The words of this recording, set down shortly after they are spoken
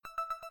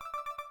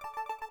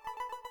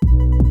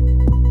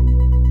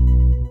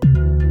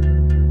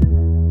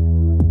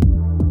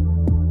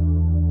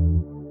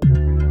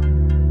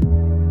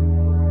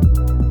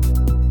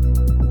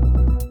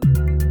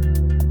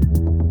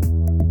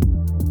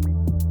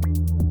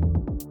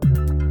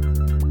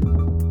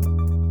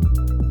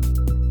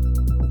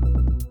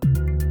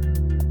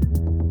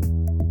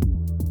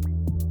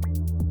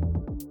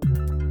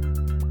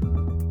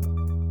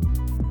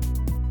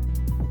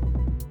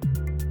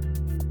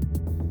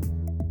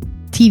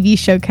TV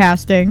show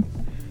casting.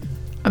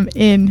 I'm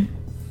in.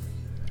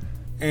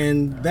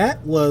 And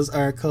that was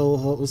our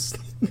co-host,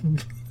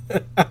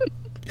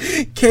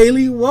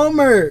 Kaylee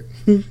Womer.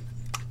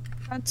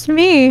 That's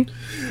me.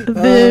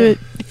 The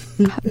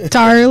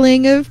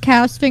darling of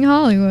casting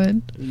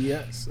Hollywood.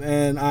 Yes,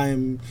 and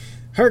I'm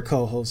her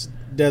co-host,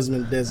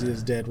 Desmond Desi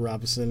is Dead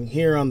Robinson,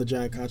 here on the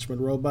Giant Conchman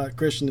Robot.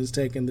 Christian is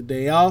taking the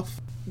day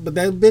off, but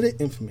that bit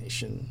of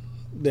information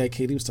that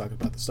Katie was talking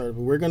about at the start of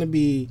it, we're going to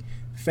be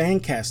fan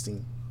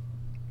casting,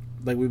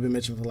 like we've been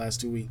mentioning for the last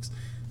 2 weeks,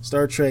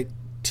 Star Trek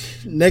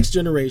Next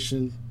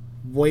Generation,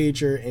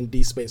 Voyager, and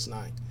Deep Space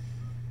Nine.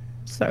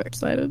 So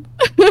excited.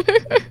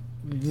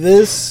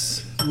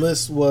 This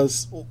list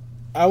was,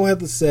 I would have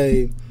to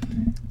say,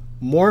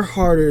 more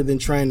harder than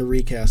trying to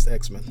recast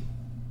X-Men.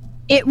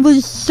 It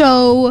was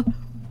so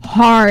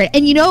hard.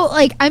 And you know,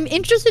 like, I'm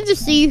interested to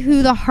see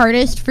who the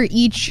hardest for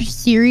each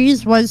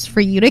series was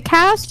for you to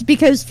cast,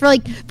 because for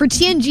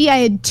TNG I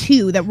had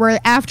 2 that were,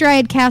 after I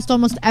had cast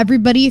almost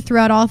everybody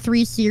throughout all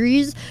 3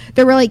 series,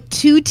 there were like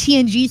 2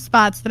 TNG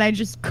spots that I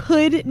just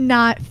could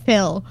not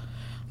fill.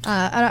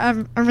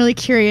 I'm really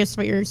curious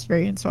what your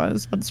experience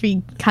was once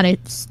we kind of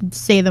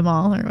say them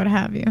all or what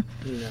have you.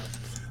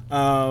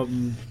 Yeah.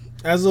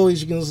 As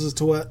always, you can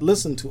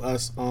listen to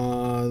us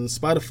on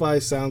Spotify,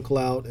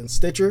 SoundCloud, and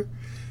Stitcher.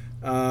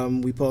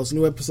 We post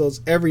new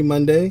episodes every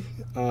Monday.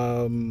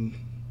 And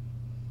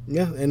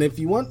if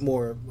you want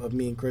more of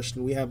me and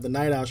Christian, we have the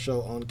Night Owl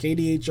Show on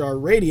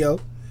KDHR Radio.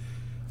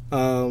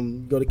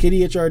 Go to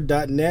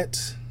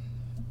kdhr.net,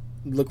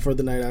 look for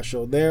the Night Owl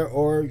Show there,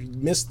 or if you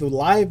missed the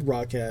live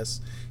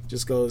broadcast,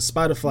 just go to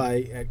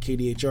Spotify at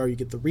KDHR. You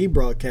get the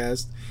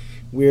rebroadcast.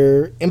 We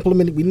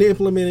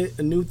implemented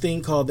a new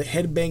thing called the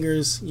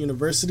Headbangers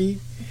University,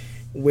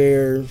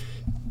 where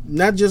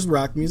not just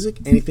rock music,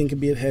 anything can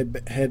be a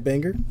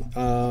headbanger.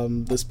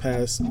 This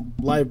past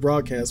live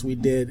broadcast, we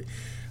did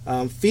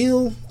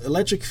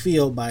Electric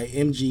Feel by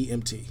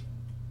MGMT.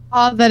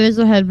 Oh, that is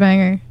a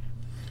headbanger.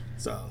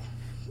 So,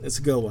 it's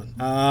a good one.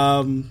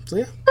 So,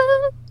 yeah.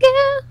 Oh,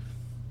 yeah.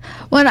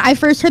 When I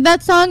first heard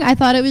that song, I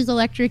thought it was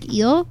Electric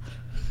Eel.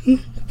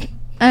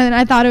 And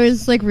I thought it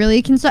was like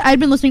really I'd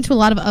been listening to a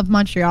lot of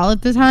Montreal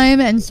at the time,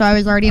 and so I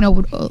was already in a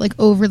like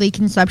overly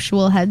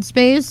conceptual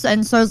headspace,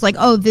 and so I was like,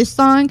 oh, this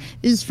song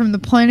is from the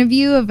point of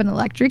view of an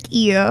electric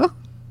eel.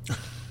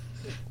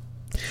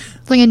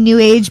 It's like a new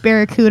age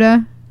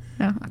barracuda.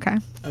 Oh, okay.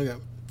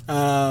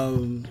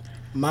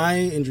 My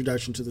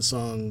introduction to the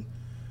song,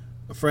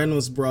 a friend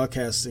was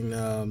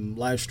broadcasting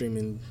live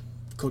streaming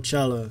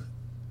Coachella,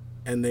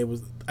 and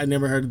I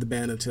never heard of the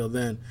band until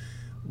then.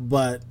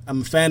 But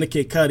I'm a fan of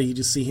Kid Cudi. You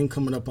just see him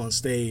coming up on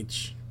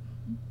stage.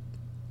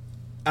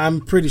 I'm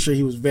pretty sure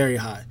he was very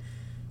high,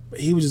 but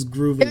he was just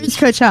grooving. It was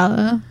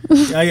Coachella.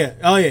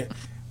 Oh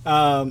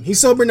yeah. He's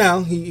sober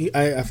now.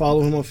 I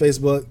follow him on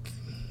Facebook.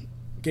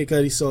 Kid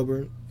Cudi's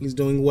sober. He's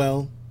doing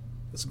well.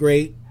 It's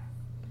great.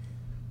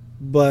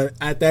 But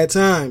at that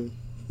time,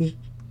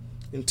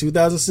 in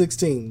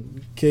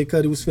 2016, Kid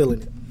Cudi was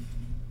feeling it.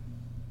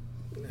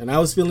 And I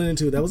was feeling it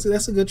too.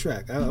 That's a good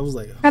track. I was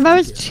like, I thought it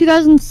was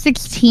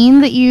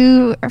 2016 that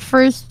you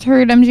first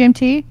heard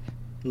MGMT.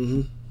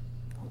 Mm-hmm.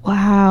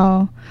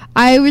 Wow.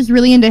 I was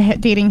really into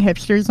dating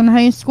hipsters in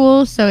high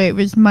school, so it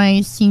was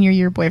my senior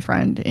year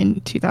boyfriend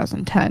in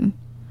 2010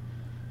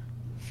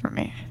 for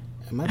me.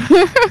 Am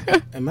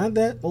I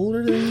that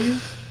older than you?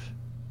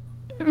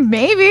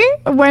 Maybe.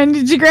 When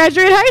did you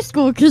graduate high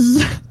school? Because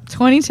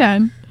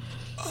 2010.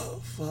 Oh,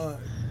 fuck.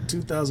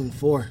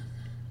 2004.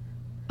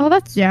 Oh,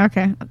 that's, yeah,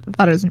 okay. I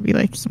thought it was going to be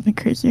like something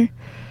crazier.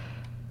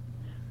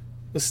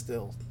 But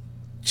still,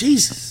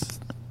 Jesus.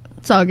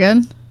 It's all good.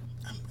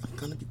 I'm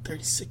going to be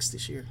 36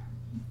 this year.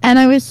 And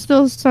I was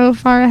still so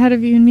far ahead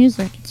of you in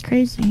music. It's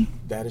crazy.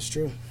 That is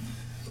true.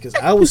 Because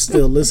I was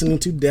still listening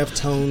to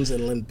Deftones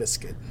and Limp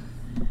Bizkit.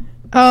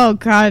 Oh,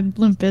 God,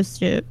 Limp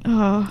Bizkit.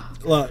 Oh.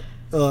 Look,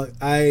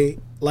 I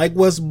like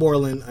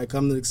Westmoreland. I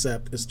come to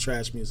accept it's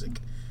trash music.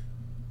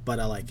 But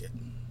I like it.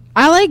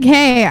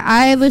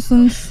 I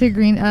listened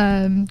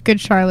to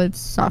Good Charlotte's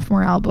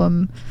sophomore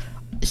album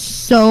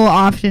so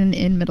often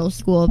in middle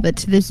school that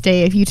to this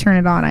day, if you turn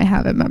it on, I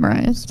have it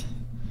memorized.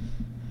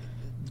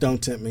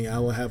 Don't tempt me. I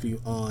will have you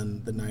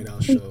on the Night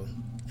Owl Show.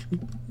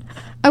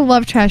 I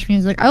love trash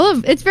music.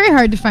 It's very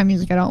hard to find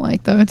music I don't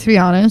like, though, to be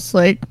honest.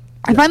 Like,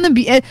 I find the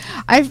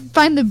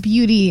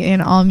beauty in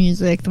all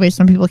music the way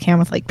some people can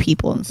with, like,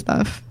 people and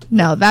stuff.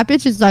 No, that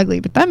bitch is ugly,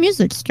 but that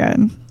music's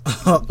good.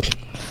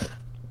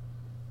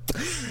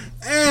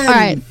 All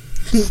right,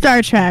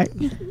 Star Trek.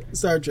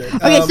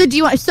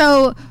 Okay,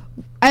 so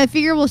I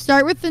figure we'll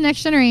start with the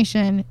Next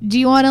Generation. Do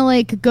you want to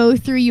like go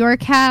through your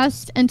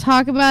cast and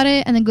talk about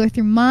it, and then go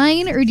through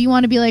mine, or do you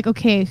want to be like,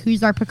 okay,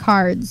 who's our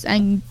Picards,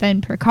 and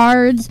then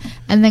Picards,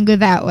 and then go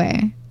that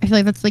way? I feel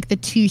like that's like the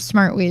 2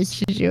 smart ways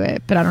to do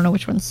it, but I don't know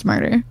which one's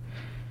smarter.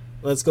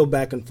 Let's go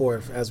back and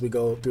forth as we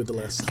go through the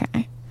list.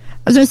 Okay.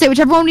 I was going to say,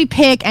 whichever one we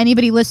pick,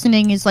 anybody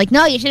listening is like,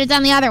 no, you should have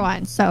done the other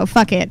one. So,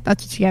 fuck it.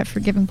 That's what you get for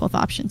giving both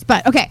options.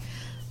 But, okay.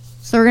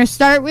 So, we're going to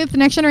start with the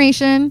Next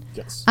Generation.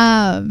 Yes.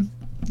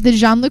 the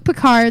Jean-Luc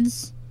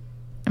Picards.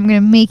 I'm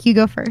gonna make you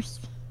go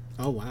first.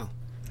 Oh wow.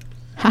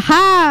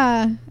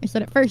 Haha! I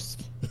said it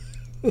first.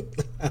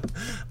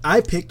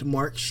 I picked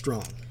Mark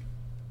Strong.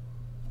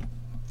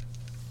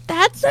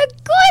 That's a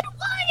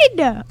good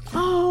one!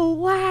 Oh,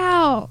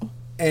 wow.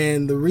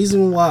 And the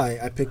reason why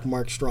I picked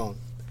Mark Strong,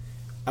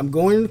 I'm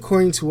going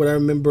according to what I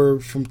remember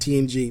from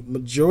TNG.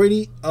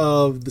 Majority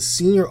of the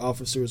senior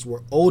officers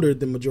were older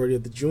than majority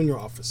of the junior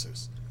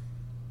officers.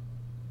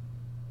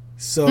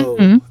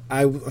 So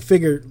I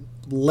figured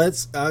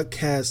let's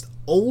cast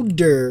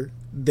older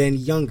than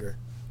younger.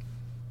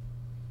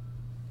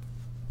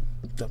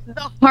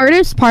 The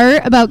hardest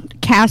part about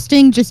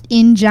casting just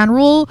in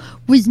general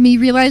was me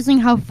realizing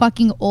how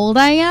fucking old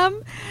I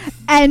am.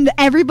 And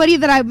everybody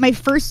that my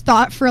first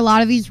thought for a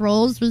lot of these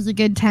roles was a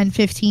good 10,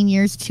 15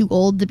 years too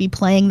old to be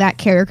playing that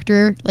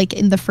character, like,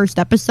 in the first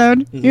episode.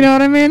 Mm-hmm. You know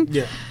what I mean?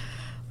 Yeah.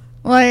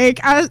 Like,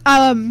 I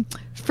was,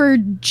 for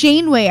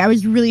Janeway, I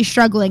was really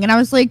struggling. And I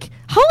was like,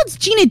 how old's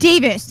Gina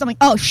Davis? I'm like,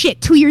 oh,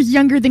 shit, 2 years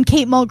younger than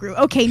Kate Mulgrew.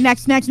 Okay,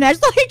 next. Like,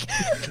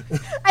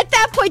 at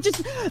that point,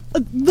 just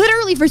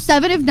literally for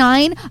 7 of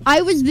 9,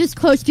 I was this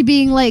close to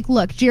being like,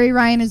 look, Jeri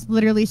Ryan is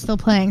literally still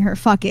playing her.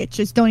 Fuck it.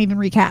 Just don't even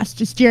recast.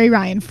 Just Jeri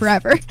Ryan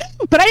forever.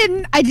 But I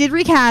didn't. I did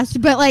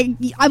recast. But, like,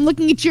 I'm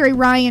looking at Jeri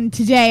Ryan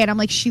today, and I'm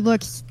like, she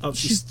looks... Oh,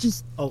 she's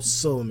just... Oh,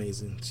 so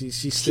amazing.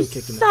 She's still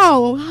kicking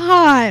so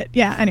hot.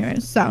 Yeah,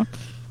 anyways, so...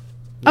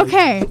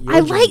 Okay,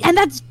 and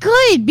that's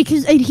good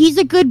because he's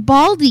a good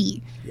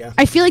Baldy. Yeah.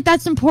 I feel like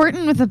that's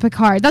important with a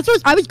Picard. That's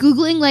what I was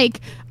Googling, like,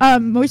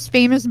 most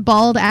famous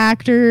bald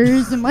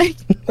actors and, like,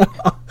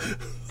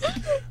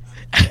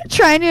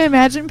 trying to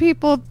imagine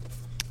people.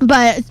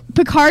 But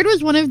Picard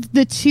was one of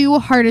the 2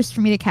 hardest for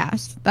me to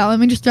cast. Let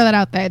me just throw that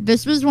out there.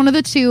 This was one of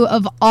the 2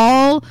 of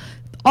all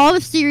the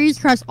series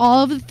across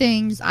all of the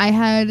things. I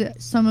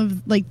had some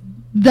of, like,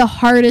 the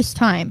hardest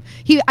time.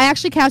 I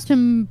actually cast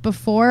him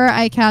before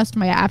I cast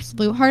my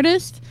absolute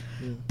hardest,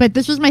 but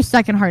this was my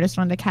second hardest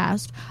one to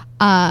cast.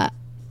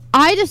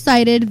 I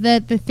decided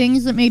that the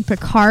things that made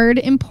Picard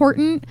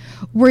important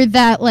were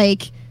that,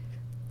 like,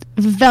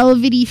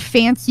 velvety,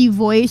 fancy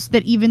voice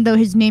that, even though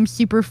his name's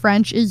super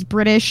French, is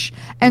British.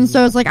 And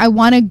so it's like, I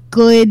want a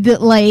good,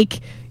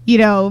 like, you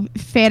know,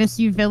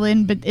 fantasy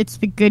villain, but it's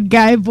the good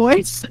guy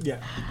voice.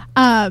 Yeah.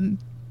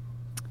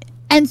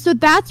 And so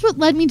that's what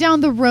led me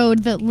down the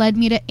road that led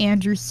me to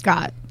Andrew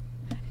Scott.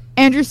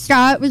 Andrew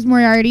Scott was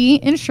Moriarty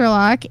in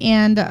Sherlock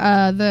and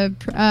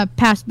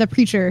the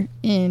preacher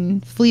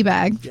in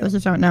Fleabag, for those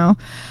that don't know.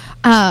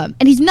 And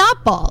he's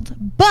not bald,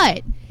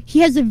 but he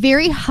has a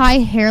very high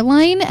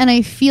hairline, and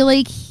I feel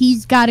like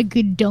he's got a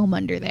good dome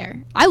under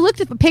there. I looked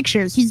at the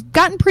pictures. He's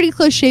gotten pretty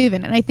close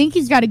shaven, and I think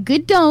he's got a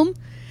good dome.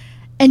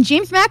 And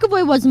James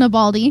McAvoy wasn't a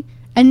baldy.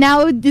 And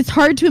now it's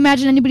hard to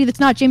imagine anybody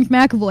that's not James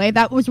McAvoy.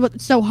 That was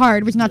what's so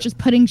hard, was not just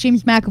putting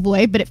James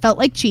McAvoy, but it felt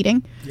like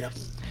cheating. Yeah.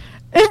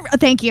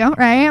 Thank you,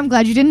 right? I'm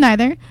glad you didn't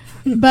either.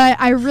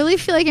 But I really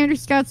feel like Andrew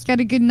Scott's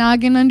got a good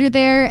noggin under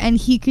there, and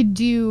he could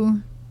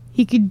do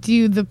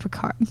the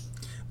Picard.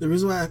 The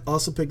reason why I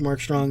also picked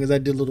Mark Strong is I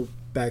did little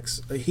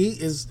backs. He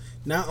is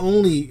not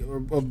only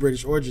of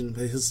British origin,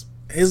 but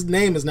his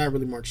name is not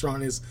really Mark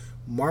Strong. It's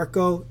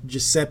Marco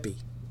Giuseppe.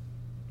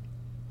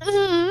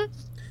 Mm-hmm.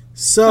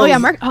 So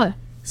Mark. Oh,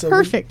 so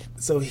perfect.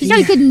 He's got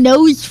a good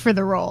nose for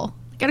the role.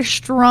 Got a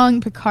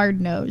strong Picard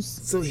nose.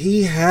 So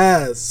he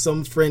has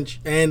some French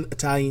and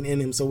Italian in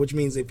him. So which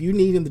means if you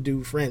need him to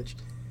do French,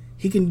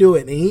 he can do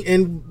it.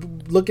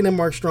 And looking at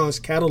Mark Strong's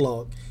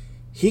catalog,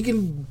 he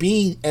can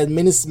be as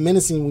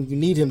menacing when you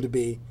need him to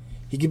be.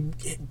 He can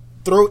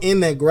throw in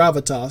that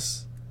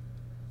gravitas,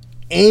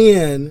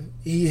 and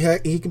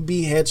he can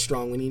be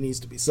headstrong when he needs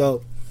to be.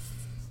 So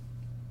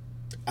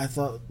I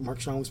thought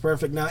Mark Strong was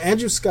perfect. Now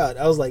Andrew Scott,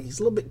 I was like, he's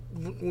a little bit.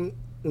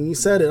 When you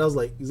said it, I was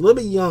like, he's a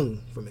little bit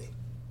young for me.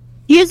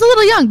 He is a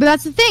little young, but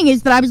that's the thing,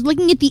 is that I was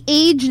looking at the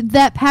age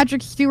that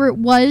Patrick Stewart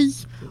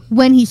was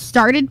when he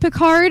started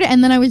Picard,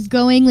 and then I was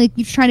going, like,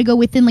 you're trying to go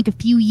within, like, a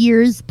few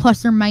years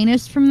plus or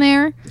minus from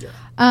there. Yeah.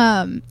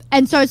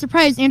 And so I was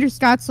surprised. Andrew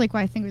Scott's, like,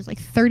 I think it was, like,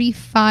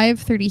 35,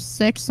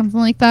 36, something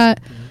like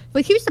that. Mm-hmm.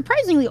 Like, he was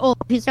surprisingly old.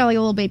 He's got, like, a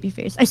little baby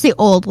face. I say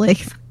old,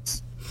 like,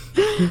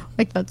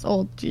 like, that's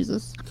old,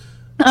 Jesus.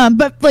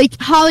 But, like,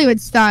 Hollywood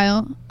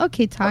style.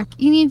 Okay, Talk,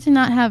 you need to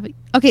not have...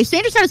 Okay, so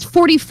Andrew Scott is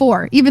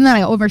 44, even then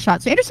I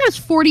overshot. So Andrew Scott is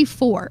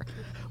 44,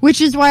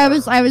 which is why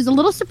I was a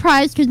little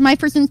surprised, because my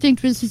first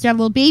instinct was he's got a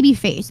little baby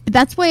face. But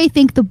that's why I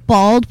think the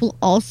bald will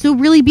also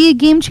really be a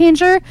game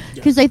changer,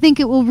 because I think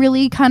it will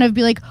really kind of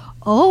be like,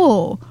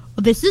 oh, well,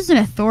 this is an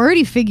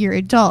authority figure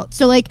adult.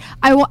 So, like,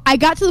 I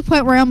got to the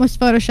point where I almost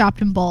photoshopped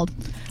him bald.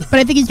 But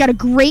I think he's got a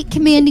great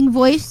commanding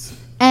voice,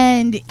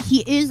 and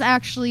he is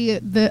actually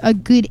a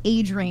good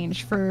age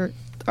range for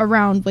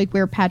around, like,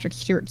 where Patrick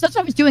Stewart. So that's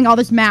why I was doing all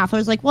this math. I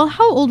was like, well,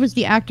 how old was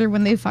the actor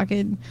when they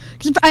fucking...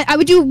 Because I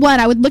would do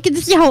one. I would look at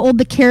to see how old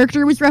the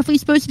character was roughly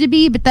supposed to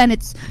be, but then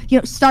it's, you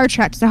know, Star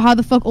Trek, so how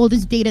the fuck old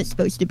is Data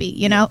supposed to be,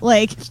 you know?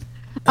 Like,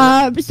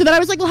 So then I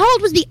was like, well, how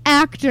old was the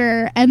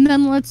actor? And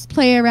then let's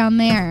play around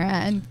there.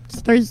 And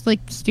there's like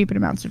stupid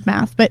amounts of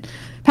math, but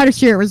Patrick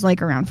Stewart was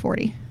like around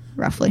 40,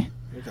 roughly.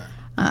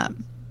 Okay.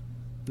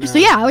 So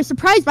yeah, I was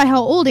surprised by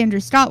how old Andrew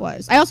Scott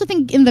was. I also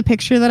think in the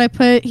picture that I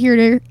put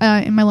here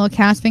in my little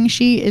casting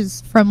sheet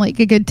is from like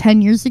a good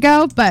 10 years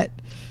ago, but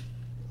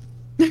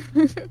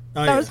that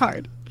was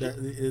hard. That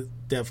is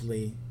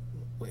definitely.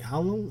 Wait,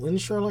 how long? When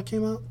Sherlock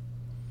came out?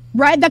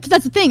 Right, that's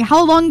the thing.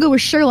 How long ago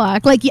was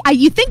Sherlock? Like,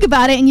 you think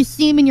about it and you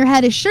see him in your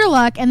head as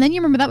Sherlock, and then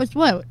you remember that was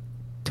what,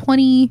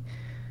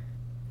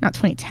 not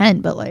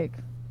 2010, but like,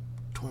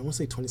 I want to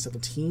say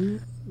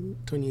 2017,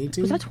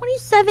 2018. Was that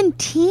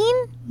 2017?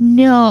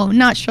 No,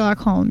 not Sherlock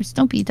Holmes.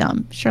 Don't be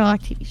dumb.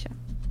 Sherlock TV show.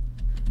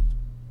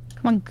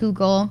 Come on,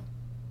 Google.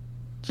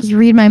 Just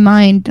read my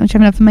mind. Don't you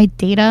have enough of my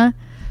data?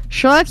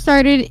 Sherlock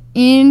started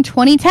in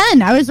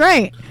 2010. I was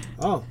right.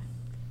 Oh.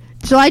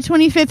 July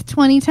 25th,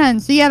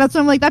 2010. So yeah, that's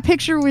what I'm like. That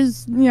picture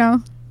was,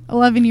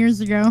 11 years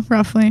ago,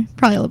 roughly.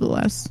 Probably a little bit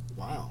less.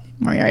 Wow.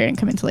 Or yeah, I didn't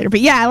come until later. But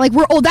yeah, like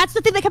we're old. That's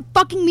the thing that kept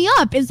fucking me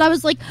up is I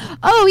was like,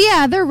 oh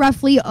yeah, they're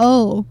roughly,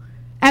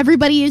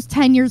 everybody is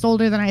 10 years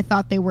older than I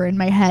thought they were in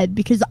my head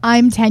because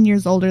I'm 10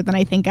 years older than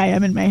I think I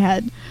am in my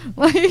head.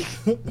 Like,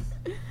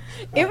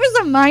 it was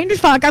a mind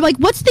fuck. I'm like,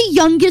 what's the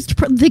youngest,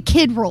 the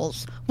kid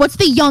roles? What's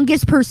the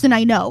youngest person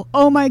I know?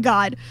 Oh my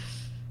God.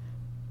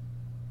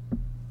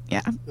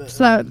 Yeah.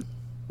 So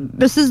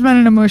this has been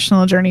an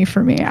emotional journey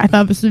for me. I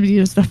thought this would be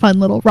just a fun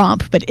little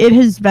romp, but it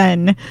has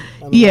been,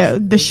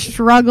 the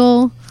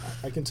struggle.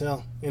 I can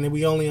tell. And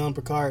we only on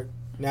Picard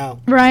now.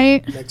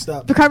 Right. Next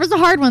up. Picard was a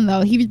hard one,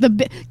 though. He was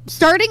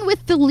starting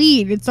with the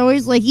lead. It's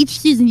always like each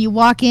season you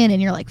walk in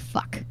and you're like,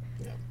 fuck.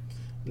 Yeah.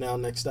 Now,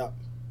 next up,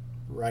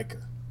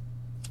 Riker.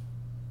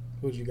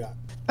 Who'd you got?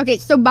 Okay,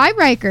 so by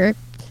Riker,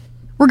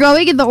 we're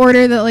going in the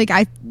order that, like,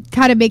 I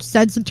kind of makes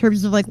sense in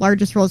terms of, like,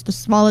 largest roles to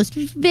smallest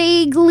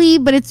vaguely,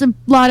 but it's a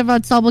lot of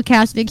ensemble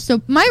casting.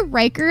 So my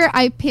Riker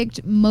I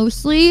picked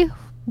mostly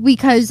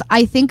because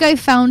I think I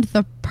found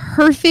the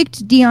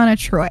perfect Deanna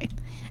Troi.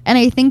 And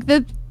I think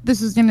that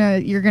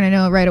you're gonna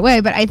know right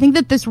away, but I think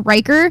that this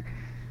Riker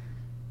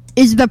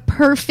is the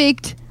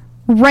perfect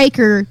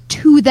Riker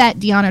to that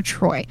Deanna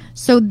Troi.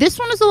 So this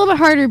one is a little bit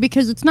harder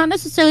because it's not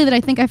necessarily that I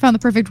think I found the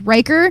perfect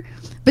Riker,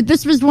 but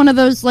this was one of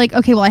those like,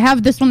 okay, well I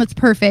have this one that's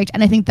perfect,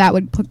 and I think that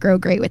would grow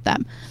great with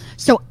them.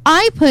 So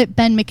I put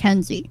Ben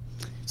McKenzie.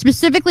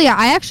 Specifically,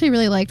 I actually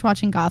really liked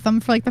watching Gotham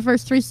for like the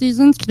first 3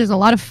 seasons because there's a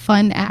lot of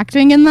fun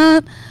acting in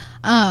that.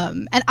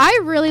 And I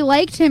really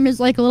liked him as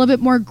like a little bit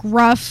more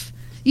gruff,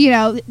 He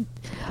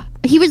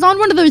was on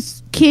one of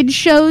those kid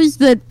shows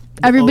that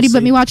everybody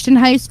but me watched in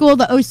high school,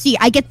 the OC.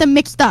 I get them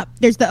mixed up.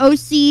 There's the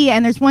OC,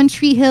 and there's One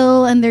Tree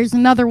Hill, and there's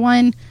another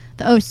one,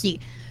 the OC.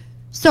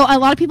 So a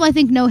lot of people, I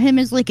think, know him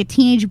as like a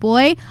teenage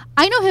boy.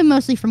 I know him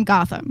mostly from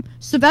Gotham.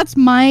 So that's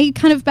my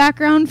kind of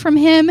background from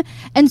him.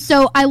 And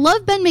so I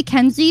love Ben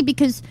McKenzie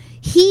because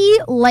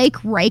he,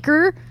 like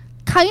Riker,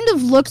 kind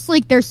of looks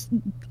like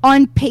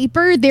on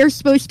paper, they're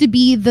supposed to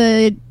be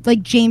the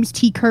like James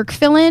T. Kirk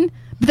fill-in.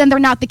 But then they're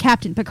not the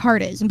captain.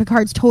 Picard is, and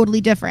Picard's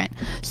totally different.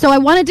 So I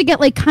wanted to get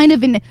like kind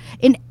of an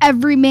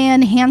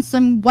everyman,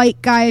 handsome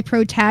white guy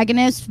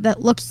protagonist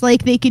that looks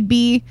like they could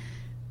be,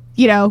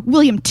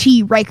 William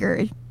T.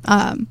 Riker.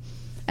 And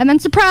then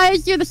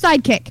surprise, you're the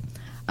sidekick.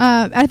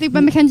 I think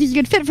Ben McKenzie's a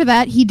good fit for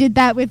that. He did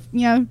that with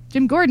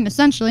Jim Gordon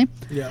essentially.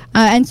 Yeah.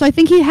 And so I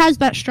think he has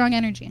that strong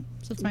energy.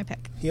 So it's my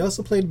pick. He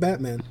also played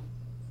Batman.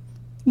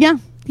 Yeah,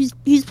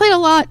 he's played a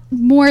lot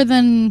more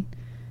than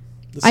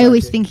I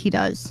always think he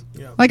does.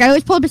 Yeah. Like, I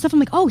always pull up his stuff, I'm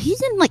like, oh,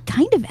 he's in, like,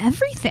 kind of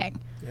everything.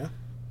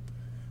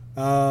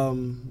 Yeah.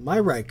 My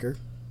Riker,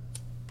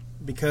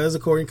 because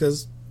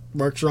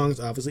Mark Strong's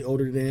obviously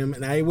older than him,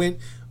 and I went,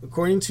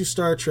 according to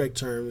Star Trek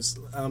terms,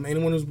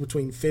 anyone who's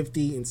between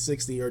 50 and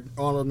 60 are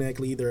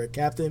automatically either a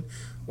captain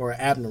or an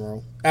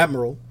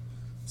admiral.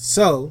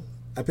 So,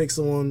 I picked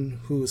someone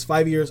who is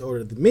 5 years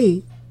older than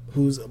me,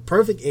 who's a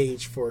perfect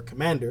age for a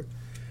commander,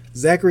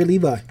 Zachary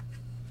Levi.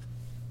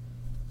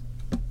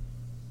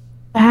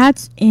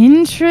 That's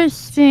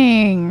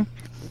interesting.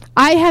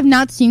 I have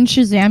not seen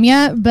Shazam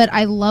yet, but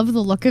I love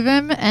the look of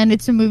him, and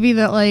it's a movie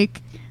that, like,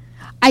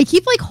 I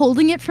keep, like,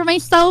 holding it for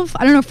myself.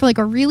 I don't know, for, like,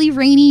 a really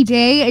rainy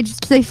day.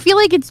 Because I feel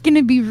like it's going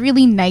to be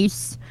really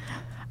nice.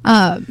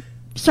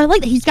 So I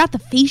like that he's got the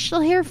facial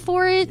hair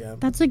for it. Yeah.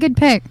 That's a good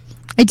pick.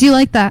 I do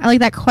like that. I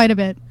like that quite a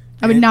bit.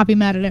 I would not be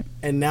mad at it.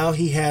 And now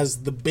he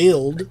has the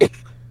build.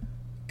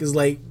 Because,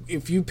 like,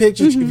 if you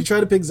try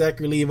to pick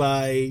Zachary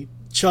Levi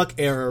Chuck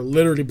era,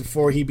 literally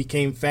before he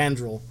became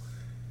Fandral,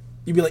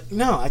 you'd be like,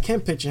 no, I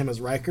can't picture him as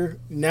Riker.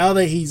 Now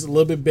that he's a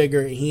little bit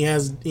bigger, he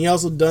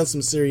also done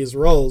some serious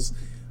roles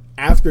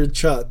after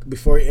Chuck,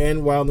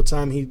 while the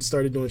time he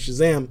started doing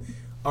Shazam.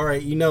 All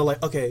right,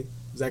 like, okay,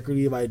 Zachary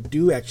Levi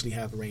do actually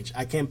have the range.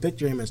 I can't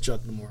picture him as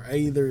Chuck no more.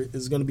 Either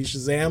it's going to be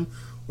Shazam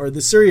or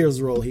the serious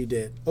role he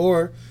did,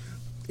 or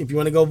if you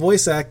want to go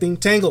voice acting,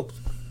 Tangled.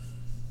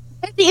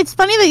 It's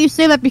funny that you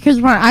say that because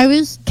when I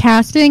was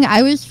casting,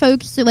 I was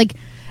focused like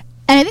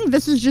and I think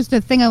this is just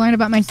a thing I learned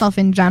about myself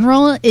in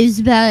general,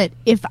 is that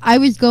if I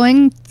was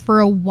going for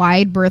a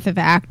wide berth of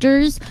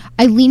actors,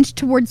 I leaned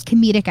towards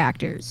comedic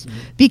actors.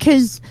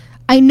 Because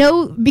I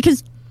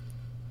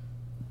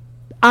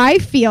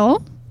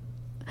feel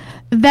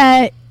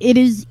that it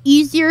is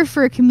easier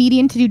for a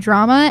comedian to do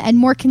drama, and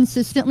more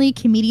consistently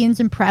comedians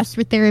impress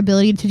with their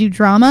ability to do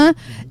drama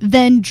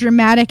than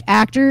dramatic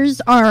actors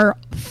are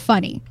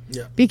funny.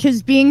 Yeah.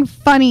 Because being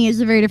funny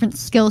is a very different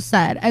skill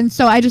set. And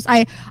so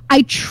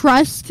I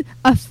trust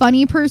a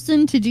funny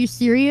person to do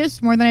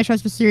serious more than I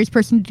trust a serious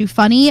person to do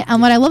funny.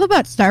 And what I love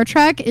about Star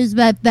Trek is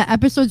that the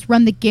episodes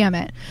run the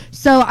gamut.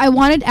 So I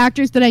wanted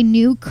actors that I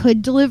knew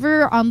could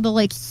deliver on the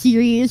like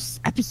serious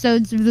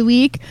episodes of the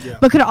week,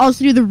 but could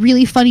also do the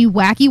really funny,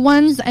 wacky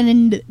ones, and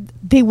then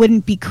they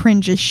wouldn't be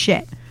cringe as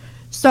shit.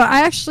 So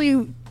I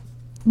actually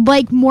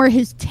like more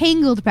his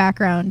Tangled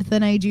background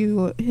than I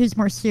do his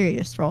more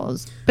serious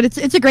roles. But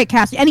it's a great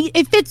cast, and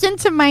it fits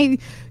into my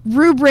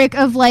rubric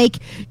of like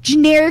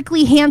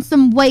generically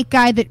handsome white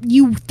guy that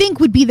you think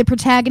would be the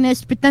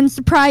protagonist, but then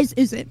surprise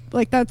isn't.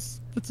 Like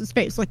that's his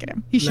face. Look at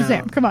him. He's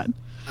Shazam. Come on.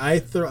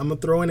 I'm gonna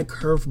throw in a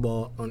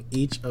curveball on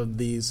each of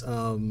these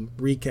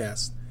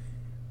recasts.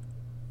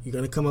 You're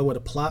gonna come up with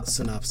a plot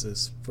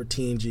synopsis for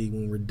TNG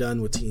when we're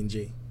done with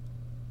TNG.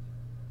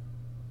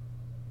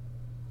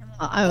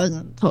 I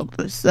wasn't told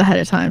this ahead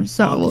of time,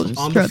 so we'll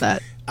just throw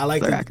that. I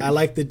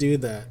like to do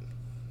that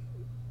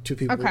to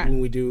people when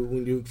we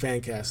do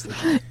fan casting.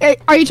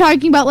 Are you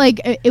talking about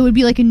like it would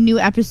be like a new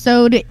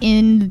episode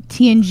in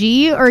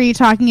TNG, or are you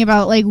talking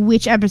about like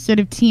which episode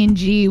of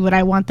TNG would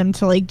I want them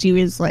to like do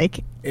as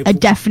like a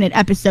definite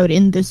episode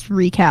in this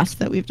recast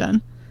that we've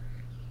done?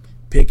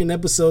 Pick an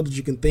episode that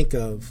you can think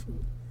of,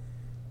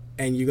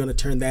 and you're gonna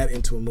turn that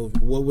into a movie.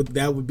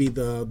 That would be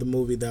the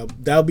movie that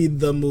would be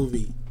the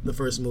movie. The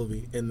first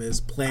movie in this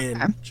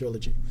planned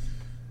trilogy.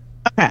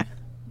 Okay.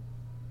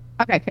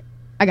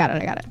 I got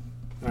it.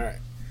 All right.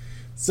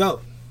 So,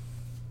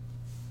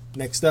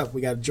 next up, we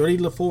got Geordi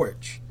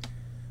LaForge.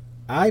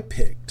 I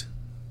picked,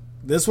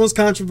 this one's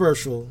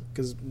controversial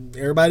because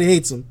everybody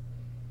hates him,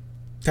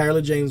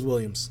 Tyler James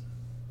Williams.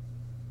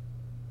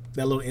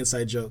 That little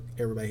inside joke,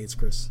 everybody hates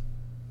Chris.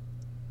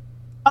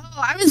 Oh,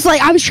 I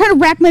was trying to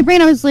rack my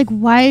brain. I was like,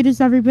 why does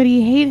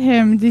everybody hate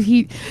him?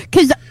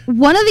 Because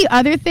one of the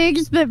other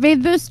things that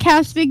made this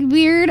casting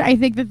weird, I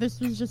think that this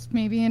was just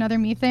maybe another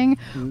me thing,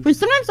 was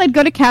sometimes I'd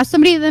go to cast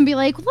somebody and then be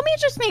like, let me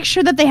just make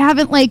sure that they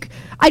haven't, like,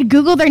 I'd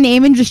Google their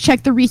name and just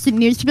check the recent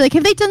news to be like,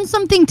 have they done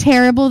something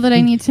terrible that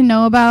I need to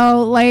know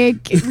about,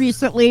 like,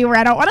 recently where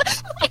I don't want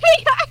to,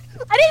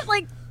 I didn't,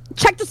 like,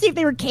 check to see if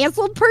they were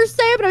canceled per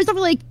se, but I was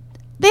definitely like,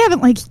 they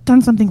haven't, like,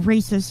 done something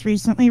racist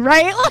recently,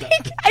 right?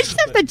 Like, I just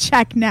have to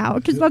check now,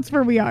 because that's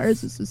where we are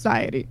as a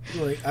society.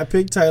 Like, I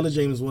picked Tyler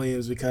James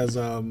Williams because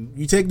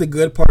you take the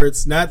good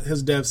parts, not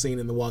his death scene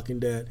in The Walking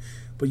Dead,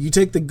 but you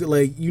take the,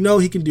 like, you know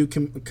he can do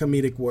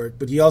comedic work,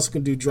 but he also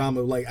can do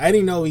drama. Like, I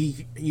didn't know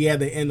he had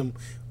the end him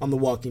on The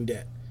Walking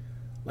Dead.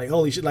 Like,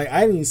 holy shit. Like,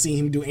 I didn't see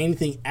him do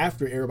anything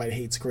after Everybody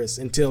Hates Chris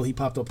until he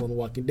popped up on The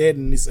Walking Dead,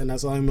 and I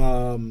saw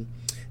him,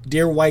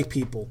 Dear White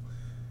People.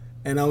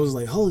 And I was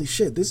like, holy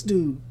shit, this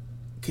dude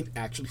can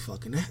actually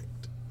fucking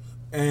act.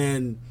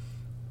 And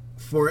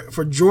for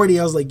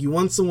Geordi, I was like, you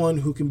want someone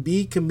who can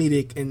be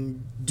comedic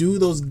and do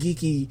those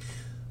geeky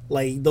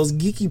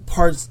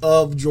parts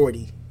of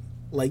Geordi,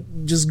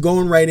 like just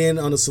going right in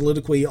on a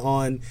soliloquy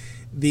on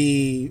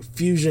the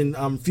fusion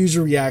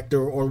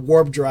reactor or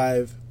warp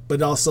drive,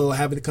 but also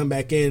having to come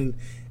back in.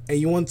 And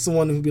you want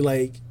someone who'd be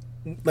like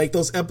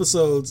those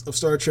episodes of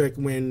Star Trek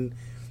when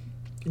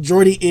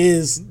Geordi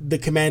is the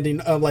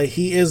commanding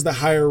he is the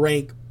higher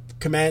rank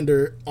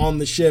commander on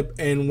the ship,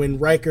 and when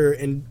Riker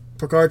and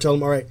Picard tell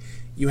him, all right,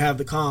 you have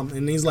the comm,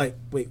 and he's like,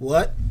 wait,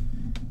 what?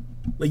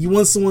 Like, you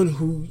want someone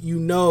who you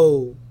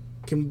know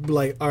can be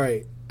like, all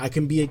right, I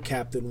can be a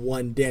captain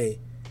one day,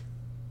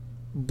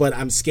 but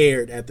I'm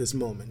scared at this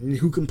moment, and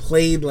who can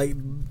play like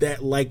that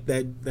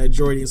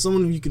Geordi, and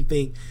someone who you can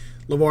think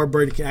LeVar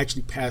Burton can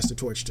actually pass the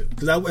torch to.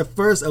 Because at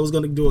first I was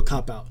going to do a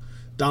cop out,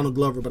 Donald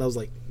Glover, but I was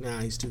like,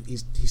 nah, he's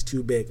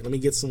too big. Let me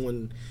get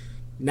someone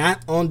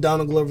not on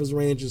Donald Glover's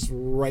range, just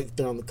right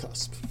there on the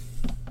cusp.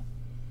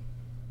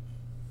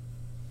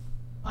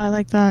 I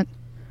like that.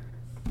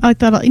 No,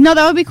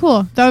 that would be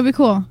cool.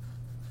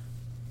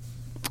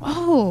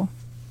 Oh,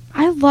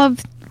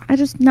 I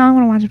just now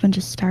want to watch a bunch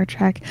of Star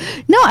Trek.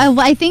 No,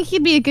 I think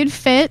he'd be a good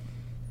fit.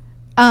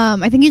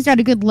 I think he's got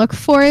a good look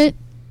for it.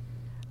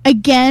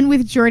 Again,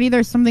 with Geordi,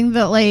 there's something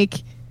that, like,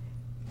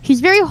 he's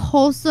very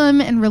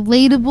wholesome and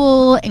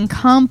relatable and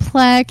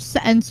complex,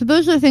 and so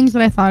those are the things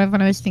that I thought of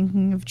when I was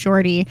thinking of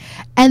Geordi.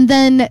 And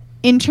then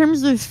in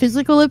terms of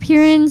physical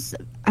appearance,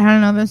 I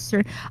don't know this.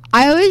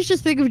 I always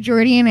just think of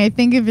Geordi and I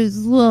think of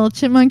his little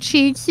chipmunk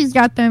cheeks. He's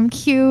got them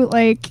cute,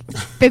 like,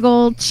 big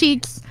old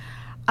cheeks.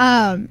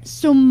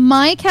 So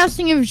my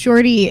casting of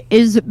Geordi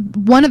is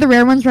one of the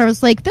rare ones where I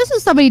was like, this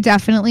is somebody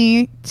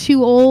definitely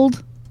too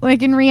old,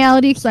 like, in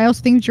reality, because I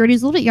also think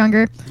Geordi's a little bit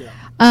younger.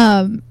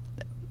 Yeah.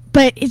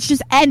 But it's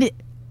just, and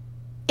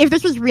if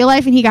this was real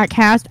life and he got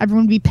cast,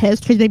 everyone would be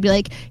pissed because they'd be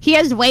like, he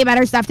has way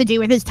better stuff to do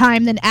with his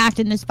time than act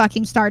in this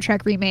fucking Star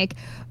Trek remake.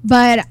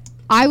 But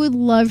I would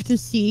love to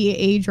see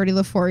a Geordie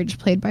LaForge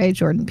played by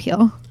Jordan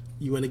Peele.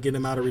 You want to get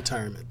him out of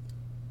retirement?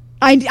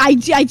 I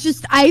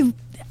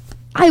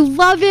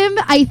love him.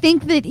 I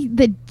think that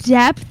the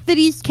depth that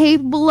he's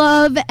capable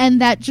of and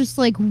that just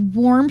like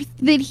warmth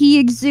that he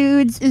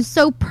exudes is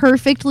so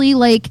perfectly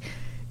like,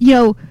 you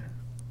know,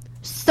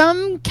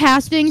 some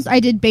castings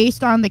I did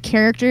based on the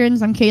character and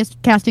some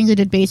castings I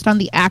did based on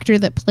the actor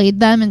that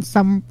played them, and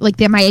some like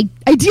my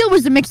ideal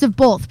was a mix of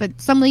both, but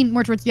some lean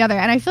more towards the other.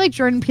 And I feel like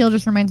Jordan Peele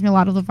just reminds me a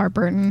lot of LeVar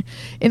Burton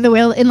in the way,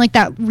 in like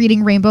that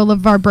Reading Rainbow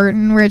LeVar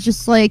Burton, where it's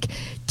just like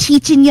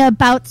teaching you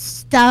about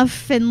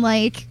stuff and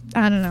like,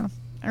 I don't know.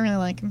 I really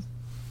like him.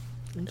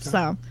 Okay.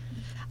 So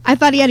I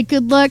thought he had a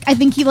good look. I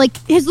think he like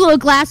his little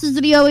glasses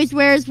that he always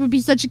wears would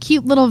be such a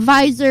cute little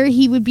visor.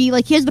 He would be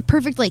like, he has the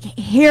perfect like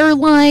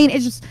hairline.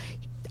 It's just,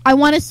 I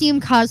want to see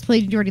him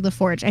cosplay Geordie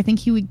LaForge. I think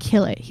he would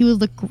kill it. He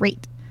would look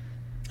great.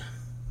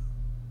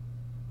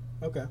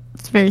 Okay.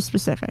 It's very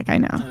specific, I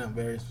know. I know,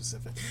 very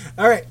specific.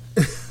 All right.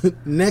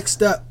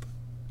 Next up,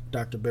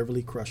 Dr.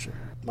 Beverly Crusher.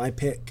 My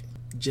pick,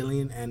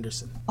 Gillian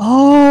Anderson.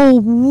 Oh,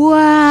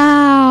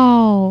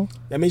 wow.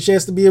 That means she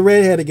has to be a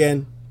redhead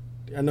again.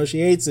 I know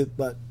she hates it,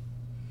 but...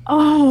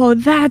 Oh,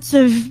 that's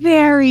a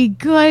very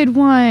good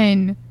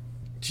one.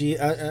 She,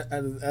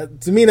 to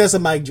me, that's a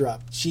mic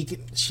drop. She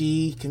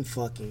can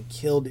fucking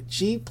kill it.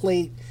 She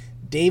played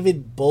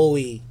David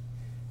Bowie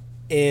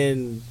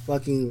in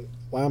fucking.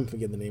 Well, I'm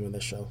forgetting the name of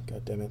that show.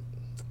 God damn it.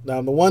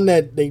 Now the one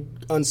that they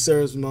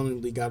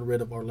unceremoniously got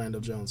rid of Orlando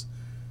Jones.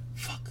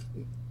 Fuck.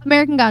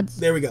 American Gods.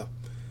 There we go.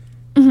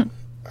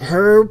 Mm-hmm.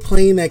 Her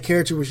playing that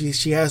character where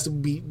she has to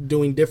be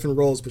doing different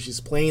roles, but she's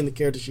playing the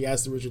character she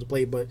has to originally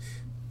play, but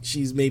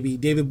she's maybe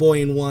David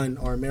Bowie in one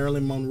or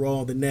Marilyn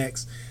Monroe the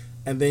next.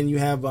 And then you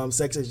have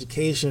Sex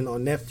Education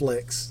on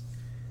Netflix,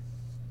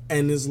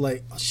 and it's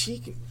like, oh, she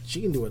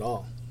can do it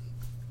all.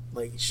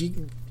 Like she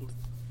can,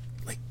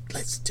 like,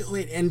 let's do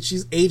it, and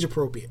she's age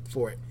appropriate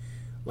for it.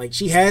 Like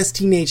she has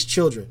teenage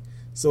children,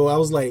 so I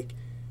was like,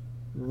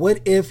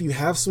 what if you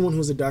have someone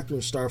who's a doctor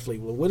in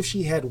Starfleet? Well, what if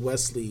she had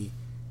Wesley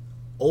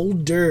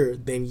older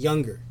than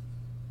younger?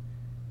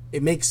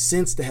 It makes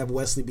sense to have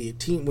Wesley be a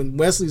teen when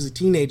Wesley's a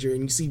teenager,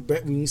 and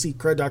you see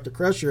Dr.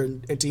 Crusher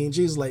and TNG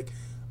is like,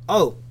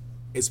 oh.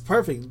 It's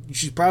perfect.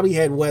 She probably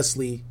had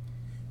Wesley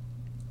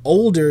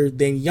older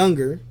than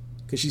younger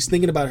because she's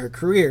thinking about her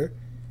career.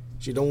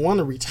 She don't want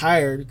to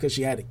retire because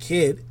she had a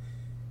kid.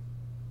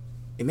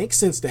 It makes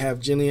sense to have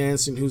Gillian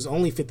Anderson, who's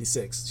only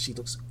 56. She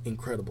looks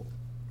incredible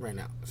right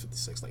now at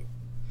 56. Like,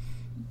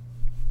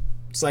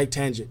 slight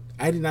tangent.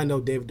 I did not know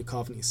David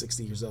Duchovny is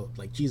 60 years old.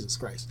 Like, Jesus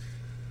Christ.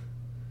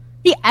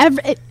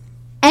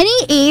 Any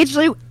age,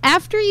 like,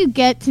 after you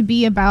get to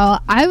be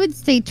about, I would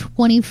say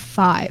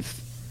 25.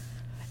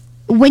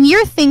 When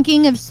you're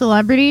thinking of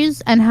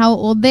celebrities and how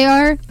old they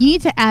are, you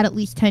need to add at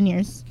least 10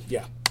 years.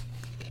 Yeah.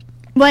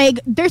 Like,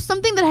 there's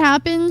something that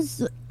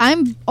happens.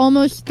 I'm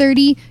almost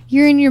 30.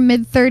 You're in your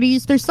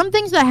mid-30s. There's some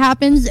things that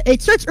happens.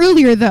 It starts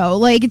earlier, though.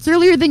 Like, it's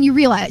earlier than you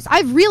realize.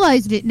 I've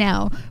realized it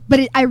now.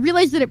 But I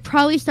realized that it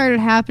probably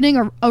started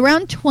happening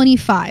around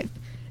 25.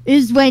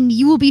 Is when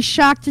you will be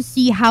shocked to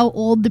see how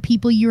old the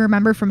people you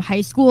remember from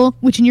high school,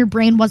 which in your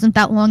brain wasn't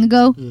that long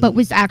ago, but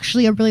was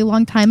actually a really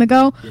long time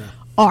ago,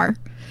 are.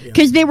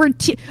 Because they were,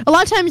 a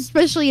lot of times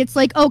especially, it's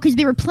like, oh, because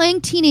they were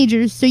playing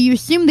teenagers, so you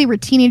assume they were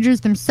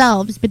teenagers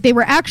themselves, but they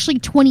were actually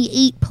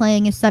 28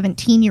 playing a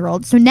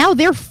 17-year-old, so now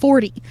they're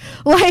 40.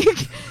 Like,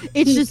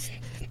 it's just,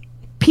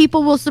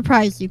 people will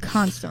surprise you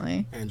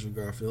constantly. Andrew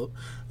Garfield.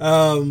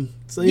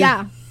 So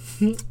yeah.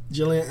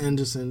 Gillian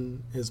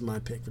Anderson is my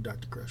pick for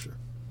Dr. Crusher.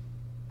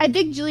 I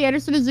think Gillian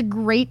Anderson is a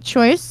great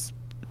choice.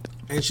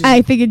 And she's,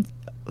 I think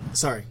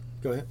sorry,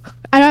 go ahead.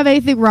 I don't have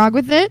anything wrong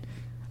with it.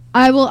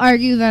 I will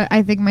argue that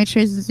I think my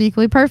choice is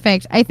equally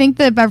perfect. I think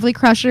that Beverly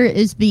Crusher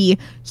is the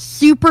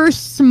super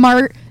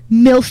smart,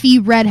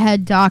 milfy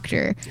redhead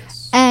doctor.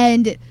 Yes.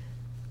 And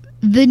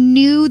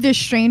the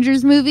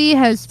Strangers movie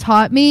has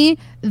taught me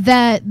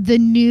that the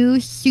new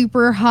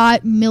super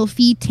hot,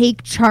 milfy,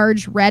 take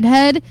charge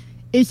redhead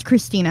is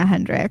Christina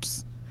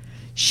Hendricks.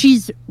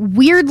 She's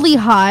weirdly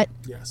hot,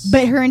 yes,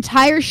 but her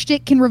entire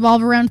shtick can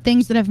revolve around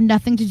things that have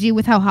nothing to do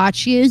with how hot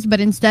she is, but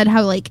instead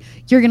how, like,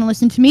 you're going to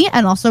listen to me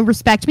and also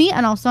respect me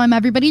and also I'm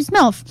everybody's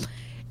MILF.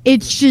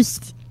 It's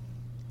just,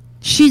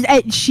 she's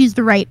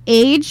the right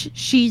age.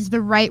 She's the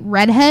right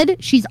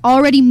redhead. She's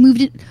already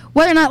moved it.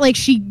 Whether or not, like,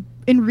 she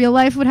in real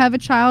life would have a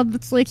child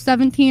that's, like,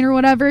 17 or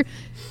whatever.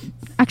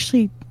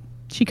 Actually,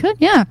 she could,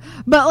 yeah.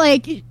 But,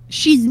 like,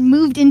 she's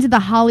moved into the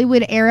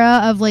Hollywood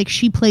era of, like,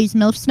 she plays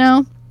MILFs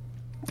now.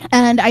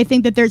 And I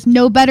think that there's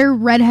no better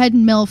redhead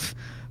MILF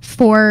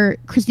for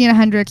Christina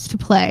Hendricks to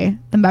play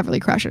than Beverly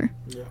Crusher.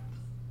 Yeah,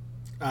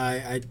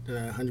 I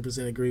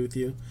 100% agree with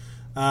you.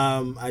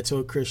 I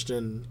told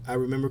Christian, I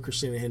remember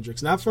Christina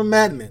Hendricks, not from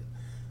Mad Men.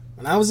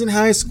 When I was in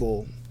high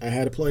school, I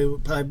had a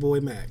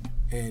Playboy mag,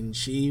 and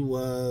she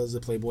was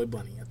a Playboy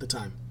bunny at the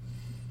time.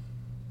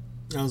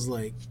 I was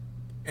like,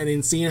 And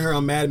then seeing her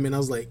on Mad Men, I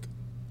was like,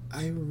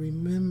 I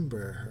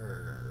remember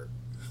her.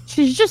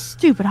 She's just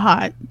stupid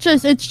hot.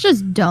 It's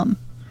just dumb.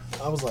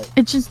 I was like,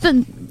 it's just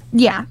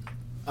yeah.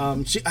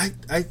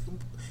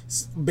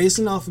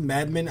 Basing off of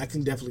Mad Men, I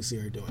can definitely see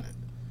her doing it.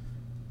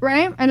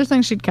 Right? I just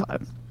think she'd kill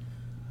it.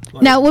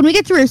 Like, Now, when we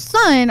get to her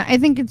son, I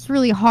think it's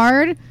really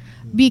hard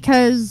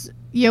because,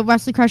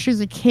 Wesley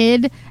Crusher's a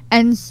kid.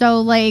 And so,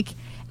 like,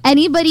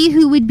 anybody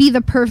who would be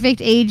the perfect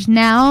age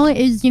now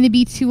is going to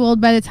be too old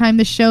by the time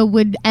the show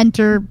would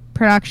enter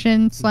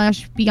production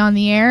 / be on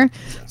the air.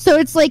 So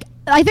it's like,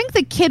 I think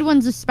the kid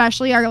ones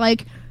especially are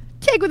like,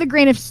 take with a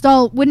grain of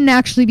salt, wouldn't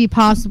actually be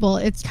possible.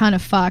 It's kind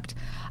of fucked.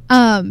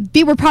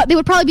 They would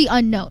probably be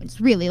unknowns,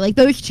 really. Like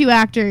those two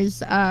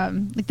actors,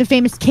 like the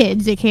famous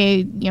kids,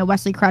 aka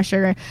Wesley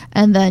Crusher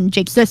and then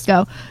Jake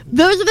Sisko.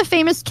 Those are the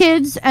famous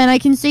kids, and I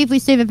can safely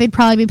say that they'd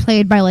probably be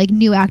played by like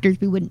new actors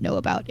we wouldn't know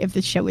about if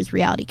the show was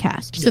reality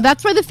cast. So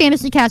that's why the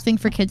fantasy casting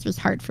for kids was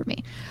hard for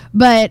me.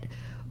 But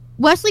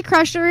Wesley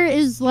Crusher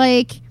is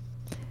like,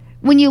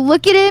 when you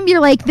look at him, you're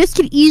like, this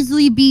could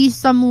easily be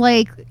some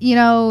like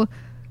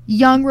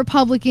young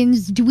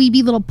Republicans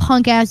dweeby little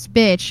punk ass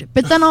bitch,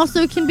 but then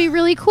also can be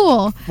really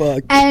cool.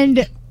 Fuck.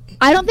 And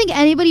I don't think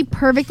anybody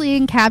perfectly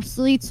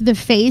encapsulates the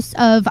face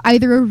of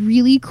either a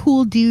really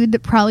cool dude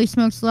that probably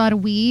smokes a lot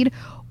of weed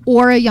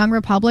or a young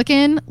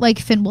Republican like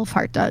Finn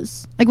Wolfhard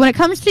does. Like when it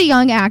comes to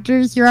young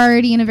actors, you're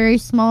already in a very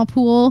small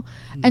pool.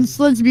 And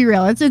so let's be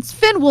real, it's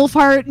Finn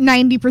Wolfhard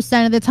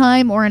 90% of the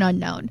time or an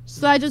unknown.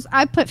 So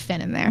I put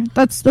Finn in there.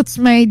 That's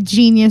my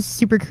genius,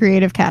 super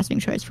creative casting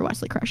choice for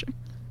Wesley Crusher.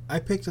 I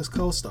picked his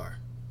co-star,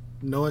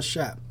 Noah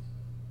Schnapp.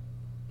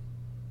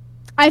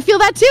 I feel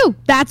that too.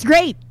 That's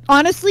great.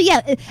 Honestly,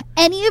 yeah.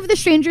 Any of the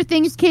Stranger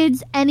Things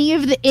kids, any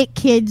of the It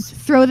kids,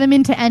 throw them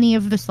into any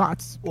of the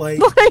slots. Like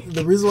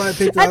the reason why I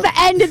picked at the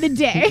end of the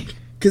day.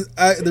 Because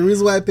the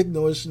reason why I picked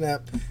Noah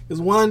Schnapp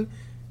is one,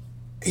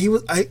 he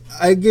was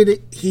I get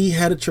it. He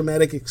had a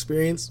traumatic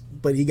experience,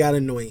 but he got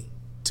annoying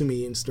to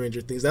me in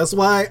Stranger Things. That's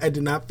why I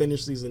did not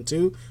finish season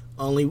 2.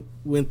 Only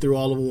went through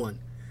all of 1.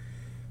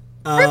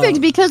 Perfect,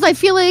 because I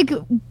feel like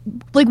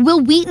Will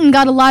Wheaton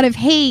got a lot of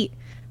hate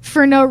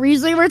for no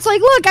reason. Where it's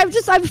like, look,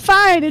 I'm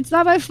fine. It's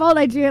not my fault.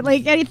 I do it.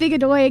 Like anything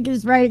annoying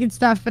is writing and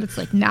stuff, but it's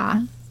like,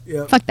 nah,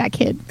 fuck that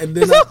kid. And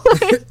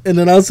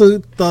then I also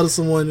thought of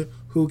someone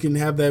who can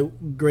have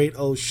that great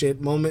oh shit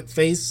moment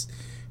face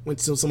when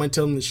somebody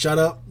tells him to shut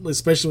up,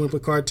 especially when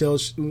Picard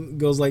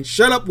goes like,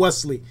 shut up,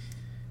 Wesley.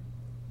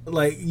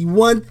 Like you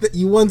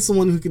want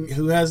someone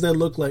who has that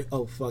look like,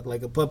 oh fuck,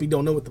 like a puppy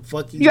don't know what the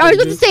fuck he's I was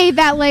gonna say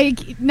that,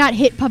 like, not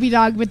hit puppy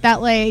dog, but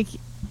that like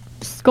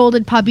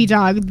scolded puppy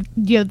dog,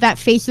 that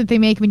face that they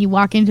make when you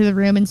walk into the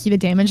room and see the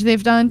damage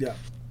they've done. Yeah.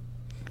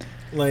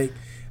 Like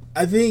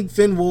I think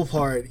Finn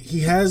Wolfhard, he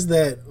has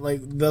that,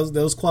 like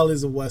those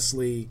qualities of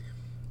Wesley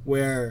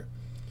where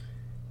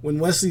when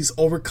Wesley's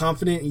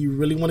overconfident and you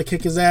really want to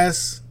kick his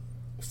ass,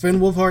 Finn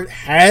Wolfhard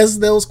has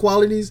those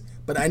qualities.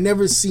 But I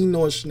never seen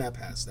Noah Schnapp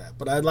has that.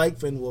 But I like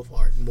Finn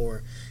Wolfhard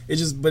more.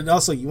 It's just, but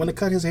also, you want to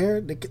cut his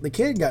hair? The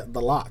kid got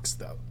the locks,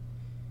 though.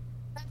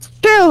 That's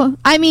true.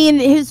 I mean,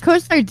 his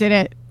co-star did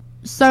it.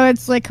 So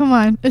it's like, come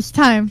on, it's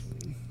time.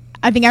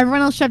 I think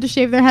everyone else should have to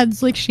shave their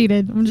heads like she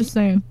did. I'm just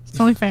saying. It's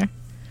only fair.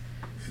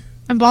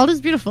 And bald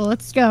is beautiful.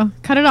 Let's go.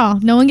 Cut it all.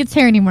 No one gets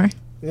hair anymore.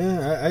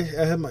 Yeah,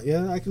 I have my,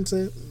 I can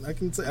say it.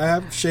 I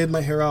have shaved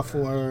my hair off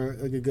for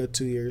like a good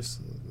 2 years.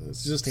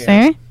 It's just hair.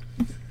 Fair?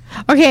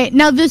 Okay,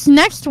 now this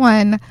next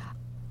one,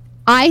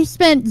 I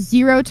spent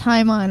zero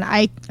time on.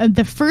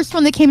 The first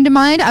one that came to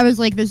mind, I was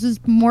like, this is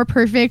more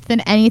perfect than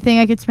anything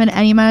I could spend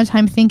any amount of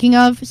time thinking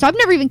of. So I've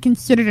never even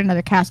considered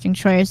another casting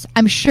choice.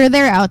 I'm sure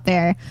they're out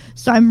there.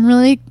 So I'm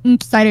really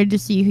excited to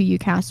see who you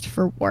cast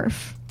for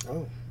Worf.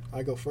 Oh,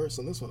 I go first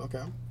on this one.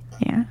 Okay.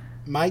 Yeah.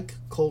 Mike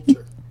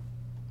Coulter.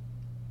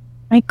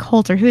 Mike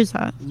Coulter, who is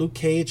that? Luke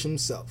Cage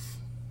himself.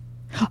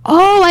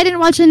 Oh, I didn't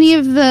watch any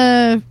of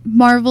the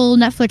Marvel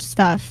Netflix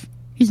stuff.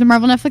 He's the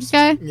Marvel Netflix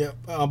guy? Yeah,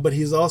 but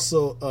he's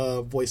also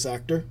a voice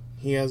actor.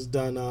 He has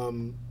done,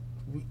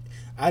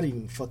 I didn't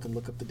even fucking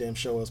look up the damn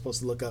show I was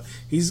supposed to look up.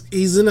 He's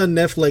in a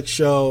Netflix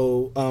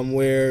show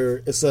where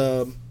it's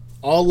a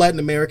all Latin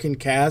American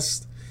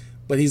cast,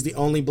 but he's the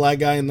only black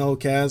guy in the whole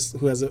cast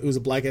who's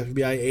a black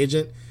FBI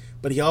agent.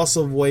 But he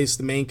also voiced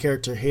the main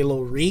character,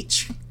 Halo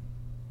Reach.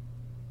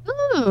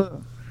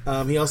 Ooh.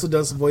 He also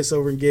done some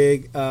voiceover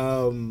gig.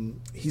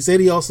 He said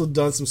he also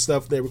done some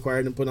stuff that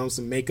required him to put on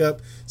some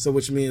makeup, so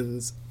which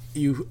means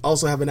you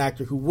also have an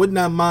actor who would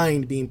not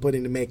mind being put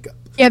into makeup.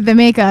 Yeah, the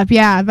makeup.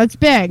 Yeah, that's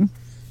big.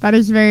 That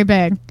is very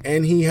big.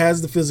 And he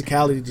has the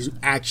physicality to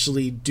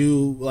actually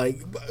do,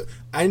 like,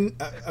 I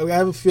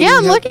have a feeling. Yeah,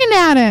 I'm looking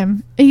at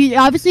him. He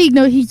obviously,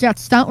 he's got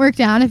stunt work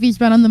down if he's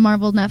been on the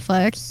Marvel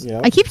Netflix.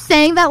 Yep. I keep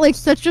saying that like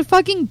such a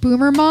fucking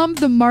boomer mom,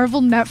 the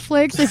Marvel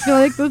Netflix. I feel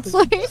like that's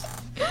like, you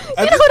know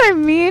what I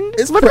mean?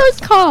 What are those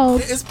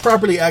called? It's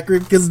properly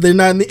accurate because they're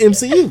not in the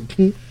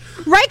MCU.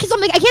 Right, because I'm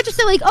like, I can't just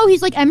say like, oh,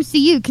 he's like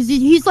MCU, because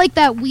he's like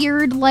that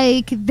weird,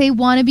 like, they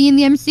want to be in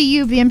the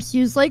MCU, but the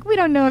MCU's like, we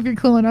don't know if you're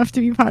cool enough to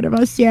be part of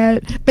us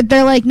yet. But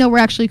they're like, no, we're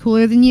actually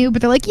cooler than you.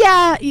 But they're like,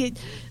 yeah.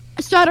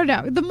 So I don't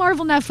know. The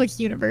Marvel Netflix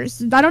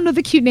universe. I don't know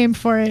the cute name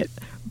for it.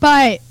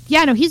 But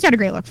yeah, no, he's got a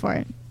great look for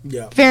it.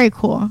 Yeah. Very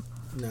cool.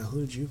 Now,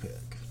 who did you pick?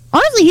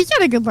 Honestly, he's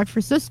got a good look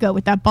for Cisco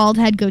with that bald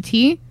head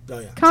goatee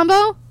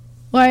combo.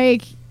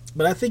 Like,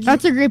 but I think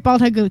that's a great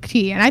bald head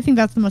goatee, and I think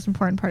that's the most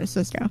important part of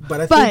Cisco.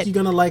 But I think you're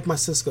gonna like my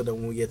Cisco though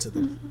when we get to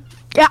them.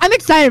 Yeah, I'm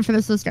excited for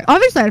the Cisco.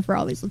 I'm excited for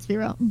all these. Let's be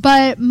real.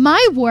 But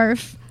my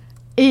Worf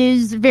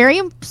is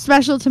very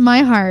special to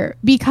my heart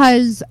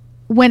because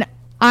when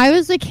I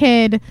was a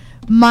kid,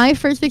 my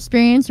first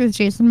experience with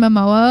Jason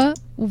Momoa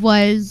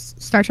was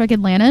Star Trek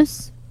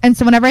Atlantis. And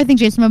so whenever I think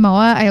Jason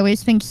Momoa, I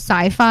always think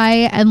sci-fi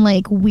and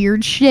like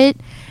weird shit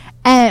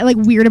and like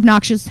weird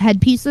obnoxious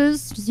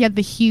headpieces. Because he had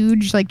the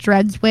huge like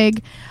dreads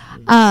wig.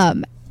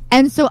 And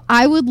so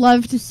I would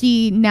love to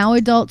see now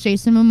adult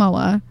Jason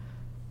Momoa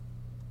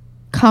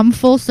come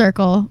full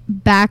circle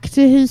back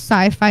to his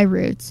sci-fi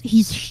roots.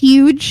 He's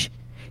huge.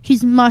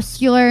 He's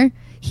muscular.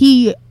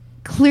 He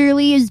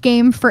clearly is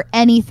game for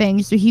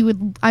anything. So he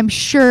would, I'm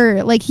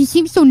sure, like he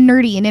seems so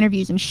nerdy in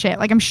interviews and shit.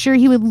 Like I'm sure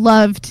he would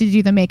love to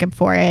do the makeup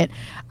for it.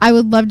 I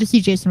would love to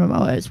see Jason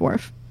Momoa as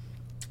Worf.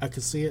 I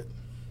could see it.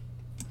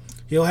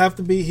 He has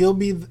to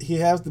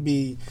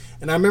be,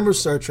 and I remember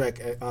Star Trek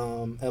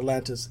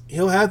Atlantis.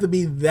 He'll have to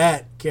be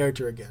that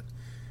character again.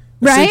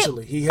 Right?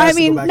 Essentially. He has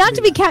to go back not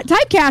to be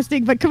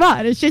typecasting, but come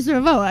on, it's Jason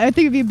Momoa. I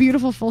think it'd be a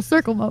beautiful full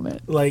circle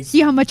moment. Like, see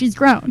how much he's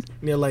grown.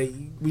 Yeah, like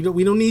we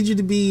don't need you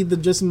to be the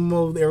Jason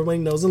Momoa that everybody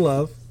knows and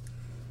love.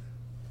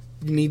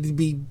 You need to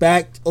be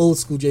back old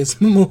school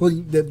Jason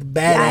Momoa, the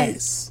badass.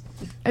 Yes.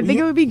 I think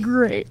it would be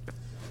great.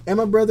 And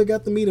my brother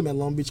got to meet him at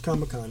Long Beach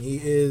Comic Con. He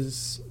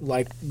is,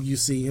 like you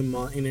see him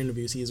in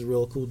interviews, he's a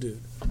real cool dude.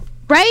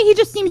 Right? He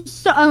just seems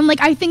so, like,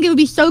 I think it would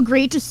be so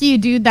great to see a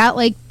dude that,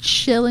 like,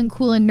 chill and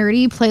cool and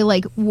nerdy play,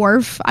 like,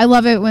 Worf. I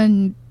love it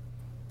when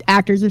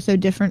actors are so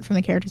different from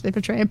the characters they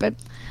portray. But,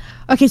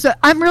 okay, so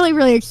I'm really,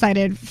 really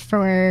excited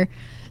for,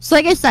 so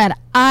like I said,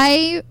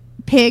 I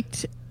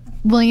picked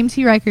William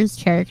T. Riker's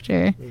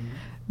character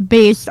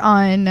based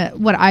on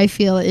what I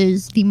feel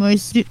is the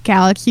most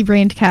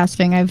galaxy-brained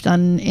casting I've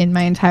done in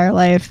my entire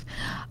life,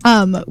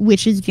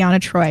 which is Deanna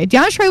Troi.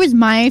 Deanna Troi was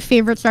my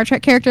favorite Star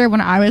Trek character when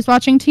I was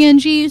watching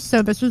TNG,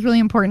 so this was really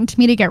important to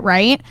me to get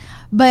right.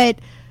 But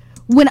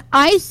when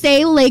I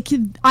say, like,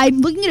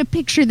 I'm looking at a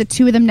picture of the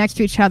two of them next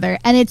to each other,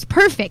 and it's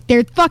perfect.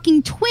 They're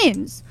fucking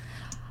twins.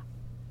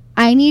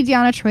 I need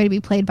Deanna Troi to be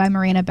played by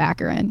Morena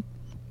Baccarin.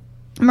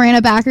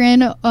 Morena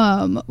Baccarin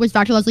was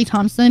Dr. Leslie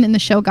Thompson in the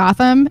show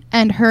Gotham,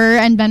 and her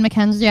and Ben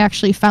McKenzie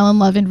actually fell in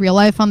love in real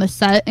life on the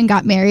set and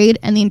got married,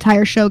 and the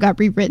entire show got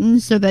rewritten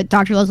so that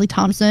Dr. Leslie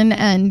Thompson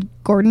and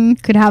Gordon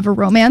could have a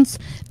romance.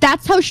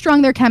 That's how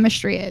strong their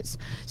chemistry is.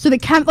 So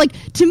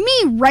to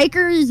me,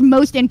 Riker is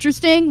most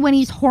interesting when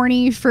he's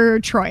horny for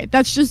Troy.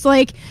 That's just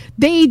like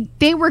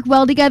they work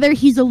well together.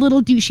 He's a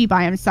little douchey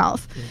by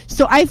himself.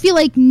 So I feel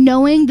like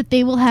knowing that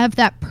they will have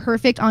that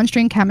perfect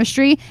on-screen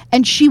chemistry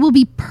and she will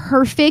be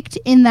perfect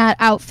in that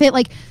outfit,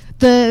 like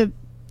the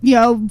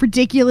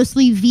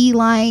ridiculously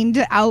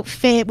V-lined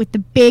outfit with the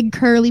big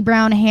curly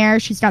brown hair.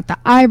 She's got the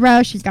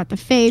eyebrows, she's got the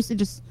face. It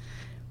just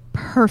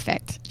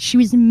perfect. She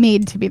was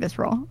made to be this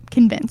role.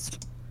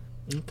 Convinced.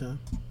 Okay.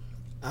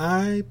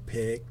 I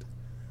picked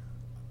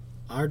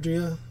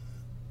Adria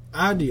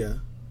Arjona.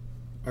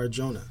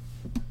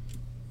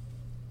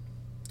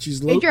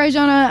 She's Adria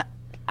Arjona,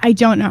 I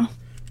don't know.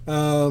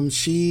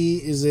 She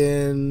is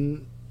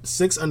in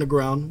Six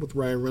Underground with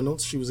Ryan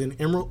Reynolds. She was in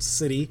Emerald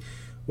City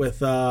with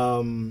he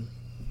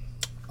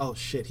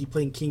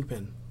played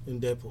Kingpin in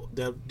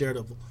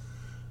Daredevil.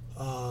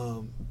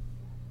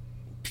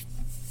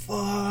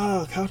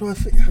 Fuck, how do I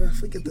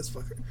forget this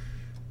fucker?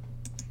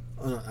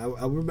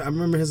 I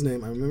remember his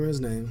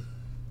name.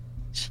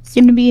 She's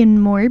going to be in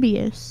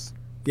Morbius.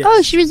 Yes.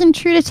 Oh, she was in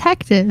True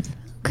Detective.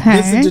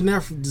 Okay.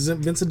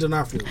 Vincent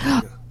D'Onofrio.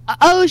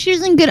 Oh, she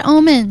was in Good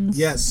Omens.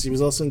 Yes, she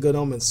was also in Good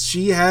Omens.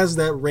 She has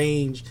that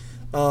range.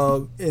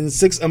 I'm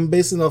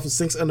basing it off of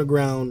Six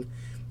Underground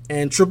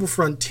and Triple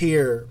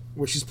Frontier,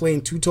 where she's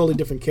playing two totally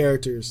different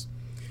characters.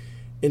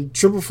 In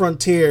Triple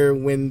Frontier,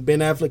 when Ben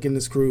Affleck and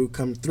his crew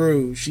come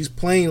through, she's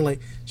playing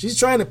like she's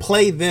trying to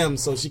play them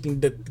so she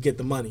can get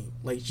the money.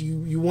 Like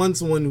you want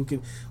someone who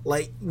can,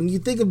 like, when you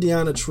think of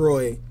Deanna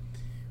Troi,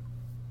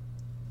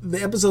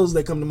 the episodes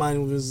that come to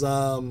mind was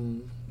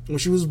when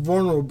she was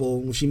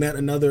vulnerable, when she met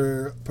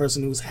another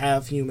person who was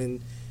half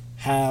human,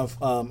 half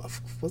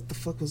what the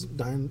fuck was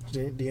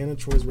Deanna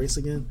Troi's race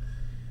again?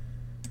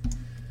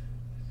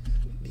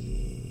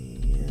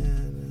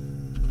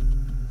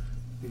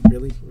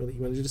 Really? You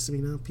want to do this to me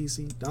now,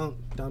 PC? Don't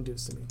do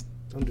this to me.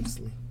 Don't do this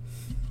to me.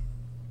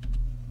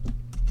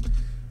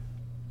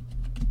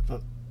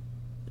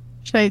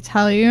 Should I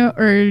tell you,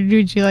 or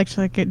would you like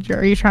to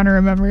are you trying to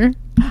remember?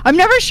 I'm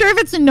never sure if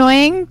it's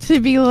annoying to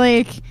be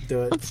like,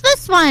 what's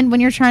this one when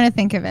you're trying to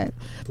think of it.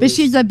 Please. But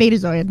she's a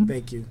Betazoid.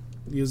 Thank you.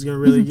 You was gonna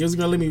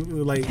let me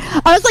like.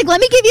 I was like, let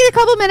me give you a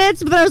couple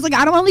minutes, but I was like,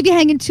 I don't want to leave you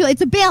hanging too.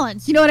 It's a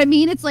balance, you know what I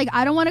mean? It's like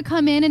I don't want to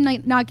come in and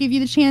like not give you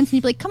the chance, and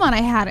you'd be like, come on,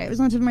 I had it. It was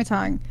on the tip of my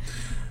tongue.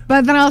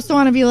 But then I also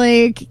want to be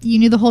like, you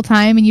knew the whole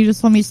time, and you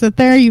just let me sit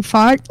there. You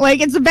fucked.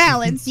 Like it's a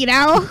balance, you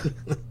know?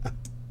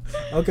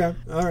 Okay,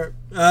 all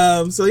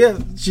right. So yeah,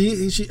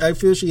 she I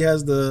feel she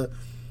has the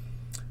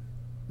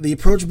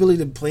approachability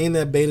to playing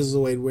that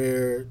Betazoid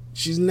where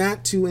she's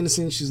not too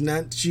innocent.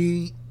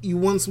 You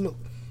want some.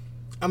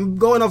 I'm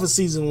going off of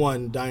season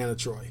 1, Diana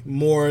Troy,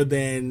 more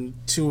than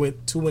two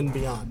and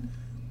beyond.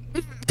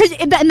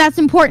 And that's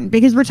important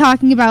because we're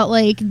talking about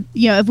like,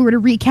 you know, if we were to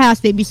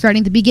recast, they'd be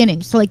starting at the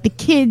beginning. So like the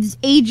kids'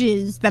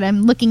 ages that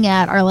I'm looking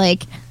at are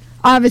like,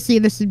 obviously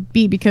this would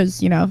be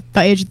because, you know,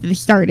 the age that they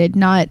started,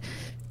 not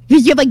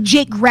because you have like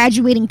Jake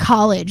graduating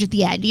college at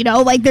the end, you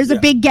know, like there's a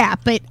big gap.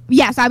 But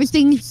yes, I was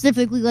thinking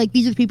specifically like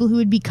these are the people who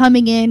would be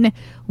coming in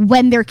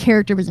when their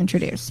character was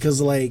introduced.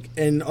 Because like,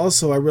 and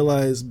also I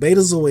realized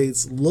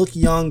Betazoids look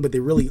young, but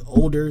they're really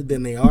older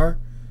than they are.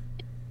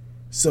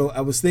 So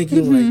I was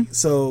thinking like,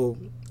 so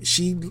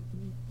she.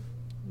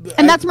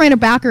 And that's Miranda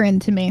Baccarin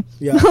to me.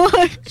 Yeah.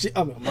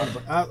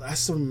 I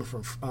still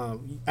remember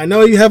from, I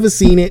know you haven't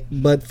seen it,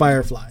 but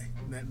Firefly.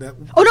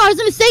 Oh no, I was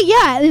gonna say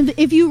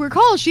if you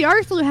recall, she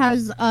also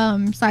has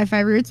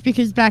sci-fi roots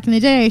because back in the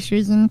day she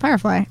was in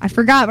Firefly. I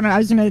forgot when I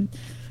was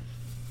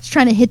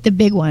trying to hit the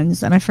big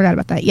ones and I forgot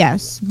about that.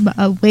 Yes,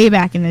 way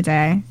back in the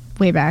day,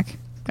 way back.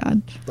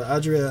 God. But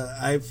Audrea,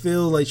 I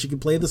feel like she could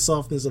play the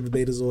softness of a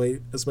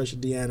Betazoid, especially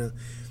Deanna.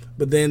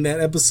 But then that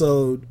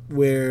episode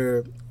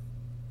where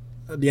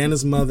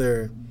Deanna's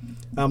mother,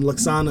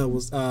 Luxana,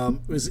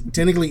 was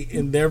technically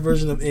in their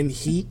version of In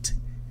Heat.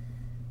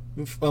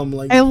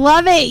 Like, I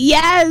love it.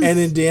 Yes. And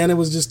then Deanna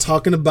was just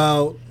talking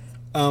about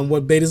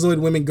what Betazoid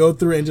women go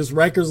through, and just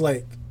Riker's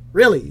like,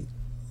 really?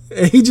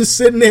 And he just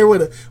sitting there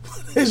with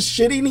a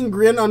shit-eating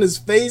grin on his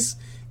face.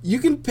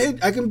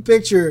 I can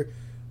picture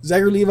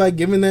Zachary Levi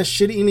giving that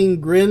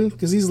shit-eating grin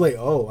because he's like,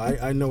 oh,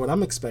 I know what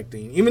I'm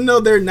expecting. Even though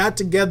they're not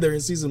together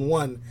in season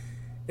 1,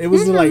 it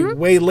was like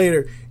way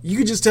later. You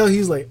could just tell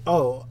he's like,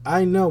 oh,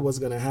 I know what's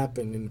gonna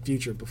happen in the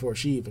future before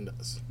she even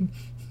does.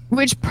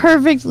 Which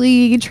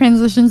perfectly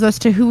transitions us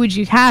to who would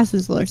you cast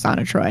as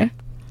Lwaxana Troi?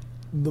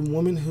 The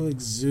woman who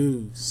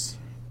exudes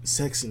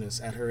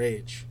sexiness at her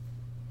age,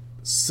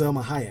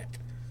 Selma Hayek.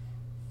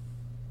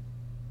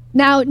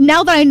 Now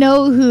that I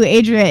know who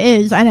Adria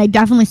is, and I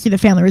definitely see the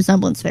family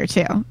resemblance there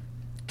too.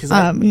 Because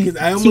I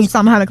almost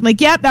Selma Hayek, I'm like,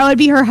 yep, that would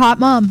be her hot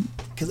mom.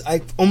 Because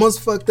I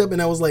almost fucked up,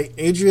 and I was like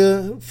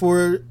Adria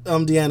for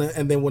Deanna,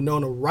 and then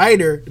Winona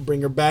Ryder to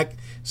bring her back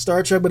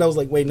Star Trek. But I was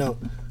like, wait, no.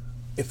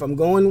 If I'm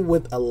going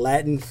with a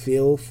Latin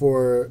feel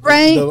for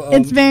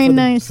it's very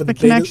nice the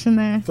connection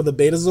there for the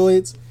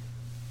Betazoids,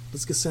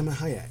 let's get Selma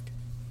Hayek.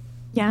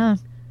 Yeah,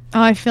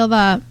 oh, I feel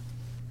that.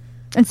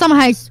 And Selma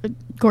Hayek's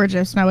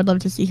gorgeous, and I would love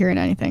to see her in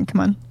anything.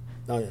 Come on.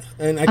 Oh yeah,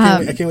 and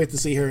I can't wait to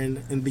see her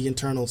in the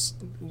Internals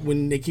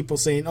when they keep on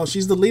saying, "Oh,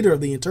 she's the leader of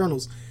the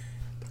Internals."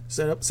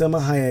 Selma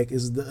Hayek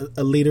is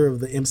a leader of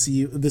the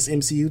MCU, this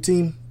MCU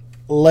team.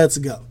 Let's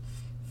go!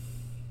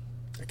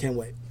 I can't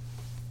wait.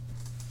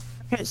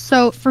 Okay,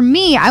 so for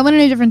me, I went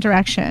in a different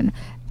direction.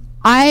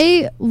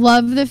 I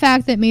love the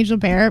fact that Majel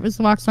Barrett was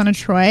Lwaxana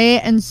Troi,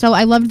 and so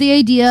I loved the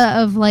idea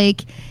of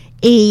like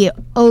a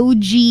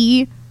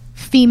OG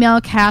female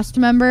cast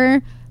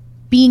member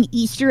being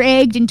Easter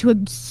egged into a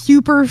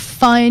super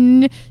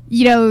fun,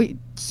 you know,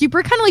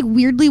 super kind of like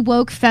weirdly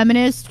woke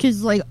feminist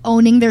because like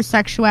owning their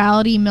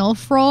sexuality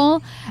MILF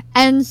role.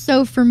 And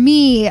so for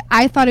me,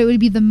 I thought it would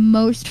be the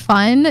most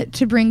fun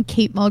to bring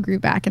Kate Mulgrew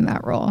back in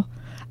that role.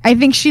 I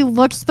think she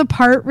looks the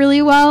part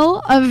really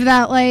well of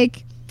that,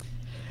 like,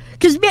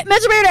 because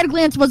Majel Barrett at a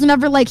glance wasn't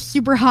ever like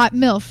super hot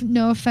MILF.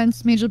 No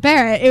offense, Majel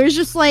Barrett. It was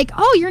just like,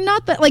 oh, you're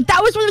not that. Like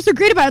that was what was so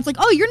great about it. It's like,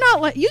 oh, you're not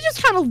like, you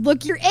just kind of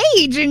look your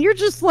age, and you're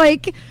just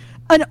like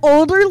an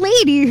older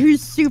lady who's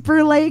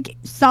super like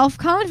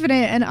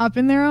self-confident and up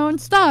in their own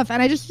stuff.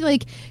 And I just feel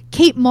like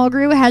Kate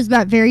Mulgrew has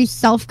that very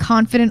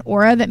self-confident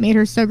aura that made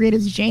her so great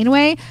as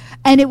Janeway.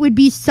 And it would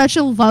be such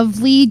a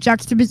lovely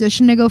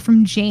juxtaposition to go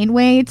from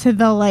Janeway to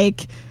the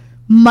like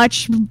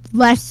much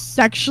less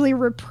sexually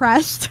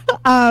repressed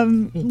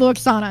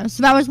Lwaxana.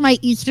 So that was my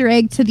Easter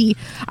egg to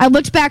I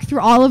looked back through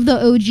all of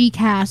the OG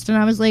cast and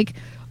I was like,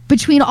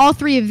 between all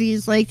three of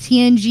these, like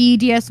TNG,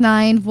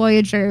 DS9,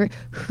 Voyager,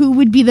 who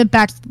would be the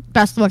best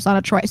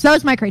Lwaxana Troi? So that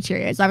was my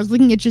criteria. I was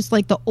looking at just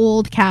like the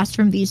old cast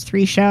from these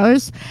three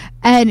shows,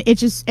 and it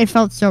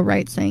felt so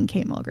right saying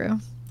Kate Mulgrew.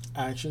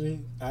 I actually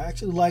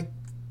like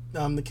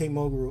the Kate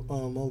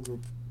Mulgrew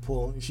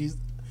pull. She's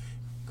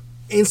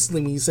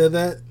instantly when you said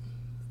that,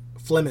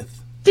 Flemeth.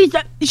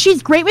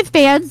 She's great with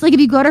fans. Like if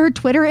you go to her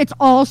Twitter, it's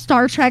all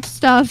Star Trek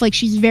stuff. Like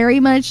she's very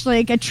much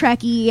like a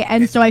Trekkie,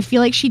 and so I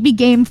feel like she'd be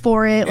game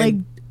for it.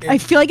 I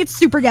feel like it's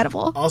super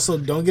gettable. Also,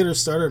 don't get her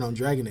started on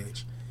Dragon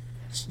Age.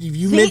 If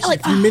you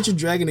mention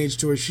Dragon Age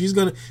to her, she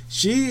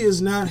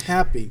is not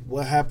happy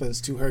what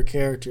happens to her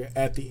character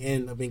at the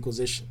end of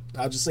Inquisition.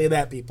 I'll just say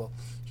that, people.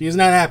 She's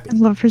not happy. I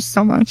love her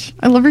so much.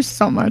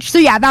 So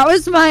yeah, that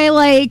was my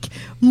like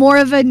more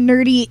of a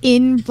nerdy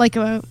in like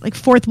a like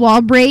fourth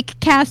wall break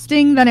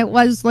casting than it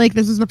was like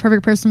this is the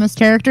perfect person this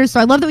character.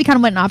 So I love that we kind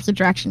of went in opposite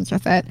directions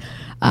with it.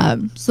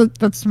 So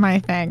that's my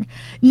thing.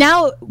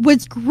 Now,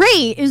 what's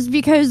great is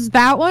because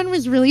that one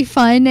was really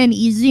fun and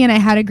easy and I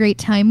had a great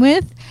time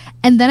with.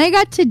 And then I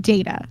got to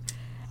Data.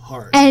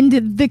 Hard.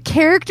 And the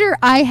character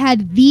I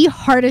had the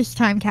hardest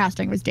time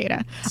casting was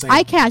Data. Same.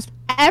 I cast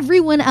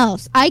everyone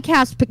else.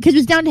 Because it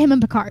was down to him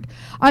and Picard.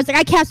 I was like,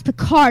 I cast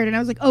Picard, and I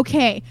was like,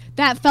 okay,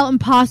 that felt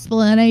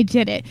impossible, and I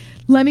did it.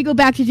 Let me go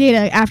back to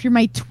Data after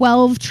my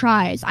 12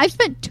 tries. I've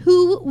spent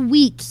 2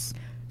 weeks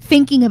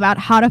thinking about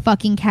how to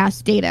fucking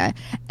cast Data.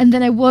 And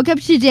then I woke up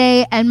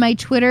today, and my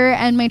Twitter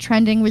and my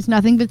trending was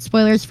nothing but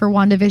spoilers for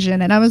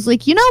WandaVision. And I was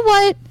like, you know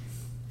what?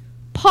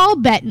 Paul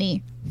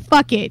Bettany.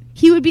 Fuck it.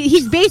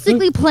 He's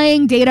basically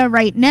playing Data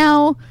right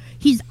now.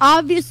 He's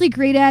obviously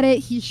great at it.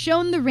 He's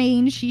shown the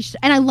range.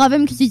 And I love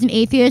him because he's an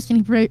atheist and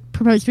he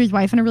proposed to his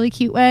wife in a really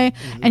cute way.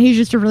 Mm-hmm. And he's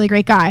just a really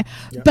great guy.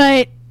 Yep.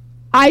 But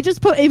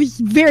it was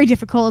very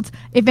difficult.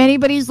 If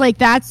anybody's like,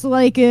 that's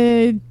like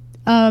a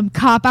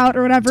cop out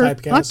or whatever,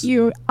 typecast. Fuck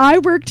you. I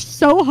worked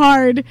so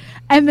hard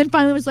and then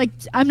finally was like,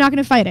 I'm not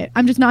going to fight it.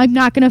 I'm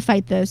not going to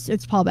fight this.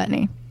 It's Paul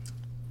Bettany.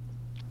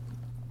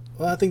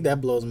 Well, I think that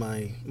blows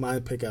my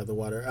pick out of the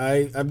water.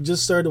 I've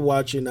just started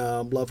watching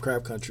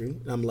Lovecraft Country.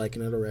 I'm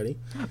liking it already.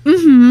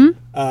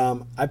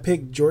 Mm-hmm. I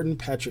picked Jordan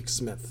Patrick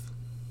Smith.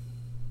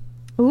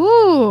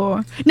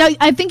 Ooh. Now,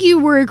 I think you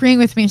were agreeing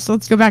with me, so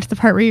let's go back to the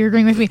part where you're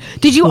agreeing with me.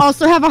 Did you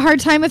also have a hard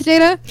time with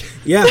Data?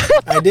 Yeah,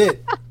 I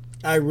did.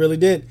 I really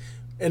did.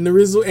 And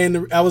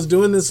I was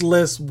doing this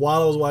list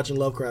while I was watching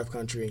Lovecraft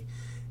Country.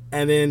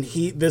 And then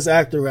this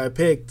actor who I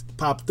picked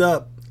popped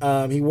up.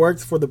 He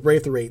worked for the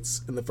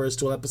Braithwaites in the first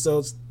 2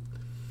 episodes.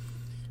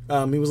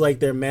 He was like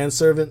their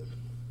manservant.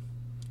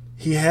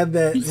 He had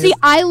that. See,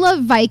 I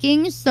love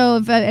Vikings, so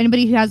if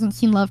anybody who hasn't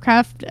seen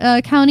Lovecraft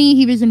County,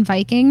 he was in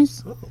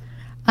Vikings. Oh.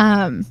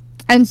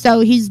 And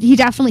so he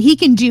definitely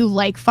can do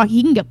like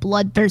he can get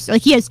bloodthirsty.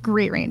 Like he has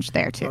great range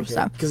there too. Okay.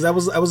 So because I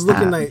was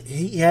looking like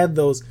he had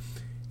those.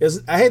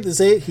 I hate to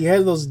say it, he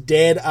had those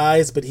dead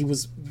eyes, but he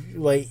was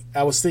like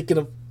I was thinking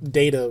of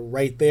Data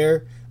right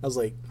there. I was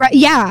like, right,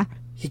 yeah,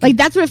 like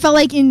that's what it felt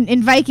like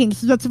in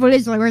Vikings. That's what it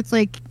is, like where it's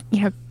like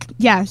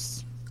yes.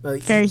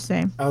 Like, very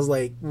same. I was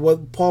like,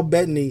 what Paul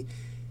Bettany?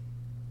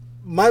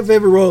 My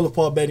favorite role of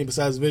Paul Bettany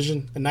besides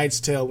Vision, A Knight's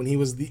Tale, when he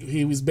was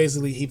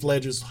basically Heath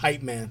Ledger's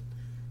hype man.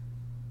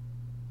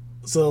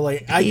 So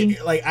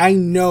I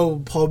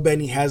know Paul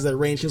Bettany has that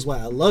range. That's why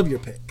I love your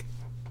pick.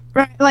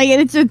 Right, like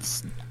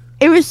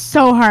it was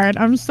so hard.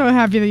 I'm so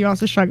happy that you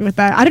also struggled with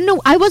that. I don't know.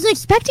 I wasn't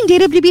expecting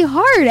Data to be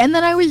hard, and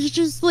then I was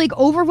just like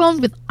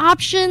overwhelmed with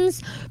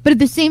options, but at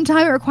the same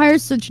time, it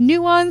requires such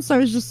nuance. So I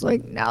was just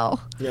like, no.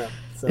 Yeah.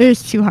 So it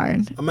was too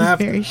hard.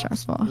 It's very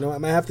stressful. You know, I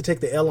might have to take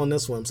the L on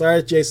this one. I'm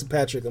sorry, Jason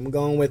Patrick. I'm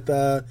going with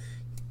Paul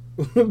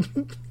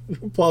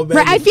Bettany.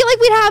 Right, I feel like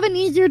we'd have an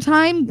easier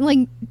time,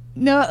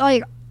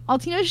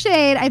 Altino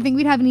Shade, I think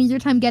we'd have an easier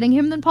time getting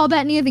him than Paul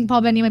Bettany. I think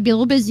Paul Bettany might be a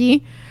little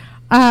busy.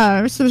 So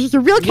there's just a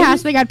real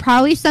casting. I'd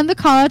probably send the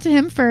call out to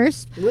him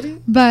first.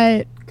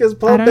 But because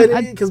Paul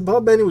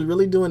Bettany was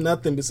really doing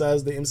nothing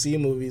besides the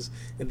MCU movies,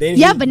 and then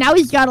but now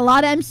he's got a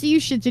lot of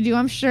MCU shit to do.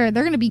 I'm sure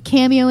they're going to be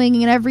cameoing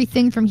and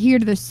everything from here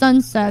to the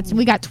sunsets, and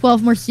we got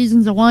 12 more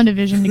seasons of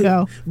WandaVision to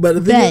go.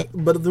 but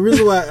the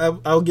reason why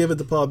I'll give it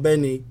to Paul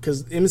Bettany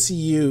because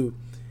MCU,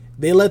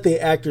 they let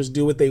the actors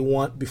do what they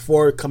want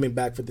before coming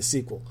back for the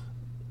sequel.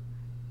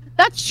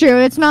 That's true.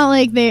 It's not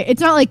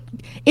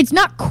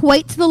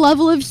quite to the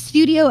level of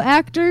studio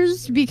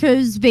actors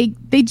they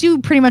do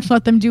pretty much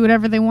let them do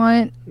whatever they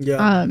want.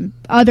 Yeah.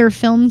 Other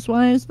films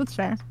wise, that's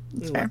fair.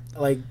 That's fair.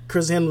 Like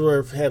Chris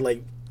Hemsworth had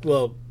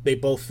they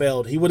both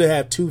failed. He would have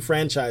had 2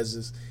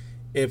 franchises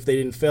if they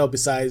didn't fail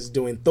besides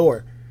doing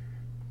Thor.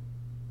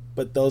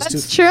 But those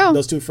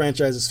two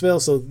franchises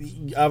failed. So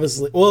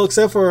obviously,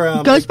 except for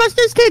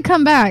Ghostbusters could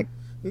come back.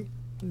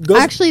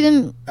 Actually,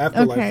 then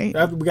Afterlife.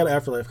 Okay. We got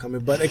Afterlife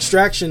coming, but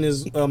Extraction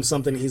is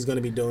something he's going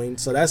to be doing.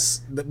 So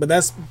that's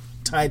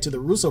tied to the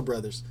Russo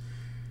brothers.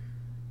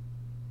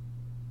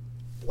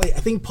 Wait, I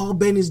think Paul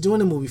Bettany's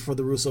doing a movie for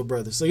the Russo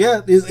brothers. So yeah,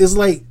 it's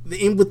like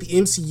with the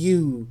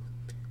MCU.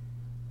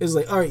 It's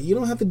like, all right, you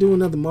don't have to do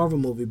another Marvel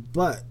movie,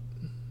 but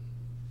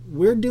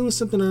we're doing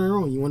something on our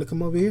own. You want to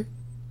come over here?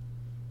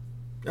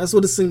 That's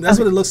what it seems. That's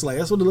what it looks like.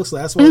 That's why.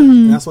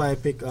 That's why I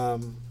pick.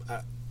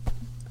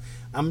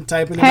 I'm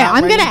typing it out.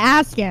 I'm going to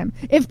ask him.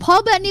 If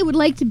Paul Bettany would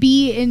like to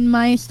be in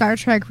my Star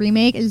Trek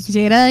remake as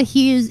Data,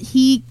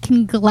 he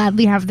can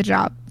gladly have the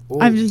job. Ooh.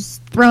 I'm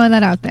just throwing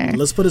that out there.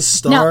 Let's put a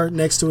star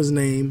next to his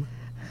name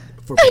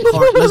for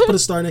Picard. Let's put a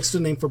star next to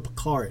the name for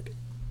Picard.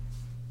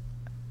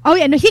 Oh,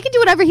 yeah. No, he can do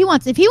whatever he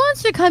wants. If he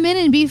wants to come in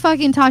and be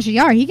fucking Tasha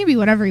Yar, he can be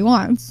whatever he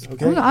wants.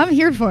 Okay. I'm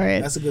here for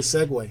it. That's a good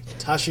segue.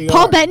 Tasha Yar.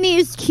 Paul Bettany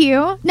is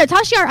cute. No,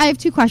 Tasha Yar, I have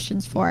 2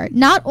 questions for.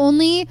 Not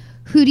only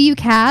who do you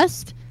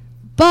cast,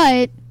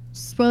 but...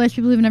 spoilers,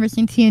 people who've never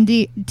seen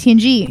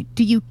TNG,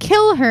 do you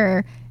kill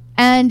her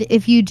And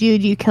if you do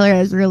you kill her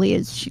as early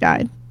as she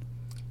died?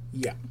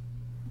 Yeah.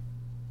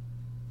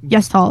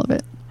 Yes to all of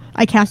it.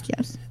 I cast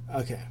yes.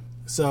 Okay.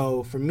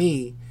 So for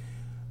me,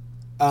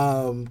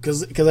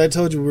 because I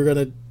told you we're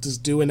gonna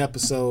just do an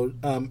episode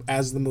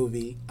as the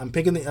movie. I'm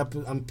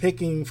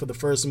picking for the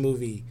first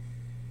movie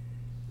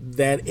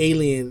that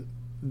alien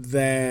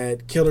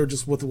that killed her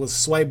just with a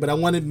swipe, but I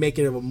wanted to make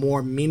it a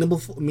more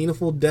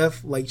meaningful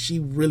death. Like she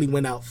really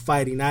went out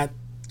fighting, not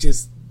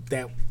just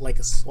that like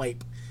a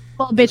swipe.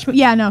 Well, bitch,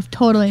 yeah, no,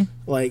 totally.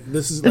 Like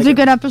this is It's like a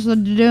good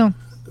episode to do.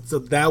 So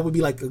that would be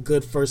like a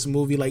good first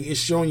movie. Like it's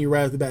showing you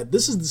right off the bat.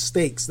 This is the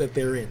stakes that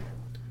they're in.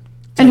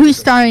 And who's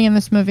starring in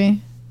this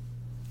movie?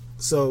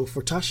 So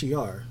for Tasha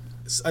Yar,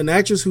 an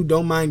actress who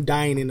don't mind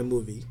dying in a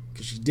movie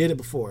because she did it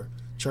before,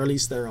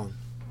 Charlize Theron.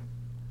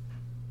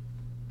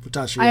 For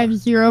Tasha Yar. I have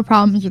zero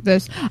problems with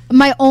this.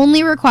 My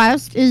only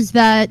request is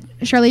that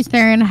Charlize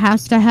Theron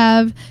has to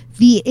have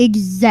the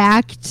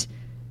exact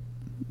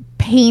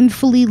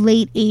painfully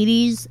late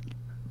 80s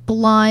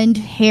blonde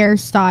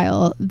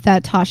hairstyle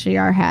that Tasha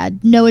Yar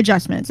had. No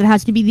adjustments. It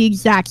has to be the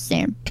exact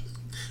same.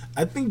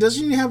 I think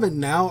doesn't she have it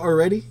now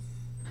already?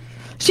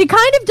 She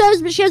kind of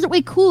does, but she has it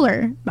way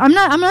cooler. I'm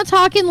not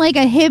talking like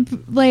a hip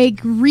like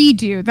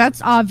redo.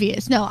 That's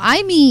obvious. No,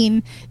 I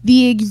mean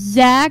the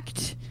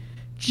exact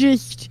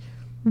just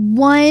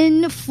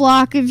one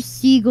flock of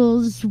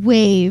seagulls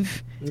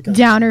wave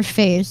down her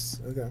face.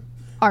 Okay.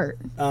 Art.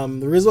 The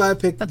reason why I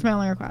picked That's my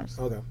only request.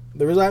 Okay.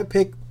 The reason I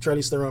picked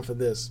Charlize Theron for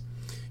this,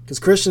 because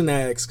Christian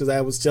asked, because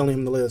I was telling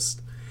him the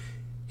list.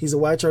 He's a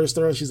why Charlize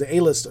Theron? She's an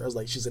A-lister. I was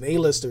like, she's an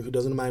A-lister who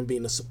doesn't mind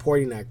being a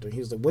supporting actor. He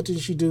was like, what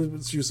did she do?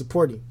 She was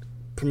supporting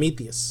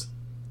Prometheus.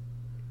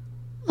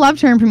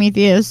 Loved her in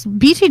Prometheus.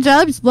 BT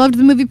Dubs loved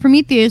the movie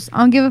Prometheus. I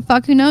don't give a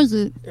fuck who knows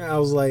it. I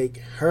was like,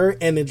 her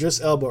and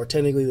Idris Elba are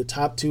technically the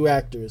top two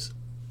actors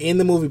in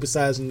the movie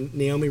besides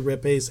Naomi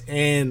Rapace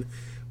and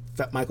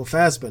Michael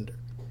Fassbender.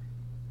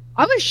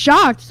 I was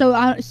shocked.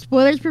 So,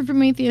 spoilers for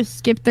Prometheus.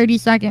 Skip 30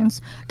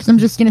 seconds because I'm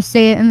just gonna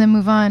say it and then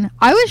move on.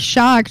 I was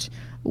shocked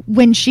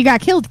when she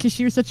got killed because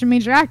she was such a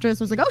major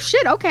actress. I was like, oh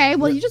shit, okay.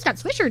 Well, you just got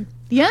switchered.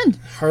 The end.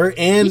 Her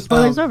and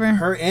over.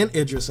 Her and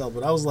Idris Elba.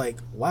 I was like,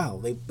 wow,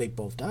 they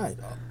both died.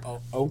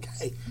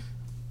 Okay.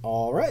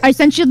 All right. I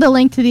sent you the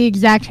link to the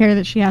exact hair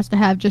that she has to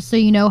have, just so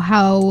you know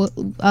how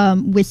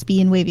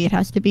wispy and wavy it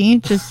has to be.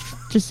 Just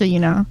so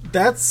you know.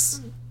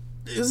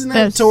 Isn't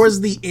that towards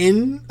the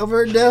end of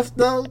her death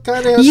though?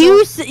 Kind of.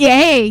 You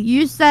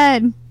said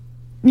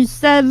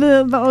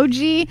the OG.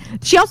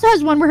 She also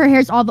has one where her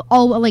hair's all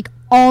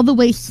the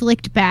way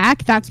slicked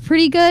back. That's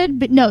pretty good.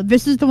 But no,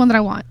 this is the one that I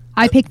want.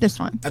 I picked this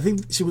one. I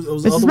think she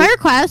was. This is my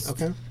request.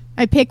 Okay.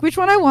 I pick which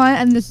one I want,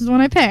 and this is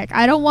one I pick.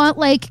 I don't want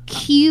like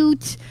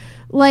cute,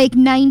 like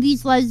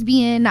 90s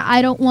lesbian.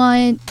 I don't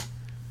want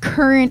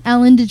current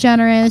Ellen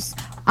DeGeneres.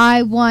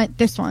 I want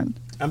this one.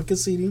 I'm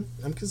conceding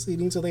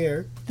to the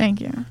hair.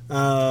 Thank you.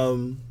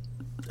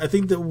 I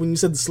think that when you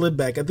said the slip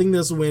back, I think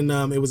that's when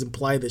it was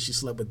implied that she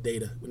slept with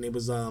Data. When it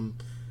was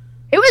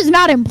It was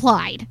not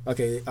implied.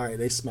 Okay, all right,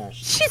 they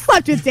smashed. She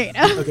slept with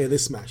Data. Okay, they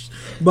smashed.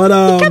 But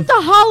he kept a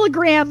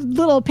hologram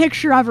little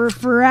picture of her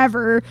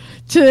forever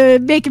to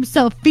make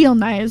himself feel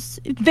nice.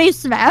 They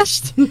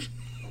smashed.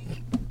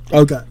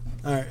 Okay,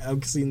 all right,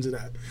 I'm conceding to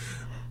that.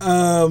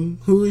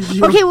 Who is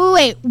your... Okay,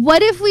 wait.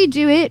 What if we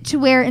do it to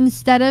where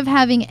instead of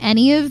having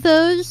any of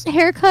those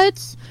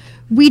haircuts,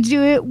 we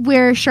do it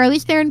where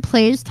Charlize Theron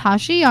plays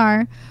Tasha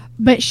Yar,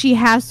 but she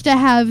has to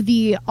have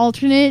the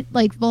alternate,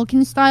 like,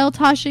 Vulcan-style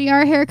Tasha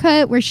Yar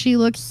haircut where she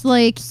looks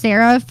like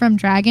Sarah from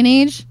Dragon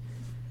Age.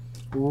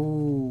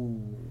 Ooh.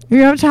 You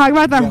know what I'm talking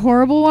about? That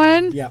horrible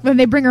one? Yeah. When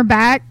they bring her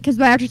back, because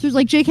the actress was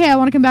like, JK, I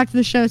want to come back to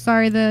the show.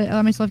 Sorry, I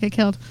let myself get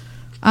killed.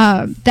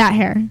 That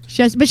hair. But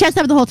she has to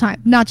have it the whole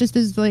time, not just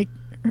as, like,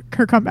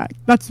 her comeback.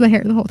 That's the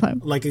hair the whole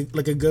time. Like a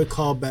good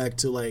callback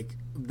to, like,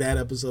 that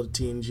episode of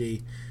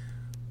TNG.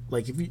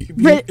 Like, if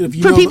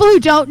you for people who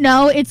don't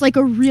know, it's like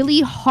a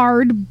really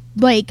hard,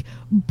 like,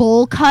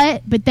 bowl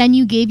cut, but then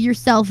you gave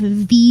yourself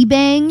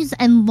V-bangs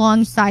and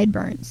long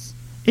sideburns.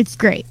 It's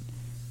great.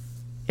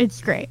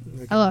 It's great.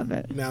 Okay. I love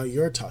it. Now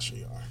you're Tasha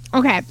Yar.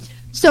 Okay.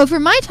 So for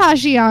my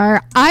Tasha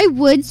Yar, I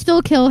would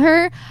still kill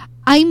her.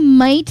 I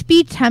might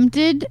be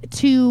tempted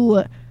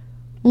to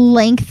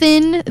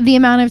lengthen the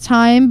amount of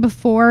time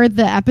before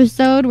the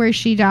episode where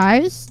she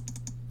dies.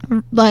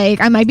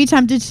 Like, I might be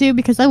tempted to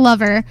because I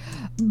love her.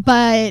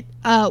 But,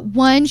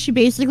 one, she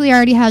basically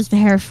already has the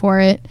hair for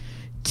it.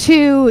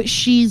 Two,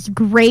 she's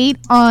great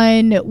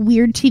on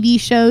weird TV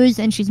shows,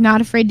 and she's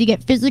not afraid to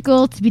get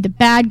physical, to be the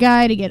bad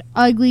guy, to get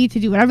ugly, to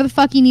do whatever the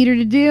fuck you need her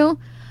to do.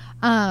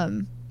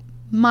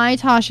 My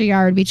Tasha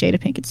Yar would be Jada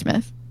Pinkett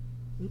Smith.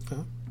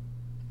 Okay.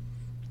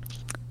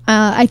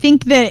 I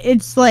think that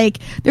it's like,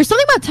 there's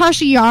something about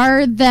Tasha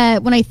Yar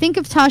that when I think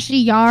of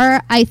Tasha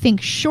Yar, I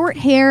think short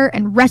hair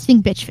and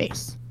resting bitch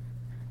face.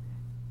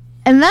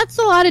 And that's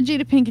a lot of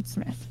Jada Pinkett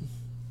Smith.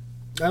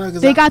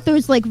 They got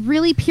those, like,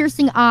 really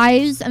piercing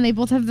eyes, and they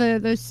both have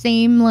those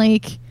same,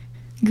 like,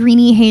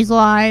 greeny hazel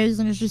eyes,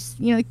 and it's just,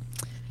 you know, like,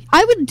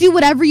 I would do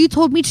whatever you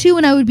told me to,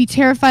 and I would be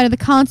terrified of the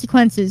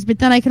consequences. But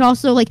then I could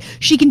also, like,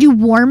 she can do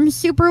warm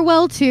super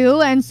well,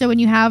 too. And so when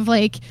you have,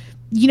 like,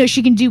 you know,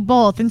 she can do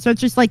both. And so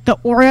it's just, like, the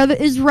aura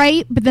is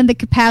right, but then the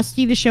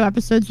capacity to show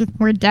episodes with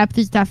more depth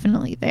is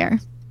definitely there.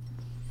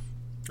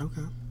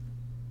 Okay.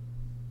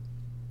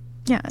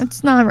 Yeah,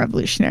 it's not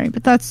revolutionary,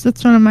 but that's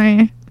one of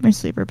my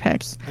sleeper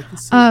picks. I can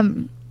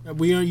see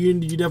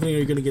you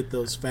definitely are going to get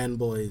those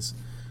fanboys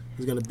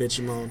who's going to bitch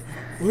him on.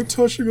 We're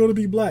Tasha going to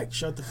be black.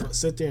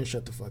 Sit there and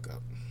shut the fuck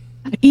up.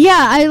 Yeah,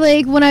 I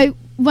like when I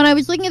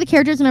was looking at the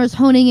characters and I was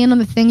honing in on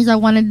the things I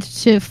wanted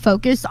to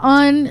focus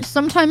on,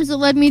 sometimes it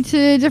led me to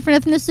a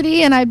different ethnicity,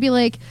 and I'd be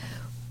like,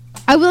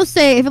 I will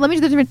say, if it led me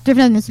to the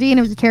different ethnicity and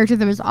it was a character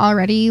that was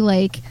already,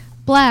 like,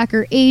 black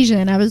or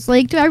Asian, I was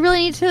like, do I really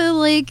need to,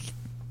 like,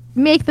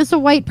 make this a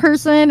white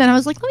person? And I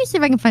was like, let me see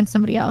if I can find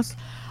somebody else.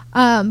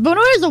 But when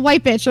I was a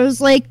white bitch, I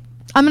was like,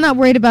 I'm not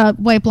worried about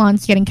white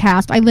blondes getting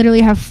cast. I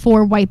literally have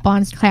 4 white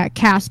blondes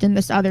cast in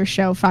this other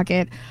show. Fuck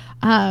it.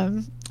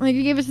 Like,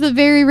 you gave it to the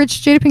very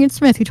rich Jada Pinkett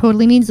Smith, who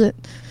totally needs it.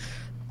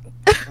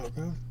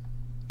 Okay.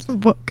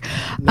 Book.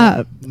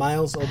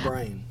 Miles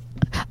O'Brien.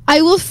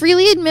 I will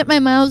freely admit my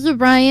Miles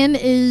O'Brien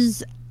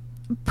is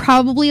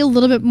probably a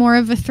little bit more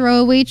of a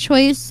throwaway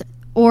choice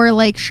or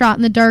like shot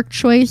in the dark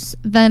choice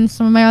than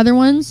some of my other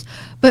ones.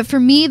 But for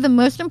me, the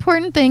most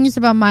important things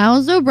about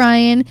Miles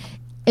O'Brien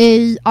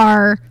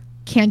are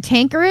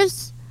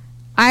cantankerous,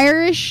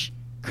 Irish,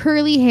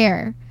 curly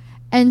hair.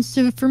 And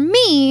so for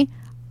me,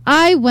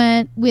 I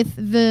went with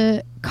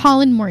the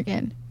Colin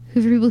Morgan,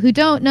 who, for people who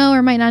don't know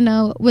or might not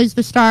know, was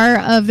the star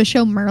of the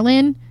show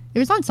Merlin. It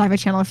was on Sci-Fi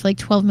Channel for like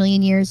 12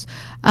 million years.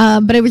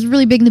 But it was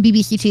really big in the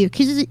BBC too,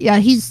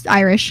 because he's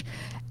Irish.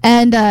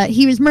 And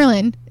he was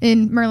Merlin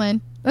in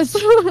Merlin.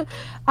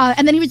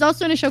 And then he was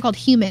also in a show called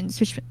Humans,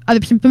 which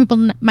some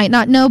people might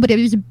not know, but it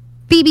was a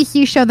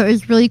BBC show that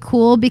was really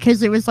cool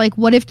because it was like,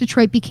 what if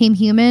Detroit became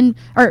human,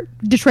 or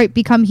Detroit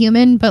become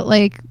human, but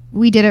like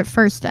we did it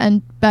first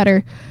and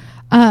better.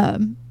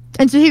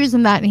 And so he was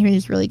in that, and he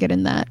was really good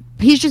in that.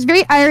 He's just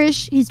very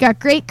Irish. He's got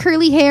great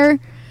curly hair,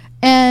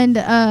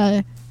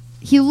 and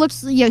he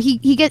looks,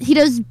 he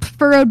does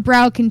furrowed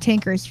brow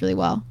cantankerous really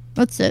well.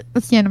 That's it.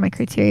 That's the end of my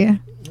criteria.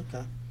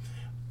 Okay,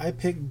 I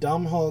picked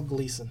Domhnall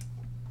Gleeson.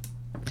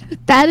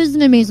 That is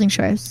an amazing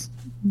choice.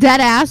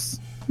 Dead ass,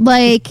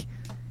 that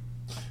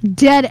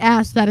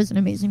is an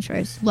amazing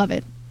choice. Love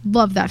it.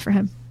 Love that for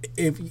him.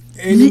 If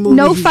any movie,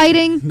 no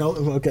fighting. No,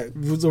 okay.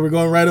 So we're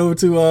going right over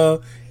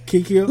to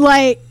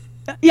Kikyo.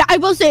 Yeah, I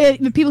will say,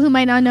 the people who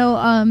might not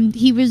know,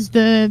 he was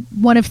the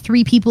one of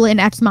 3 people in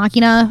Ex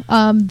Machina,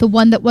 the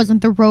one that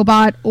wasn't the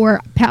robot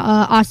or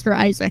Oscar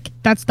Isaac.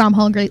 That's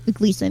Domhnall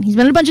Gleeson. He's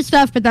been in a bunch of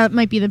stuff, but that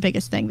might be the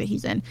biggest thing that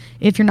he's in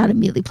if you're not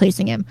immediately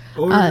placing him.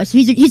 So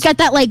he's got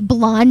that like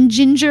blonde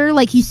ginger,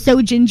 like he's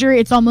so ginger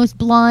it's almost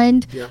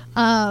blonde.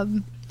 Yeah.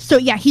 So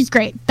yeah, he's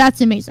great.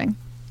 That's amazing.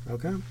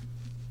 Okay.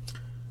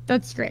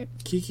 That's great.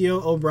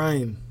 Kikyo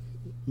O'Brien,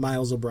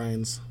 Miles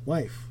O'Brien's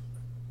wife.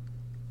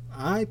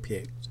 I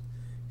picked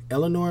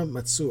Eleanor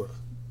Matsuura.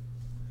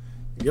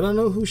 If you don't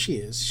know who she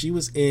is, she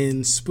was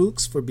in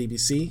Spooks for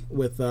BBC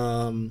with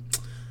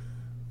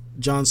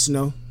Jon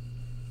Snow.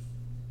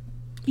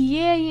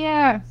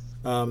 Yeah.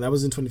 That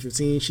was in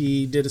 2015.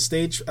 She did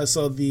I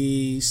saw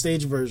the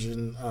stage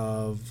version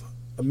of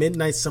A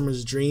Midnight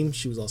Summer's Dream.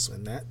 She was also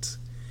in that.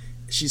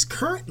 She's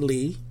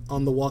currently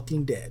on The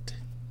Walking Dead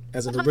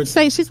as an original.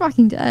 Say she's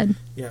Walking Dead.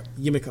 Yeah,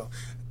 Yumiko.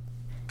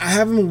 I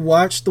haven't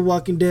watched The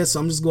Walking Dead,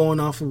 so I'm just going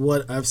off of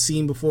what I've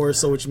seen before,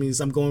 so which means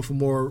I'm going for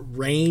more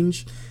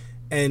range.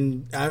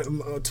 And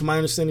to my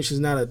understanding, she's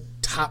not a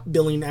top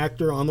billing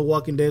actor on The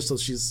Walking Dead, so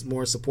she's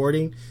more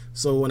supporting.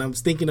 So when I was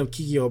thinking of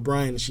Kikyo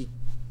O'Brien, she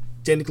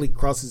technically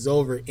crosses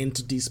over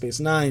into Deep Space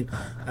Nine.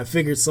 I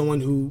figured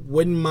someone who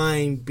wouldn't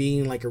mind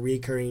being like a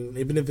reoccurring,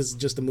 even if it's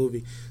just a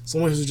movie,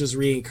 someone who's just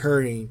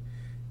reoccurring,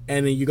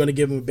 and then you're going to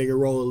give him a bigger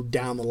role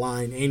down the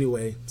line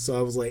anyway. So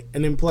I was like,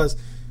 and then plus,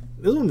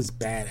 this one is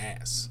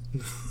badass.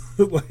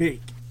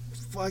 Like,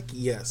 fuck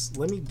yes.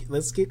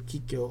 Let's get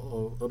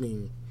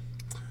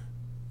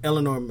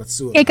Eleanor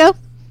Matsuura. Keiko?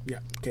 Yeah,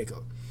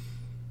 Keiko.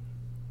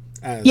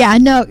 Yeah,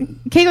 no,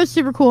 Keiko's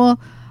super cool.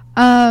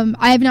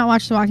 I have not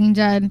watched The Walking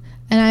Dead,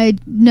 and I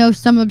know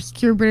some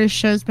obscure British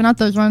shows, but not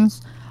those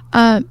ones.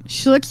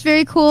 She looks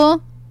very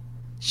cool.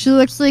 She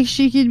looks like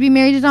she could be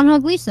married to Domhnall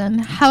Gleeson.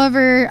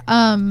 However,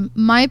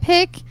 my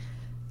pick,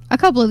 a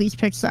couple of these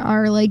picks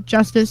are like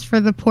justice for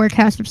the poor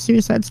cast of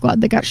Suicide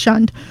Squad that got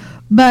shunned.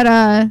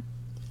 But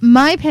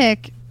my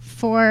pick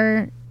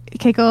for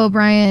Keiko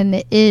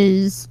O'Brien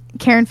is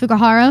Karen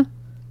Fukuhara.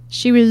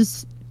 She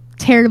was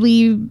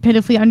terribly,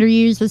 pitifully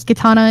underused as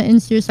Katana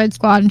in Suicide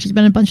Squad, and she's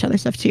been in a bunch of other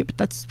stuff too, but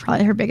that's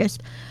probably her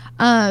biggest.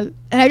 And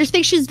I just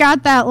think she's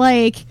got that,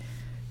 like,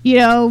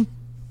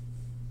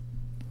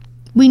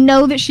 we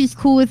know that she's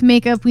cool with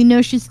makeup. We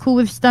know she's cool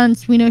with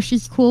stunts. We know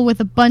she's cool with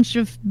a bunch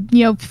of,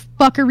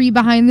 fuckery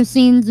behind the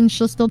scenes, and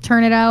she'll still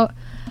turn it out.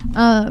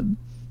 And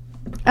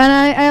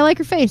I like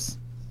her face.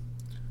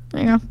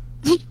 There you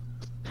go.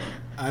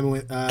 I'm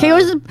with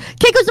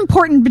Keiko's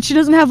important, but she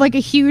doesn't have like a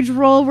huge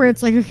role where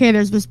it's like, okay,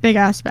 there's this big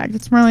aspect.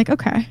 It's more like,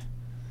 okay.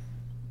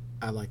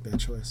 I like that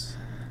choice.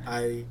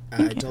 I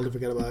totally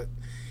forgot about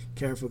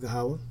Karen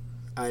Fukuhara.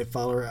 I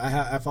follow her.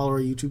 I follow her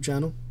YouTube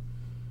channel.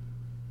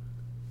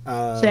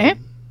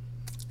 Same.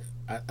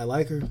 I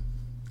like her.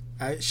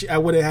 I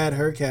would have had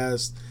her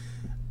cast.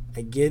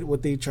 I get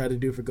what they try to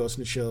do for Ghost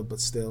in the Shell, but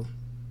still,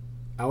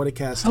 I would have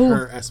cast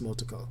her as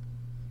Motoko.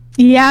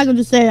 Yeah, I was going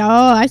to say,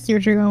 I see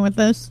where you're going with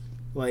this.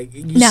 Like,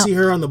 you see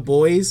her on The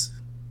Boys?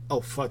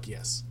 Oh, fuck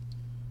yes.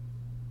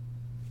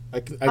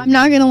 I'm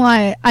not going to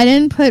lie. I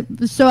didn't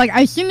put... So, like,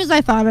 as soon as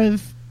I thought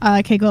of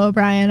Keiko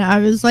O'Brien, I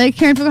was like,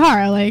 Karen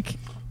Fukuhara. Like,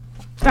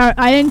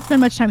 I didn't spend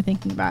much time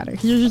thinking about her.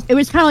 Because it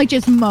was kind of like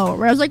just Mo,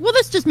 where I was like, well,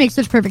 this just makes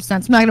such perfect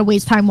sense. I'm not going to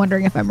waste time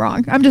wondering if I'm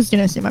wrong. I'm just going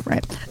to assume I'm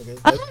right.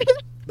 Okay,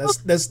 that's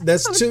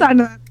two.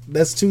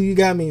 That's two you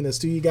got me. That's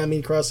two you got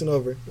me crossing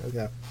over.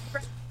 Okay.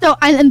 So,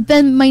 and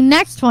then my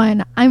next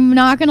one, I'm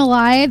not going to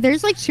lie,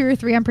 there's like 2 or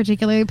 3 I'm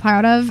particularly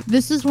proud of.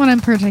 This is one I'm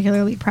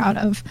particularly proud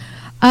of.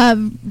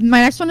 My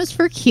next one is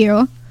for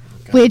Q,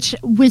 which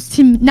was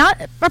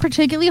not a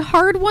particularly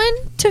hard one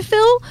to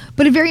fill,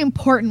 but a very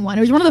important one.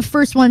 It was one of the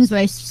first ones that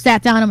I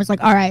sat down and was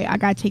like, all right, I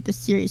got to take this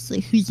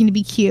seriously. Who's going to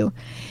be Q?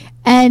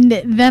 And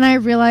then I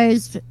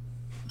realized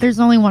there's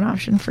only one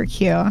option for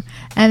Q,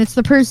 and it's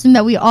the person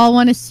that we all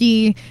want to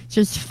see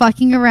just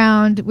fucking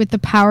around with the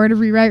power to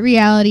rewrite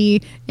reality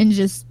and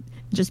just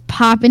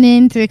popping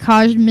in to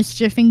cause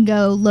mischief and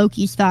go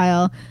Loki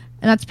style,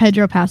 and that's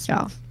Pedro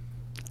Pascal.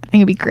 I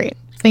think it'd be great.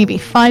 I think it'd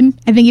be fun.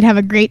 I think he'd have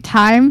a great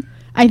time.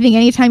 I think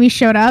anytime he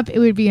showed up, it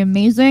would be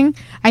amazing.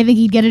 I think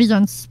he'd get his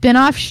own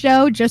spin-off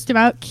show just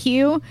about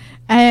Q,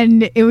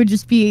 and it would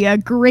just be a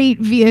great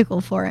vehicle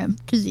for him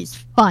because he's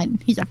fun.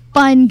 He's a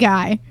fun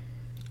guy.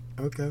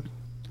 Okay.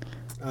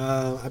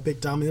 I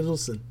picked Tom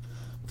Hiddleston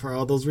for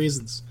all those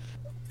reasons.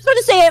 I was about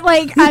to say it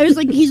like I was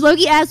like he's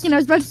Loki-esque, and I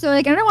was about to say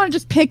like I don't want to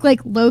just pick like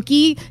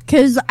Loki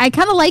because I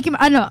kind of like him.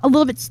 I don't know, a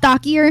little bit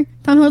stockier.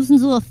 Tom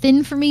Hiddleston's a little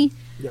thin for me.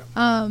 Yeah.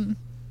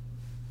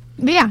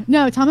 But yeah,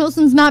 no, Tom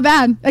Hiddleston's not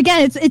bad.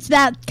 Again, it's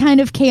that kind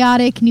of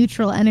chaotic,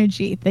 neutral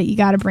energy that you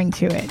got to bring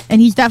to it,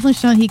 and he's definitely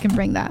shown he can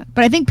bring that.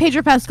 But I think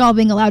Pedro Pascal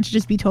being allowed to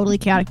just be totally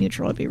chaotic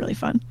neutral would be really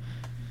fun.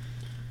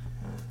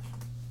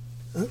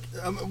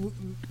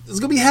 It's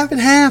gonna be half and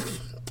half.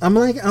 I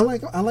like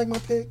my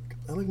pick.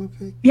 I like my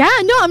pick. Yeah,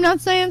 no, I'm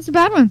not saying it's a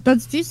bad one.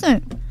 That's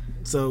decent.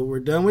 So we're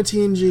done with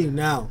TNG.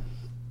 Now,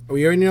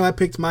 we already know I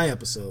picked my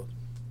episode.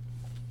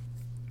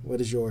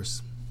 What is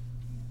yours?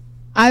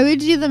 I would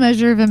do The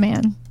Measure of a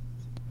Man.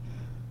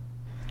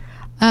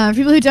 For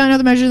people who don't know,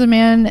 The Measure of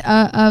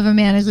a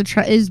Man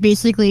is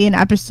basically an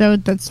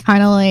episode that's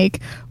kind of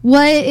like,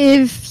 what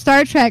if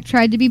Star Trek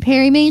tried to be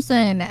Perry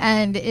Mason?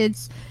 And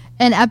it's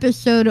an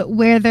episode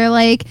where they're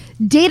like,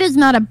 Data's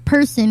not a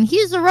person,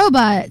 he's a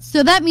robot,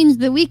 so that means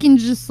that we can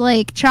just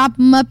like chop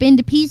him up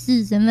into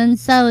pieces and then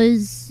sell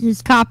his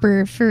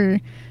copper for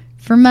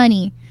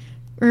money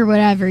or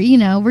whatever. You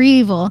know, we're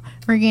evil,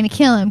 we're gonna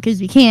kill him because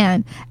we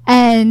can.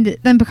 And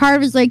then Picard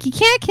was like, you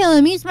can't kill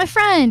him, he's my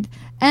friend,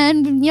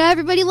 and you know,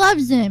 everybody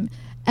loves him.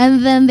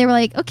 And then they were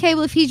like, okay,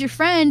 well, if he's your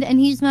friend and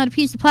he's not a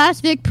piece of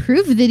plastic,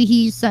 prove that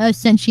he's a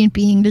sentient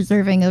being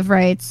deserving of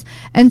rights.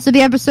 And so the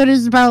episode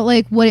is about,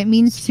 like, what it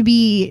means to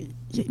be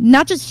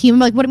not just human,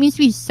 but, like, what it means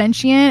to be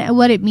sentient and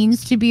what it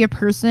means to be a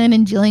person,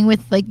 and dealing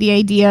with, like, the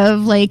idea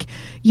of, like,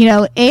 you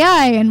know,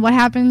 AI and what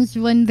happens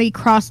when they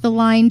cross the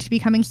line to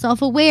becoming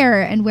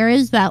self-aware, and where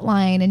is that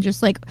line, and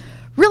just, like,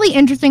 really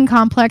interesting,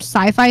 complex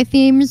sci-fi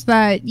themes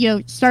that, you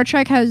know, Star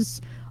Trek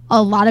has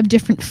a lot of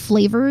different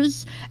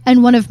flavors,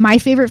 and one of my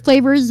favorite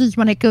flavors is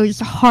when it goes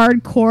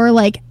hardcore,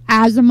 like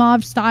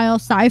Asimov style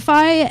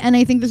sci-fi, and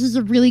I think this is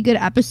a really good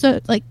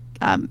episode, like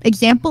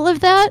example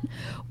of that,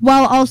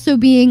 while also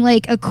being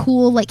like a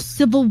cool like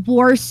Civil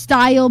War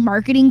style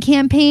marketing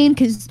campaign,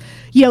 because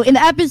you know, in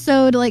the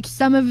episode, like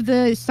some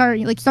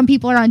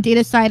people are on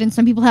Data's side and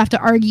some people have to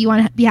argue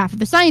on behalf of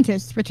the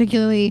scientists.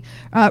 Particularly,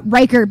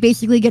 Riker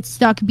basically gets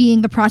stuck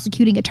being the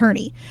prosecuting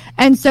attorney,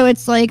 and so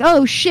it's like,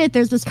 oh shit,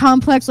 there's this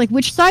complex like,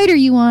 which side are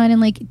you on,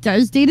 and like,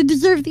 does Data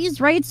deserve these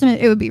rights? And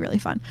it would be really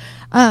fun.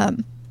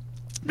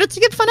 But it's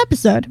a good fun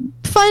episode.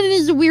 Fun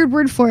is a weird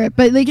word for it,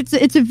 but like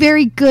it's a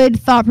very good,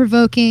 thought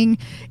provoking.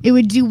 It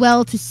would do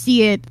well to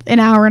see it an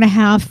hour and a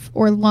half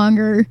or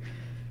longer,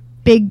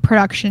 big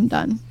production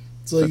done.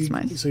 So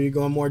you're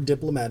going more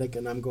diplomatic,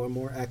 and I'm going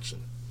more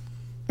action.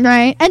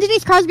 Right. And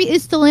Denise Crosby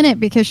is still in it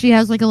because she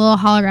has like a little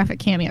holographic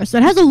cameo. So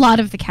it has a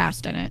lot of the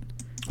cast in it.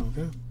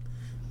 Okay.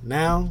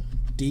 Now,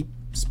 Deep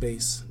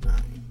Space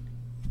Nine.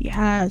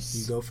 Yes.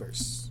 You go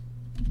first.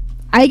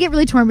 I get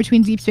really torn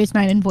between Deep Space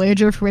Nine and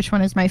Voyager for which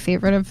one is my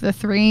favorite of the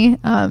three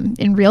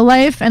in real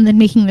life. And then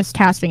making this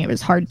casting, it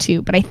was hard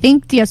too. But I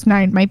think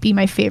DS9 might be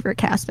my favorite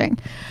casting.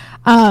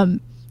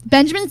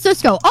 Benjamin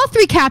Sisko, all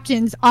three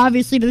captains,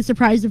 obviously to the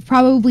surprise of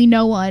probably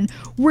no one,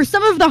 were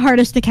some of the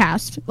hardest to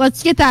cast.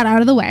 Let's get that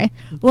out of the way.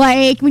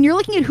 Like, when you're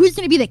looking at who's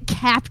going to be the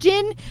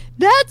captain,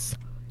 that's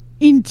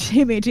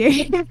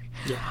intimidating.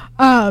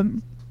 Yeah.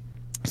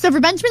 So for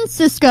Benjamin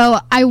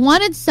Sisko, I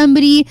wanted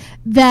somebody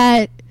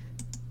that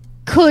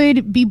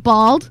could be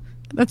bald.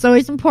 That's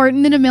always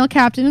important in a male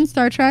captain in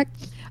Star Trek.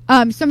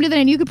 Somebody that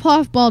I knew could pull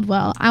off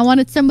Baldwell. I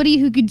wanted somebody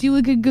who could do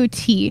a good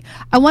goatee.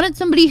 I wanted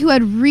somebody who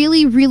had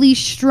really, really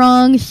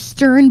strong,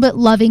 stern but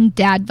loving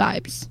dad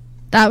vibes.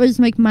 That was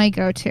like my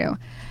go-to.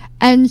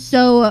 And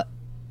so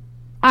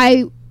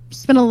I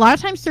spent a lot of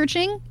time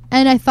searching,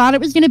 and I thought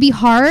it was going to be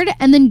hard.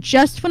 And then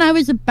just when I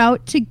was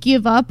about to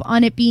give up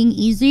on it being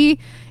easy,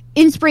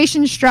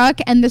 inspiration struck,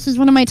 and this is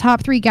one of my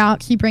top 3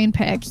 Galaxy Brain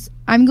picks.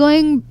 I'm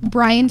going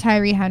Brian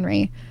Tyree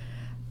Henry.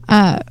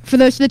 For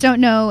those that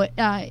don't know,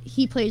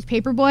 he plays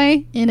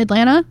Paperboy in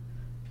Atlanta,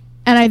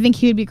 and I think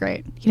he would be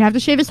great. He'd have to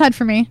shave his head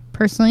for me,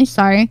 personally.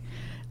 Sorry.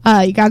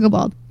 You gotta go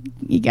bald.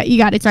 You got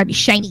it. It's already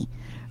shiny.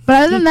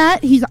 But other than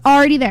that, he's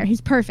already there.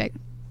 He's perfect.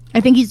 I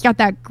think he's got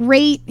that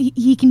great.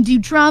 He can do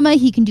drama.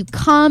 He can do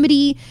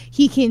comedy.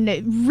 He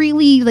can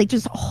really like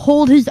just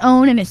hold his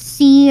own in a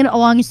scene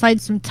alongside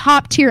some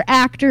top tier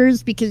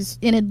actors. Because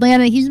in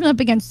Atlanta, he's been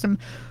up against some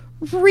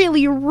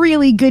really,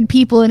 really good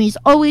people, and he's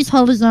always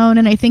held his own.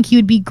 And I think he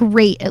would be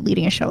great at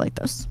leading a show like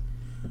this.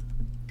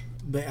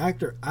 The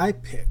actor I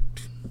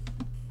picked,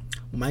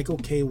 Michael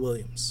K.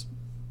 Williams.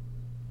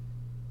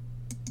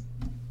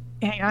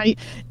 Hang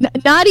on,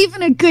 not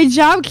even a good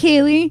job,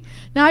 Kaylee.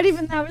 Not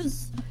even that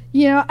was.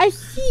 You know, I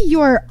see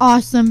your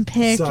awesome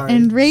pick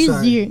and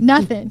raise you.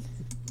 Nothing.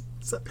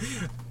 So,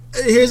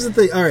 here's the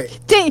thing. All right.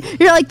 Dang,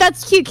 you're like,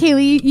 that's cute,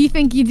 Kaylee. You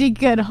think you did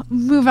good.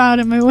 Move out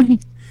of my way.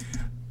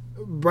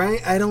 Brian,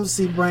 I don't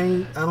see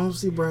Brian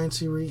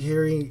Tyree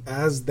Henry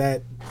as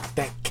that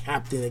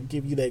captain that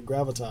give you that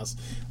gravitas.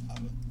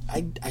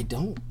 I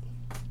don't.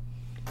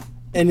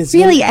 And it's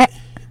really, and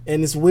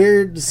it's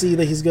weird to see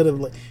that he's gonna,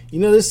 like, you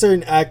know, there's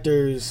certain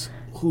actors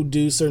who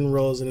do certain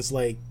roles, and it's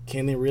like,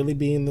 can they really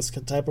be in this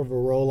type of a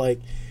role? Like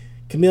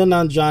Kumail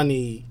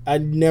Nanjiani, I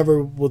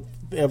never would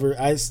ever.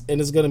 And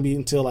it's gonna be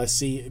until I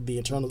see the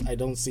Eternals. I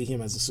don't see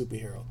him as a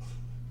superhero.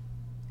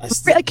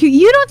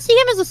 You don't see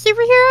him as a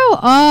superhero?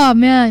 Oh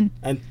man!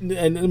 And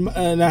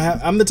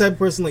I'm the type of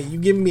person, like, you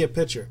give me a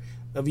picture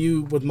of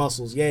you with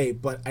muscles, yay!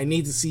 But I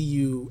need to see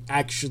you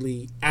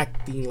actually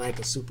acting like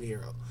a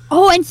superhero.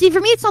 Oh, and see, for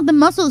me, it's not the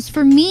muscles.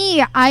 For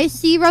me, I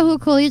see Rahul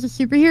Kohli as a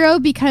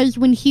superhero because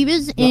when he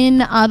was in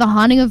The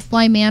Haunting of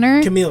Bly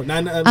Manor, Camille,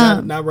 not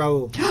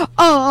Rahul.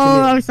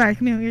 Oh, sorry,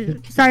 Camille.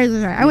 Sorry.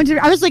 I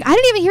was like, I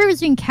didn't even hear he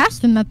was being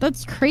cast in that.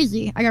 That's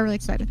crazy. I got really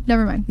excited.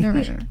 Never mind.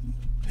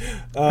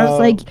 I was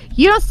like,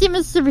 you don't see him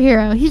as a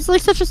superhero. He's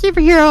like such a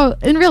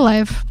superhero in real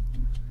life.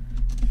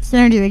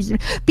 But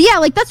yeah,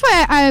 like that's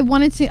why I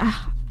wanted to.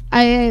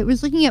 I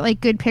was looking at like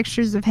good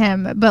pictures of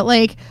him, but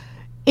like.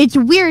 It's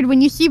weird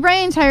when you see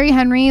Brian Tyree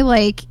Henry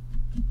like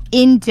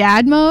in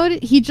dad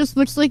mode. He just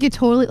looks like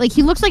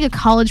he looks like a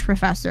college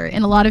professor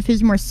in a lot of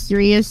his more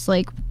serious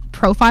like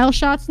profile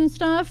shots and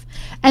stuff.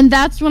 And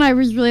that's when I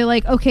was really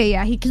like, okay,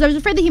 yeah, because I was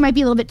afraid that he might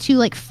be a little bit too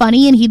like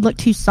funny and he'd look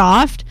too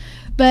soft.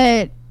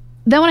 But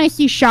then when I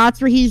see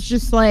shots where he's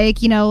just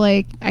like, you know,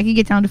 like I could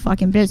get down to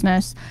fucking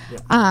business.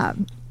 Yeah.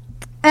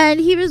 And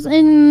he was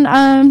in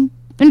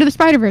Into the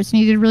Spider-Verse, and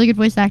he did really good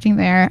voice acting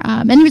there.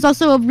 And he was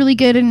also really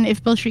good in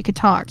If Beale Street Could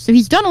Talk. So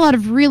he's done a lot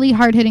of really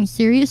hard-hitting,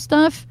 serious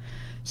stuff.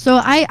 So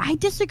I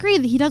disagree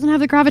that he doesn't have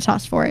the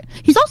gravitas for it.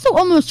 He's also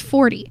almost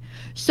 40.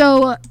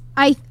 So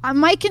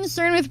my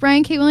concern with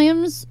Brian K.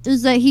 Williams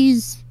is that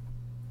he's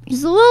a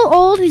little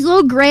old, he's a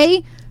little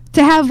gray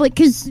to have, like,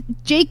 because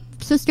Jake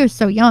Sisko's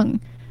so young.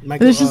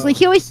 It's just like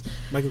he always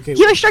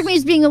struck me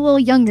as being a little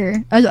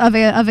younger of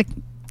a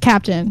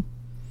captain.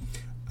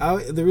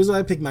 The reason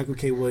I picked Michael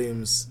K.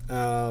 Williams,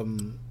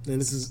 and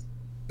this is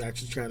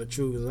actually kind of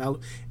true,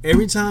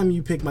 every time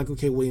you pick Michael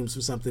K. Williams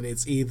for something,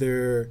 it's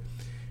either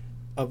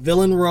a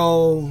villain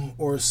role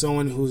or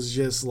someone who's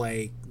just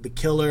like the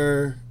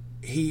killer,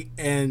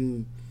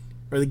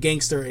 or the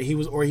gangster. He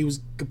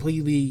was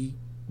completely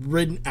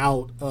written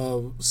out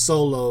of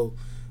Solo,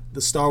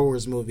 the Star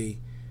Wars movie.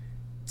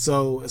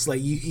 So it's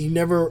like you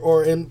never,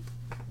 or in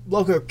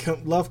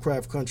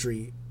Lovecraft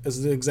Country, as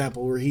an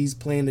example, where he's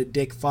playing the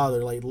dick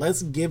father. Like,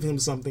 let's give him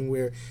something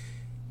where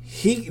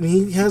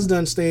he has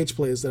done stage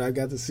plays that I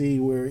got to see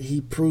where he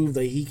proved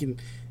that he can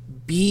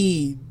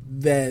be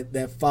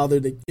that father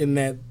in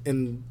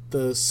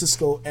the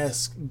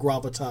Sisko-esque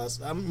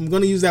gravitas. I'm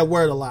going to use that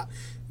word a lot,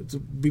 to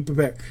be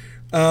prepared.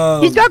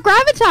 He's got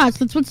gravitas.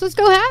 That's what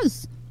Sisko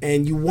has.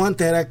 And you want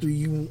that actor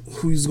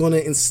who's going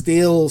to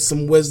instill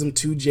some wisdom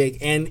to Jake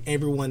and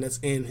everyone that's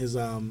in his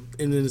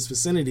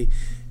vicinity.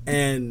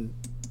 And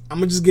I'm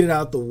gonna just get it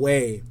out the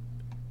way.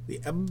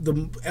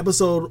 The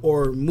episode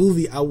or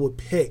movie I would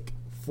pick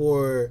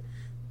for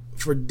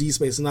Deep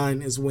Space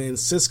Nine is when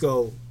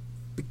Sisko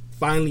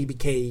finally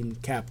became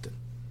captain.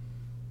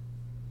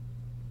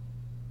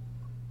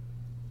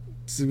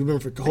 So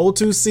remember, for the whole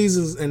 2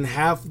 seasons and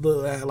half of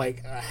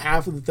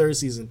the third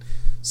season,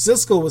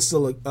 Sisko was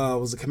still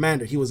was a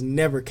commander. He was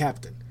never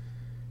captain.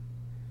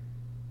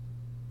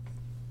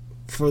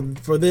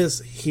 For this,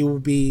 he will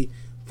be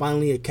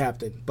finally a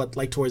captain, but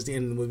like towards the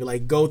end of the movie,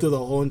 like go through the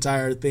whole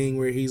entire thing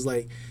where he's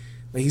like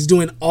Like he's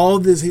doing all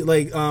this,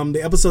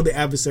 the episode The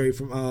Adversary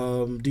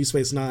from Deep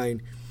Space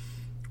Nine,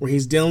 where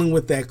he's dealing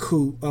with that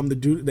coup,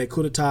 that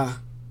coup d'etat.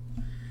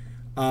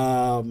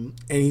 And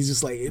he's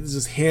just like, it's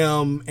just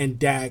him and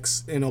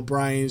Dax and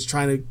O'Brien's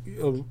trying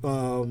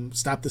to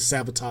stop the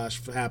sabotage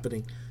from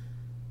happening.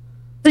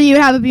 So you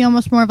have it be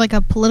almost more of like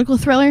a political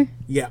thriller?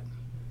 Yeah.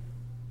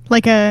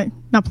 Like a,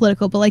 not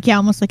political, but like, yeah,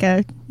 almost like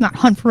a, not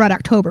Hunt for Red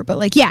October, but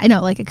like, yeah, I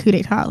know, like a coup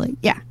d'etat, like,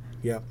 yeah.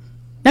 Yeah.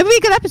 That would be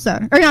a good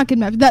episode. Or not good,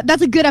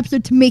 that's a good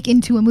episode to make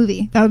into a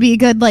movie. That would be a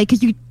good, like,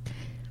 because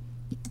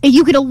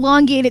you could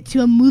elongate it to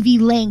a movie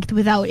length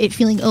without it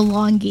feeling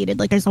elongated.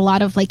 Like, there's a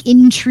lot of, like,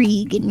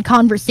 intrigue and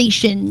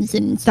conversations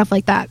and stuff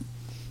like that.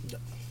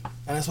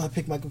 And that's why I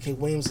picked Michael K.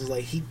 Williams, is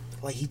like, he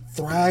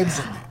thrives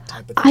in that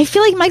type of thing. I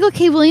feel like Michael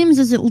K. Williams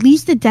is at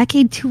least a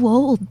decade too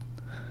old.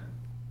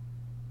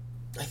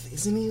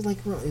 Isn't he like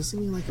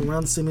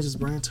around the same age as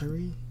Brian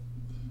Tyree?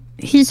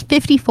 He's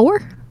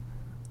 54.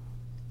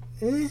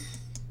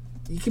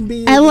 He can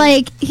be. And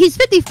like, he's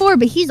 54,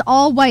 but he's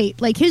all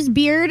white. Like, his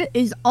beard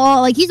is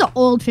all, like, he's an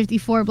old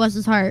 54, bless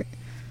his heart.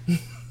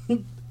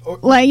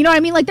 Like, you know what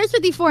I mean? Like, there's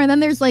 54, and then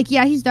there's like,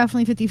 yeah, he's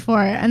definitely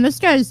 54, and this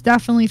guy is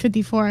definitely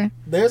 54.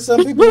 There's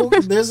some people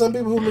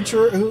who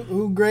mature,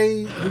 who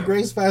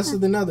grays faster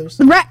than others.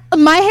 Right,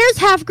 my hair's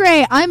half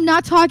gray. I'm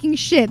not talking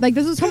shit. Like,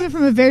 this is coming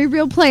from a very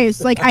real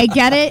place. Like, I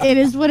get it. It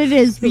is what it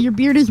is. But your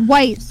beard is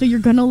white, so you're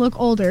gonna look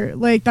older.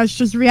 Like, that's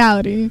just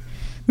reality.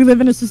 We live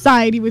in a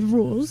society with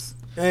rules.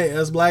 Hey,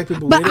 as black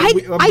people, but I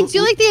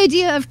do like the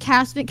idea of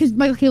casting, because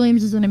Michael K.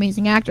 Williams is an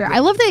amazing actor. I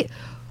love that.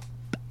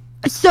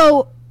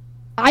 So,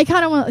 I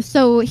kind of want.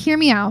 So, hear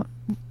me out.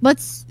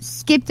 Let's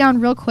skip down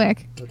real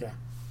quick. Okay.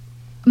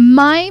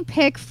 My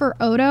pick for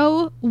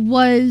Odo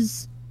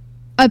was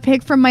a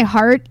pick from my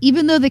heart,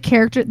 even though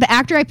the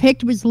actor I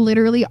picked was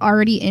literally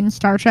already in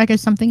Star Trek as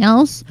something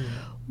else.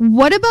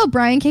 What about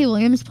Brian K.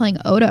 Williams playing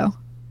Odo?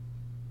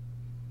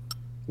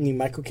 You mean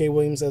Michael K.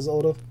 Williams as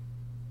Odo?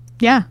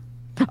 Yeah.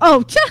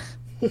 Oh,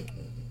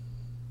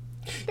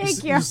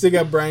 thank you. You still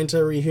got Brian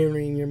Tyree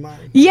Henry in your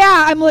mind.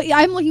 Yeah, I'm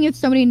looking at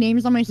so many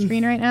names on my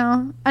screen right now.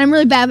 And I'm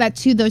really bad at that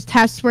too, those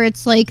tests where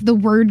it's like the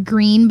word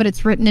green, but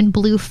it's written in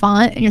blue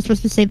font, and you're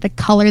supposed to say the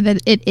color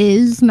that it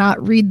is,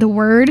 not read the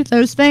word.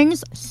 Those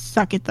things.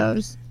 Suck at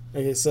those.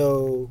 Okay,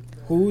 so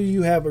who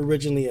you have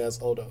originally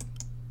as Odo?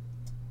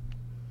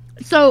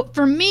 So,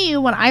 for me,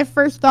 when I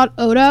first thought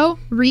Odo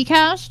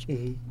recast,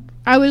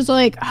 I was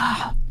like,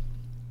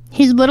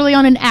 he's literally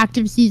on an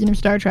active season of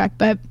Star Trek,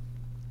 but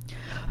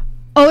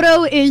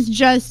Odo is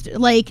just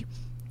like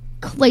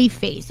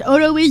Clayface.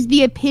 Odo is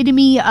the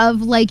epitome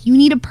of like, you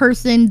need a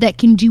person that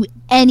can do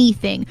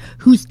anything,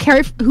 who's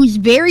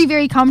very,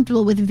 very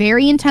comfortable with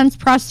very intense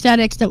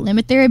prosthetics that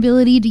limit their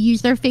ability to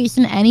use their face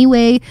in any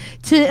way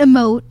to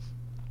emote.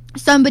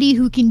 Somebody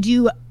who can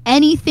do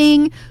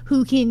anything,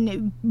 who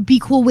can be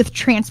cool with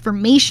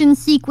transformation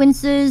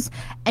sequences,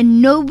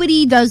 and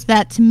nobody does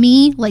that to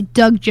me like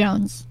Doug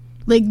Jones.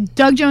 Like,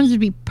 Doug Jones would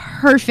be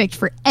perfect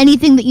for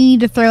anything that you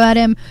need to throw at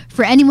him,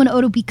 for anyone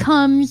Odo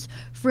becomes,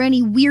 for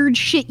any weird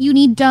shit you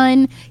need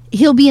done.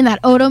 He'll be in that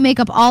Odo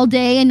makeup all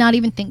day and not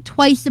even think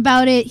twice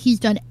about it. He's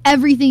done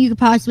everything you could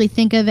possibly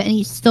think of, and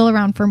he's still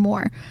around for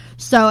more.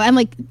 So, and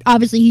like,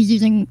 obviously he's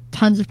using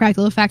tons of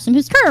practical effects in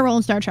his current role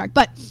in Star Trek,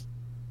 but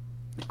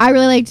I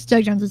really liked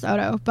Doug Jones as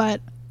Odo,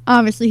 but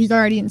obviously he's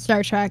already in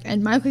Star Trek,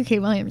 and Michael K.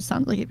 Williams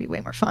sounds like it'd be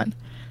way more fun.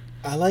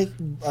 I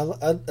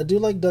do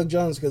like Doug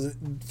Jones because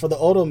for the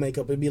Odo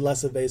makeup, it'd be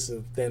less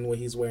evasive than what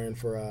he's wearing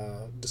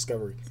for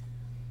Discovery.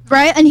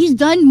 Right, and he's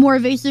done more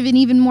evasive in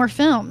even more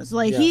films.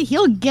 Like,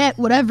 he'll get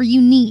whatever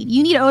you need.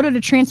 You need Odo to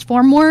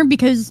transform more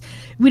because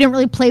we didn't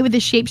really play with the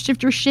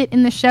shapeshifter shit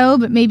in the show,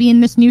 but maybe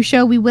in this new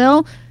show we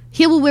will.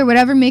 He will wear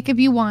whatever makeup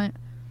you want.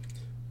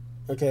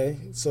 Okay,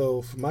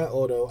 so for my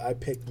Odo, I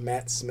picked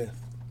Matt Smith.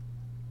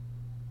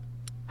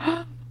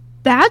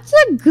 That's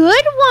a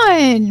good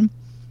one.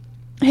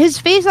 His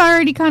face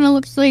already kind of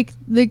looks like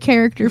the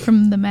character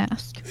from The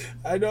Mask.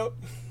 I know.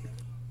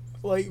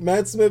 Like,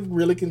 Matt Smith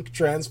really can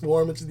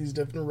transform into these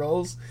different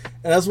roles.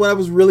 And that's what I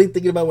was really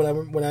thinking about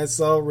when I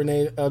saw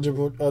Renee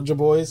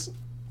Jabois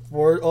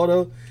for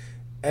Odo.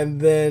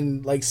 And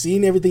then, like,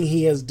 seeing everything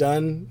he has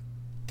done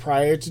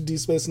prior to Deep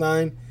Space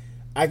Nine,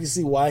 I can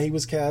see why he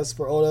was cast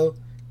for Odo.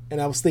 And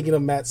I was thinking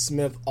of Matt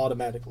Smith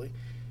automatically.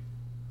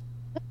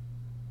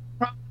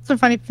 It's a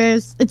funny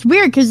face. It's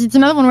weird because it's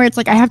another one where it's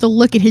like I have to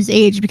look at his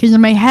age because in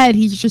my head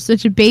he's just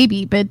such a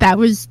baby, but that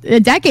was a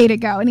decade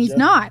ago and he's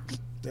not.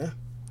 Yeah.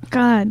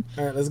 God.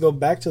 All right, let's go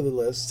back to the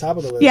list. Top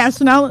of the list. Yeah,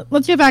 so now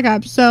let's get back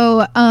up.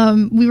 So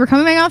we were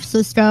coming back off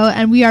Cisco,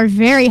 and we are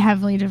very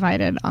heavily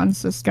divided on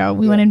Cisco.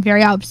 We went in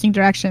very opposite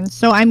directions.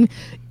 So I'm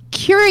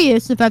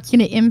curious if that's going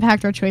to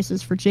impact our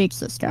choices for Jake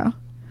Cisco.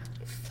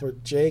 For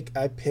Jake,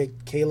 I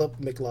picked Caleb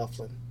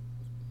McLaughlin.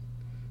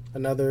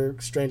 Another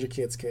Stranger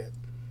Kids kid.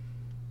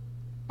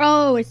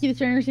 Oh, I see the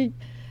Stranger Kids.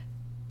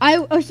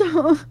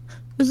 So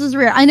this is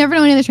weird. I never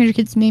know any of the Stranger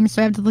Kids names,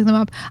 so I have to look them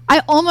up.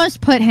 I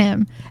almost put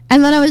him,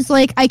 and then I was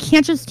like, I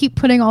can't just keep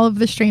putting all of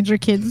the Stranger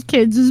Kids as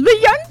the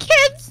young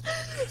kids.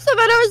 So then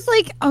I was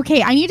like,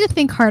 okay, I need to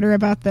think harder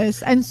about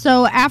this. And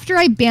so after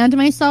I banned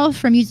myself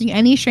from using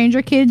any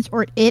Stranger Kids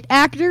or It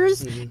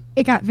actors,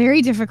 it got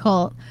very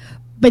difficult.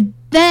 But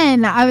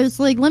then I was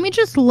like, let me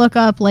just look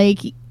up like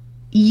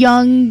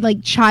young,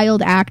 like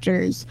child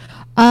actors.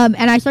 And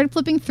I started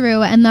flipping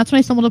through, and that's when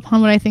I stumbled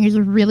upon what I think is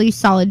a really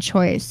solid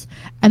choice.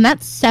 And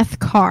that's Seth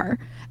Carr.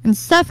 And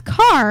Seth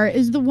Carr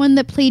is the one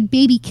that played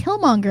Baby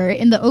Killmonger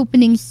in the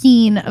opening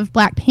scene of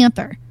Black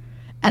Panther.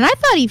 And I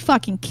thought he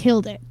fucking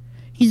killed it.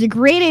 He's a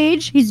great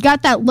age. He's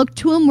got that look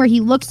to him where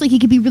he looks like he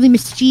could be really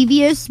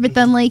mischievous, but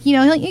then, like, you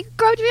know, you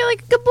grow up to be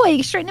like a good boy. You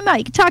can straighten him out.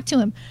 You can talk to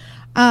him.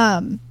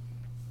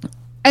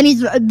 And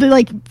he's,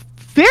 like,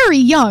 very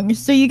young.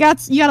 So you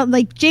got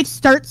like, Jake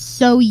starts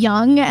so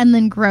young and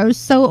then grows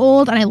so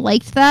old, and I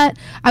liked that.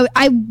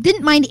 I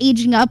didn't mind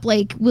aging up,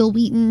 like, Will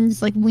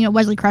Wheaton's, like, you know,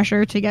 Wesley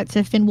Crusher to get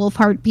to Finn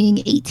Wolfhard being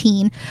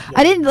 18. Yeah.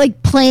 I didn't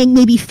like playing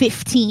maybe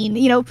 15.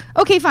 You know,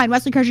 okay, fine,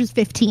 Wesley Crusher's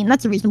 15.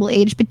 That's a reasonable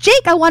age. But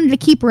Jake, I wanted to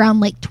keep around,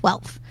 like,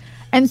 12.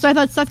 And so I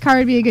thought Seth Carr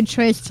would be a good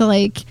choice to,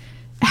 like,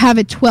 have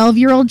a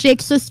 12-year-old Jake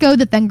Sisko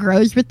that then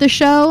grows with the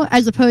show,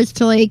 as opposed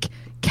to, like,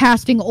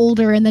 casting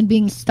older and then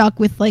being stuck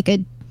with, like, a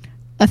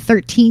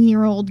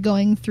 13-year-old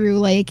going through,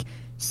 like,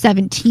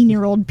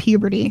 17-year-old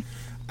puberty.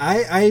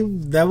 I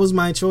that was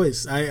my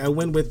choice. I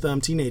went with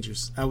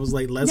teenagers. I was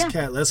like,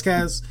 let's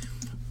cast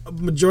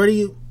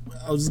majority.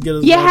 I was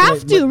gonna. You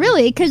have to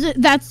really, because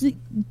that's,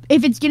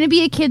 if it's gonna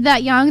be a kid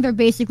that young, they're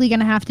basically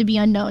gonna have to be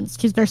unknowns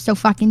because they're so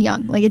fucking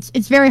young. Like,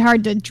 it's very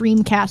hard to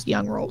dream cast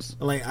young roles.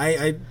 Like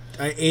I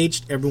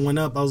aged everyone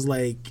up. I was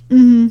like,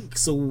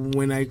 so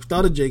when I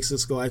thought of Jake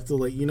Sisko, I feel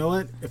like, you know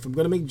what? If I'm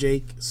gonna make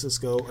Jake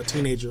Sisko a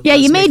teenager, yeah,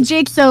 you made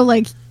Jake so,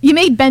 like, you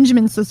made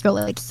Benjamin Sisko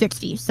like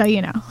 60, so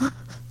you know.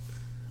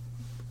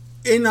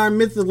 In our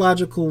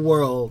mythological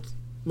world,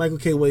 Michael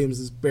K. Williams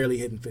is barely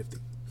hitting 50.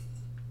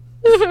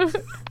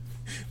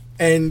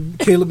 And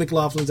Caleb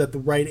McLaughlin's at the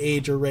right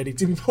age already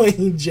to be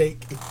playing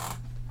Jake.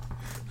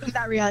 Is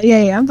that real?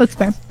 Yeah, that's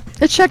fair.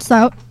 It checks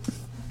out.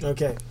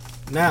 Okay,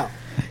 now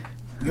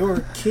you're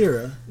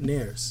Kira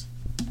Nares.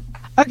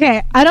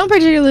 Okay, I don't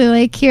particularly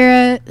like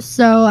Kira,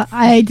 so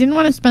I didn't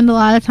want to spend a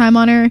lot of time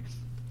on her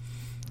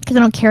because I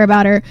don't care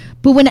about her.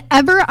 But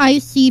whenever I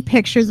see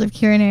pictures of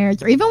Kira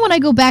Nares, or even when I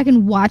go back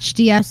and watch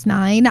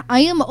DS9, I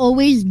am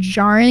always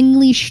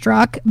jarringly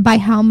struck by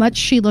how much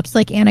she looks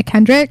like Anna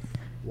Kendrick.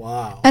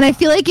 Wow. And I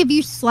feel like if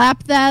you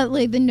slap that,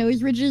 like, the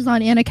nose ridges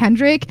on Anna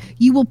Kendrick,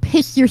 you will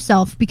piss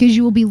yourself because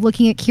you will be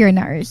looking at Kira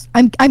Nares.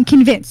 I'm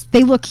convinced.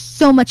 They look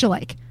so much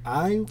alike.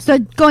 So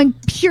going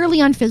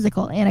purely on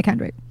physical, Anna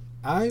Kendrick.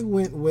 I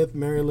went with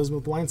Mary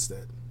Elizabeth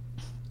Winstead.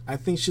 I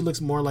think she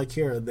looks more like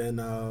Kira than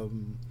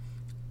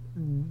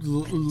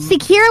See,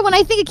 Kira, when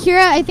I think of Kira,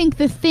 I think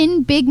the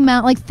thin, big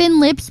mouth, like thin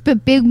lips,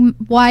 but big,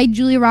 wide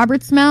Julia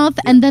Roberts mouth,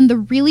 and then the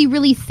really,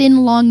 really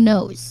thin, long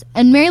nose.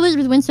 And Mary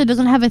Elizabeth Winstead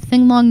doesn't have a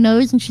thin, long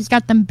nose, and she's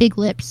got them big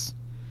lips.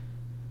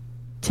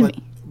 To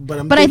me.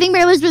 But I think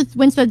Mary Elizabeth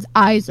Winstead's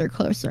eyes are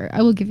closer.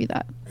 I will give you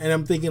that. And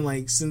I'm thinking,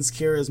 like, since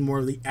Kira is more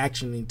of the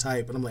action-y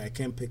type, and I'm like, I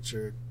can't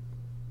picture.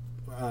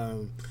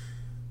 Anna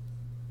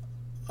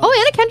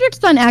Kendrick's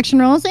done action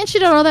roles, and she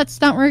did all that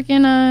stunt work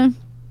in.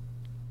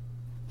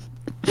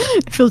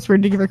 It feels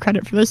weird to give her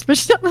credit for this, but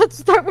she did all that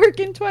stunt work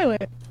in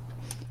Twilight.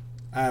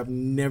 I have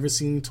never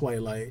seen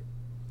Twilight.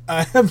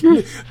 I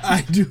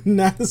do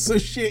not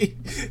associate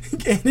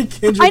Anna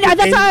Kendrick. I know,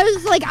 that's why I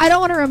was like, I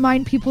don't want to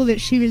remind people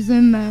that she was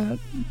in that,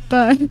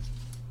 but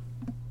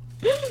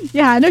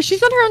yeah, no, she's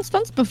done her own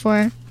stunts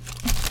before.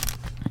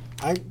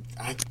 I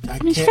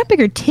mean, she's got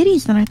bigger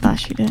titties than I thought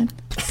she did.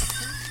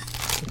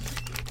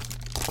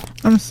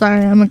 I'm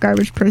sorry, I'm a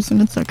garbage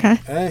person. It's okay.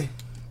 Hey.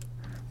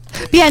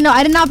 But yeah, no,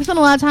 I did not spend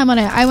a lot of time on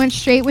it. I went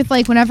straight with,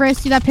 like, whenever I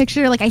see that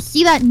picture, like, I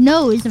see that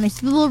nose and I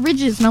see the little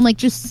ridges, and I'm like,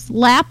 just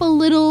slap a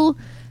little,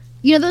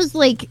 you know those,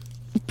 like,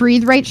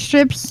 Breathe Right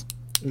strips?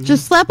 Mm-hmm.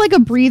 Just slap, like, a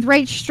Breathe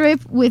Right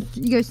strip with,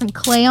 you know, some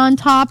clay on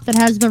top that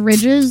has the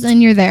ridges,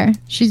 and you're there.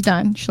 She's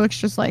done. She looks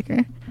just like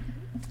her.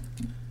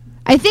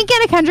 I think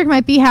Anna Kendrick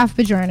might be half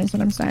Bajoran, is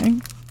what I'm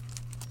saying.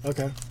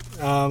 Okay.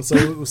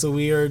 So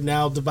we are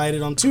now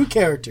divided on two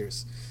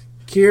characters.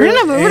 Kira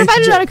we're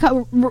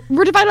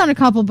divided on a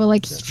couple, but,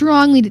 like,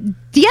 strongly.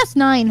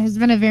 DS9 has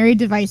been a very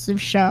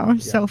divisive show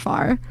so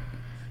far.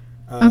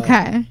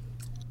 Okay.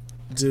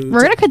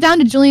 We're gonna cut down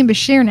to Julian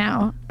Bashir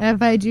now,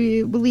 if I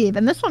do believe,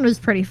 and this one was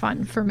pretty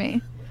fun for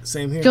me.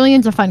 Same here.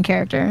 Julian's a fun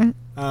character.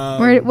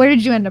 Where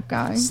did you end up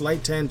going?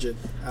 Slight tangent.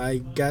 I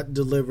got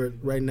delivered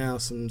right now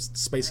some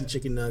spicy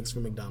chicken nugs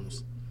from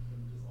McDonald's.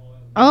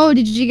 Oh,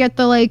 did you get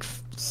the, like,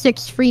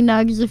 6 free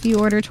nugs if you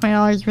order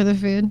 $20 worth of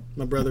food?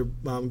 My brother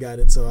got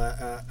it, so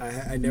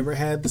I never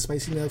had the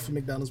spicy nugs from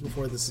McDonald's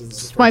before. This is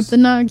swipe the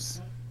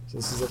nugs. So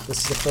this is a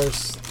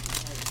first.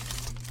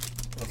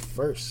 A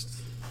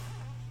first.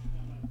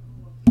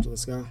 So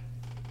let's go.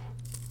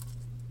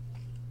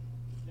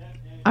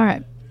 All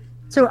right.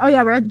 So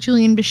we're at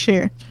Julian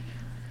Bashir.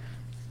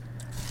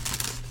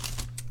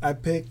 I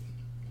picked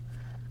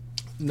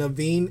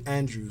Naveen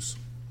Andrews.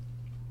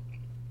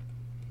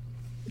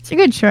 It's a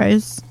good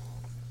choice.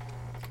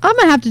 I'm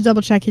gonna have to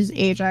double check his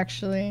age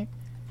actually.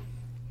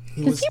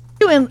 He was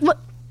doing.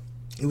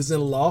 He was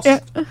in Lost.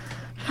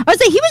 I would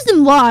say he was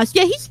in Lost.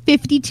 Yeah, he's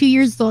 52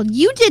 years old.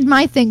 You did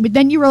my thing, but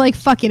then you were like,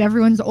 fuck it,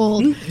 everyone's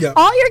old. Yeah.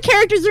 All your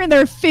characters are in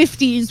their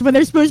 50s when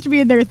they're supposed to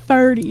be in their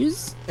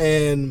 30s.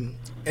 And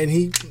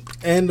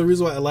the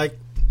reason why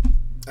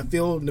I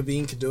feel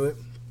Naveen could do it.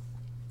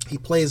 He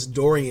plays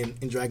Dorian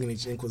in Dragon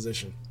Age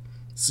Inquisition.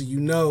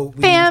 So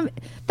Fam,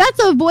 that's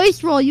a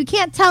voice role. You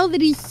can't tell that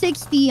he's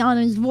 60 on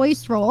his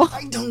voice role.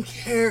 I don't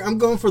care. I'm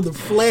going for the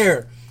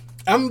flair.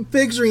 I'm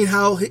picturing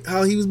how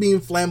he was being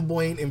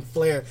flamboyant and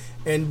flair,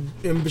 and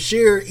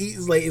Bashir,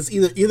 he's like, it's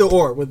either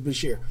or with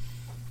Bashir.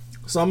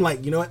 So I'm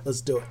like, you know what? Let's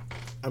do it.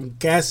 I'm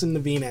casting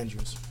Naveen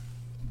Andrews.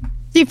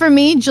 See, for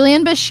me,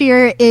 Julian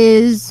Bashir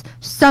is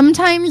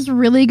sometimes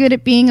really good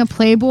at being a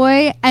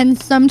playboy, and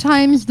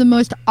sometimes the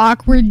most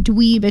awkward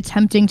dweeb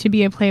attempting to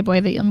be a playboy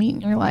that you'll meet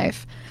in your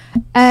life.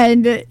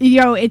 And,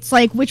 it's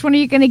like, which one are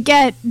you going to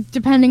get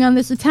depending on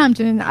this attempt?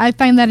 And I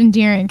find that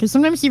endearing, because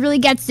sometimes he really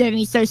gets it and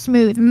he's so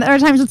smooth. And other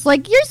times it's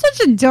like, you're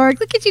such a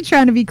dork. Look at you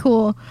trying to be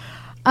cool.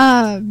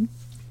 And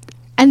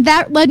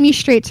that led me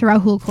straight to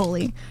Rahul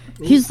Kohli.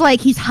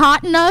 He's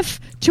hot enough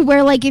to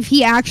where, like, if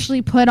he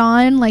actually put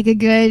on, like, a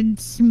good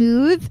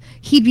smooth,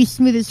 he'd be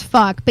smooth as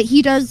fuck. But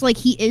he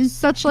is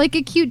such, like,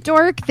 a cute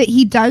dork that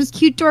he does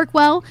cute dork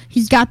well.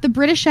 He's got the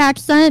British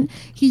accent.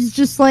 He's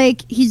just,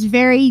 like, he's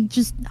very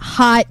just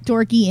hot,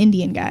 dorky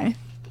Indian guy.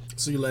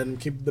 So you let him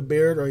keep the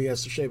beard, or he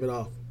has to shave it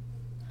off?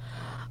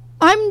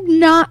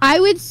 I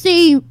would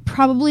say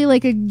probably,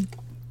 like,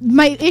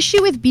 my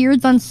issue with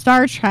beards on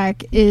Star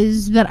Trek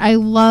is that I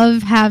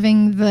love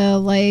having the,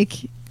 like,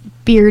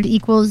 beard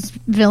equals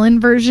villain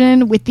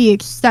version, with the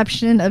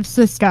exception of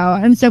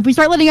Sisko. And so if we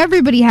start letting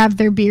everybody have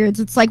their beards,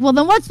 it's like, well,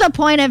 then what's the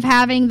point of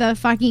having the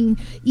fucking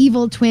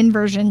evil twin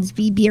versions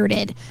be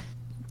bearded?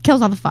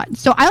 Kills all the fun.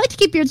 So I like to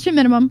keep beards to a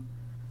minimum.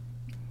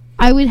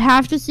 I would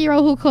have to see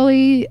Rahul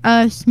Kohli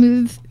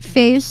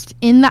smooth-faced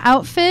in the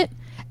outfit,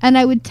 and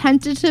I would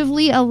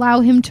tentatively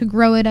allow him to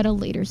grow it at a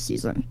later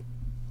season.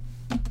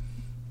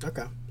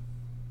 Okay.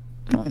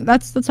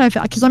 That's how I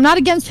feel. Because I'm not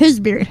against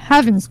his beard.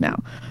 Heavens no.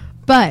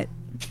 But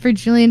for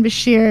Julian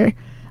Bashir,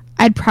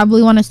 I'd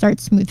probably want to start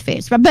smooth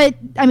face. But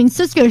I mean,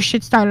 Sisko's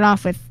shit started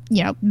off with,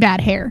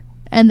 bad hair.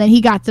 And then he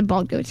got the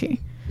bald goatee.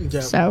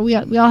 Yeah. So we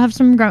all have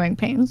some growing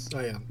pains. Oh,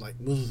 yeah. Like,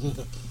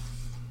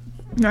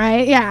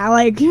 right? Yeah,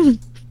 like,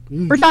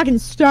 we're talking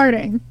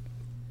starting.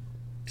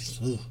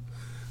 All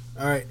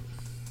right.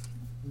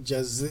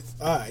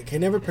 I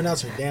can never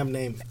pronounce her damn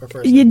name. Her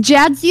first name.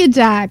 Jadzia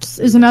Dax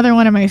is another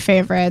one of my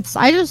favorites.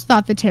 I just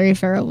thought that Terry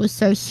Farrell was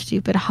so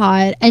stupid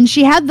hot, and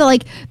she had the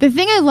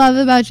thing I love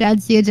about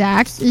Jadzia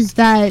Dax is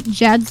that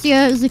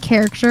Jadzia is a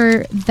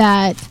character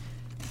that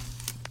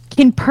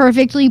can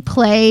perfectly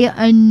play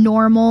a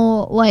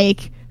normal,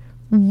 like,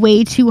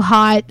 way too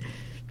hot,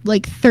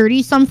 like,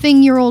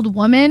 30-something-year-old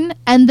woman,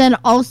 and then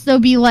also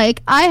be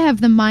like, I have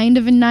the mind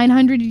of a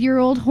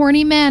 900-year-old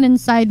horny man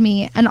inside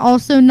me, and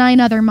also 9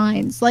 other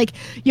minds. Like,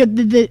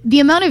 the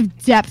amount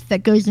of depth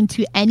that goes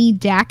into any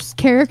Dax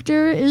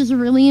character is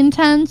really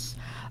intense,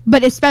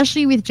 but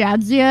especially with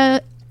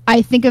Jadzia,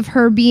 I think of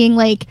her being,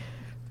 like,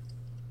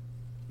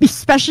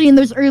 especially in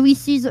those early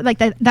seasons, like,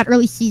 that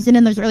early season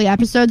in those early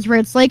episodes where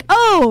it's like,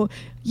 oh,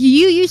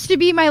 you used to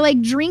be my,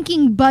 like,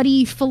 drinking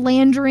buddy,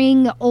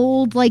 philandering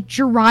old, like,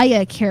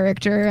 Jiraiya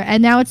character,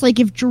 and now it's like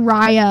if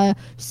Jiraiya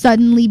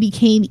suddenly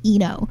became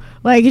Ino.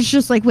 Like, it's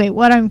just like, wait,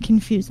 what? I'm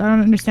confused. I don't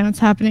understand what's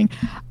happening.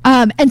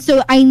 And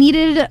so I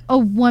needed a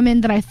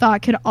woman that I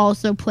thought could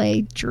also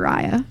play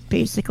Jiraiya,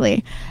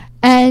 basically.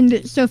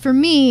 And so for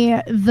me,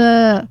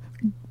 the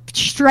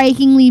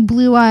strikingly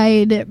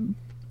blue-eyed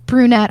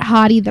brunette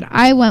hottie that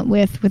I went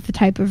with the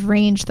type of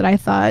range that I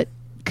thought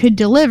could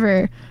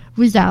deliver,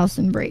 was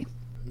Alison Brie.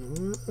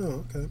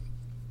 Oh, okay.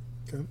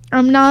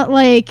 I'm not,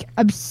 like,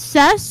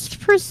 obsessed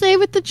per se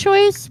with the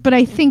choice, but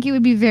I think it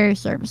would be very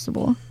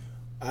serviceable.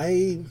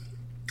 It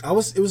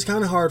was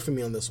kind of hard for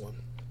me on this one,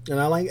 and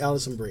I like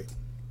Alison Brie.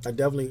 I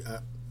really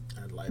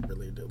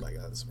do like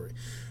Alison Brie.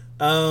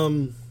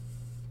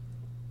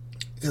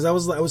 Because I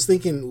was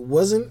thinking,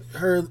 wasn't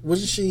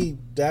she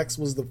Dax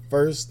was the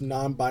first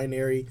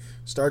non-binary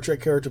Star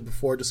Trek character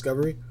before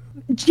Discovery?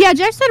 Yeah,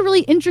 Jax had a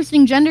really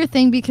interesting gender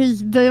thing,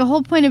 because the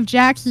whole point of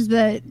Jax is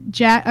that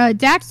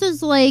Dax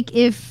is like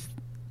if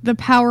the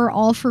Power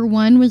All for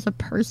One was a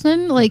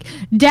person. Like,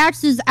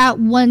 Dax is at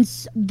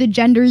once the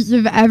genders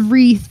of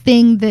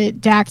everything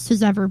that Dax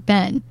has ever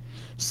been.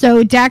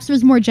 So Dax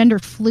was more gender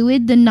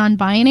fluid than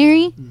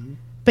non-binary. Mm-hmm.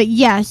 But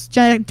yes,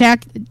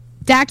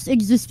 Dax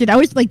existed. I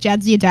always like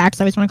Jadzia Dax.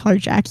 I always want to call her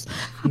Jax.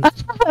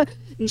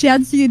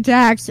 Jadzia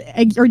Dax,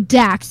 or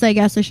Dax, I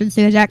guess I should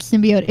say, the Dax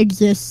symbiote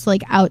exists,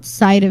 like,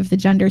 outside of the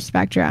gender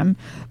spectrum.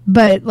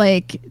 But,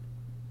 like,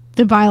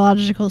 the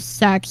biological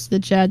sex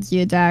that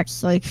Jadzia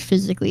Dax, like,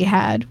 physically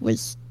had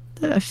was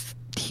a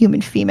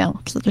human female,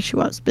 because that's what she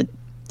was. But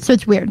So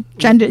it's weird.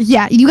 Gender,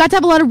 yeah, you got to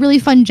have a lot of really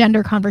fun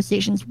gender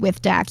conversations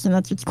with Dax, and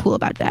that's what's cool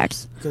about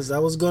Dax. Because I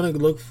was gonna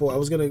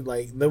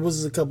there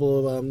was a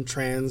couple of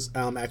trans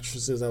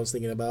actresses I was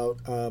thinking about.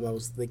 I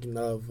was thinking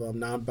of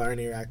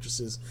non-binary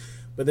actresses,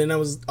 but then I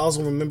was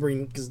also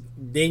remembering because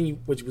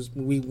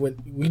we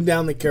went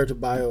down the character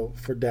bio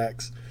for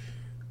Dax,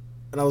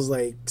 and I was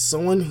like,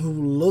 someone who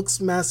looks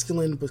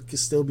masculine but can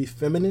still be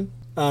feminine.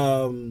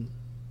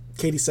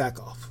 Katie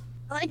Sackhoff.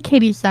 I like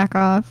Katie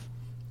Sackhoff.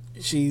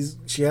 She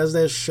has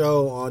that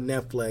show on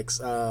Netflix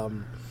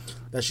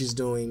that she's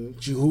doing.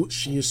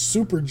 She is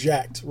super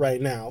jacked right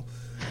now.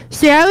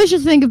 See, I always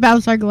just think of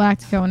Battlestar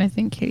Galactica when I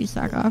think Katie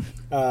Sackhoff.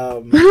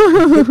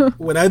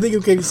 When I think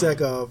of Katie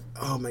Sackhoff,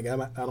 oh my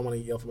god, I don't want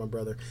to yell for my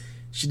brother.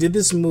 She did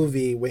this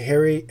movie with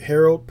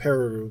Harold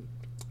Perrineau,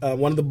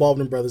 one of the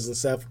Baldwin brothers,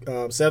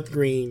 and Seth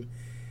Green,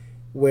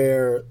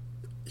 where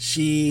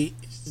she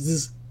is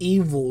this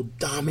evil,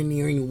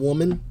 domineering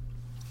woman.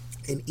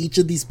 And each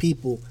of these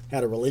people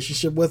had a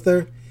relationship with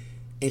her,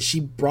 and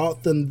she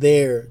brought them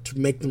there to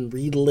make them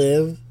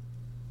relive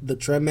the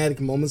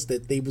traumatic moments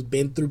that they've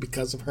been through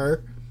because of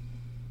her.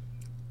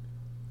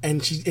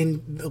 And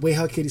the way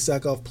how Katie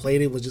Sackhoff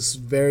played it was just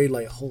very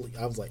like holy.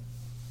 I was like,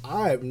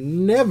 I've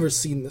never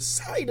seen the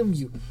side of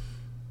you.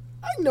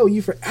 I know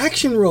you for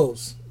action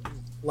roles.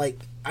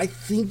 Like, I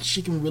think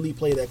she can really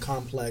play that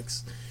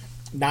complex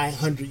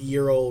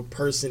 900-year-old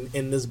person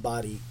in this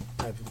body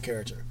type of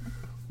character.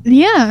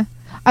 Yeah.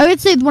 I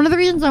would say one of the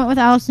reasons I went with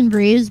Alison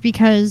Brie is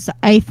because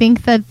I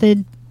think that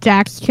the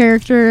Dax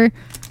character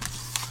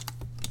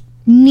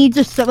needs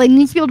to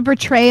be able to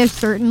portray a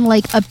certain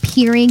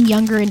appearing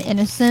younger and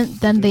innocent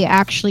than they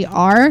actually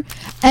are,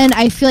 and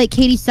I feel like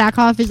Katie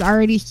Sackhoff is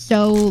already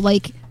so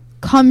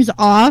comes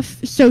off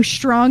so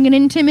strong and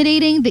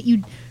intimidating that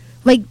you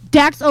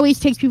Dax always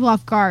takes people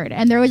off guard,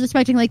 and they're always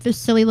expecting this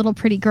silly little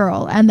pretty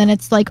girl, and then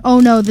it's oh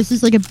no, this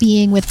is a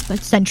being with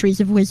centuries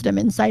of wisdom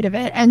inside of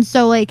it, and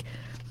so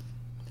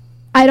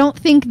I don't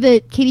think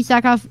that Katie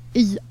Sackhoff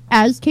is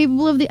as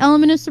capable of the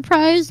element of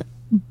surprise,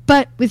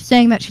 but with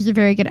saying that she's a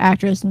very good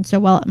actress, and so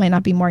while it might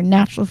not be more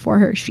natural for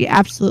her, she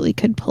absolutely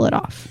could pull it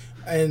off.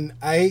 And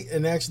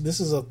actually,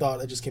 this is a thought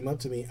that just came up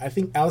to me. I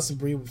think Alison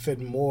Brie would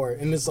fit more,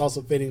 and this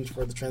also fitting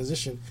for the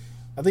transition.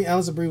 I think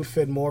Alison Brie would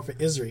fit more for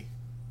Isri.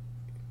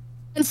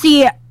 And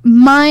see,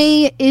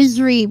 my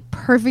Isri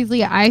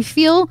perfectly, I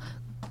feel.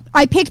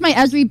 I picked my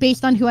Ezri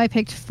based on who I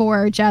picked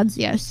for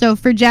Jadzia. So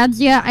for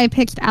Jadzia, I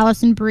picked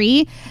Alison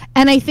Brie,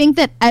 and I think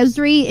that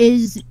Ezri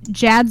is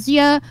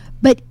Jadzia,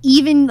 but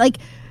even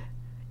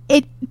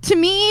to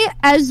me,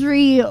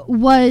 Ezri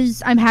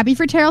was. I'm happy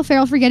for Terrell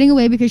Farrell for getting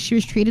away because she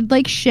was treated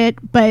like shit,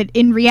 but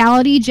in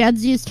reality,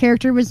 Jadzia's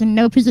character was in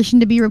no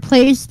position to be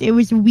replaced. It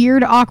was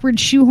weird, awkward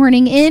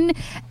shoehorning in,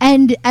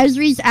 and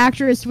Ezri's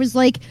actress was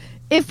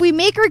if we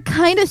make her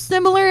kind of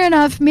similar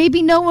enough,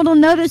 maybe no one will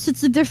notice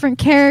it's a different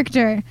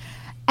character.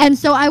 And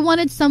so I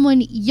wanted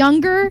someone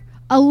younger,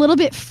 a little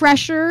bit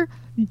fresher,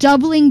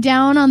 doubling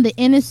down on the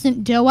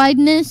innocent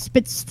doe-eyedness,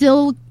 but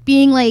still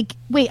being wait,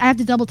 I have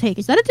to double take.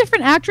 Is that a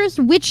different actress?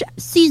 Which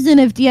season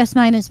of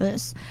DS9 is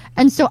this?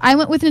 And so I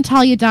went with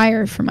Natalia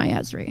Dyer for my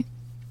Ezri.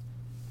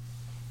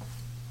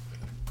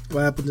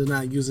 What happened to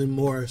not using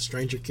more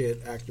Stranger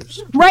Kid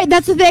actors? Right,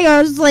 that's the thing.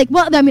 I was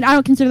well, I mean, I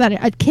don't consider that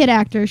a kid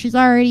actor. She's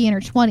already in her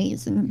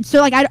 20s. And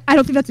so, I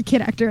don't think that's a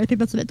kid actor. I think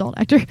that's an adult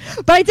actor.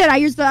 But I did. I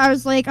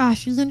was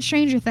she's in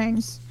Stranger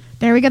Things.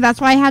 There we go.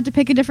 That's why I had to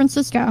pick a different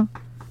Cisco.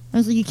 I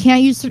was you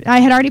can't use...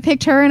 I had already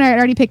picked her, and I had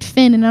already picked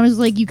Finn. And I was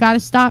you got to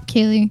stop,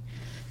 Kaylee.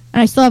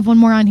 And I still have one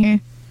more on here.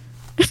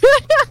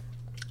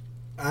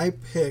 I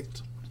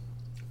picked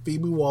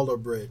Phoebe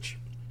Waller-Bridge.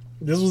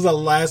 This was a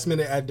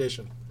last-minute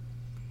addition.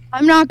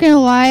 I'm not going to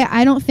lie.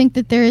 I don't think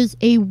that there is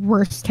a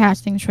worse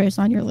casting choice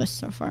on your list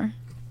so far.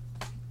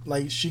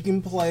 She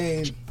can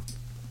play...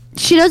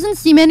 She doesn't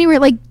seem anywhere...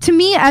 to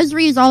me,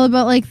 Ezri is all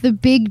about, the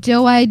big,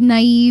 doe-eyed,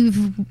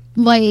 naive,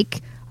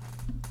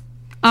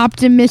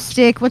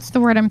 optimistic... What's the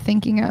word I'm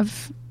thinking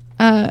of?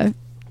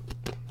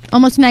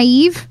 Almost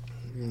naive?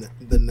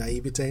 The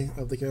naivete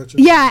of the character?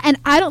 Yeah, and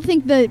I don't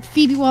think that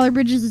Phoebe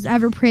Waller-Bridges has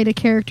ever played a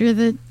character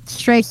that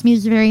strikes me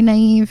as very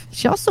naive.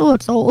 She also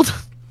looks old.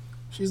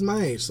 She's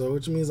my age, so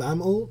which means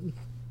I'm old.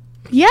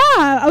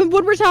 Yeah,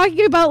 when we're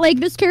talking about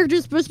this character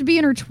is supposed to be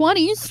in her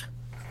 20s.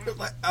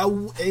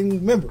 And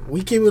remember,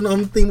 we came in on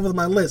the thing with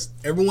my list.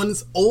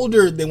 Everyone's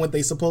older than what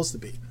they're supposed to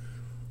be.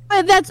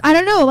 But I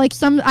don't know,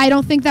 I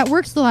don't think that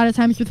works a lot of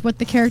times with what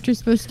the character is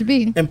supposed to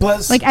be. And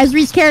plus,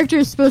 Ezri's character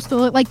is supposed to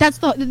look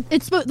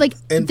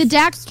the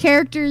Dax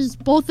characters,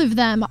 both of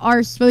them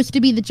are supposed to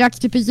be the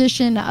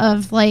juxtaposition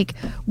of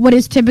what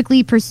is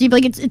typically perceived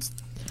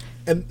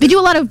they do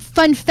a lot of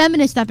fun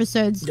feminist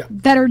episodes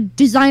that are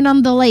designed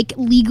on the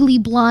Legally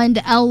Blonde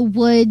Elle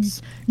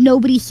Woods.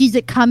 Nobody sees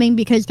it coming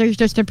because there's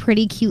just a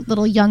pretty cute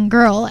little young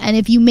girl, and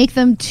if you make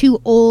them too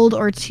old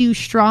or too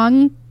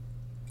strong,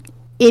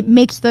 it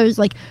makes those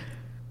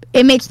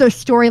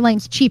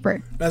storylines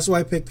cheaper. That's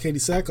why I picked Katie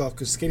Sackhoff,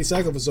 because Katie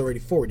Sackhoff is already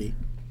 40.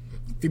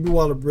 Phoebe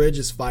Waller-Bridge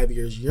is 5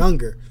 years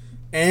younger,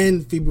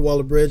 and Phoebe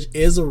Waller-Bridge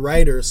is a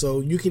writer,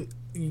 so you can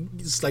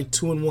it's like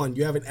 2 in 1.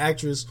 You have an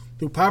actress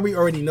who probably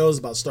already knows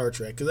about Star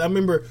Trek, because I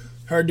remember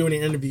her doing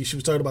an interview. She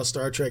was talking about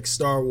Star Trek,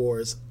 Star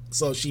Wars,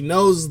 so she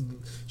knows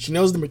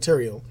the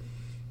material.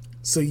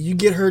 So you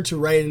get her to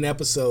write an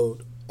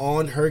episode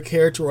on her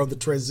character or the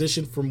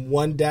transition from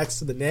one Dax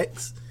to the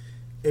next.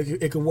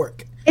 It could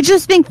work. I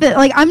just think that,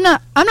 like, I'm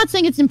not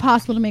saying it's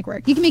impossible to make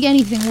work. You can make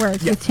anything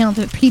work with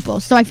talented people.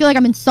 So I feel like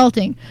I'm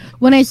insulting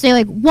when I say,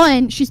 like,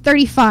 one, she's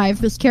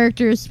 35. This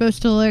character is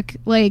supposed to look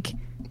like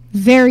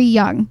very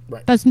young.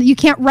 Right. You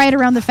can't write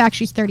around the fact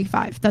she's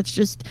 35. That's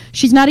just,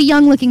 she's not a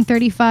young looking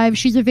 35.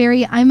 She's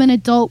I'm an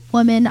adult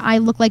woman. I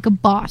look like a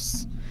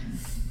boss.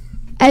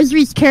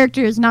 Ezri's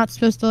character is not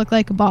supposed to look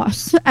like a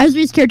boss.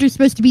 Ezri's character is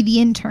supposed to be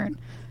the intern.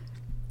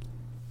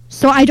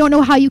 So I don't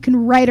know how you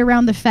can write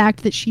around the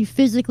fact that she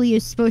physically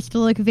is supposed to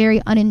look very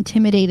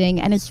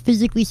unintimidating and is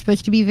physically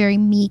supposed to be very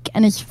meek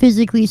and is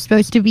physically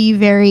supposed to be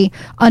very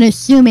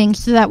unassuming,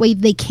 so that way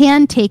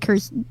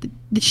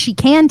she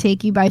can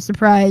take you by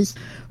surprise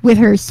with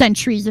her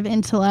centuries of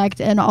intellect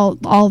and all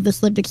of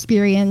this lived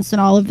experience and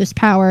all of this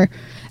power.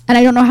 And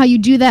I don't know how you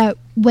do that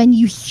when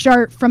you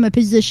start from a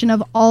position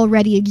of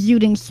already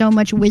exuding so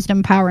much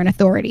wisdom, power, and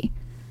authority.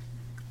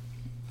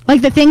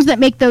 Like, the things that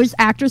make those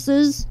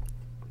actresses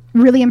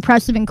really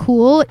impressive and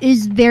cool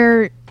is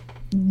their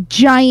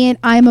giant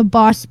I'm a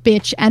boss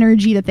bitch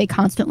energy that they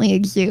constantly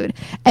exude.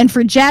 And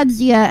for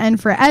Jadzia and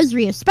for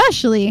Ezri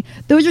especially,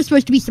 those are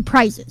supposed to be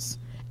surprises.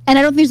 And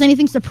I don't think there's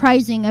anything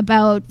surprising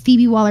about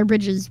Phoebe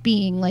Waller-Bridges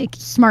being, like,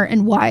 smart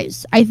and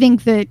wise. I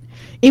think that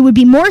it would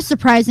be more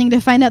surprising to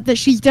find out that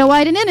she's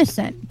doe-eyed and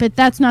innocent, but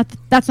that's not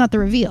the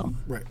reveal.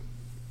 Right.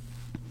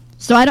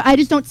 So I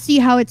just don't see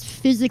how it's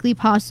physically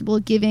possible,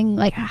 given,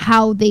 like,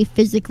 how they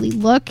physically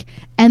look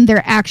and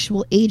their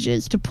actual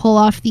ages, to pull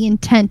off the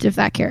intent of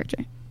that character.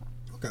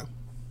 Okay.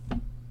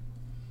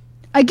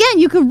 Again,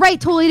 you could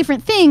write totally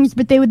different things,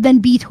 but they would then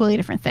be totally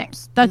different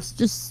things. That's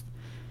just...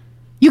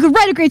 You could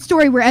write a great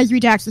story where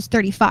Ezri Dax is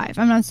 35.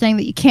 I'm not saying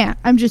that you can't.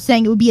 I'm just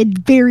saying it would be a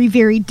very,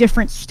 very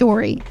different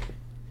story.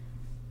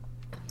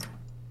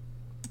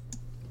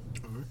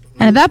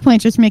 And at that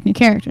point, just make new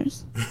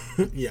characters.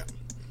 Yeah.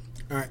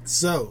 All right,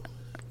 so...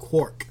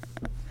 Quark.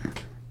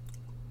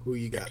 Who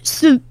you got?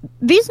 So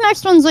these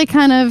next ones, like,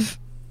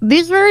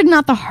 these were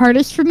not the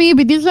hardest for me,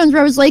 but these ones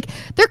where I was like,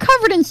 they're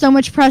covered in so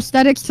much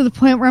prosthetics to the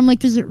point where I'm like,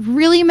 does it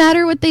really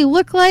matter what they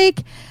look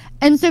like?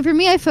 And so for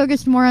me, I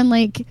focused more on,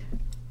 like,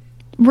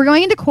 we're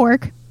going into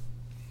Quark,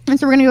 and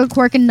so we're going to go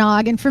Quark and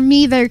Nog, and for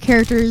me, their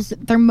characters,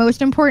 their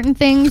most important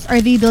things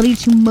are the ability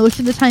to most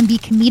of the time be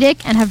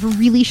comedic and have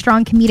really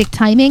strong comedic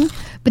timing,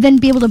 but then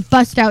be able to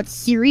bust out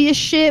serious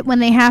shit when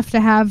they have to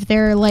have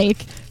their,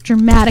 like,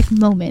 dramatic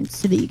moments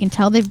so that you can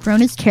tell they've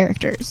grown as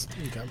characters.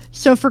 Okay.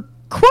 So for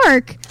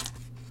Quark,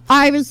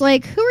 I was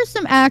like, who are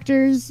some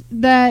actors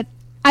that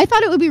I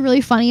thought it would be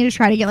really funny to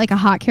try to get, like, a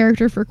hot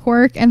character for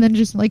Quark and then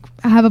just, like,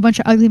 have a bunch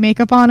of ugly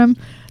makeup on him.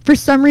 For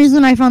some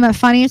reason, I found that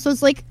funny. So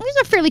it's like, he's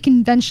a fairly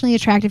conventionally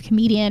attractive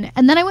comedian.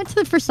 And then I went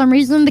to, for some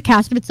reason, the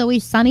cast of It's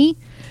Always Sunny,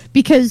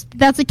 because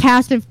that's a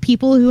cast of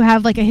people who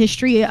have, like, a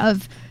history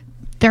of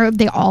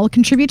they all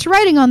contribute to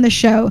writing on the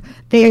show.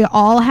 They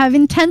all have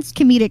intense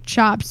comedic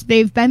chops.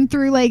 They've been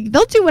through, like,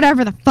 they'll do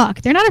whatever the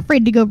fuck. They're not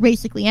afraid to go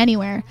basically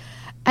anywhere.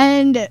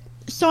 And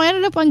so I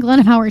ended up on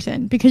Glenn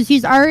Howerton because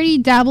he's already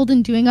dabbled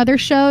in doing other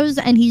shows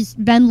and he's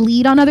been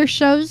lead on other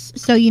shows.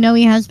 So, you know,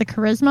 he has the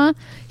charisma.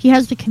 He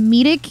has the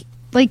comedic,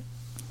 like,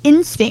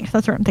 instinct.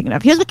 That's what I'm thinking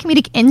of. He has the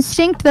comedic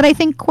instinct that I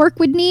think Quark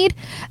would need.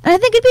 And I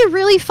think it'd be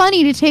really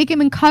funny to take him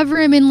and cover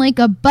him in, like,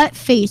 a butt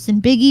face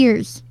and big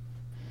ears.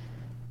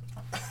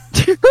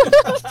 It's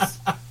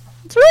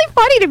really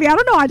funny to me. I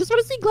don't know. I just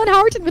want to see Glenn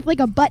Howerton with, like,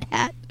 a butt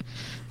hat.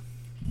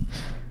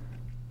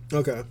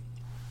 Okay.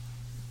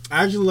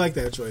 I actually like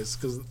that choice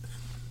because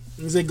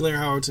you say Glenn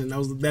Howerton. That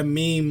was that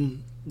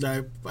meme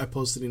that I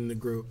posted in the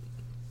group.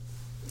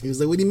 He was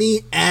like, "What do you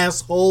mean,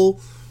 asshole?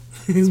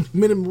 His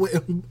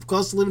minimum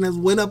cost of living has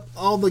went up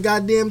all the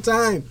goddamn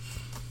time."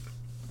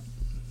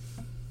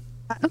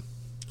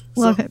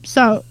 Love him.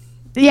 So,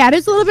 yeah, it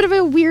is a little bit of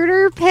a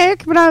weirder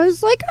pick, but I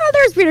was like, oh,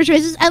 there's weirder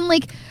choices. And,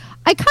 like,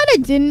 I kind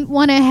of didn't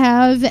want to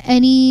have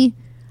any...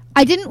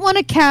 I didn't want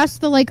to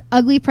cast the, like,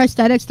 ugly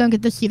prosthetics, don't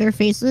get to see their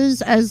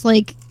faces, as,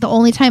 like, the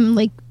only time,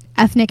 like,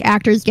 ethnic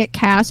actors get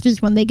cast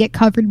is when they get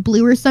covered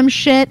blue or some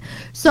shit.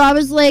 So I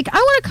was like, I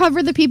want to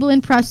cover the people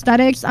in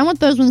prosthetics. I want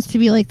those ones to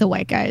be like the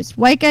white guys.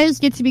 White guys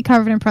get to be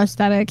covered in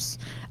prosthetics.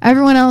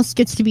 Everyone else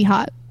gets to be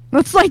hot.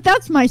 It's like,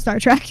 that's my Star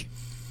Trek.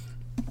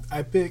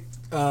 I picked...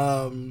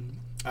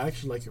 I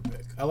actually like your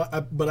pick.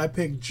 But I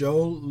picked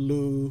Joe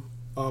Lo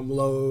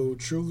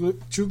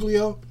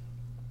Truglio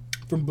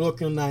from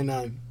Brooklyn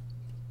Nine-Nine.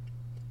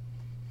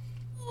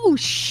 Oh,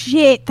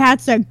 shit.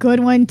 That's a good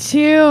one,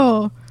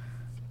 too.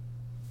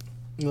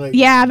 Like,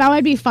 yeah, that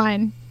would be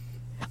fun.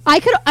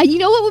 I could... you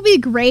know what would be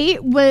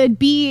great? Would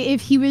be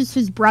if he was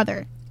his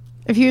brother.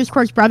 If he was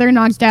Quark's brother,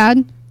 Nog's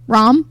dad,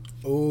 Rom.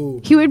 Ooh.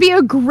 He would be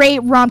a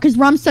great Rom, because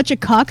Rom's such a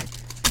cuck.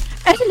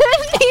 And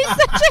then he's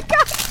such a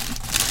cuck.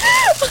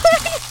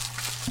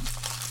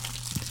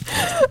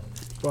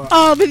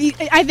 Oh, but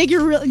I think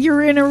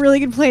you're in a really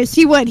good place.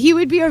 He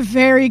would be a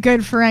very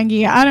good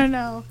Ferengi. I don't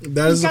know.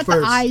 He's got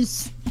the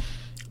eyes.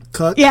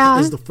 Cut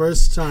is the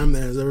first time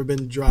that has ever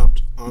been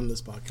dropped on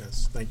this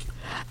podcast. Thank you.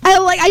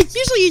 I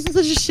usually use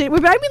such a shit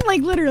word, but I mean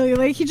like literally,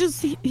 like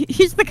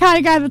he's the kind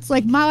of guy that's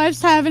like, my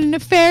wife's having an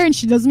affair and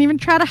she doesn't even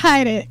try to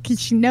hide it because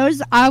she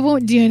knows I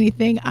won't do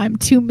anything. I'm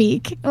too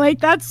meek.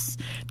 Like that's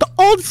the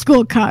old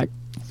school Cut.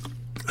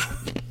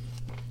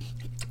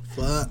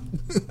 Fuck.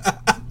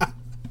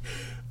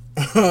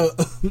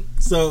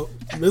 So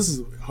this is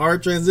a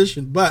hard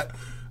transition, but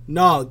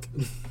Nog.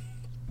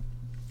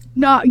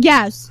 No,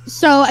 yes.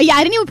 So yeah,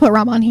 I didn't even put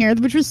Rum on here,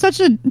 which was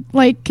such a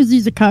because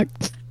he's a cuck.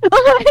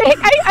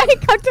 I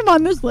cucked him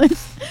on this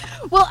list.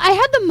 Well, I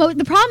had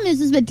the problem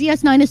is that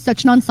DS9 is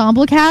such an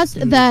ensemble cast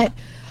that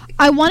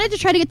I wanted to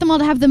try to get them all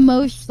to have the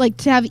most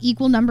to have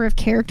equal number of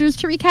characters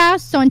to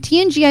recast. So on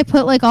TNG, I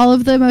put all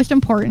of the most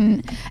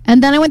important,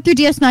 and then I went through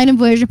DS9 and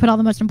Voyager, put all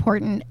the most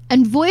important.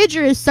 And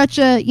Voyager is such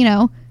a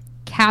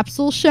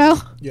capsule show.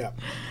 Yeah.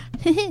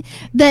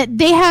 That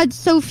they had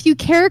so few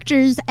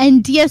characters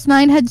and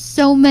DS9 had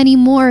so many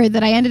more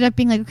that I ended up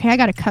being like, okay, I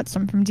gotta cut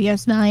some from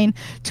DS9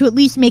 to at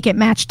least make it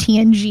match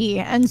TNG.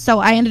 And so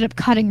I ended up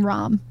cutting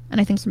Rom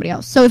and I think somebody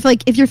else. So if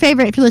you're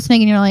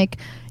listening and you're like,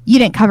 you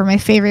didn't cover my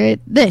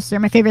favorite this or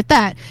my favorite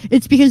that,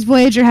 it's because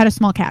Voyager had a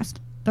small cast.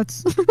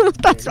 That's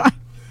why.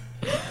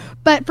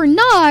 But for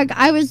Nog,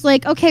 I was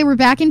like, okay, we're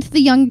back into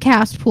the young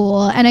cast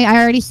pool, and I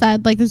already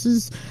said this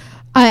is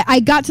I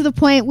got to the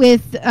point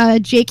with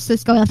Jake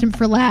Sisko. I left him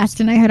for last,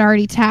 and I had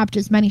already tapped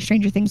as many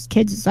Stranger Things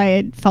kids as I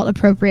had felt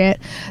appropriate.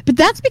 But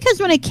that's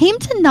because when it came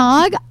to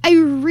Nog, I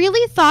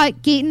really thought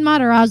Gaten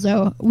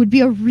Matarazzo would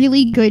be a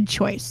really good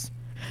choice.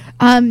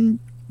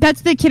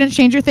 That's the kid in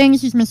Stranger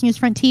Things who's missing his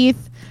front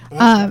teeth.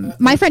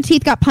 My front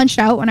teeth got punched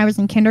out when I was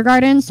in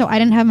kindergarten, so I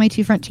didn't have my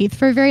two front teeth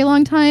for a very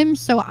long time.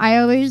 So I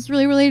always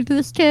really related to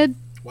this kid.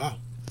 Wow.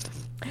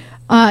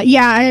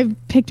 Yeah, I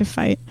picked a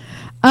fight.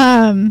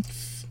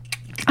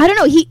 I don't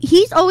know. He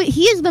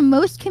is the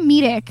most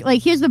comedic.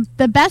 He has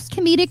the best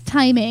comedic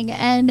timing,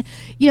 and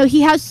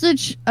he has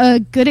such a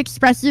good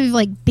expressive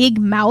big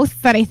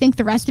mouth that I think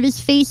the rest of his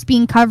face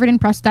being covered in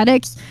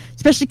prosthetics,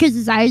 especially because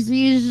his eyes are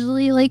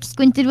usually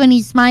squinted when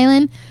he's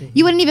smiling,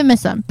 you wouldn't even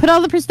miss him. Put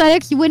all the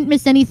prosthetics, you wouldn't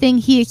miss anything.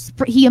 He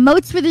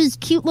emotes with his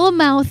cute little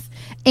mouth,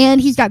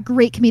 and he's got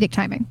great comedic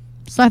timing.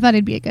 So I thought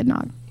it'd be a good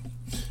Nog.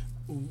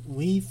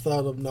 We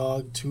thought of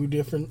Nog too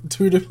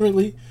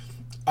differently.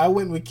 I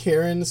went with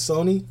Karen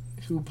Sony,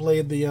 who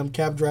played the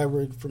cab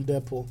driver from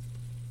Deadpool.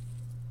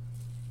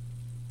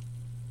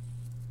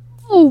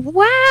 Oh,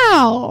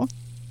 wow.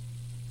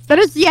 That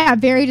is,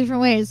 very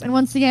different ways. And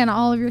once again,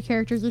 all of your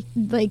characters are,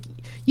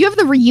 you have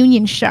the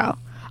reunion show.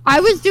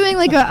 I was doing, a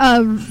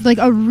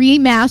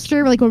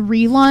remaster, a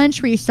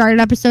relaunch where you started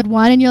episode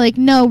 1, and you're like,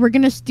 no, we're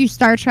going to do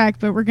Star Trek,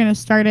 but we're going to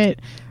start it,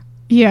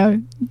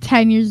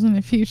 10 years in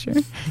the future.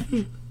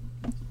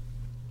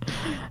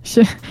 This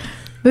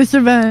would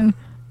have been a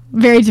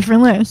very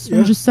different list. Yeah.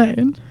 I'm just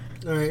saying.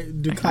 All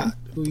right, Dukat,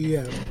 who you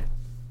have?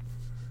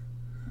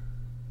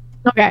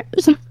 Okay,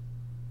 so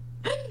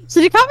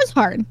Dukat was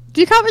hard.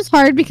 Dukat was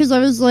hard because I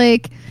was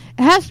like,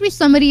 it has to be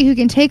somebody who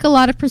can take a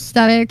lot of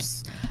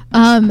prosthetics.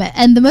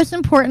 And the most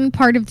important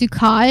part of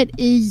Dukat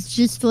is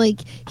just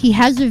he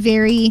has a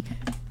very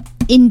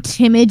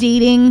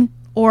intimidating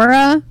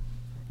aura.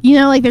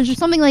 There's just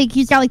something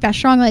he's got that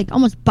strong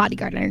almost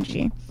bodyguard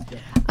energy.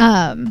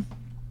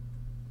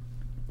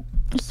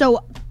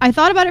 So I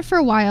thought about it for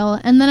a while,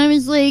 and then I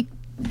was like,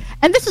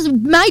 and this is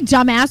my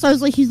dumbass, I was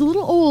like, he's a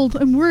little old.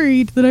 I'm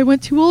worried that I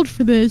went too old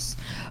for this.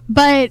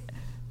 But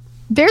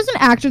there's an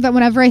actor that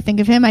whenever I think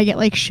of him, I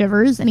get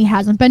shivers, and he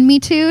hasn't been Me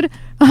Too'd.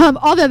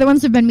 All the other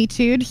ones have been Me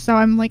Too'd, so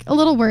I'm a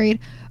little worried.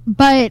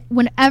 But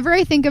whenever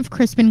I think of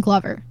Crispin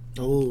Glover,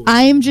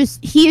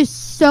 he is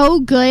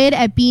so good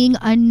at being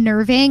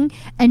unnerving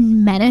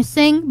and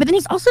menacing, but then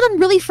he's also done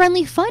really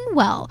friendly fun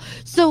well.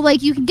 So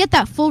you can get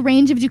that full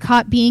range of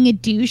Dukat being a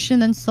douche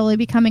and then slowly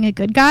becoming a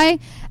good guy.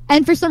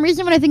 And for some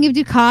reason, when I think of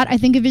Dukat, I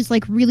think of his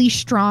really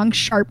strong,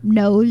 sharp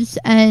nose,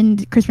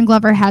 and Crispin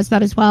Glover has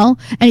that as well.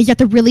 And he's got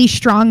the really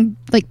strong,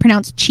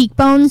 pronounced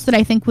cheekbones that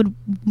I think would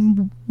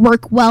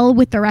work well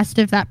with the rest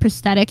of that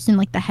prosthetics in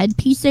the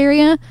headpiece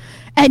area.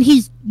 And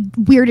he's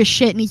weird as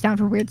shit, and he's down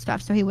for weird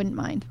stuff, so he wouldn't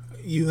mind.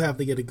 You have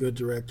to get a good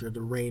director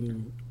to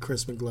rein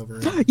Crispin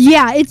Glover in.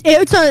 Yeah, it's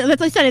like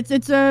I said,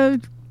 it's a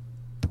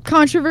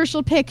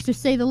controversial pick to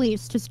say the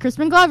least. Because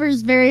Crispin Glover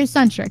is very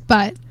eccentric,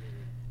 but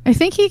I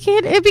think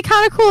it'd be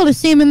kind of cool to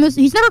see him in this.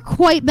 He's never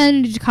quite been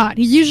in Dukat.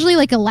 He's usually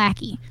a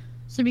lackey,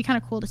 so it'd be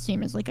kind of cool to see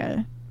him as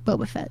a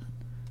Boba Fett.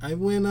 I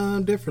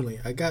went differently.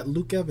 I got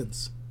Luke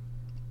Evans.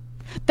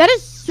 That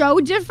is so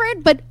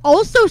different, but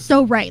also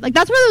so right.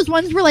 That's one of those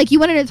ones where you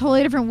went in a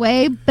totally different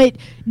way, but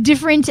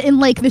different in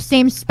the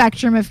same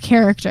spectrum of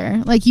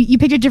character. You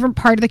picked a different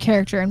part of the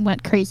character and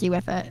went crazy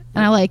with it,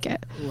 and I like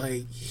it.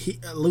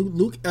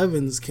 Luke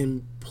Evans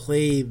can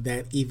play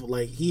that evil.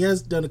 He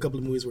has done a couple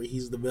of movies where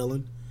he's the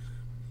villain,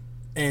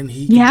 and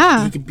he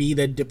could be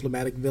that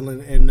diplomatic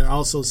villain. And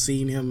also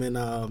seeing him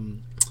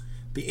in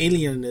the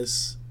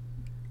alienness,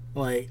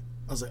 like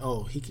I was like,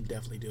 oh, he can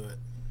definitely do it.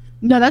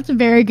 No, that's a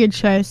very good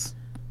choice.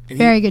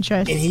 Very good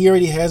choice. And he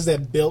already has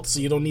that built, so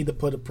you don't need to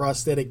put a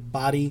prosthetic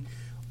body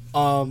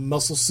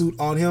muscle suit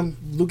on him.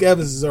 Luke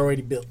Evans is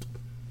already built.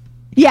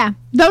 Yeah,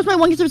 that was my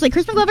one concern. Was like,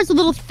 Chris McGlover's a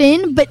little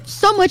thin, but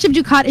so much of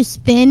Dukat is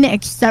thin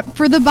except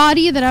for the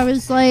body that I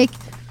was like,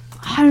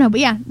 I don't know. But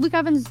yeah, Luke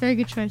Evans is a very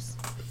good choice.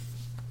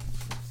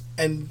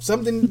 And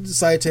something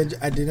side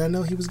tangent, I did not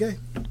know he was gay.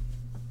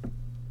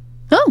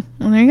 Oh,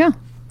 well, there you go.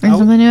 Learn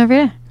something new every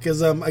day.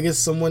 Because I guess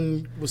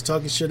someone was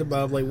talking shit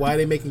about like why are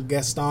they making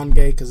Gaston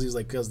gay? Because he's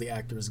like, because the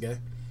actor is gay.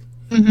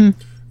 Mm-hmm.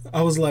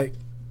 I was like,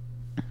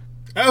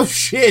 oh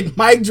shit,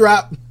 mic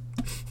drop.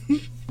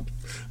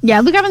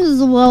 Yeah, Luke Evans is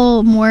a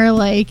little more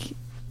like,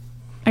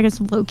 I guess,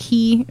 low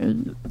key.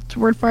 It's a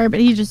word for it, but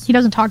he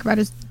doesn't talk about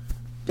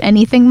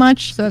anything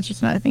much. So that's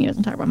just another thing he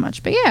doesn't talk about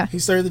much. But yeah, he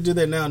started to do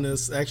that now, and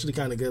it's actually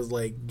kind of good.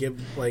 Like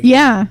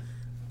yeah.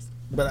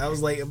 But I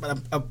was like,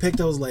 I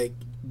was like,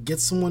 get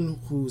someone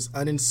who's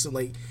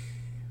like.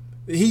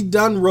 He's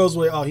done roles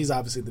where he's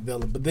obviously the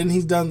villain, but then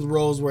he's done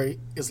roles where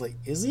it's like,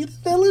 is he the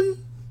villain?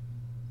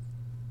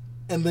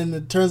 And then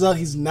it turns out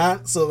he's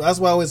not. So that's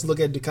why I always look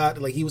at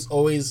Dukat. Like he was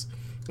always,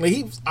 like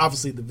he was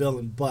obviously the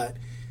villain, but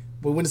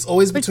when it's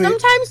always between.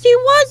 But sometimes he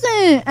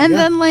wasn't, and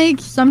then like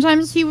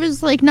sometimes he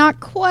was like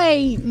not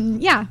quite.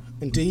 Yeah.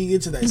 Until you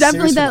get to that.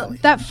 Definitely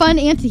that fun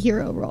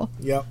anti-hero role.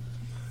 Yep.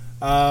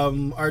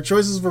 Our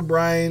choices for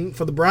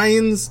the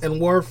Bryans and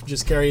Worf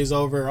just carries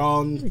over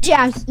on.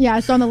 Yeah.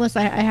 So on the list,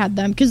 I had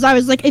them because I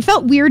was like, it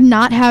felt weird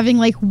not having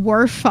like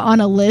Worf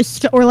on a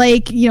list or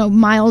like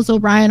Miles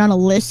O'Brien on a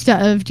list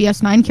of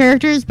DS9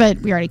 characters, but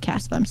we already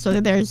cast them, so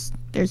there's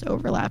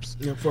overlaps.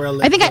 Yeah,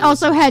 I think I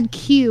also had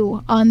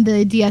Q on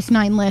the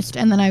DS9 list,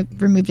 and then I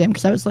removed him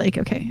because I was like,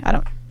 okay, I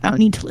don't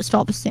need to list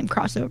all the same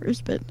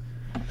crossovers, but.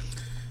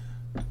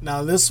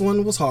 Now this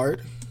one was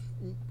hard.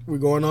 We're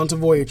going on to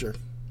Voyager.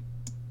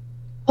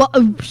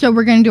 Well, so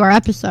we're going to do our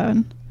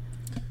episode.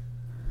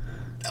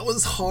 That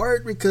was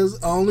hard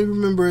because I only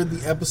remember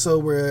the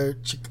episode where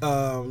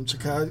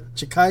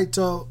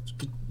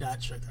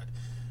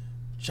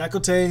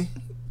Chakotay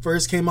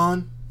first came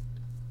on.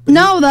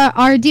 No,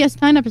 our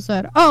DS9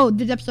 episode. Oh,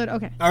 the episode,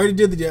 okay. I already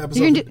did the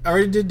episode. I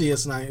already did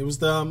DS9. It was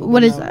the...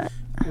 What is that?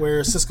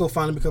 Where Sisko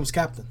finally becomes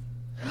captain.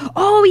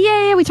 Oh,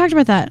 yeah, we talked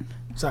about that.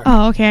 Sorry.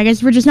 Oh, okay. I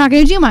guess we're just not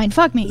going to do mine.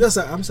 Fuck me.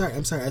 Listen, I'm sorry.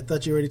 I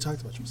thought you already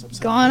talked about yours.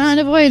 Going on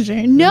to Voyager.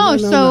 No,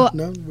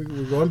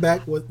 we're going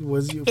back. What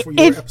was your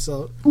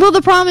episode? Well,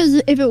 the problem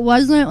is, if it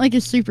wasn't like a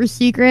super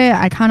secret,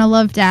 I kind of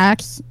love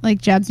Dax,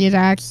 like Jadzia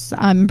Dax.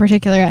 In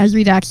particular,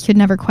 Ezri Dax could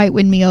never quite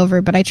win me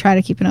over, but I try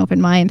to keep an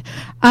open mind.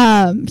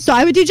 So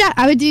I would do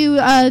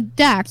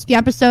Dax, the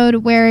episode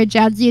where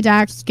Jadzia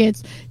Dax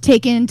gets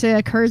taken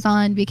to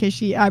Curzon because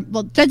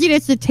Jadzia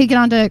gets taken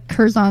onto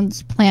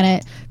Curzon's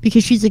planet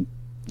because she's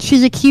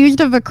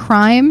accused of a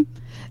crime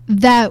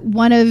that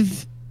one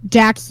of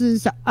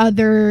Dax's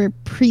other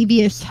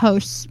previous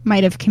hosts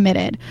might have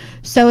committed.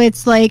 So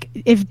it's like,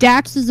 if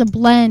Dax is a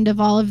blend of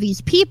all of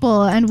these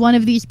people and one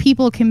of these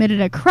people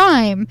committed a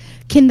crime,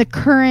 can the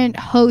current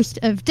host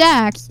of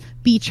Dax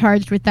be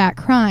charged with that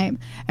crime?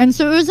 And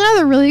so it was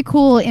another really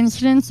cool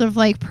instance of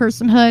like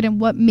personhood and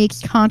what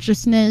makes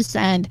consciousness,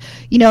 and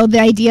the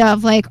idea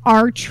of like,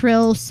 are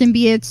Trill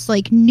symbiotes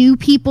like new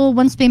people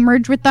once they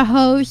merge with the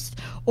host,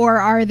 or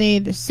are they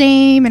the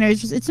same? And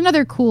it's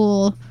another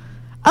cool.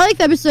 I like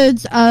the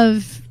episodes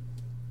of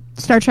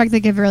Star Trek that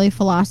get really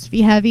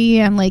philosophy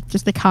heavy and like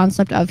just the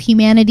concept of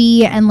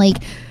humanity, and like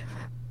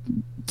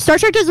Star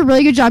Trek does a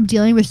really good job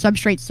dealing with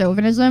substrate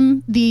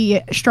chauvinism,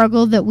 the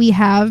struggle that we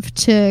have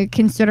to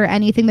consider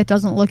anything that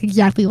doesn't look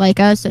exactly like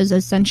us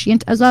as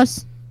sentient as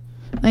us.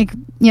 Like,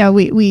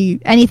 we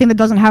anything that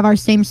doesn't have our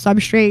same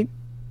substrate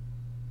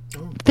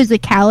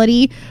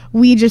physicality,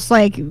 we just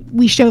like,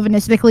 we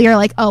chauvinistically are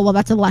like, oh well,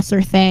 that's a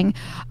lesser thing.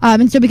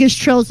 And so because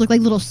Trills look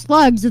like little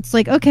slugs, it's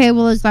like, okay,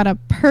 well, is that a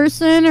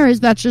person, or is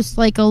that just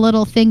like a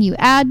little thing you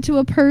add to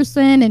a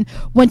person, and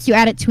once you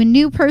add it to a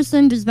new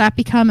person, does that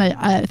become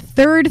a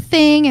third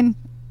thing? And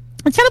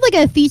it's kind of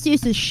like a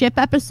Theseus' ship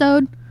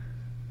episode,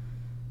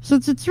 so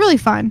it's really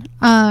fun.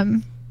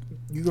 And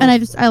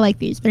I like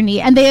these, they're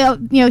neat, and they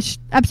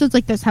episodes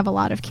like this have a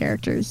lot of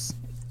characters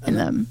in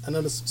them. I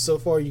noticed so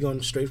far you're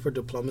going straight for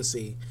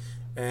diplomacy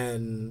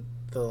and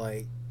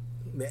the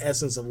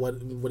essence of what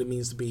it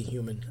means to be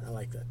human. I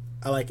like that.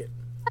 I like it.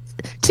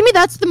 To me,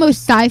 that's the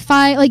most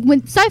sci-fi. Like,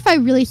 when sci-fi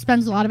really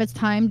spends a lot of its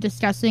time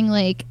discussing,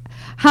 like,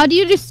 how do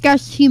you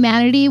discuss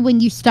humanity when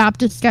you stop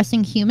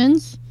discussing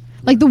humans?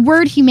 Like, the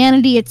word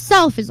humanity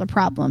itself is a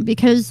problem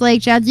because,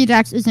 like, Jadzia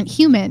Dax isn't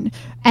human.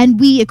 And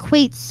we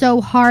equate so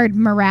hard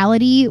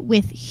morality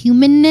with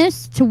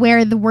humanness to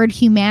where the word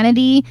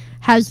humanity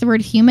has the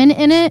word human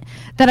in it,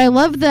 that I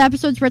love the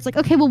episodes where it's like,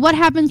 okay, well, what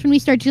happens when we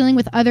start dealing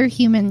with other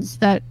humans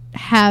that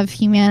have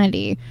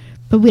humanity,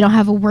 but we don't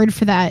have a word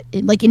for that?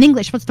 Like, in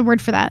English, what's the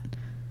word for that?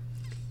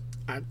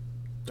 I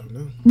don't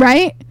know.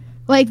 Right?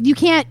 Like, you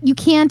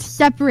can't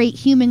separate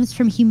humans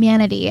from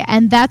humanity,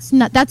 and that's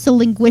a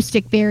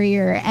linguistic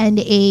barrier and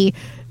a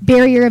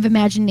barrier of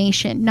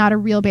imagination, not a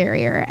real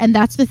barrier. And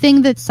that's the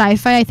thing that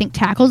sci-fi, I think,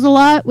 tackles a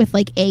lot with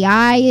like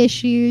AI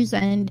issues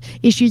and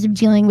issues of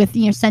dealing with,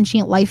 you know,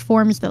 sentient life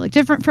forms that look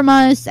different from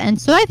us.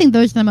 And so I think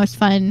those are the most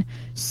fun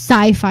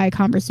sci-fi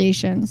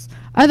conversations.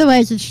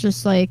 Otherwise, it's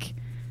just like,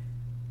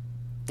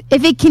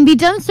 if it can be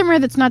done somewhere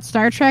that's not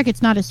Star Trek,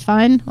 it's not as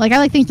fun. Like, I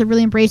like things that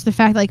really embrace the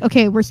fact, like,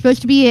 okay, we're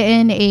supposed to be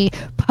in a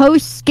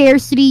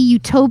post-scarcity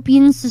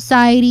utopian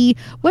society.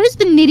 What does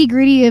the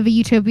nitty-gritty of a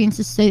utopian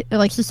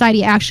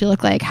society actually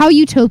look like? How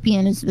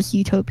utopian is this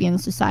utopian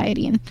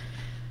society? And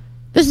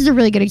this is a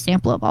really good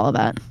example of all of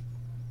that.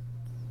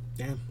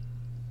 Yeah.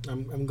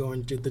 I'm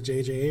going the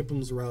J.J.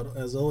 Abrams route,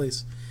 as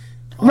always.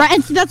 Right,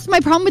 and so that's my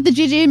problem with the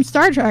J.J. Abrams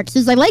Star Treks,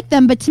 is I like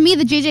them, but to me,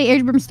 the J.J.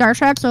 Abrams Star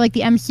Treks are like the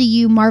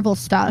MCU Marvel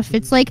stuff.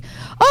 It's like,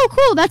 oh,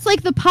 cool, that's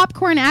like the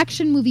popcorn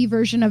action movie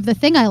version of the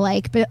thing I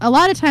like, but a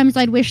lot of times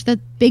I'd wish that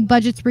big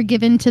budgets were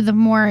given to the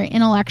more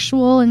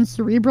intellectual and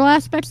cerebral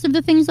aspects of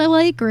the things I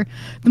like, or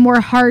the more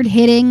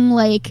hard-hitting,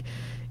 like,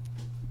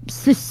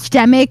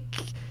 systemic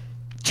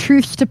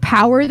truths to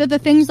power that the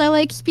things I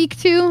like speak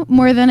to,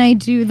 more than I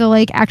do the,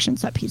 like, action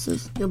set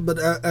pieces. Yeah, but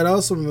I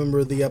also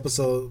remember the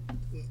episode...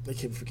 I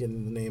keep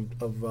forgetting the name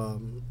of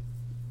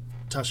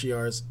Tasha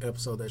Yar's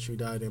episode that she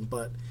died in,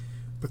 but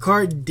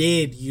Picard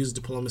did use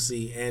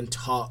diplomacy and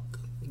talk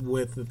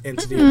with the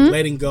entity,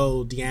 letting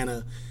go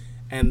Deanna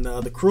and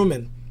the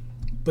crewmen.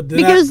 But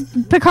because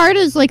Picard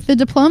is like the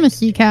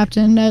diplomacy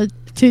captain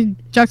to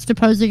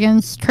juxtapose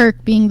against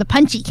Kirk being the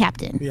punchy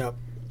captain. Yeah,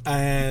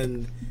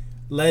 and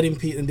letting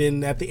people, and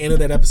then at the end of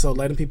that episode,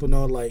 letting people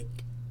know, like,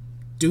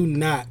 do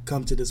not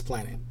come to this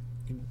planet.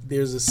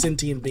 There's a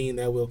sentient being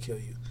that will kill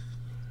you.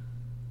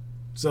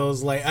 So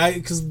it's like,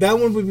 because that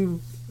one would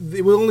be,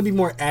 it would only be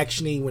more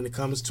actiony when it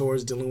comes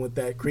towards dealing with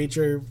that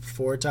creature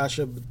for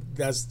Tasha. But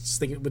that's just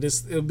thinking, but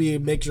it'll be a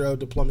mixture of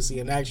diplomacy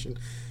and action.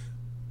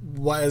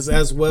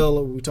 As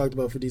well, we talked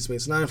about for Deep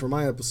Space Nine for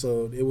my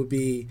episode, it would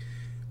be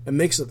a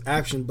mix of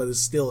action, but it's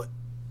still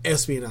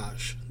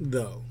espionage,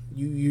 though.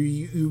 You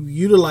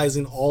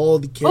utilizing all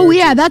the characters. Oh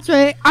yeah, that's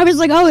right. I was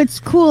like, oh, it's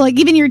cool. Like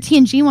even your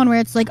TNG one, where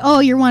it's like, oh,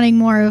 you're wanting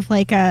more of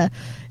like a,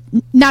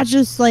 not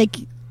just like.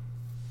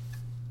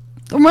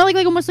 More like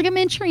almost like a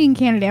Manchurian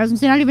Candidate. I was gonna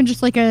say not even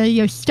just like a,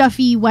 you know,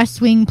 stuffy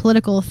West Wing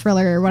political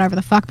thriller or whatever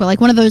the fuck, but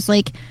like one of those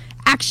like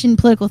action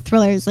political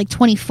thrillers, like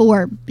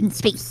 24 in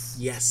space.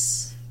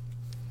 Yes.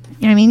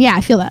 You know what I mean? Yeah,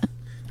 I feel that.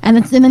 And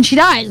then she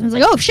dies, and it's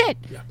like, oh shit.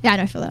 Yeah,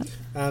 I feel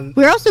that.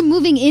 We're also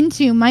moving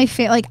into my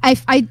like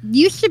I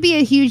used to be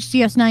a huge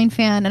DS9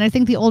 fan, and I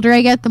think the older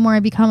I get, the more I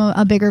become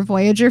a bigger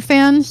Voyager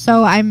fan.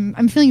 So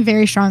I'm feeling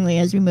very strongly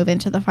as we move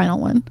into the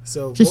final one.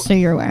 So just so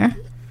you're aware.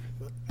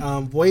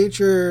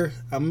 Voyager,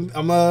 I'm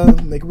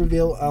gonna make a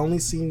reveal. I only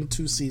seen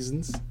 2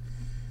 seasons,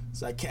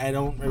 so I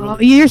don't.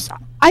 Really...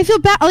 I feel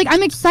bad. Like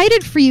I'm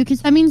excited for you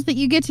because that means that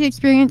you get to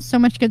experience so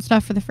much good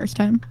stuff for the first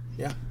time.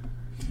 Yeah.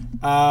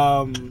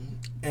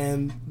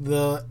 And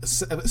the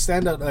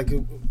standout, like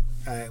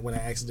when I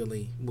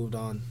accidentally moved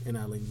on, and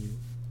I'll let you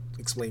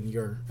explain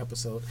your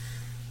episode.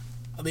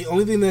 The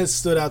only thing that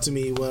stood out to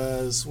me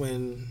was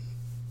when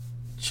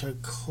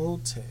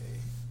Chakotay.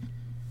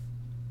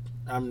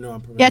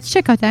 Yeah, it's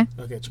Chakotay.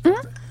 Okay,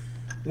 Chakotay.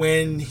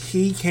 When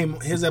he came,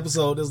 his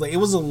episode it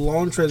was a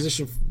long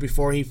transition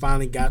before he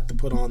finally got to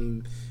put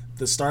on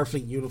the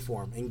Starfleet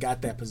uniform and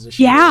got that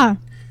position. Yeah.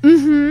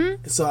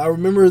 Mm-hmm. So I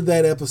remember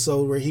that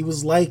episode where he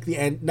was like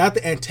not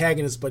the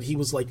antagonist, but he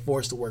was like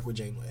forced to work with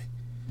Janeway.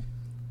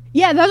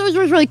 Yeah, that was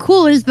really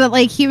cool. Is that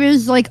like he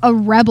was like a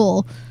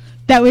rebel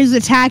that was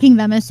attacking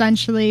them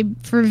essentially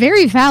for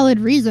very valid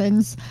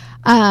reasons.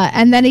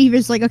 And then he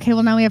was like, okay,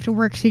 well, now we have to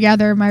work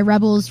together, my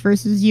rebels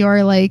versus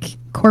your, like,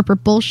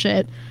 corporate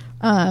bullshit.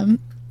 And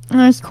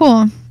that's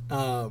cool.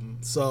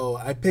 So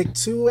I picked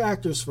 2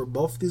 actors for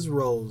both these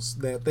roles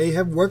that they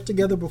have worked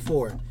together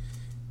before.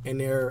 And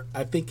they're,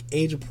 I think,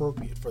 age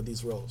appropriate for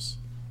these roles.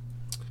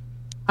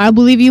 I'll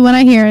believe you when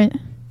I hear it.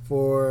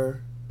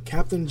 For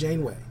Captain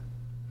Janeway,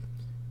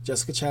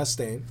 Jessica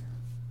Chastain.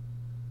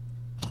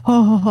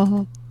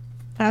 Oh,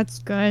 that's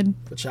good.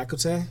 For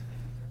Chakotay,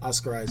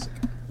 Oscar Isaac.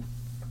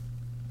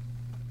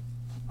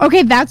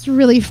 Okay, that's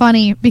really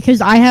funny because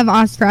I have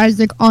Oscar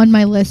Isaac on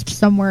my list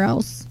somewhere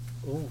else.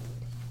 Ooh.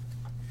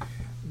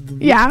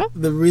 Yeah,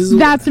 the reason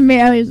that's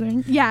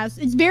amazing. Yes,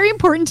 it's very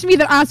important to me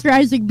that Oscar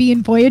Isaac be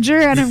in Voyager,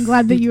 and I'm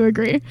glad that you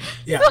agree.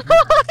 Yeah,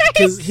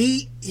 because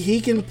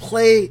he can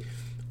play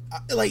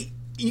like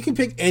you can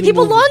pick any. He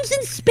belongs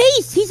in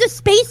space. He's a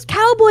space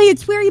cowboy.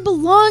 It's where he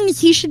belongs.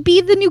 He should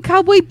be the new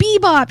Cowboy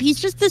Bebop. He's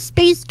just a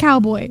space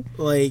cowboy.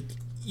 Like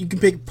you can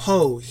pick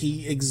Poe.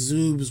 He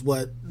exudes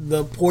what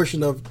the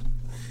portion of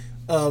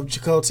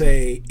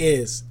Chakotay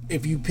is.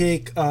 If you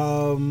pick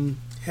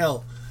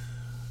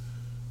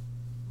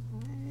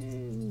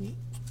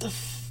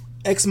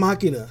Ex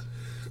Machina,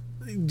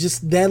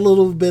 just that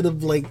little bit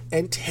of like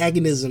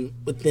antagonism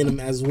within him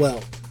as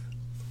well.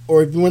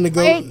 Or if you want to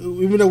go,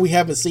 even though we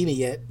haven't seen it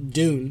yet,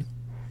 Dune.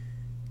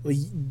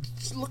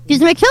 He's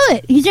gonna kill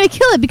it. He's gonna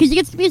kill it because he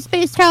gets to be a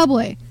space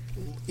cowboy.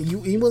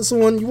 You want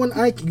someone. You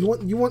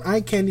want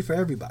eye candy for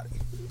everybody.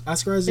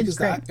 Oscar Isaac It's is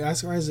great. the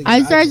Oscar Isaac.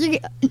 Oscar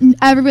Isaac.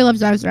 Everybody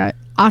loves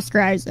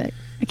Oscar Isaac.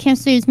 I can't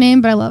say his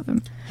name, but I love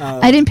him.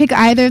 I didn't pick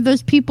either of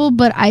those people,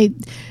 but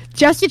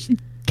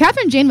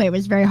Catherine Janeway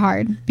was very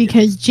hard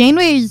because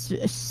Janeway is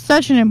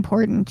such an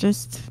important,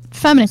 just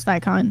feminist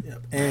icon.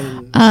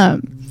 And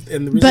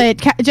but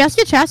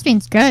Jessica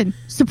Chastain's good.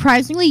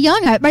 Surprisingly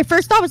young. My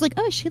first thought was like,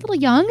 oh, is she a little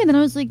young? And then I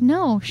was like,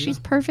 no, she's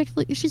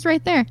perfectly. She's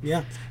right there.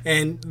 Yeah,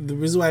 and the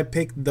reason why I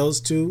picked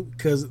those two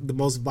because the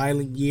most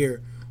violent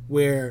year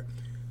where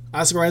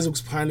Oscar Isaac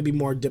was trying to be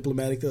more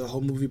diplomatic to the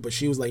whole movie, but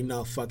she was like,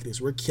 no, fuck this.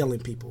 We're killing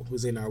people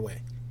who's in our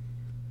way.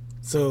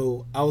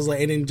 So I was like,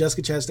 and then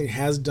Jessica Chastain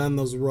has done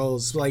those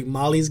roles. So like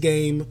Molly's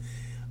Game.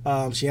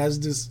 She has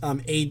this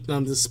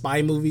this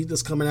spy movie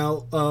that's coming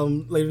out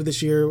later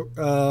this year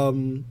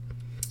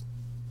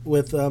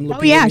with Lupita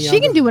Oh yeah, Nyong'o. she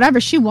can do whatever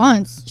she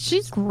wants.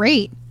 She's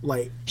great.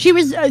 Like She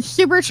was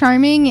super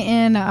charming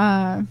in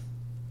God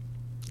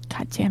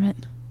damn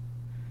it.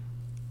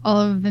 All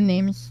of the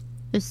names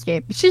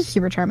escape. She's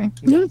super charming.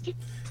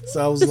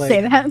 so I was Just like,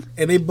 say that.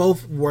 and they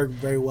both work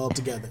very well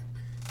together.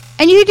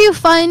 And you do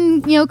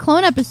fun,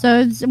 clone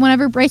episodes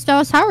whenever Bryce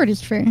Dallas Howard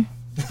is free.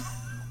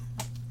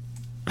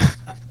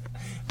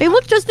 They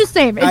look just the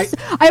same. I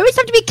always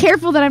have to be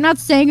careful that I'm not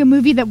saying a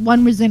movie that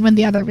one was in when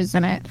the other was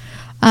in it.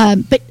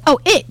 But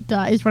It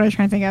is what I was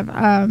trying to think of.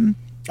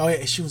 Oh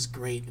yeah, she was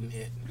great in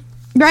It.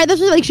 Right,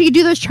 those are like she could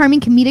do those charming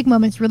comedic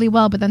moments really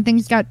well, but then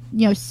things got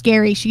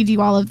scary. She could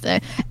do all of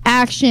the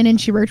action, and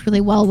she worked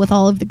really well with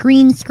all of the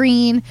green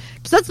screen.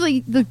 So that's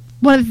like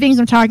one of the things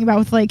I'm talking about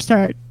with like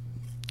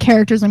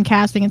characters I'm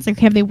casting. It's like,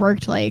 have they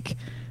worked like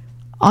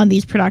on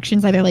these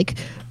productions? Either like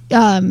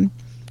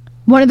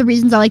one of the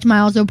reasons I liked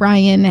Miles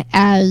O'Brien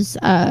as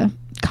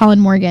Colin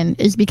Morgan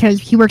is because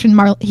he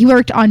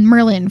worked on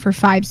Merlin for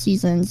 5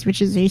 seasons,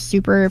 which is a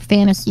super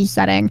fantasy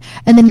setting,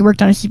 and then he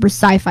worked on a super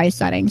sci-fi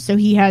setting. So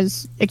he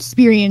has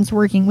experience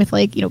working with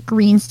like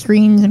green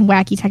screens and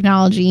wacky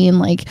technology and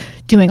like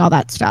doing all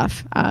that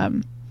stuff.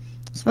 So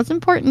that's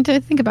important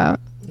to think about,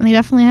 and they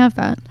definitely have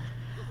that.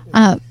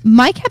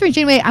 My Catherine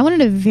Janeway, I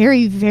went in a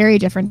very, very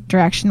different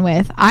direction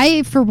with.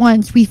 For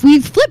once,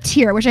 we've flipped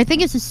here, which I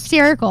think is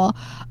hysterical.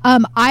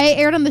 I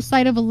aired on the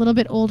side of a little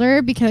bit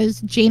older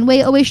because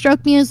Janeway always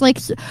struck me as like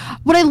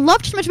what I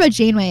loved so much about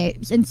Janeway,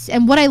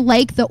 and what I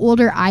like the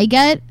older I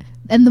get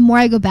and the more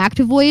I go back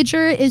to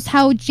Voyager is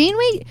how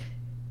Janeway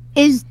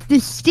is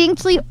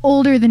distinctly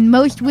older than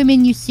most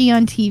women you see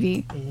on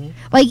TV. Mm-hmm.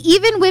 Like,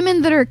 even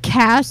women that are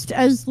cast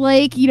as,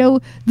 like,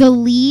 the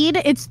lead,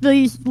 it's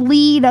the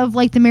lead of,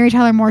 like, the Mary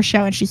Tyler Moore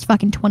Show, and she's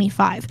fucking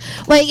 25.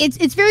 Like,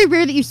 it's very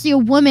rare that you see a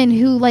woman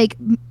who, like,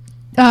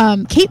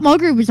 Kate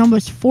Mulgrew was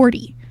almost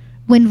 40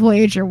 when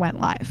Voyager went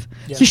live.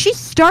 Yeah. So she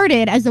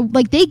started as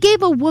they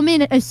gave a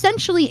woman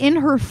essentially in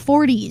her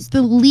 40s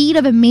the lead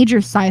of a major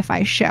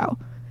sci-fi show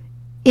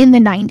in the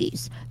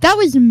 90s. That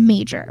was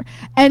major.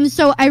 And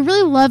so I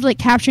really loved like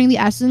capturing the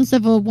essence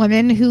of a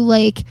woman who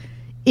like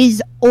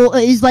is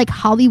like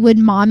Hollywood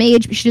mom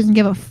age, but she doesn't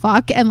give a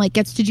fuck and like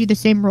gets to do the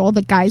same role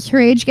that guys her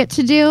age get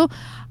to do.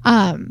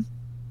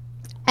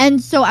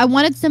 And so I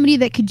wanted somebody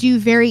that could do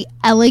very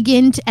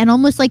elegant and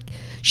almost like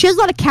she has a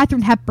lot of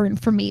Katharine Hepburn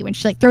for me when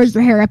she like throws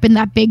her hair up in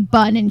that big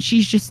bun and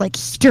she's just like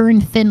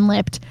stern,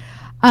 thin-lipped.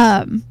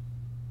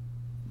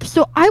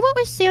 So I went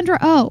with Sandra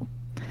Oh.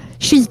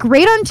 She's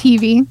great on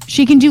TV.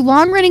 She can do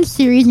long-running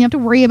series, and you have to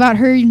worry about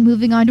her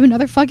moving on to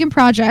another fucking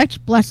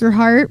project. Bless her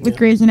heart with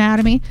Grey's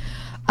Anatomy.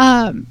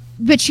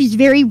 But she's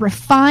very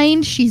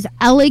refined. She's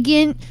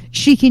elegant.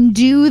 She can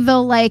do the,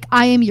 like,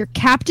 I am your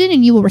captain,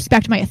 and you will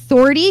respect my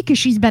authority, because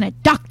she's been a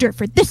doctor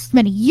for this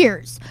many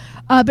years.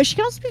 But she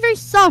can also be very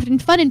soft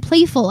and fun and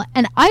playful.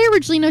 And I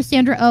originally know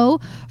Sandra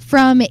Oh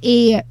from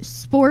a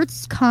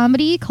sports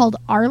comedy called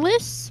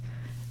Arliss.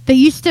 They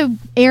used to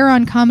air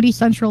on Comedy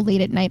Central late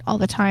at night all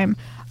the time.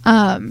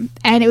 And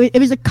it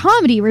was a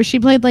comedy where she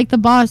played like the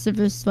boss of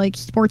this like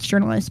sports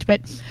journalist.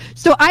 But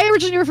so I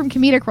originally knew her from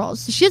comedic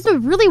roles. So she has a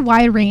really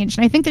wide range,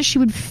 and I think that she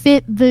would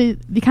fit the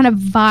kind of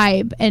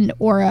vibe and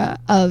aura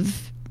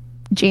of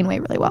Janeway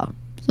really well.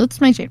 So that's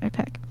my Janeway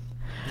pick.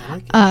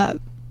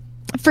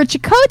 For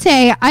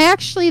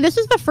Chakotay, this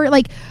is the first,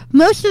 like,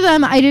 most of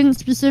them I didn't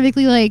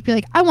specifically like be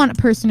like, I want a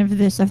person of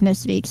this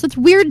ethnicity, because it's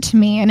weird to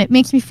me and it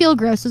makes me feel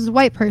gross as a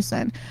white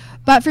person.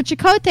 But for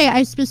Chakotay,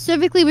 I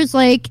specifically was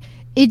like,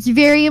 it's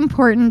very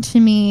important to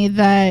me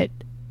that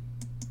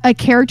a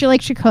character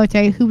like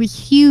Chakotay, who was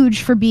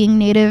huge for being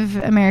Native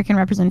American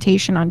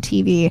representation on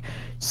TV,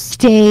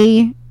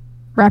 stay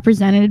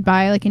represented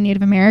by like a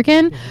Native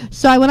American.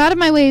 So I went out of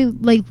my way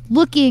like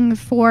looking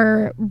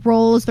for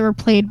roles that were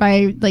played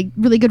by like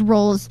really good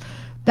roles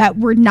that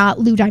were not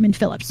Lou Diamond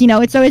Phillips.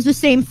 It's always the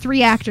same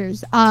 3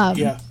 actors.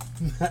 Yeah,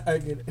 I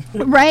get it.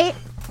 Right?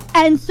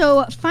 And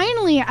so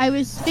finally I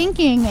was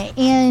thinking,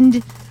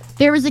 and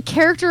there was a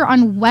character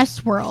on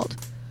Westworld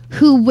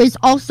who was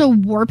also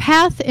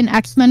Warpath in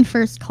X-Men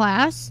First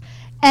Class.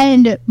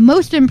 And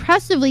most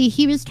impressively,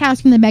 he was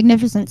cast in The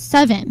Magnificent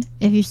Seven,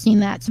 if you've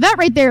seen that. So that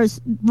right there is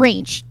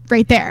range,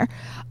 right there.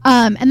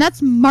 And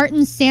that's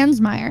Martin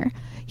Sandsmeyer.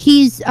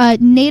 He's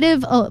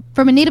native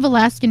from a Native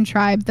Alaskan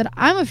tribe that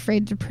I'm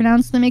afraid to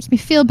pronounce. That makes me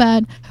feel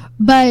bad.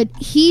 But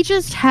he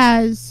just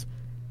has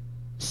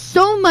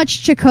so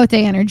much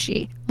Chakotay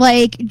energy.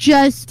 Like,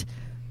 just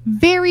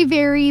very,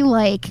 very,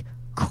 like,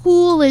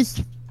 cool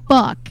as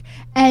fuck.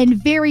 And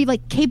very,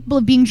 like, capable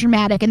of being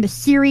dramatic. And the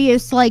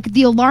serious, like,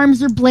 the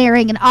alarms are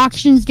blaring and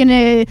oxygen's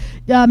gonna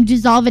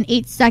dissolve in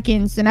 8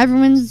 seconds. And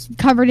everyone's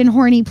covered in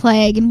horny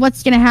plague. And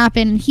what's gonna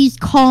happen? And he's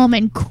calm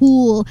and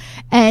cool.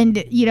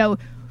 And, you know,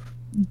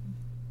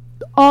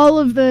 all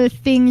of the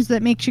things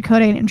that make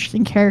Chakotay an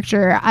interesting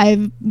character.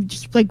 I've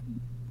just, like,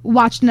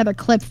 watched another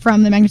clip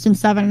from The Magnificent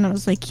Seven. And I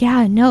was like,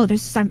 yeah, no,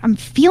 I'm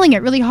feeling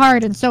it really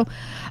hard. And so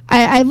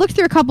I looked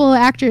through a couple of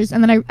actors,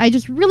 and then I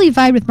just really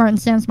vibed with Martin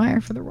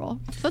Sansmeyer for the role.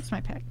 So that's my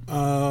pick.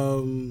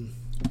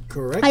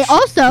 Correct. I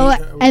also,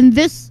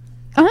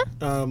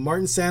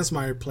 Martin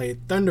Sansmeyer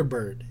played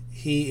Thunderbird.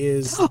 He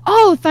is...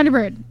 Oh,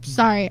 Thunderbird.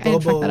 Sorry, I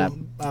fucked that up.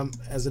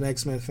 As an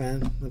X-Men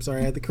fan, I'm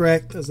sorry, I had to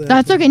correct.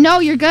 That's okay. No,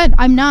 you're good.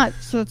 I'm not,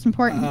 so it's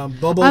important.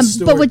 Bobo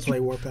Stewart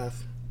played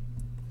Warpath.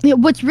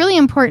 What's really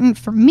important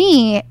for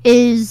me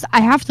is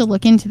I have to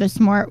look into this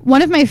more.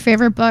 One of my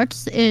favorite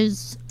books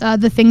is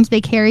The Things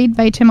They Carried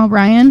by Tim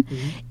O'Brien.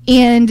 Mm-hmm.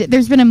 And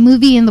there's been a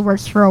movie in the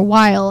works for a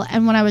while.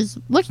 And when I was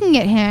looking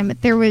at him,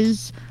 there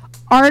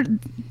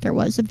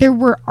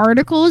were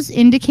articles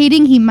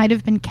indicating he might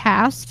have been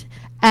cast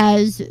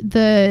as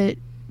the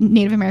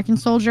Native American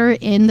soldier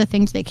in The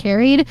Things They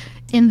Carried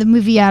in the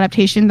movie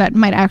adaptation that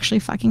might actually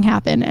fucking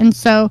happen. And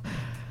so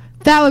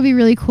that would be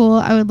really cool.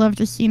 I would love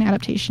to see an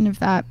adaptation of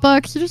that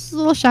book. So just a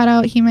little shout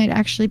out. He might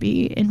actually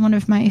be in one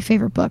of my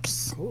favorite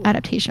books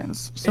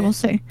adaptations. So we'll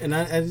see. And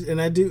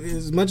I do,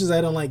 as much as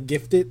I don't like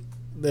Gifted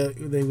that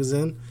they was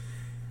in,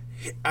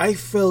 I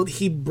felt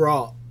he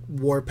brought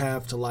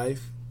Warpath to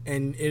life.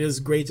 And it is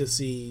great to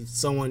see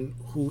someone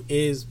who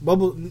is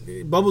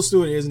Bobo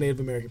Stewart is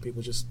Native American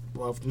people. Just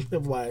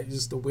why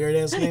just a weird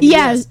ass name.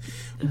 Yes,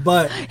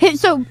 but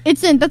so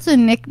that's a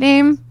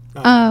nickname.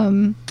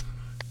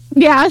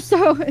 Yeah,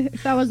 so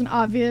if that wasn't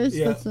obvious,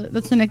 yeah.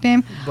 That's a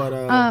nickname. But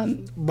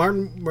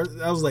Martin,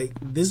 I was like,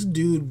 this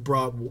dude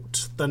brought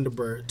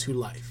Thunderbird to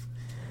life.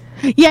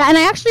 Yeah, and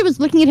I actually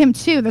was looking at him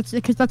too.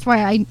 That's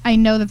why I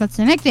know that's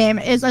a nickname.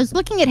 Is I was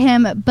looking at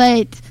him,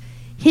 but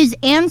his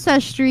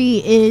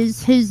ancestry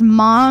is his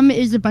mom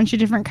is a bunch of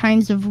different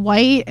kinds of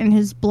white, and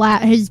his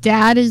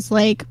dad is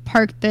like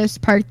part this,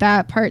 part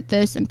that, part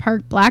this, and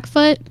part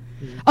Blackfoot.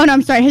 Oh, no,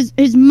 I'm sorry.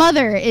 His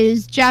mother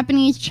is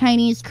Japanese,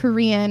 Chinese,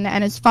 Korean,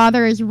 and his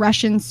father is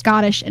Russian,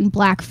 Scottish, and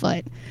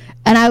Blackfoot.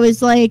 And I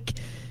was like...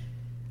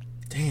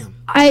 Damn.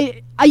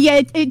 I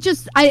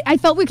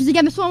felt weird, because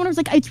again, this one I was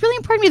like, it's really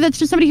important to me that's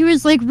just somebody who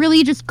is like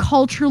really just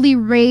culturally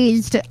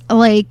raised,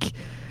 like...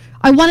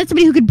 I wanted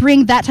somebody who could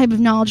bring that type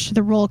of knowledge to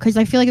the role, because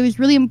I feel like it was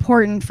really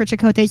important for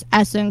Chakotay's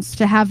essence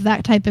to have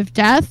that type of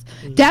depth.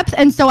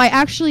 And so I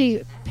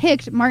actually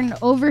picked Martin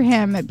over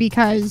him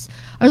because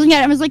I was looking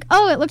at it and I was like,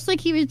 oh, it looks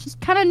like he was just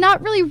kind of not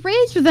really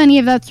raised with any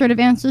of that sort of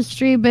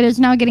ancestry, but is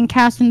now getting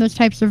cast in those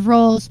types of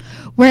roles,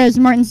 whereas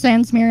Martin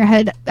Sansmeyer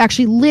had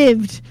actually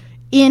lived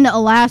in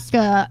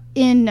Alaska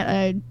in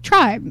a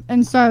tribe.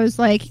 And so I was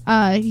like,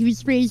 he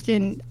was raised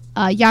in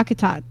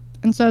Yakutat.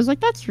 And so I was like,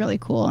 that's really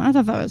cool. And I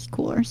thought that was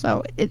cooler.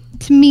 So it,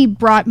 to me,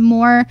 brought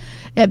more...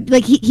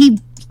 like, he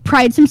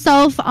prides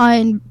himself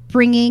on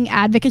bringing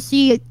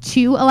advocacy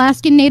to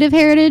Alaskan Native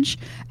heritage.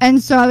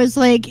 And so I was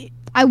like,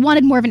 I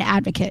wanted more of an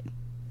advocate.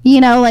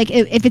 You know, like,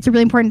 if it's a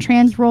really important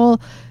trans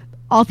role,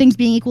 all things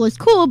being equal is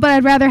cool, but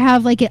I'd rather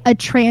have, like, a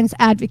trans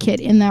advocate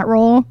in that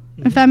role,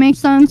 if that makes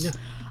sense.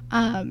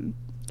 Yeah.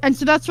 And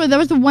so that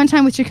was the one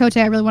time with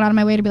Chakotay I really went out of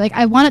my way to be like,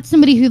 I wanted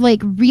somebody who,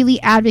 like,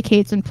 really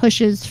advocates and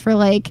pushes for,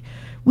 like...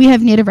 we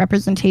have Native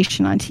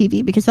representation on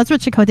TV, because that's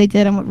what Chakotay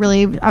did, and what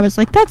really I was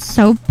like, that's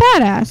so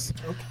badass.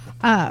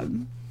 Okay.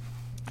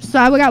 So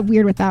I got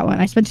weird with that one.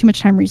 I spent too much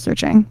time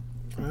researching.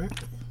 All right.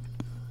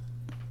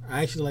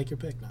 I actually like your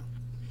pick now.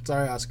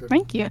 Sorry, Oscar.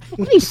 Thank you.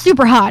 He's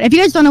super hot. If you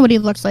guys don't know what he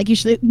looks like, you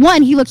should.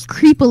 One, he looks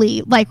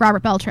creepily like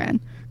Robert Beltran.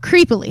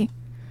 Creepily.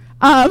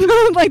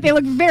 Like they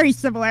look very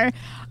similar.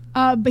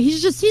 But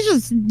he's just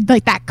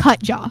like that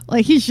cut jaw.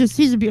 Like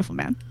he's a beautiful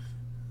man.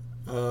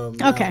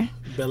 Okay.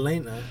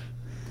 Belena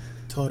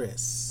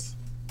Torres.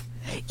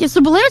 Yeah,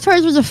 so Belena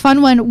Torres was a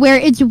fun one where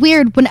it's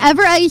weird.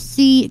 Whenever I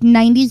see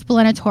 90s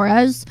Belena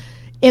Torres,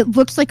 it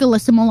looks like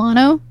Alyssa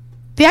Milano.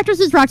 The actress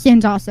is Roxanne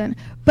Dawson.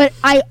 But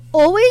I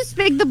always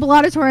think the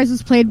Belena Torres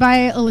is played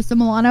by Alyssa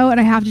Milano, and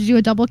I have to do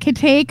a double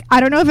take. I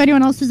don't know if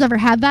anyone else has ever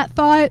had that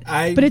thought,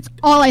 but it's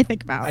all I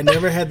think about. I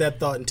never had that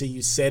thought until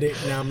you said it.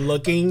 Now I'm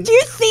looking. Do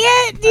you see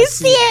it? Do you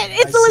see it?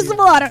 It's Alyssa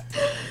Milano.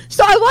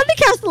 So I wanted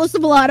to cast Alyssa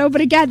Milano,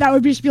 but again, that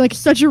would just be like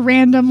such a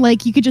random,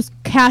 like you could just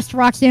cast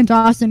Roxanne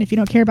Dawson if you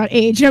don't care about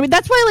age. You know, I mean,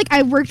 that's why like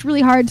I worked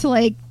really hard to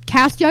like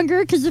cast younger,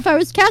 because if I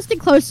was casting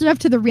close enough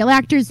to the real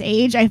actor's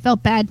age, I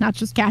felt bad not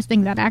just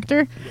casting that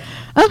actor.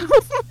 Yeah.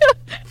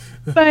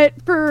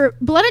 But for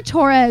Belena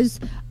Torres,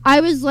 I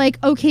was like,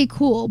 okay,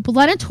 cool.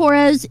 Belena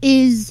Torres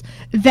is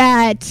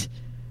that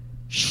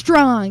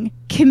strong,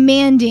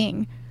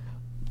 commanding,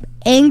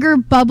 anger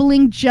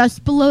bubbling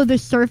just below the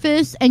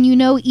surface, and you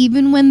know,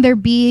 even when they're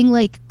being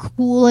like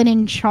cool and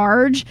in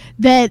charge,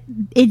 that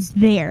it's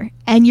there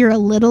and you're a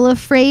little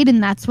afraid,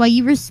 and that's why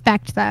you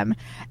respect them.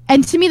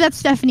 And to me, that's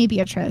Stephanie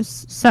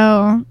Beatrice.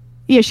 So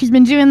yeah, she's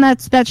been doing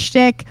that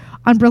shtick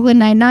on Brooklyn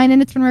Nine-Nine,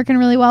 and it's been working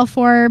really well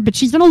for her. But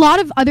she's done a lot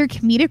of other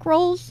comedic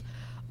roles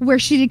where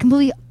she did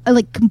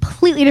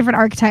completely different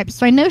archetypes.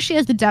 So I know she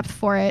has the depth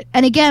for it.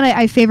 And again,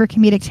 I favor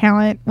comedic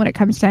talent when it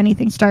comes to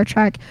anything Star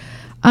Trek.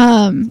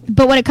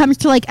 But when it comes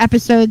to like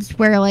episodes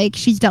where like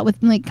she's dealt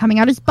with like coming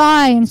out as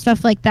bi and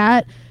stuff like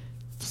that,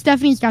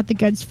 Stephanie's got the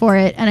goods for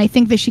it. And I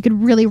think that she could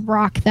really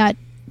rock that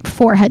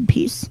forehead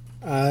piece.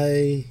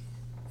 I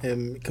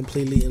am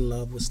completely in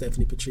love with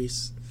Stephanie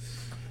Patrice.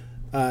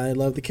 I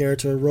love the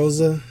character of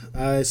Rosa.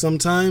 I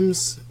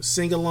sometimes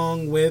sing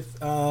along with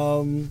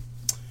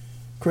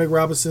Craig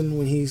Robinson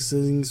when he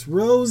sings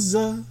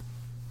Rosa,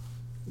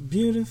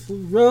 beautiful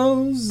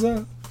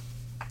Rosa.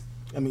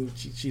 I mean,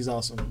 she's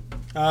awesome.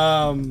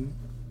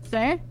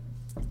 Say?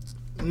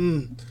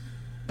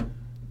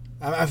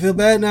 I feel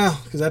bad now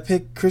because I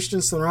picked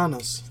Christian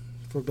Serranos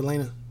for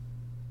Belena.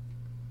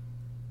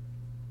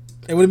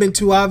 It would have been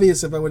too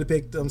obvious if I would have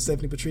picked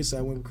Stephanie Patrice. I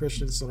went with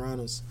Christian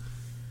Serranos.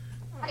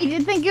 I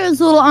did think it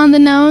was a little on the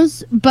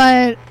nose,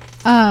 but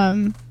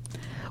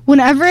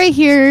whenever I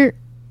hear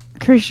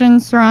Christian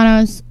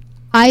Serranos,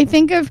 I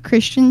think of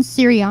Christian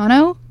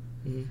Siriano,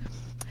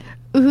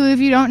 who, if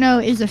you don't know,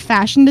 is a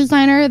fashion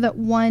designer that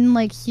won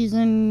like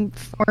season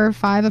 4 or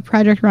 5 of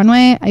Project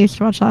Runway. I used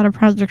to watch a lot of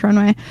Project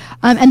Runway,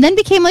 and then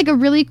became like a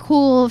really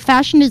cool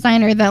fashion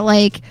designer that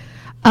like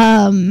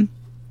there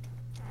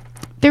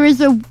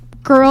was a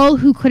girl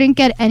who couldn't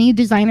get any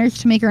designers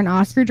to make her an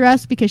Oscar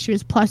dress because she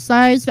was plus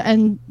size,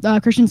 and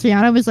Christian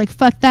Siriano was like,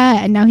 fuck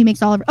that, and now he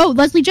makes all of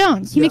Leslie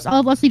Jones. He makes all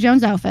of Leslie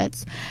Jones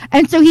outfits.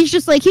 And so he's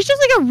just like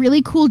a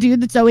really cool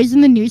dude that's always in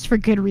the news for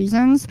good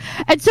reasons.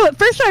 And so at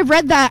first when I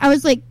read that, I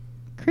was like,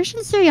 Christian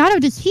Siriano,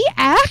 does he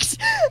act?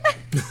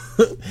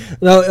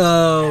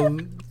 No,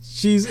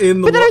 she's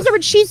in the. But then I was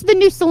like, she's the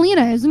new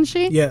Selena, isn't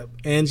she? Yeah,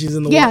 and she's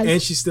in the. And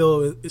she's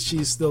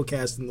still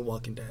cast in The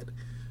Walking Dead.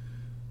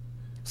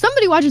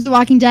 Somebody watches The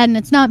Walking Dead, and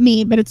it's not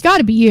me, but it's got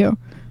to be you.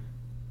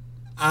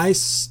 I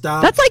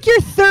stopped. That's like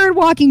your third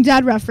Walking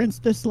Dead reference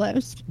this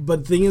list.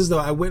 But the thing is, though,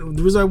 I remember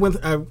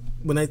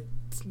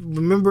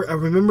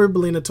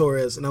Belena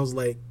Torres, and I was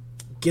like,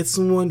 get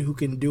someone who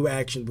can do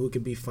action, but who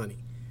can be funny.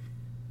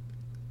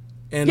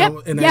 And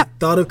I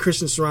thought of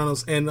Christian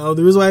Serranos, and the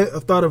reason why I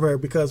thought of her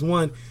because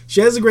one, she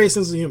has a great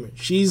sense of humor.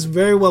 She's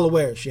very well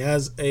aware. She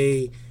has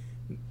a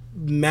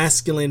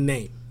masculine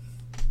name.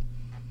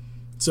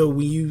 So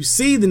when you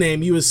see the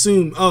name, you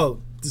assume,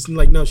 no,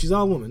 she's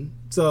all woman.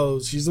 So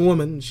she's a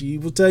woman. She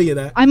will tell you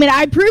that. I mean,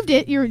 I proved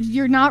it.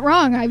 You're not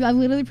wrong. I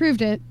literally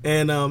proved it.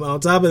 And on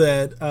top of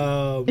that,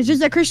 it's just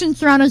that Christian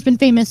Serrano's been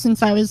famous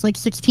since I was like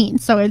 16.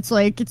 So it's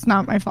like it's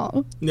not my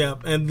fault. Yeah,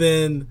 and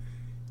then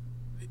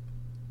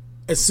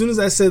as soon as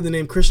I said the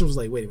name, Christian was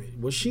like, "Wait a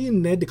minute, was she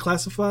in Ned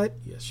Declassified?"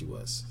 Yes, she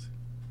was.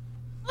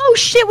 Oh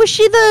shit, was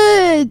she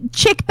the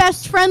chick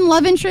best friend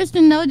love interest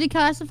in Ned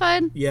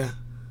Declassified? Yeah.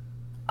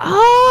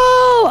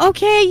 Oh,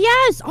 okay,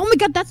 yes. Oh my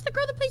god, that's the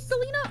girl that plays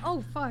Selena?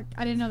 Oh, fuck.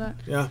 I didn't know that.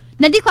 Yeah.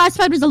 Ned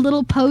Declassified was a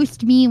little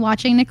post me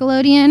watching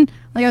Nickelodeon.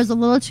 Like, I was a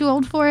little too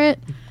old for it.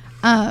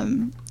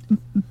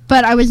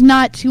 But I was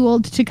not too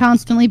old to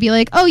constantly be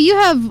like, oh, you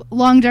have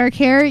long dark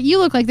hair. You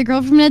look like the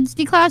girl from Ned's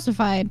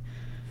Declassified.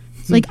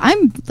 It's like,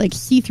 I'm, like,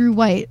 see-through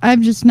white.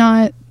 I'm just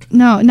not...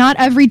 No, not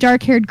every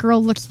dark-haired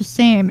girl looks the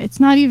same. It's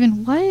not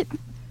even... What?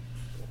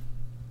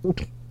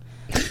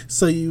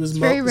 So you was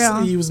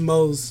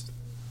Mose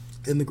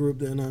in the group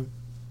then,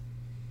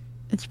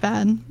 It's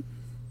bad.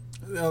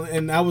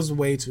 And I was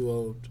way too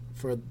old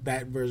for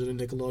that version of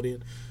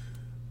Nickelodeon.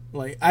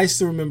 Like, I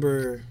still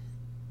remember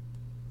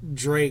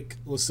Drake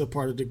was still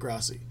part of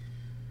Degrassi.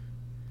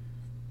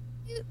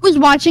 Was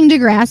watching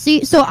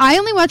Degrassi. So I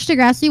only watched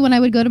Degrassi when I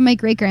would go to my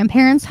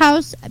great-grandparents'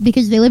 house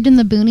because they lived in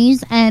the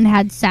boonies and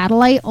had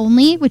satellite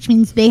only, which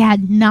means they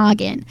had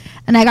Noggin.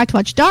 And I got to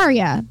watch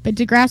Daria, but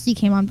Degrassi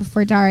came on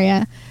before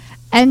Daria.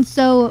 And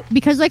so,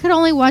 because I could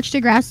only watch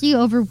Degrassi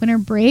over winter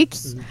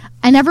breaks,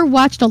 I never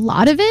watched a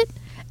lot of it.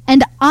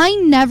 And I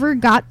never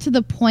got to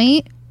the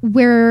point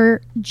where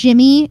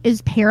Jimmy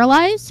is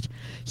paralyzed.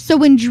 So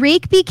when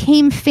Drake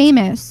became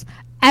famous,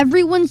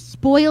 everyone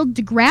spoiled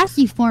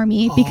Degrassi for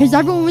me because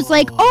everyone was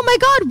like, oh my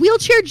god,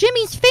 Wheelchair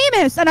Jimmy's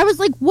famous. And I was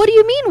like, what do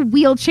you mean,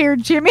 Wheelchair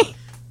Jimmy?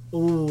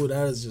 Ooh,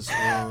 that is just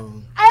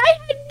wrong. I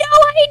had no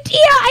idea.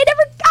 I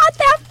never got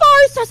that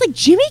far. So I was like,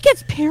 Jimmy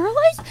gets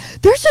paralyzed?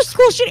 There's this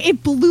cool shit.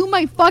 It blew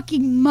my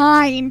fucking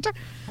mind.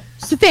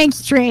 So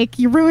thanks, Drake.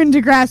 You ruined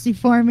Degrassi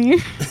for me.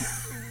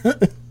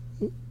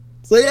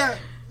 So yeah,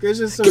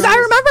 Because I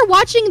remember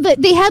watching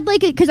they had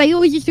like because I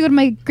always used to go to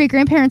my great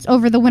grandparents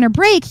over the winter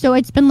break, so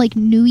it's been like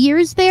New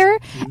Year's there,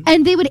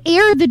 and they would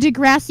air the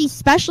Degrassi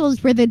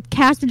specials where the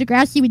cast of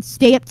Degrassi would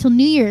stay up till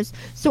New Year's.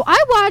 So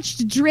I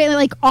watched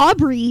like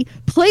Aubrey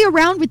play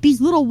around with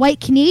these little white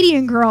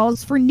Canadian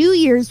girls for New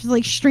Year's with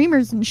like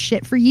streamers and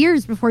shit for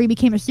years before he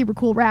became a super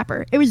cool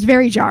rapper. It was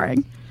very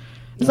jarring.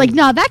 It's like,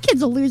 no, that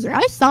kid's a loser.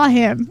 I saw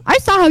him. I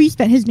saw how he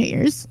spent his New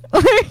Year's.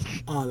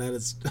 Oh, that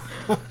is.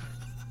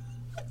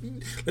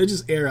 Let's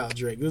just air out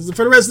Drake.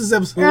 For the rest of this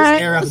episode,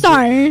 let's air out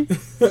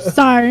Drake.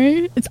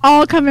 Sorry. It's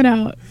all coming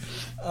out.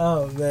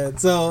 Oh, man.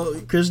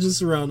 So, Christian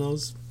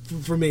Serrano's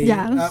for me.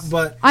 Yes.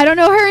 But I don't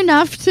know her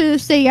enough to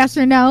say yes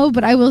or no,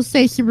 but I will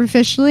say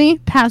superficially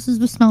passes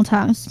the smell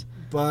test.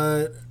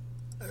 But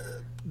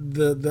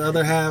the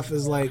other half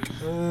is like,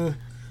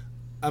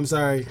 I'm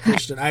sorry,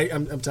 Christian.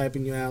 I'm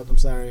typing you out. I'm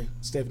sorry,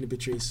 Stephanie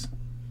Patrice.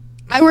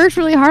 I worked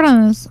really hard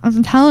on this.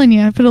 I'm telling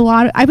you, I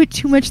put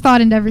too much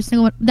thought into every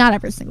single one. Not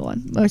every single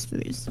one, most of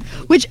these.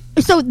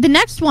 So the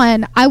next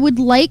one, I would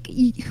like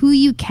who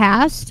you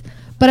cast,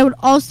 but I would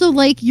also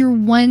like your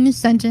one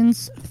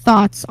sentence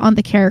thoughts on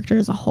the character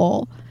as a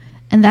whole,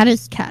 and that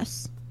is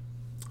Kes.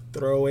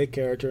 Throwaway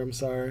character. I'm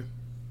sorry.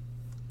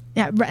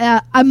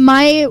 Yeah,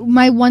 my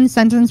one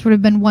sentence would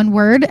have been one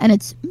word, and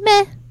it's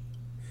meh.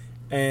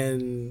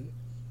 And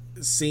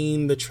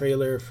seeing the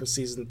trailer for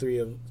season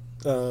 3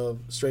 of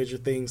Stranger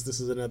Things, this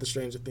is another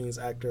Stranger Things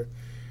actor,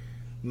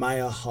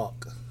 Maya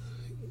Hawke.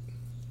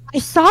 I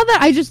saw that.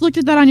 I just looked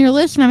at that on your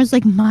list, and I was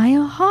like,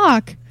 Maya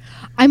Hawke.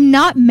 I'm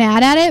not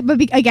mad at it, but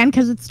again,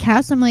 because it's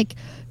Kes, I'm like,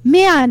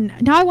 man,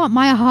 now I want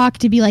Maya Hawke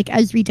to be like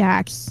Esri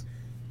Dax.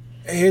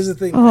 Here's the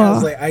thing. I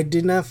was like, I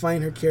did not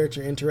find her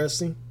character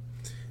interesting.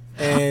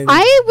 And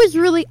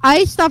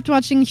I stopped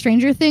watching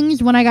Stranger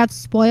Things when I got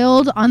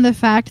spoiled on the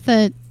fact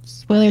that,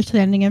 spoilers to the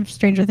ending of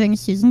Stranger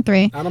Things season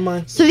 3. I don't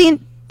mind. So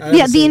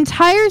the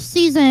entire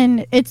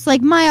season, it's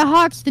like Maya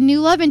Hawke's the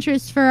new love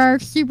interest for our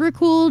super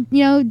cool,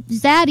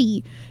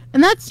 Zaddy.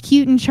 And that's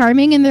cute and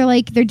charming, and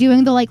they're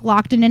doing the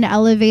locked in an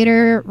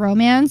elevator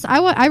romance.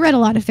 I read a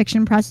lot of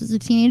fiction press as a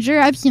teenager.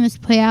 I've seen this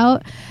play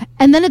out.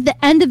 And then at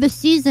the end of the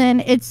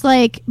season, it's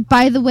like,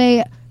 by the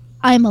way,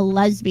 I'm a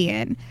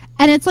lesbian.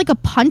 And it's like a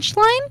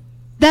punchline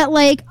that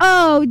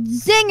oh,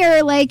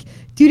 zinger,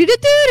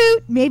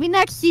 doo-doo-doo-doo-doo. Maybe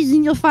next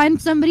season you'll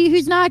find somebody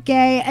who's not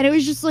gay. And it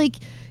was just like,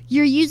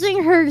 you're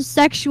using her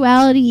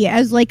sexuality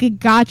as a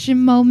gotcha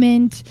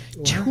moment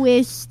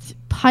twist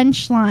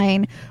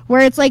punchline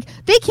where it's like,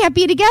 they can't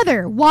be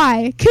together.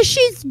 Why? Because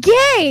she's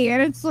gay.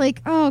 And it's like,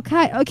 oh,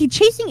 God. Okay,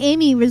 Chasing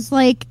Amy was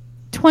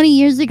 20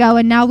 years ago,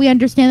 and now we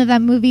understand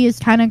that movie is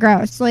kind of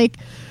gross.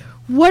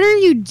 What are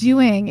you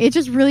doing? It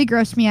just really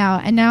grossed me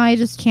out, and now I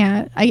just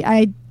can't.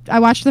 I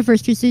watched the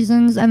first 2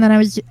 seasons, and then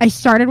I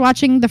started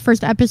watching the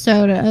first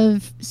episode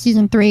of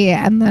season 3,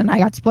 and then I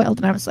got spoiled,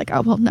 and I was like,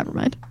 oh, well, never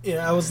mind.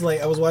 Yeah, I was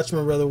watching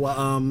my brother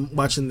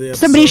watching the episode.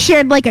 Somebody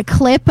shared a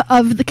clip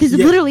of because it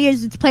literally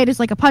it's played as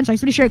a punchline.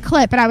 Somebody shared a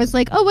clip, and I was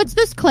like, oh, what's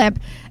this clip?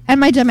 And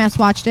my dumbass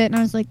watched it, and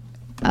I was like,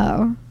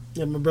 oh.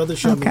 Yeah, my brother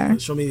showed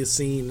me the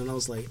scene, and I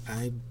was like,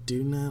 I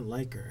do not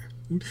like her.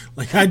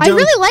 I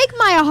really like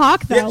Maya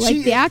Hawke though.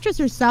 Yeah, the actress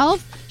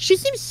herself, she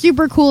seems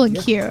super cool and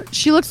cute.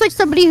 She looks like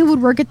somebody who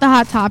would work at the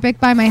Hot Topic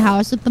by my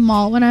house at the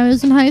mall when I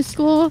was in high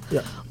school.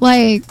 Yeah.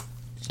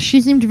 She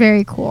seemed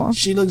very cool.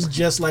 She looks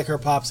just like her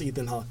pops,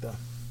 Ethan Hawke, though.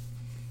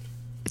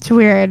 It's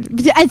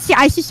weird.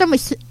 I see so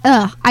much.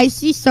 I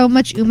see so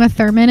much Uma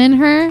Thurman in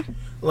her.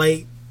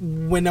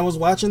 When I was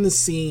watching the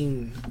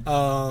scene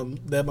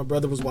that my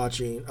brother was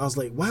watching, I was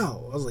like,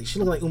 wow. I was like, she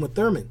looked like Uma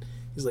Thurman.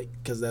 He's like,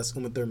 because that's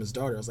Uma Thurman's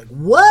daughter. I was like,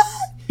 what?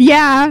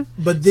 Yeah.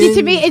 But then,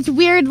 to me, it's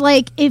weird.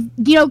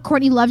 If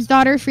Courtney Love's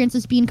daughter,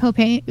 Frances Bean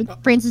Cobain.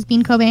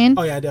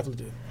 Oh yeah, I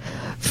definitely do.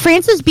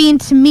 Frances Bean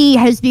to me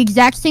has the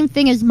exact same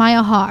thing as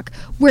Maya Hawke.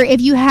 Where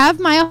if you have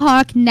Maya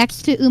Hawke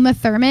next to Uma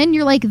Thurman,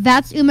 you're like,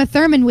 that's Uma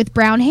Thurman with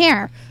brown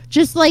hair.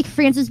 Just like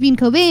Frances Bean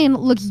Cobain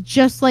looks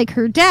just like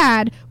her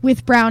dad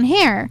with brown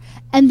hair.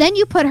 And then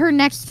you put her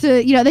next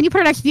to,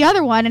 the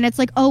other one, and it's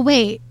like, oh,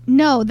 wait,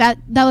 no, that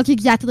looks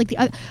exactly like the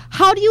other.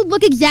 How do you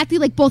look exactly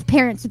like both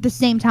parents at the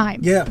same time?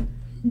 Yeah.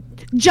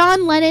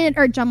 John Legend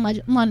and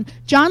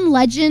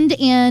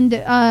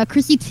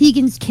Chrissy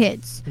Teigen's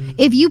kids. Mm-hmm.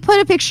 If you put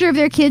a picture of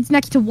their kids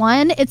next to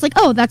one, it's like,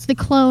 oh, that's the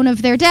clone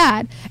of their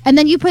dad. And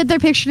then you put their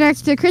picture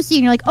next to Chrissy,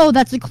 and you're like, oh,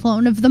 that's a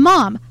clone of the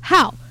mom.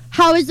 How?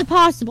 How is it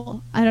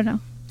possible? I don't know.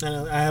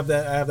 I have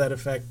that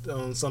effect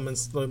on some.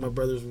 My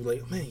brothers were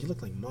like, man, you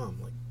look like mom.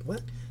 Like,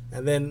 what?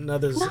 And then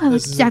others. Wow,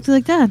 exactly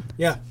like that.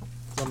 Yeah.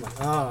 So I'm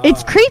like,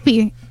 it's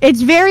creepy.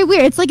 It's very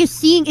weird. It's like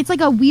it's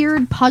like a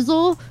weird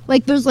puzzle.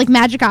 Like those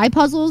magic eye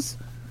puzzles.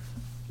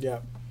 Yeah.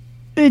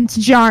 It's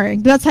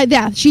jarring. That's how.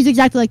 Yeah, she's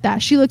exactly like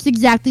that. She looks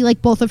exactly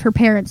like both of her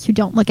parents, who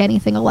don't look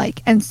anything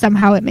alike, and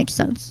somehow it makes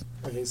sense.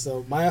 Okay,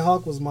 so Maya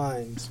Hawke was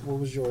mine. What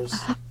was yours?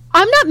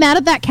 I'm not mad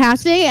at that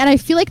casting, and I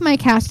feel like my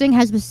casting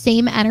has the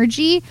same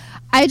energy.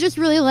 I just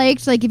really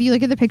liked, like, if you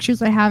look at the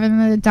pictures I have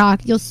in the doc,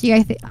 you'll see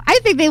I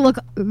think they look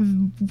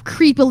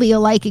creepily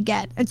alike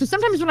again. And so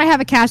sometimes when I have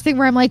a casting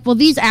where I'm like, well,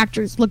 these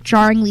actors look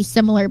jarringly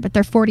similar, but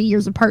they're 40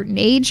 years apart in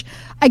age,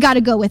 I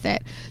gotta go with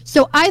it.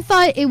 So I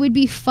thought it would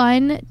be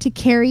fun to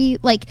carry,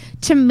 like,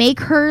 to make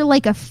her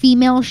like a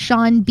female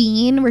Sean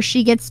Bean, where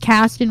she gets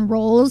cast in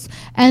roles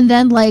and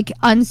then, like,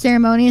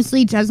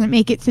 unceremoniously doesn't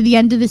make it to the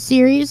end of the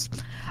series.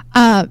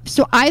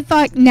 So I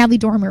thought Natalie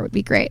Dormer would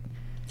be great.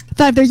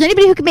 But if there's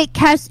anybody who can make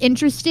Kes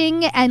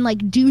interesting and,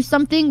 like, do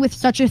something with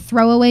such a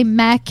throwaway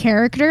meh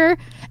character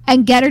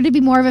and get her to be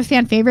more of a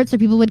fan favorite so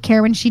people would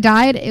care when she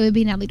died, it would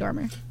be Natalie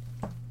Dormer.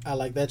 I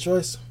like that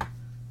choice.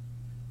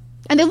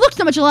 And they look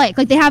so much alike.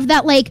 Like, they have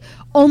that, like,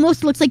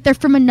 almost looks like they're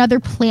from another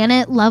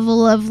planet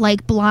level of,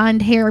 like,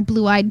 blonde hair,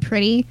 blue-eyed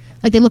pretty.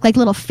 Like, they look like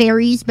little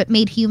fairies but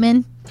made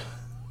human.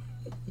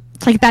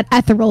 It's like that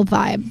ethereal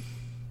vibe.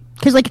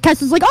 Because, like,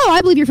 Kes is like, oh,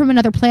 I believe you're from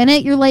another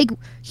planet. You're, like,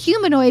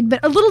 humanoid,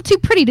 but a little too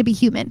pretty to be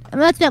human. And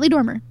that's Natalie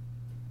Dormer.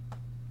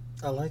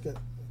 I like it.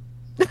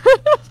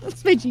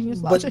 That's my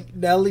genius logic. But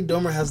Natalie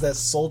Dormer has that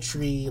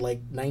sultry,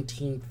 like,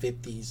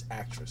 1950s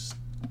actress.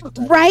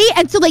 Right?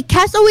 And so, like,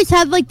 Kes always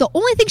had, like, the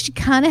only thing she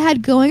kind of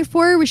had going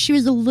for her was she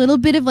was a little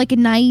bit of, like, a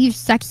naive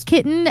sex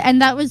kitten. And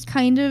that was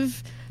kind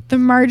of the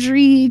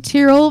Marjorie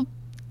Tyrrell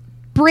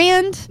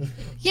brand,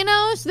 you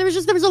know? So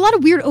there was a lot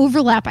of weird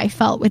overlap, I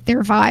felt, with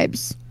their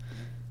vibes.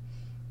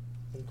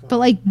 But,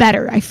 like,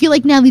 better. I feel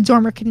like Natalie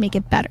Dormer could make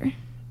it better.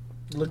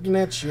 Looking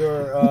at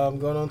your,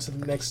 going on to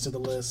the next to the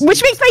list.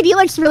 Which makes my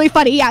Neelix really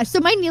funny. Yeah, so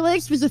my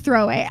Neelix was a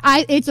throwaway.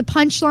 It's a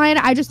punchline.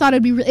 I just thought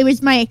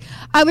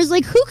I was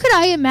like, who could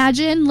I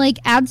imagine, like,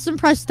 add some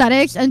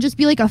prosthetics and just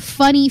be, like, a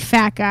funny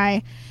fat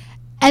guy?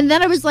 And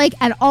then I was like,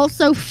 and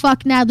also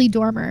fuck Natalie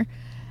Dormer.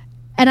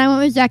 And I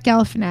went with Zach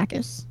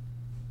Galifianakis.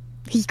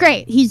 He's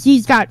great.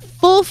 He's got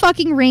full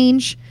fucking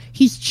range.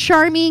 He's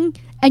charming.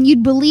 And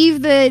you'd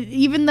believe that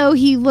even though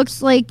he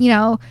looks like, you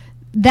know,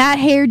 that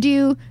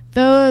hairdo,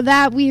 though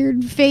that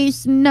weird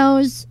face and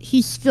nose,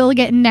 he's still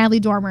getting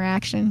Natalie Dormer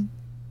action.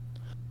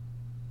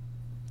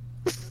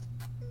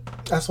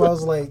 That's why I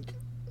was like,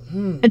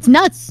 It's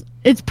nuts.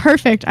 It's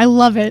perfect. I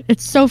love it.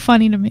 It's so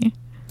funny to me.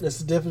 It's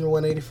a different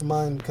 180 for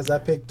mine because I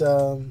picked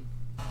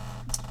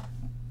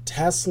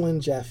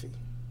Taslin Jaffe.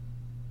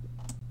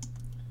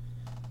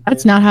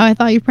 That's not how I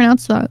thought you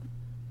pronounced that.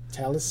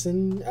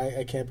 Taliesin?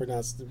 I can't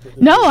pronounce the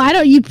No, I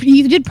don't. You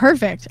did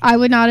perfect. I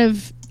would not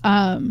have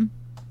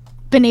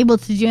been able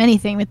to do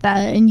anything with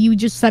that, and you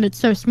just said it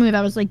so smooth.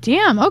 I was like,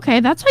 damn, okay,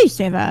 that's how you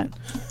say that.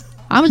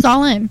 I was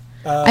all in.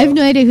 I have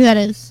no idea who that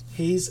is.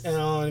 He's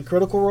on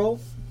Critical Role.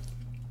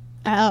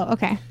 Oh,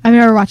 okay. I've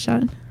never watched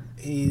that.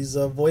 He's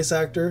a voice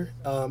actor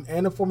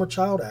and a former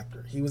child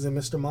actor. He was in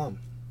Mr. Mom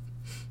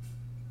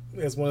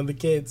as one of the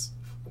kids,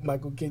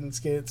 Michael Keaton's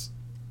kids.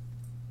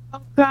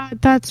 Oh God,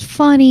 that's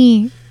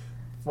funny.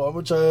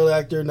 Former child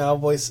actor, now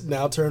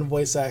turned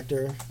voice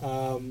actor,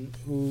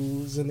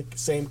 who's in the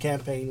same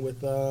campaign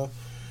with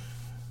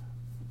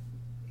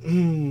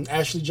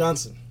Ashley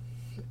Johnson,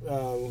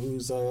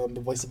 who's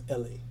the voice of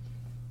Ellie.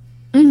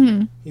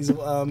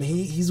 Mm-hmm.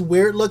 He's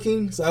weird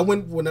looking. So I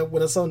went when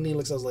I saw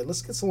Neelix, I was like,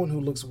 let's get someone who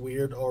looks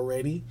weird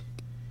already.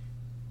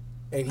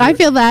 And I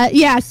feel that.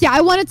 Yeah. See,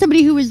 I wanted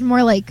somebody who was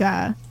more like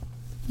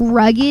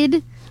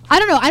rugged. I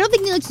don't know. I don't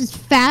think Neelix is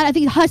fat. I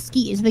think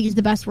husky is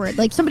the best word.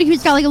 Like somebody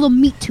who's got like a little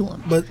meat to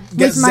him. But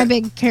was my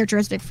big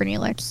characteristic for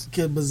Neelix.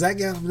 But Zach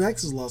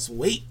Galifianakis has lost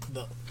weight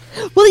though.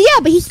 Well, yeah,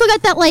 but he's still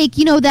got that, like,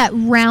 you know, that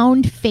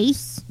round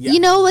face. Yeah.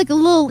 You know, like a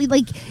little,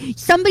 like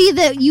somebody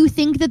that you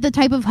think that the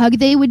type of hug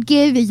they would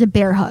give is a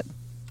bear hug.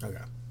 Okay.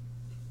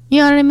 You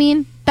know what I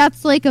mean?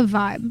 That's like a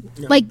vibe.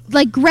 Yeah.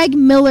 Like Greg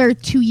Miller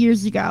 2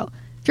 years ago.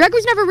 Greg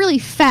was never really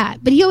fat,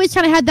 but he always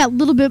kind of had that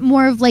little bit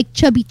more of like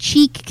chubby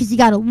cheek because he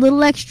got a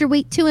little extra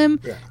weight to him.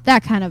 Yeah.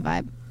 That kind of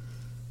vibe.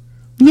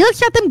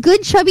 Neelix got them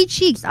good chubby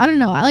cheeks. I don't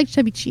know. I like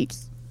chubby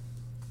cheeks.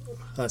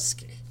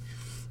 Husky.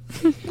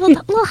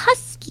 little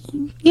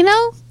husky, you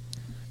know?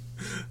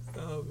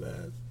 Oh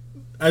man.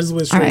 I just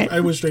went straight right. I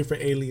went straight for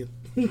Alien.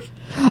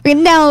 Okay,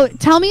 now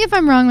tell me if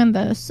I'm wrong on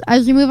this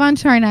as we move on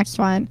to our next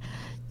one.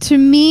 To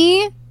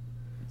me,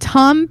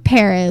 Tom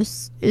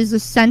Paris is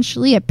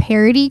essentially a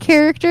parody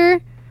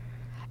character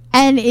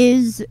and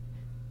is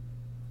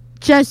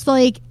just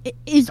like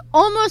is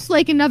almost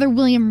like another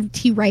William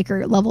T.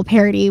 Riker level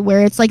parody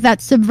where it's like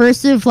that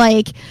subversive,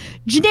 like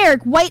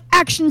generic white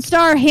action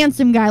star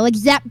handsome guy like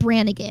Zapp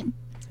Brannigan.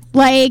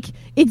 Like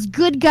it's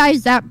good guy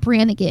Zapp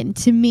Brannigan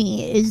to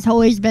me has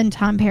always been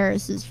Tom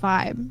Paris's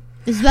vibe.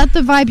 Is that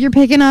the vibe you're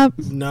picking up?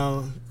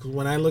 No,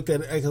 when I looked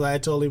at it, because I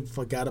totally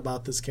forgot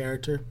about this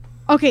character.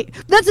 Okay,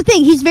 that's the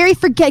thing. He's very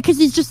because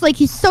he's just like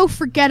he's so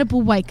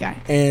forgettable white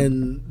guy.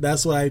 And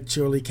that's what I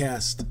truly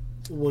cast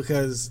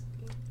because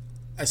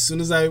as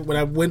soon as when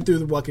I went through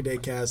the Walking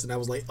Dead cast and I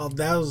was like, oh,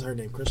 that was her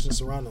name, Kristen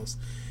Serranos.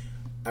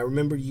 I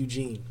remember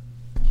Eugene.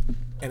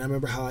 And I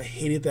remember how I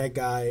hated that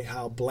guy,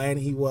 how bland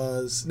he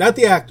was. Not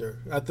the actor.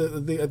 I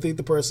think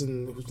the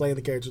person who's playing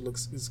the character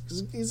looks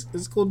he's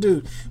a cool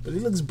dude, but he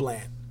looks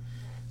bland.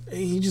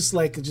 He just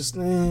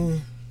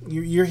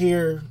you're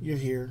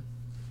here.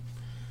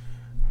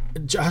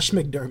 Josh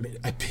McDermott,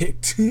 I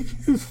picked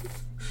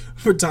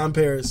for Tom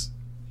Paris.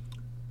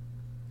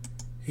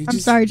 I'm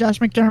sorry, Josh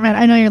McDermott.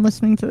 I know you're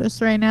listening to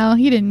this right now.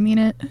 He didn't mean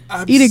it.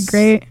 You did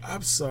great.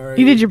 I'm sorry.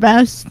 You did your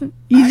best.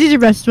 You did your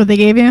best with what they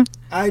gave you.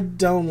 I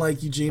don't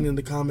like Eugene in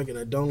the comic, and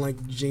I don't like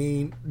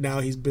Eugene now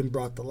he's been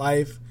brought to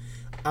life.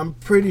 I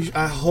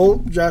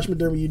hope, Josh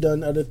McDermott, you've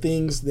done other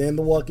things than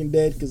The Walking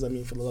Dead, because, I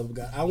mean, for the love of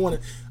God,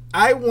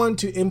 I want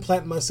to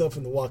implant myself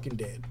in The Walking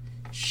Dead.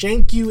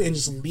 Shank you and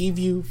just leave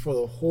you for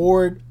the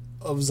horde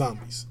of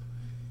zombies.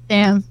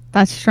 Damn,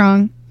 that's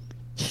strong.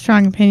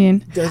 Strong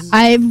opinion.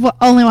 I've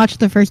only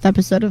watched the first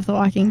episode of The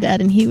Walking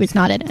Dead, and he was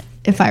not in it,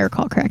 if I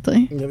recall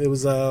correctly. It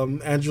was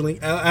Andrew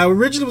Lincoln. I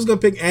originally was going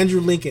to pick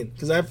Andrew Lincoln,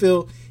 because I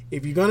feel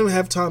if you're going to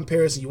have Tom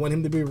Paris and you want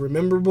him to be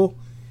rememberable,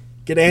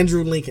 get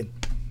Andrew Lincoln.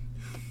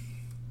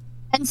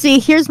 And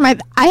see,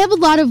 I have a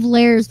lot of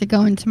layers that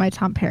go into my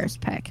Tom Paris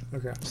pick.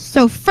 Okay.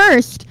 So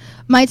first,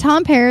 my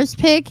Tom Paris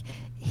pick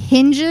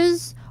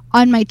hinges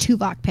on my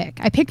Tuvok pick.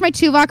 I picked my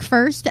Tuvok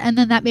first, and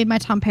then that made my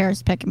Tom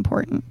Paris pick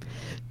important.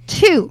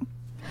 2,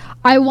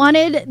 I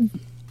wanted,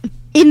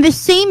 in the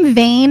same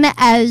vein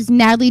as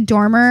Natalie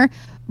Dormer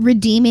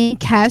redeeming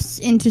Kes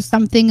into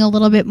something a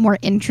little bit more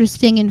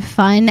interesting and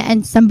fun,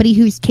 and somebody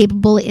who's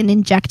capable in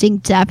injecting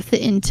depth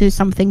into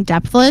something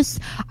depthless,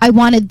 I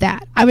wanted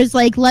that. I was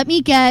like, let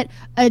me get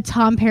a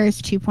Tom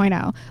Paris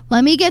 2.0.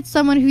 Let me get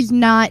someone who's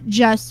not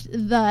just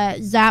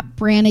the Zap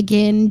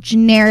Brannigan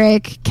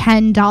generic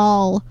Ken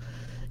doll,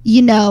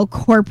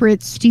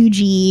 corporate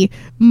stoogey,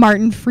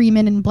 Martin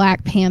Freeman and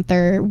Black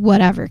Panther,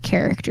 whatever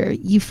character.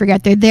 You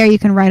forget they're there, you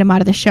can write them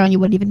out of the show and you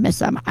wouldn't even miss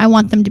them. I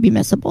want them to be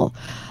missable.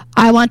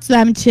 I want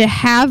them to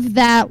have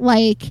that,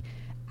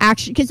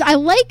 action, because I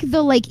like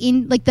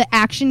the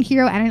action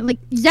hero, and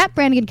Zap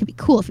Brannigan could be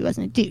cool if he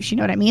wasn't a douche, you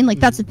know what I mean?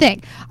 That's the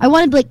thing. I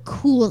wanted,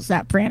 cool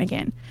Zap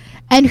Brannigan.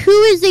 And who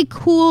is a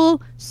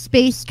cool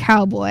space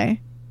cowboy?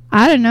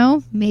 I don't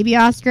know, maybe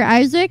Oscar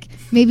Isaac,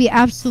 maybe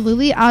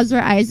absolutely Oscar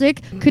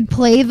Isaac could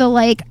play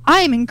the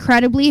I'm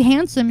incredibly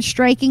handsome,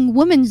 striking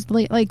woman's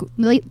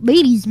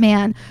ladies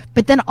man,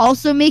 but then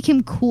also make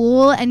him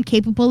cool and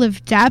capable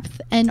of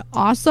depth and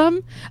awesome.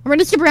 I'm going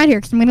to skip around here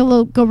because I'm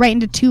going to go right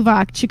into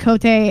Tuvok,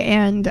 Chakotay,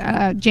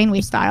 and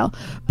Janeway style.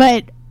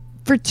 But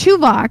for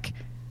Tuvok,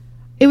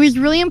 it was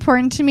really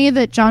important to me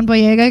that John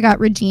Boyega got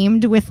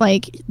redeemed with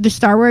the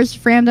Star Wars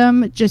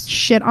fandom just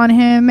shit on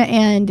him,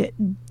 and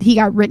he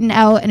got written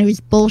out, and it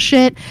was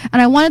bullshit.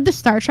 And I wanted the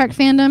Star Trek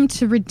fandom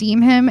to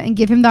redeem him and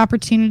give him the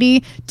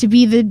opportunity to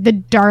be the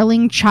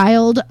darling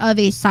child of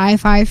a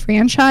sci-fi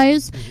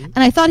franchise. Mm-hmm. And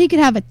I thought he could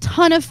have a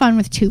ton of fun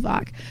with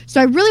Tuvok.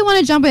 So I really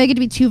wanted John Boyega to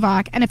be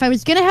Tuvok. And if I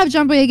was going to have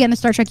John Boyega in the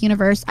Star Trek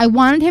universe, I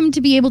wanted him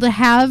to be able to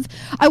have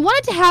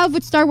what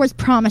Star Wars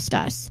promised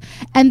us.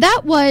 And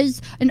that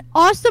was an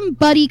awesome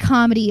buddy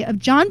comedy of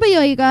John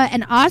Boyega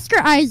and Oscar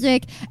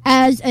Isaac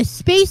as a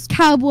space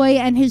cowboy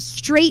and his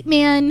straight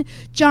man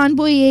John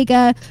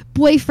Boyega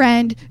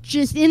boyfriend,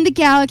 just in the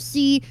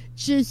galaxy,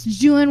 just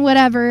doing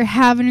whatever,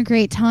 having a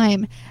great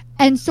time.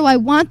 And so I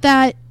want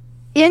that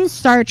in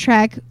Star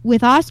Trek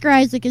with Oscar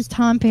Isaac as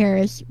Tom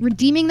Paris,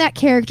 redeeming that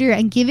character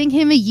and giving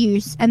him a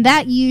use, and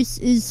that use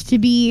is to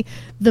be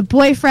the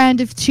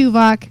boyfriend of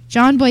Tuvok,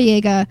 John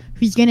Boyega,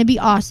 who's going to be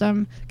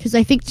awesome, because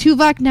I think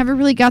Tuvok never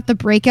really got the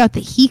breakout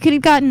that he could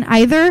have gotten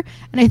either,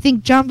 and I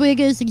think John Boyega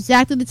is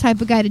exactly the type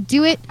of guy to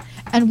do it,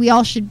 and we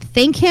all should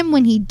thank him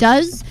when he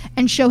does,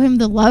 and show him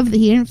the love that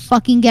he didn't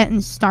fucking get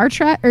in Star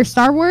Trek or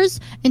Star Wars,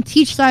 and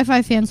teach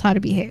sci-fi fans how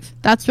to behave.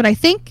 That's what I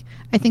think.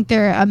 I think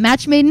they're a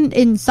match made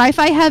in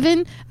sci-fi heaven,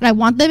 and I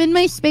want them in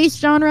my space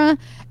genre.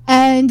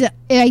 And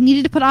I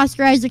needed to put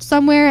Oscar Isaac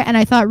somewhere, and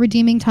I thought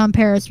redeeming Tom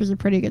Paris was a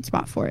pretty good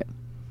spot for it.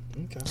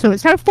 Okay. So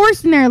it's kind of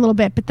forced in there a little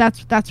bit, but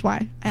that's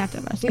why I have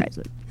to have Oscar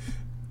Isaac.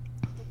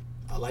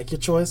 I like your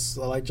choice.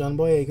 I like John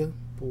Boyega.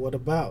 But what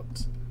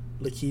about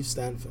Lakeith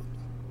Stanfield?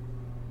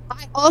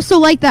 I also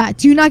like that.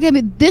 Do not get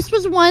me. This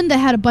was one that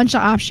had a bunch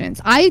of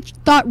options. I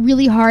thought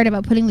really hard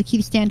about putting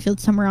Lakeith Stanfield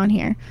somewhere on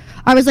here.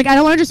 I was like, I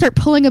don't want to just start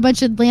pulling a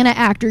bunch of Atlanta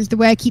actors the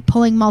way I keep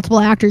pulling multiple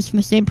actors from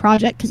the same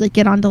project, because I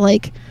get onto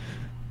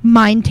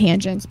mind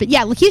tangents. But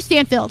yeah, Lakeith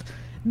Stanfield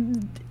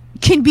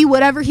can be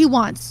whatever he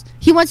wants.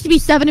 He wants to be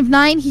 7 of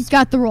 9. He's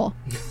got the role.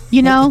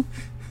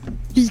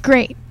 He's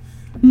great.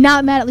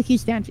 Not mad at Lakeith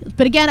Stanfield.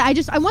 But again,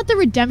 I want the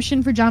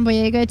redemption for John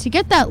Boyega to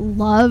get that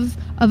love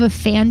of a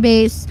fan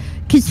base,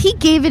 because he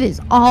gave it his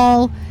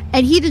all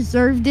and he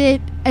deserved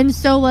it. And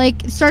so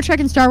Star Trek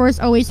and Star Wars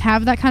always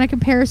have that kind of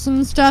comparison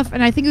and stuff,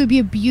 and I think it would be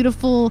a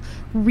beautiful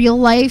real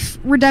life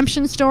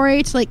redemption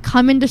story to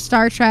come into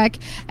Star Trek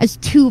as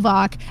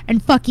Tuvok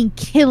and fucking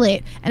kill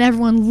it, and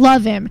everyone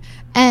love him,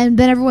 and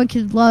then everyone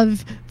could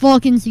love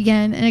Vulcans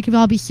again, and it could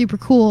all be super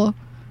cool.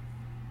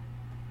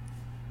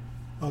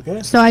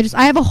 Okay. So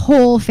I have a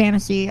whole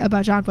fantasy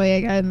about John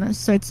Boyega in this.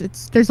 So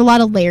it's there's a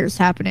lot of layers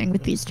happening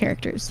with these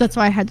characters. That's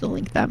why I had to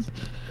link them.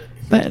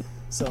 But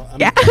So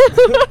yeah.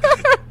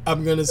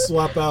 I'm gonna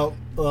swap out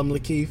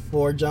Lakeith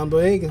for John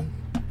Boyega.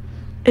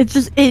 It's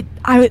just we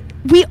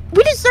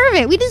deserve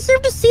it. We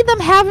deserve to see them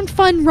having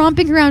fun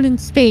romping around in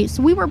space.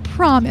 We were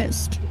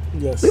promised.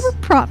 Yes. We were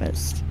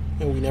promised.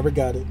 And we never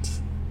got it.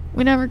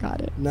 We never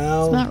got it.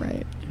 Now It's not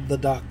right. the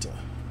Doctor.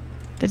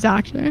 The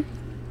Doctor.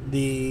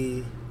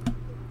 He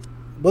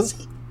was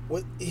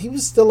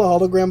still a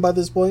hologram by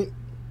this point?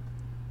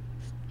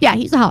 Yeah,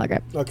 he's a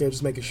hologram. Okay,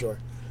 just making sure.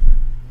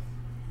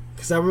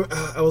 Because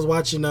I was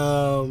watching,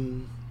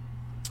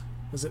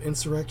 was it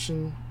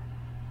Insurrection?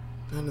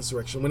 Not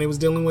Insurrection. When he was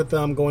dealing with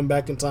going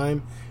back in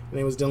time, and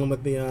he was dealing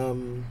with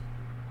the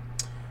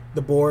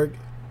Borg.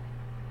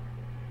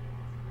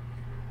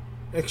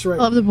 I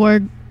love the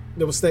Borg.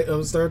 There was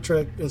Star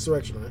Trek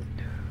Insurrection, right?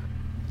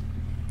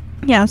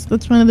 Yes,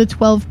 that's one of the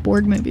 12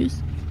 Borg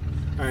movies.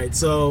 All right,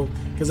 so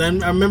because I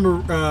remember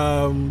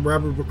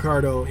Robert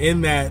Picardo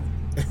in that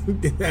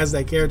as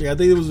that character. I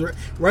think it was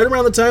right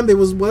around the time they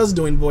was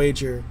doing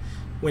Voyager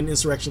when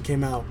Insurrection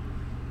came out.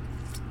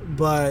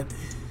 But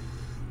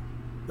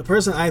the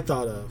person I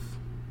thought of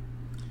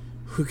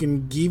who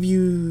can give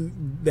you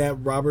that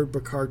Robert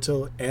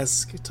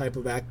Picardo-esque type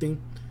of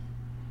acting,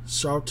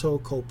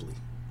 Sharlto Copley.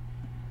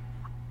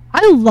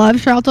 I love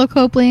Sharlto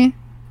Copley,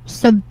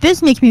 so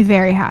this makes me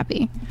very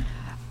happy.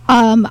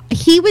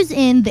 He was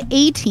in The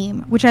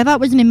A-Team, which I thought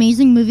was an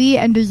amazing movie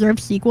and deserved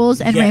sequels,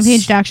 and Yes.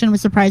 Rampage Jackson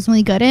was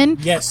surprisingly good in.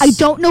 Yes. I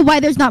don't know why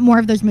there's not more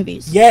of those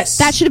movies. Yes.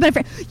 That should have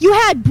been you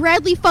had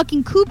Bradley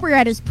fucking Cooper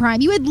at his prime.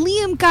 You had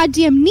Liam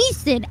goddamn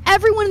Neeson.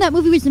 Everyone in that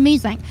movie was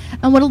amazing.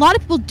 And what a lot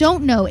of people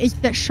don't know is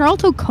that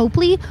Sharlto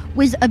Copley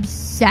was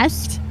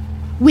obsessed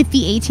with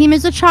The A-Team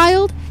as a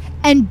child.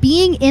 And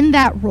being in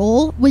that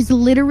role was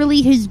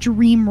literally his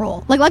dream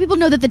role. Like, a lot of people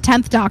know that the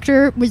 10th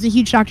Doctor was a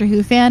huge Doctor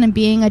Who fan, and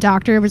being a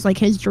Doctor was like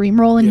his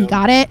dream role, and he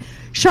got it.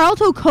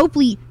 Sharlto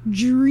Copley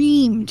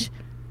dreamed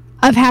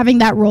of having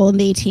that role in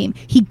the A-Team.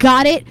 He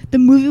got it. The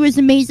movie was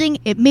amazing.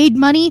 It made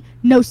money.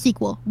 No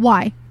sequel.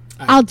 Why?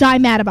 I'll die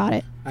mad about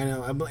it. I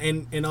know.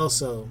 And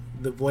also,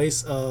 the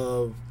voice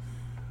of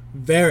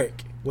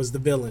Varric was the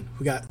villain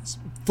who got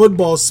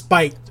football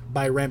spiked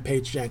by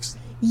Rampage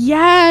Jackson.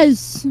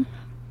 Yes.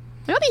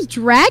 Look at these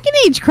Dragon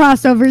Age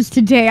crossovers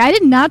today. I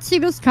did not see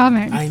this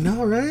coming. I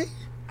know, right?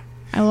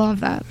 I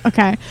love that.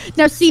 Okay.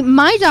 Now, see,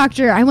 my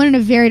Doctor, I went in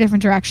a very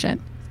different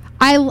direction.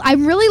 I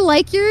really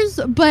like yours,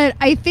 but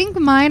I think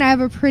mine I have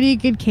a pretty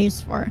good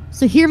case for.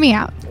 So hear me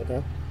out.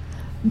 Okay.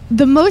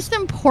 The most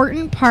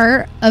important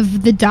part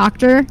of the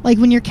Doctor, like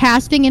when you're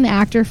casting an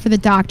actor for the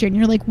Doctor, and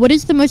you're like, what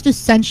is the most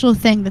essential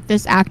thing that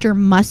this actor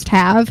must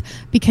have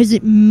because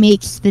it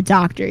makes the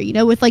Doctor? You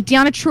know, with like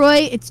Deanna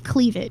Troi, it's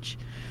cleavage.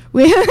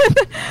 With,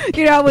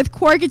 with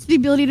Quark, it's the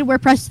ability to wear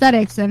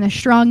prosthetics and a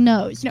strong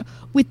nose.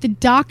 With the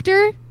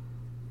Doctor,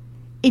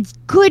 it's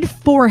good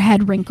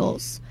forehead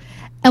wrinkles.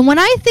 And when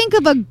I think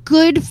of a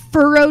good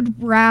furrowed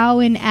brow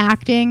in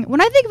acting,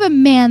 when I think of a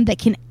man that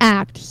can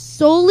act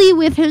solely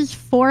with his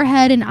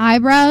forehead and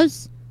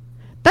eyebrows,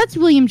 that's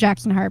William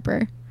Jackson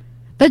Harper.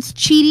 That's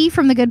Chidi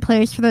from The Good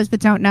Place, for those that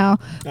don't know.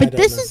 But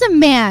this is a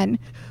man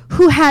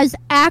who has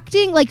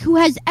acting, like who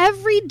has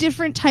every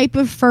different type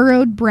of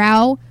furrowed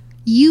brow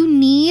you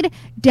need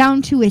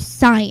down to a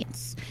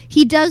science.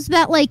 He does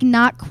that like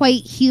not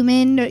quite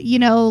human,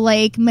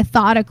 like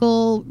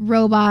methodical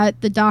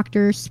robot, the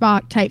Dr.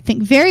 Spock type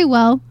thing very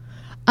well.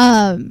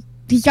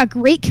 He's got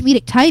great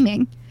comedic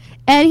timing,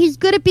 and he's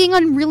good at being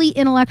on really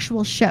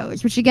intellectual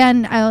shows, which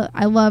again,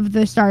 I love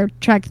the Star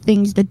Trek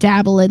things that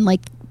dabble in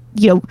like,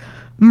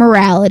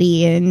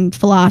 morality and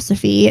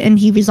philosophy, and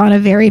he was on a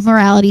very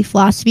morality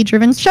philosophy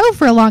driven show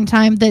for a long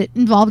time that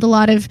involved a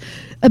lot of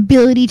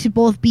ability to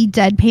both be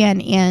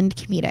deadpan and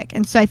comedic.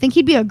 And so I think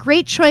he'd be a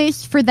great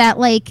choice for that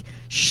like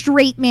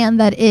straight man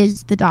that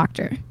is the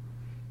Doctor.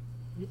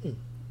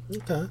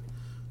 Okay.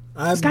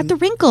 He's got the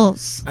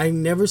wrinkles. I've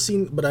never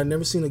seen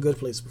The Good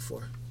Place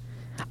before.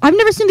 I've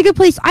never seen The Good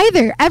Place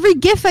either. Every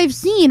GIF I've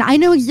seen, I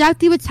know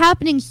exactly what's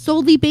happening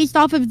solely based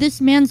off of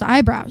this man's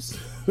eyebrows.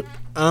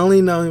 I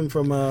only know him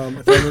from,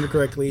 if I remember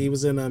correctly, he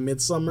was in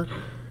Midsommar.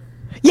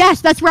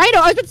 Yes, that's right.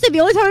 I was about to say,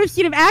 the only time I've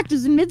seen him act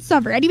is in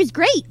Midsommar, and he was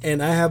great.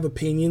 And I have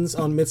opinions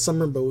on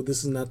Midsommar, but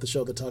this is not the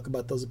show to talk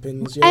about those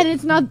opinions yet.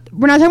 And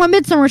we're not talking about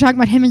Midsommar, we're talking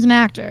about him as an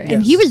actor.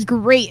 And he was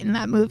great in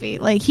that movie.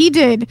 Like, he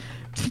did,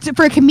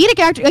 for a comedic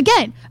actor,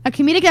 again, a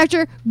comedic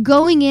actor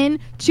going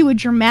into a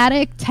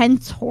dramatic,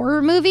 tense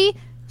horror movie,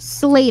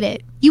 slayed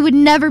it. You would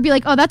never be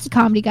like, oh, that's a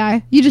comedy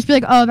guy. You'd just be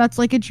like, oh, that's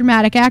like a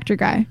dramatic actor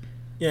guy.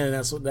 Yeah, and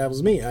that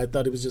was me. I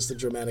thought he was just a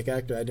dramatic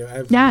actor.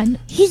 Yeah,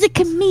 he's a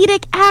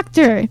comedic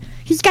actor.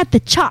 He's got the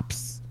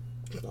chops.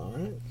 All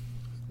right.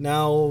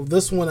 Now,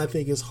 this one I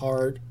think is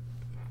hard.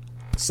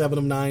 7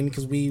 of 9,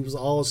 because we was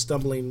all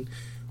stumbling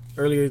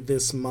earlier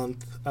this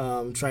month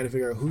trying to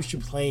figure out who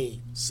should play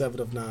 7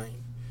 of 9.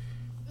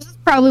 This is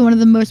probably one of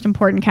the most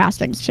important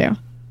castings, too.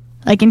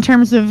 Like, in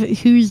terms of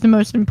who's the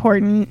most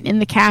important in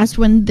the cast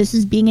when this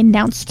is being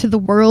announced to the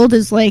world,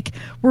 is like,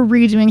 we're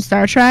redoing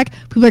Star Trek.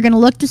 People are going to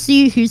look to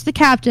see who's the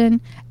captain,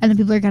 and then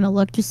people are going to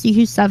look to see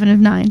who's 7 of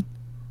 9.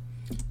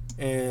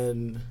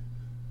 And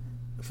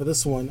for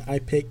this one, I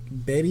picked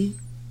Betty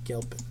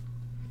Gilpin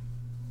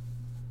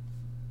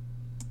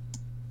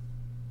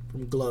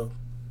from Glow,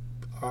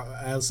 our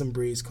Alison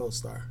Brie's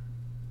co-star.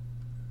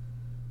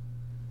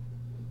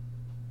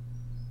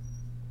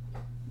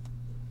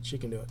 She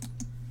can do it.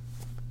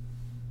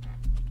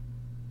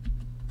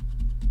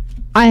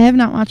 I have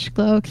not watched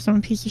Glow because I'm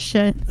a piece of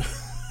shit.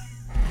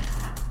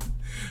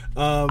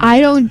 I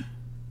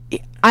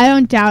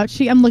don't doubt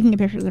she. I'm looking at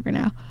pictures of her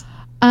now.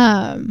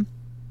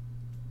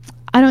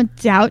 I don't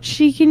doubt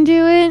she can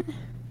do it.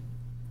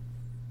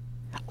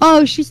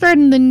 Oh, she starred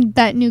in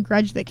that new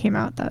Grudge that came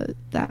out.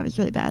 That was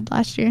really bad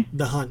last year.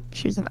 The Hunt.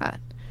 She was in that,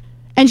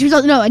 and she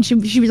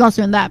was she was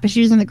also in that, but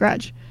she was in the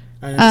Grudge.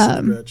 I never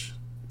seen the Grudge.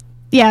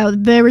 Yeah,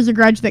 there was a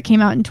Grudge that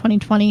came out in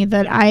 2020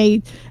 that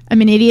I am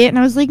an idiot, and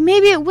I was like,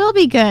 maybe it will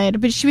be good.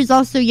 But she was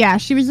also,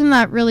 she was in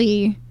that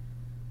really...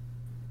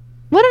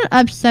 What an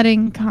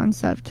upsetting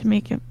concept to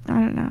make it... I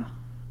don't know.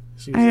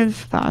 I have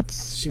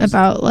thoughts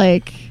about,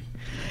 like...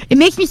 It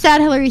makes me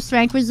sad Hilary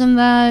Swank was in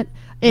that.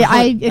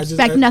 I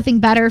expect nothing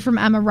better from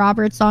Emma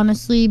Roberts,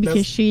 honestly,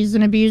 because she's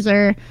an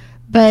abuser.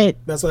 But,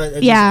 that's what I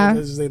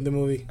just named the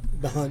movie.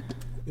 The Hunt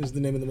is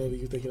the name of the movie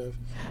you're thinking of.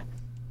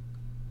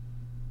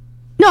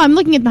 No, I'm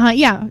looking at The Hunt.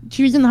 Yeah,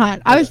 she was in The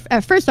Hunt.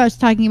 At first I was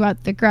talking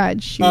about The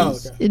Grudge. She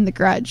was in The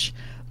Grudge.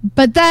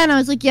 But then I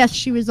was like, yes,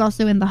 she was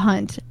also in The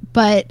Hunt.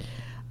 But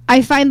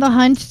I find The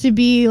Hunt to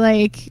be,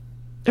 like,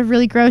 a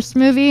really gross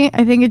movie.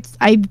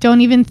 I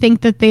don't even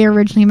think that they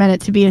originally meant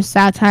it to be a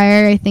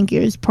satire. I think it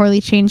was poorly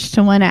changed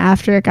to one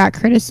after it got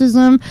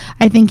criticism.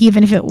 I think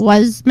even if it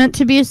was meant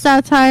to be a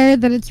satire,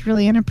 that it's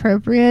really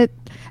inappropriate.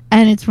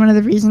 And it's one of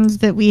the reasons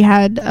that we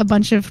had a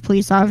bunch of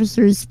police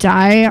officers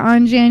die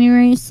on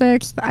January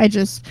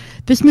 6th.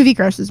 This movie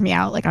grosses me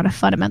out, like, on a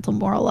fundamental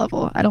moral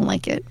level. I don't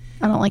like it.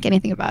 I don't like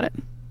anything about it.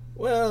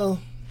 Well...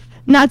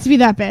 Not to be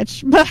that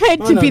bitch, but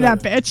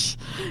bitch.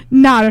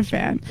 Not a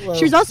fan. Well,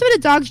 she was also in A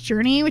Dog's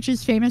Journey, which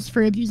is famous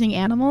for abusing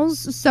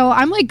animals. So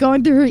I'm, like,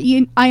 going through her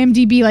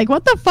IMDb, like,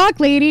 what the fuck,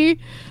 lady?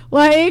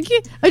 Like,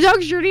 A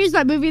Dog's Journey is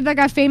that movie that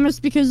got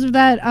famous because of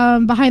that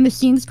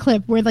behind-the-scenes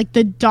clip where, like,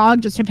 the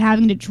dog just kept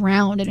having to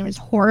drown, and it was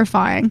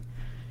horrifying.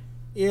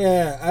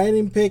 Yeah, I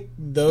didn't pick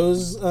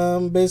those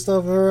based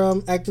off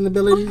her acting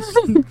abilities.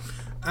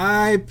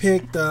 I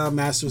picked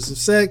Masters of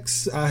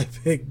Sex. I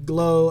picked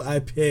Glow. I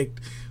picked...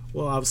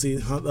 Well, obviously,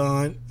 The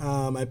Hunt.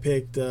 I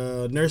picked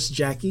Nurse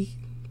Jackie.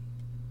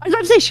 I was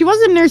about to say, she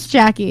wasn't Nurse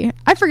Jackie.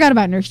 I forgot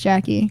about Nurse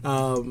Jackie.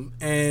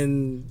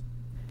 And...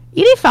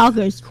 Edie Falco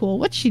is cool.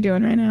 What's she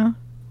doing right now?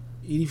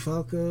 Edie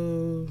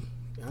Falco...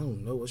 I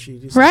don't know what she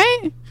does.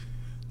 Right? We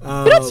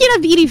don't see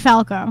enough Edie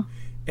Falco.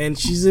 And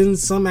she's in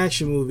some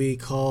action movie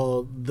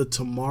called The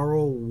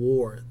Tomorrow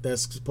War.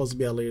 That's supposed to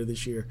be out later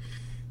this year.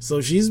 So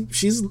she's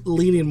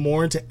leaning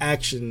more into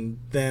action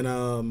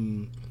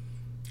than...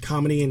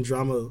 comedy and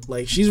drama.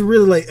 Like, she's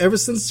really, like, ever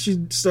since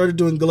she started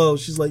doing Glow,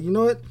 she's like, you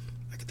know what,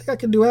 I think I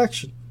can do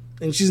action,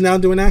 and she's now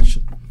doing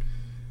action.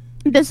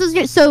 This is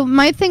good. So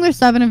my thing with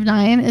 7 of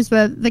 9 is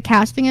that the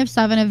casting of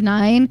 7 of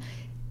 9,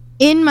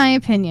 in my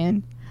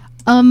opinion,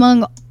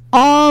 among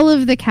all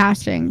of the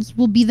castings,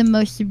 will be the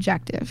most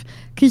subjective,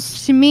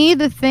 because to me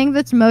the thing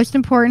that's most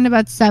important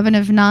about 7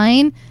 of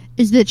 9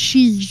 is that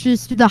she's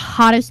just the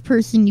hottest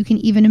person you can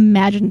even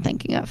imagine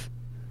thinking of.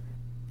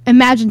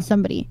 Imagine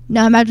somebody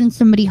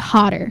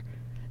hotter.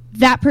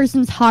 That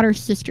person's hotter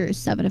sister is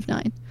 7 of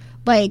 9.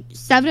 Like,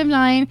 7 of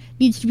 9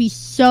 needs to be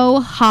so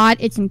hot,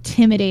 it's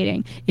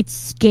intimidating. It's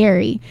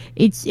scary.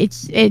 It's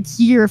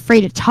you're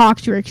afraid to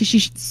talk to her because she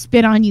should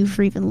spit on you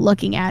for even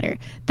looking at her.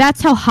 That's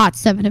how hot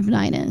 7 of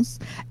 9 is.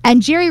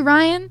 And Jeri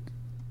Ryan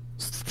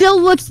still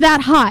looks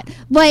that hot.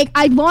 Like,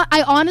 I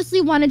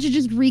honestly wanted to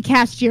just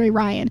recast Jeri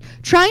Ryan.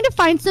 Trying to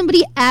find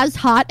somebody as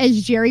hot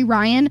as Jeri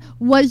Ryan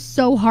was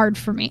so hard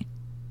for me.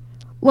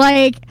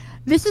 Like,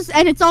 this is,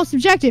 and it's all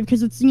subjective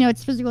because it's,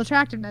 it's physical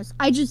attractiveness.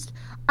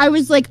 I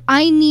was like,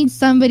 I need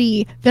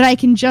somebody that I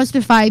can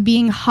justify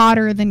being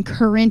hotter than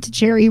current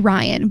Jeri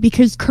Ryan,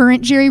 because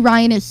current Jeri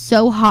Ryan is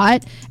so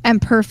hot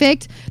and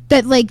perfect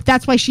that, like,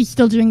 that's why she's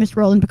still doing this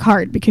role in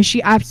Picard, because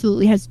she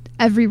absolutely has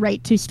every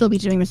right to still be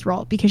doing this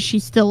role, because she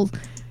still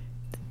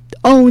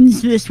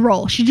owns this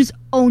role. She just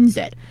owns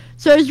it.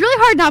 So it was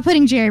really hard not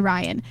putting Jeri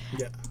Ryan.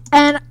 Yeah.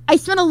 And I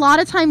spent a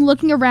lot of time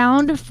looking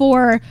around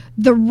for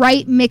the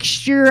right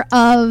mixture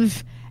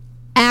of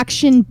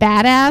action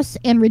badass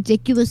and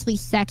ridiculously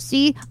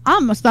sexy. I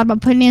almost thought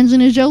about putting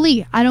Angelina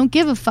Jolie. I don't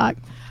give a fuck.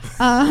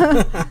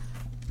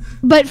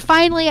 But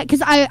finally,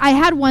 because I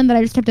had one that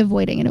I just kept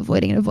avoiding.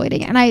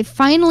 And I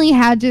finally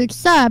had to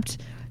accept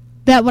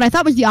that what I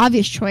thought was the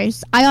obvious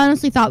choice, I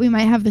honestly thought we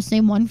might have the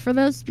same one for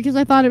this because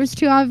I thought it was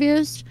too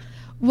obvious,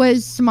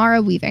 was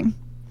Samara Weaving.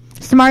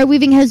 Samara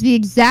Weaving has the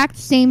exact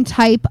same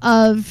type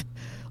of,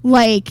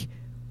 like,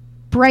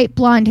 bright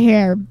blonde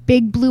hair,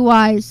 big blue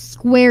eyes,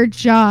 square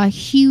jaw,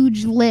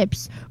 huge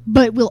lips,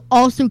 but will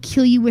also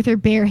kill you with her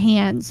bare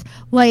hands.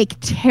 Like,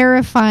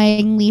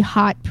 terrifyingly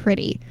hot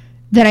pretty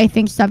that I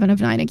think Seven of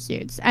Nine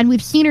exudes. And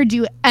we've seen her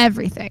do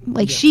everything.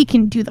 Like, she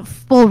can do the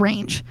full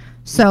range.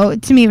 So,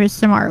 to me, it was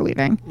Samara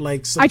Weaving.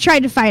 Like, I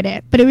tried to fight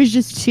it, but it was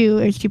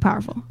too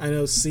powerful. I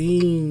know,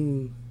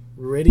 seeing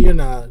Ready or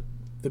Not,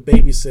 The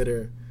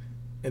Babysitter,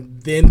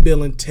 and then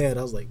Bill and Ted,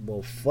 I was like,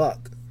 well,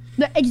 fuck.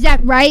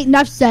 Exact, right?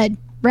 Enough said,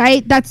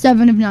 right? That's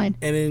 7 of 9.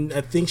 And then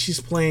I think she's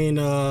playing,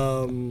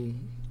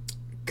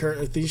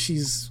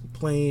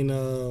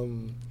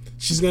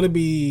 she's going to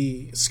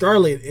be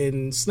Scarlet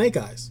in Snake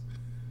Eyes.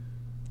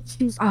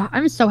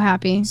 I'm so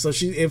happy. So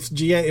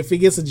if it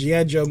gets a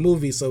G.I. Joe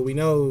movie, so we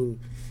know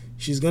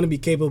she's going to be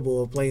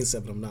capable of playing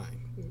 7 of 9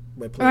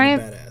 by playing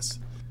a badass.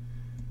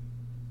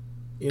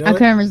 You know, I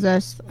couldn't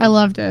resist. I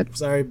loved it.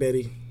 Sorry,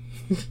 Betty.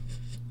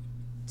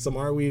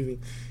 Samara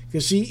Weaving.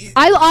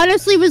 I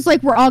honestly was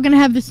like, we're all going to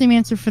have the same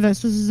answer for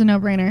this. This is a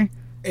no-brainer.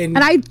 And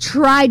I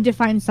tried to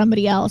find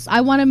somebody else.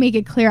 I want to make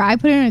it clear. I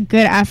put in a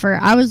good effort.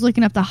 I was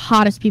looking up the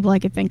hottest people I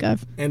could think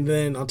of. And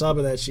then on top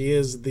of that, she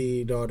is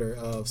the daughter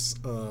of,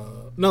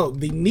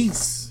 the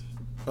niece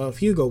of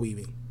Hugo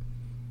Weaving.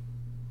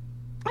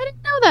 I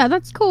didn't know that.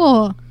 That's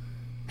cool.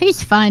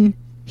 He's fun.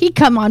 He'd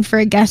come on for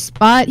a guest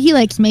spot. He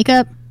likes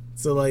makeup.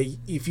 So like,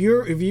 if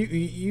your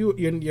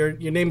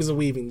name is a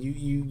Weaving,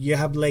 you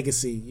have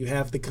legacy. You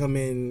have to come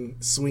in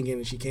swinging,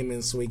 and she came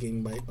in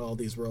swinging by all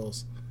these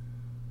roles.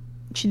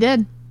 She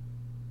did.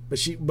 But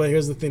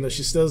here's the thing though,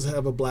 she still does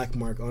have a black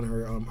mark on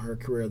her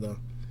career though.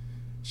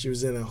 She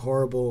was in a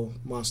horrible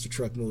monster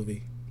truck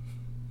movie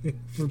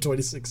from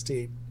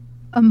 2016.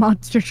 A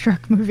monster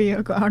truck movie,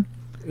 oh god.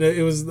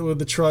 It was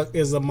the truck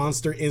is a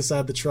monster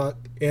inside the truck.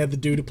 It had the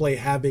dude to play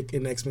Havoc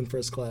in X-Men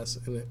First Class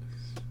in it.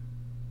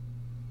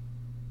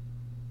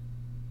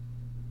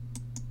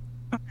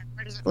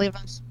 Where does it leave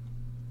us?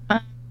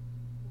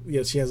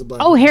 Yeah, she has a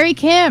black. Oh, Harry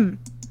Kim.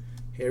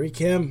 Harry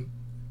Kim.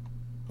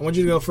 I want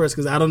you to go first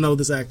because I don't know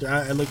this actor.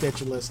 I looked at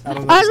your list. I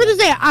don't know. I was going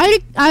to say,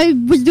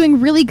 I was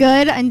doing really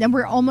good, and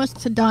we're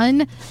almost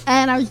done,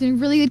 and I was doing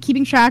really good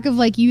keeping track of,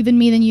 like, you, then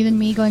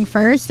me going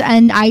first,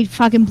 and I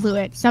fucking blew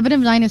it. 7 of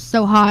 9 is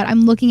so hot.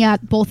 I'm looking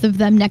at both of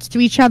them next to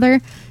each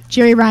other,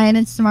 Jerry Ryan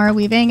and Samara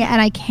Weaving,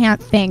 and I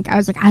can't think. I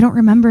was like, I don't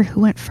remember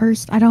who went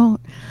first. I don't.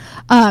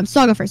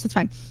 So I'll go first. That's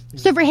fine.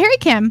 So for Harry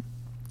Kim,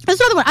 that's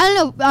another one. I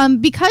don't know,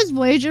 because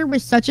Voyager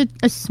was such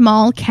a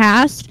small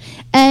cast,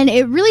 and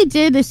it really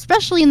did,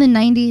 especially in the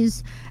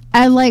 90s,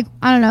 I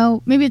don't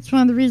know, maybe it's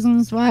one of the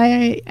reasons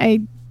why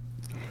I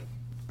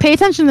pay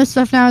attention to this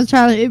stuff now as a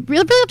child. It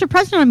really left a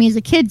impression on me as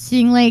a kid,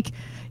 seeing, like,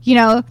 you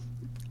know,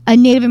 a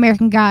Native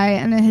American guy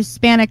and a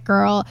Hispanic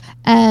girl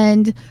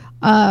and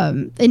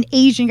an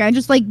Asian guy.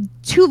 Just, like,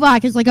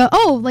 Tuvok is like,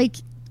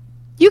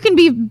 you can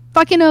be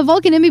fucking a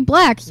Vulcan and be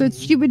black, so it's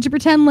stupid to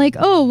pretend like,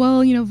 oh,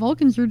 well, you know,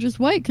 Vulcans are just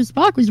white because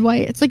Spock was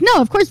white. It's like,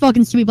 no, of course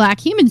Vulcans can be black.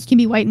 Humans can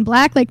be white and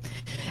black. Like,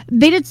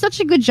 they did such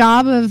a good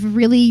job of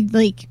really,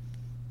 like,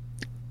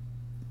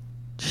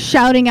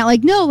 shouting out,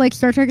 like, no, like,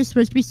 Star Trek is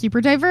supposed to be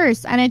super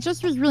diverse, and it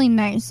just was really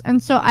nice. And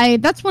so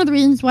that's one of the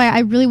reasons why I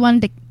really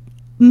wanted to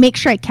make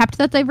sure I kept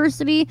that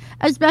diversity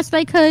as best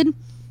I could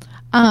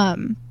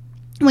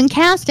when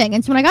casting.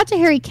 And so when I got to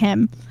Harry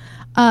Kim,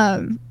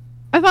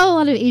 I follow a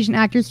lot of Asian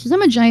actors because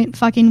I'm a giant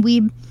fucking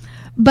weeb.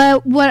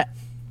 But what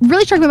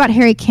really struck me about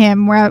Harry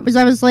Kim, I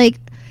was like,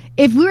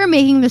 if we were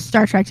making this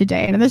Star Trek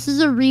today, and this is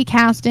a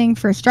recasting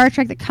for Star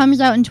Trek that comes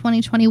out in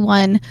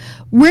 2021,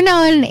 we're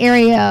now in an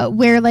area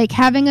where, like,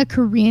 having a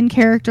Korean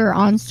character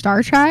on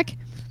Star Trek,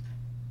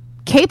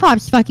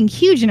 K-pop's fucking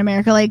huge in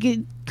America. Like,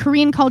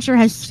 Korean culture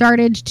has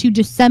started to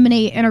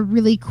disseminate in a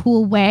really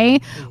cool way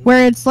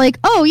where it's like,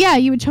 oh yeah,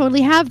 you would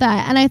totally have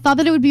that. And I thought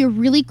that it would be a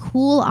really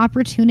cool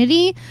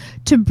opportunity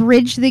to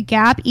bridge the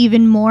gap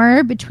even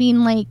more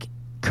between, like,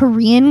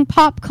 Korean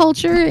pop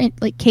culture and,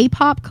 like,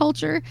 K-pop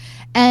culture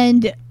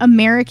and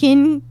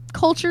American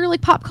culture,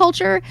 like pop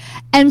culture.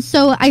 And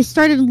so I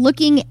started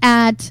looking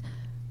at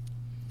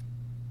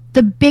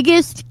the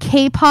biggest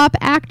K-pop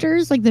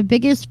actors, like the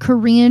biggest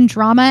Korean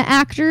drama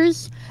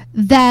actors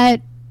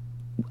that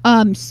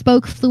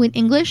spoke fluent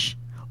English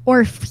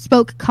or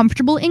spoke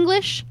comfortable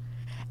English.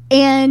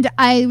 And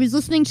I was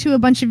listening to a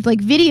bunch of, like,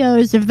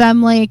 videos of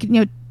them, like, you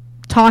know,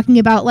 talking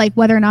about, like,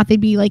 whether or not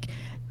they'd be, like,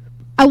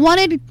 I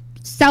wanted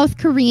South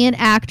Korean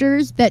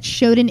actors that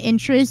showed an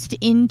interest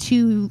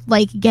into,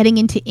 like, getting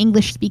into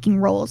English speaking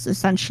roles,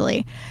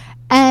 essentially.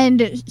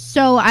 And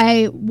so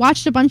I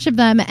watched a bunch of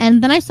them,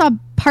 and then I saw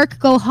Park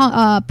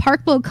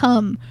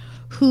Bo-gum,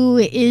 who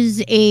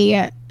is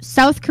a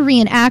South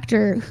Korean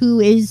actor who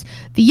is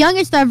the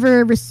youngest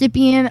ever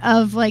recipient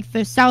of, like,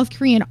 the South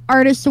Korean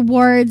Artist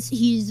Awards.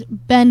 He's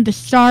been the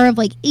star of,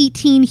 like,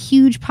 18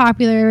 huge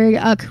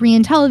popular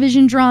Korean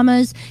television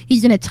dramas.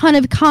 He's in a ton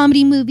of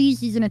comedy movies.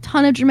 He's in a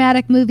ton of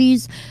dramatic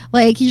movies.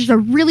 Like, he's just a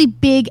really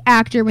big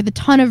actor with a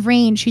ton of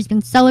range. He's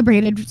been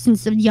celebrated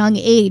since a young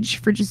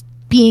age for just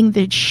being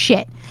the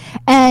shit.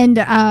 And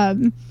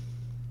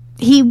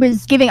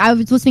I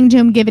was listening to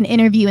him give an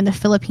interview in the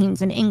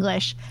Philippines in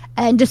English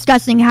and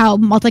discussing how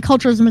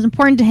multiculturalism was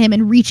important to him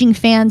and reaching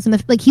fans,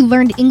 and like he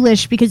learned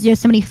English because he has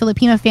so many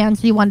Filipino fans,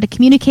 so he wanted to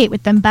communicate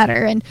with them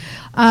better. And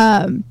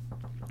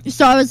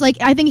so I was like,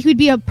 I think he would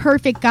be a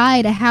perfect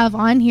guy to have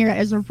on here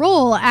as a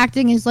role,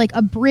 acting as like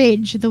a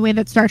bridge, the way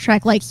that Star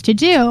Trek likes to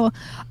do.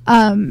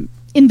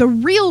 In the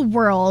real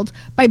world,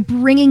 by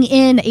bringing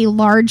in a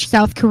large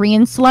South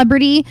Korean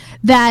celebrity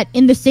that,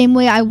 in the same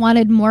way I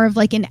wanted more of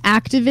like an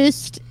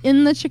activist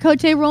in the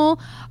Chakotay role,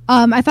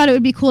 I thought it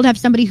would be cool to have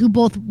somebody who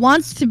both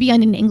wants to be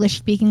on an English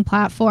speaking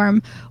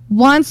platform,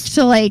 wants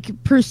to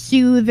like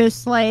pursue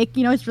this, like,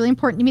 you know, it's really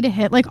important to me to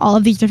hit like all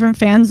of these different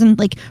fans, and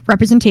like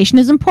representation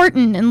is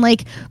important, and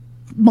like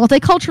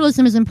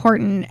multiculturalism is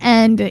important,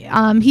 and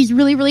he's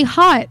really, really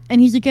hot,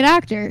 and he's a good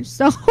actor.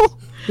 So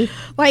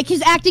like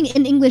his acting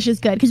in English is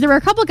good, because there were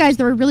a couple guys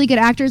that were really good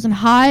actors and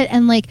hot,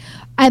 and like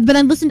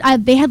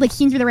they had like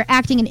scenes where they were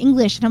acting in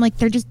English, and I'm like,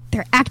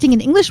 their acting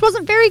in English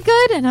wasn't very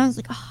good, and I was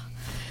like, oh,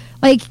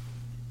 like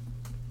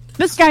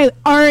this guy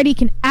already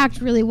can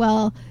act really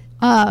well.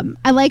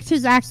 I liked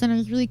his accent, it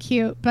was really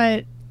cute,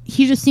 but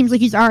he just seems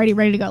like he's already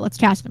ready to go. Let's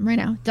cast him right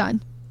now.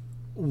 Done.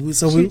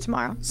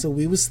 Tomorrow. So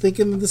we was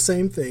thinking of the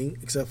same thing,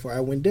 except for I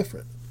went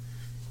different.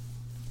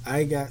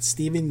 I got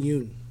Steven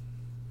Yeun.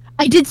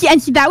 I did see,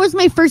 and see, that was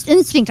my first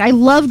instinct. I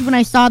loved when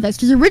I saw this,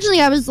 because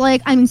originally I was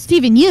like, I'm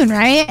Steven Yeun,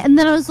 right? And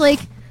then I was like,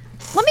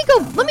 let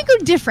me go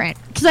different,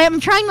 because I'm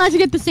trying not to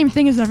get the same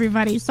thing as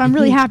everybody. So I'm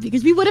really happy,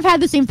 because we would have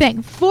had the same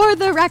thing. For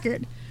the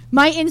record,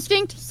 my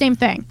instinct, same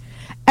thing.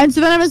 And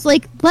so then I was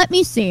like, let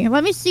me see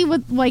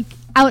what like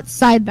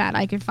outside that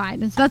I could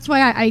find, and so that's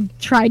why I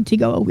tried to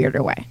go a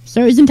weirder way.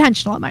 So it was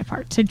intentional on my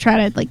part to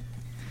try to like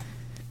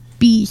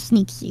be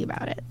sneaky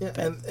about it.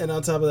 Yeah, and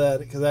on top of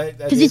that,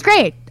 because he's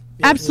great.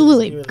 Yeah,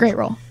 absolutely, he great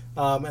role.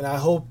 And I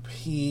hope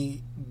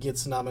he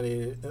gets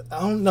nominated. I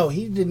don't know.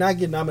 He did not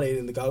get nominated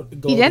in the Golden.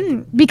 He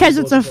didn't, because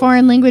it's a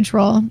foreign language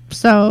role,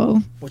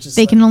 so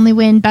they can only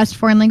win Best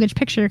Foreign Language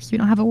Picture, because we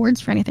don't have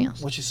awards for anything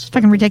else. Which is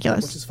fucking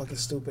ridiculous. Which is fucking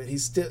stupid.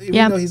 He's still,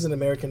 even though he's an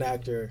American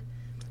actor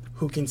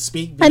who can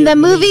speak Vietnamese. And the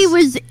movie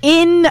was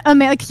in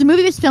America, because the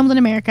movie was filmed in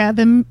America.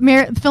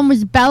 The film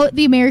was about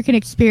the American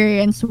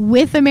experience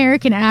with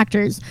American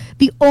actors.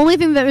 The only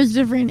thing that was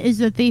different is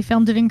that they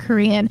filmed it in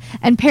Korean,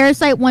 and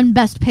Parasite won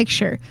Best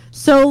Picture.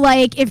 So,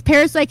 like, if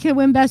Parasite can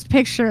win Best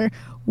Picture,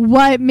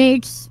 what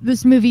makes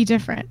this movie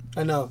different?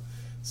 I know.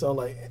 So,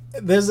 like,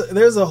 there's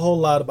a whole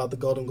lot about the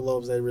Golden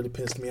Globes that really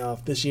pissed me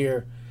off this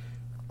year.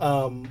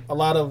 A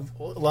lot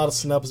of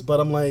snubs, but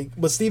I'm like,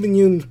 but Steven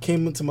Yeun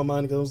came into my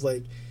mind because I was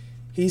like,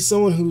 he's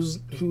someone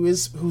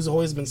who's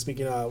always been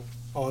speaking out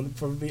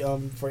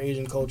for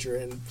Asian culture,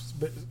 and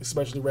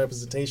especially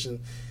representation.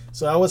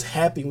 So I was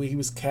happy when he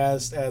was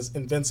cast as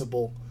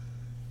Invincible,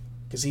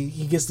 because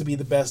he gets to be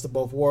the best of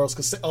both worlds.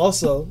 Because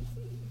also,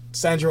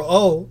 Sandra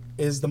Oh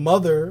is the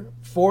mother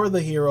for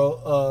the hero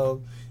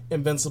of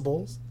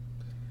Invincible.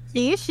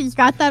 See, she's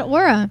got that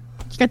aura.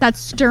 She's got that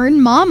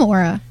stern mom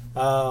aura.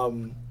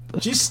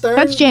 She's stern.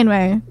 That's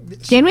Janeway.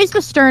 Janeway's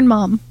the stern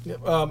mom.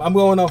 I'm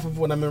going off of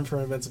what I remember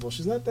from Invincible.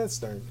 She's not that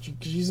stern.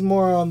 She's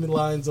more on the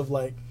lines of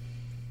like.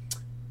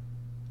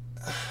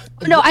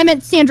 No, I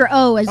meant Sandra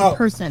Oh as a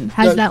person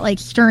has that like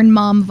stern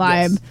mom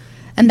vibe, yes.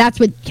 And that's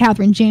what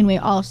Catherine Janeway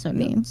also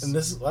means. And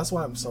that's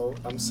why I'm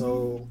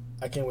so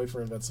I can't wait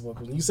for Invincible,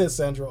 because when you said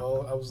Sandra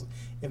Oh,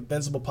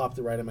 Invincible popped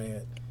it right in my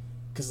head,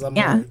 because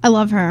I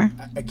love her.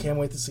 I can't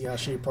wait to see how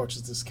she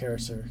approaches this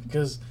character,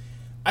 because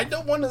I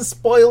don't want to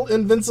spoil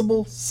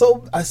Invincible.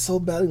 I so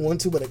badly want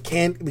to, but I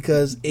can't,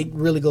 because it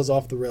really goes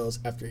off the rails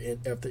after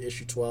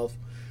issue 12.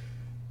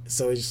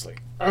 So it's just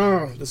like,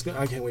 I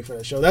can't wait for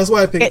that show. That's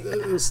why I picked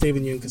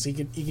Steven Yeun, because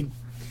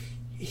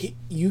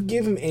you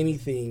give him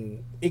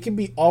anything, it could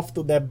be off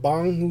that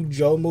Bong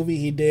Joon-ho movie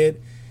he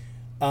did,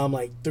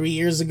 like 3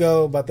 years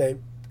ago, about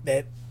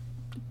that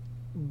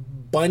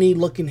bunny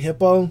looking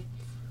hippo.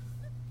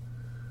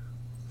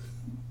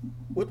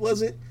 What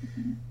was it?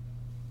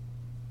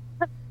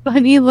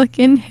 Funny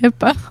looking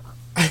hippo.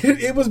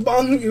 It was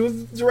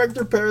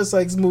director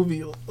Parasite's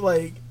movie.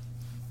 Like,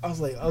 I was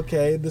like,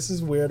 okay, this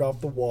is weird,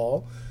 off the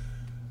wall.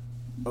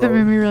 That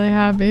made me really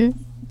happy.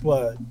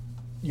 But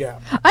yeah,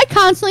 I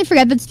constantly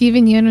forget that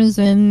Steven Yeun is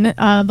in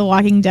The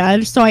Walking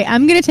Dead, so I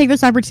am gonna take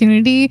this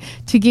opportunity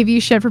to give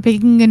you shit for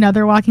picking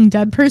another Walking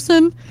Dead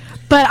person.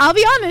 But I'll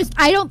be honest,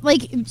 I don't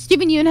like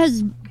Steven Yeun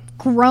has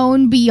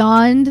grown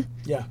beyond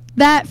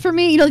that for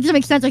me. You know, it doesn't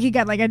make sense. Like, you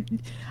got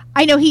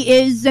I know he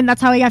is, and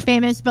that's how he got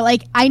famous, but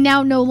like I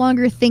now no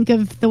longer think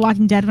of The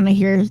Walking Dead when I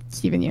hear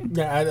Steven Yeun.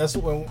 Yeah, that's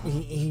what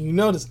you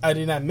noticed. I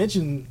did not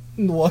mention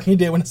The Walking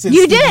Dead when I said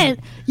you didn't.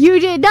 You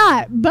did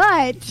not,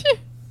 but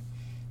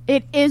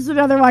it is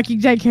another Walking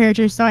Dead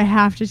character, so I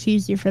have to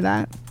tease you for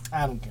that.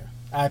 I don't care.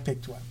 I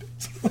picked who I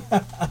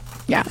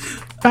picked. Yeah,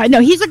 but no,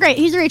 he's a great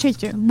choice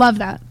too. Love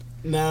that.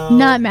 No,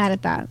 not mad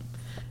at that.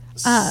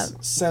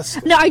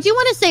 Seska. No, I do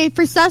want to say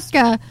for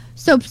Seska.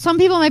 So some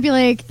people might be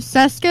like,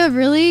 Seska,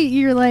 really?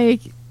 You're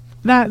like,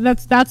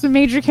 that's a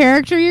major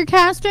character you're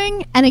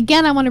casting? And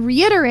again, I want to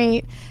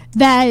reiterate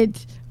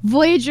that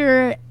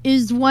Voyager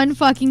is one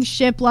fucking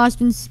ship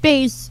lost in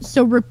space,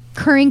 so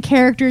recurring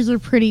characters are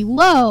pretty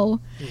low.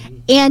 Mm-hmm.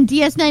 And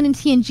DS9 and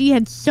TNG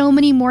had so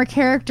many more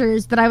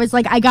characters that I was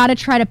like, I gotta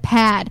try to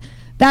pad.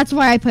 That's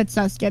why I put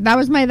Seska.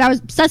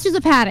 Seska's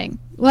a padding.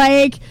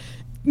 Like,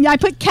 I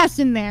put Kes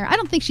in there. I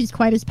don't think she's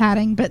quite as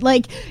padding, but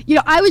like, you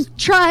know, I was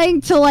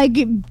trying to like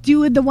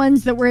do the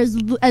ones that were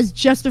as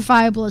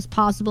justifiable as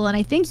possible, and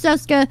I think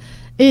Seska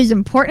is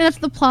important enough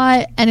to the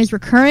plot and is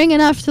recurring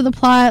enough to the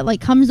plot,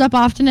 like comes up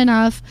often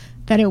enough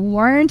that it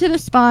warranted a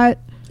spot.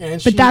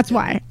 But that's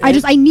why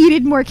I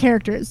needed more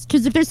characters,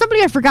 because if there's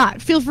somebody I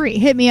forgot, feel free,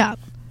 hit me up.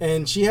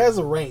 And she has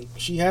a rank.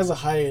 She has a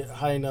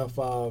high enough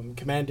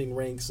commanding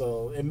rank,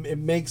 so it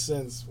makes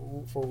sense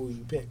for who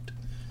you picked.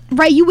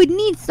 Right, you would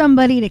need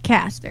somebody to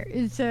cast her.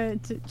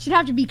 She'd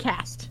have to be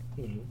cast.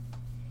 Mm-hmm.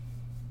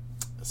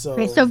 So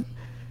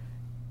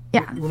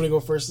yeah. You want me to go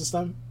first this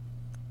time?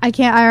 I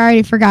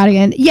already forgot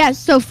again. Yes,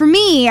 so for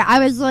me, I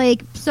was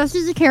like,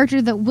 Seska's a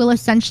character that will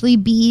essentially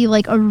be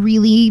like a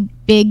really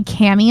big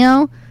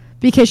cameo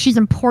because she's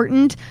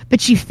important,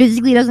 but she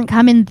physically doesn't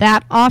come in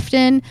that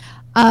often.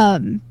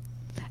 And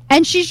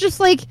she's just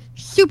like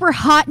super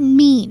hot and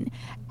mean.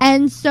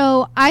 And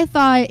so I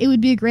thought it would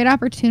be a great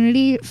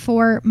opportunity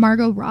for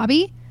Margot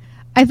Robbie.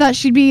 I thought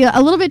she'd be a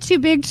little bit too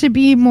big to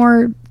be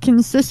more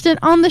consistent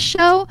on the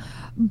show,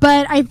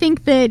 but I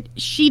think that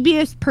she'd be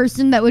a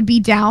person that would be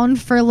down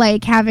for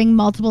like having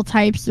multiple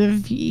types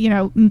of, you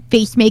know,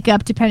 face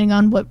makeup depending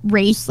on what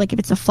race, like if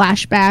it's a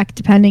flashback,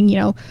 depending, you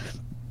know,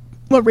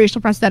 what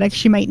racial prosthetics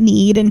she might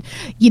need, and,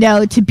 you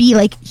know, to be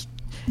like,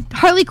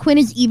 Harley Quinn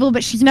is evil,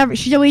 but she's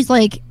always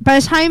like, by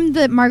the time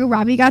that Margot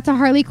Robbie got to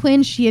Harley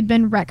Quinn, she had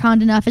been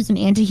retconned enough as an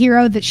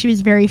anti-hero that she was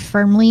very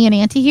firmly an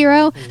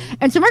anti-hero. Mm-hmm.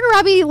 And so Margot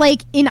Robbie,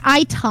 like in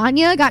I,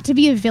 Tonya, got to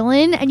be a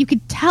villain, and you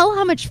could tell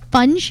how much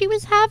fun she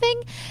was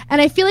having.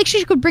 And I feel like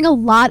she could bring a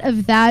lot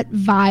of that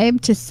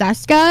vibe to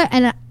Seska,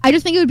 and I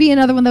just think it would be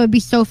another one that would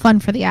be so fun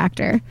for the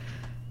actor.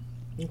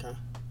 Okay.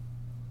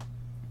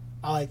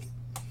 I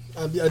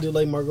do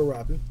like Margot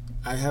Robbie.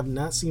 I have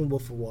not seen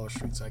Wolf of Wall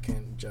Street, so I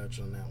can't judge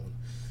on that one,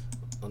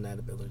 on that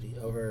ability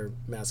of her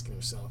masking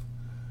herself.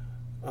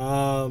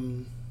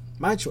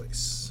 My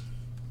choice,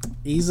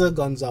 Eiza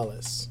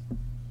Gonzalez.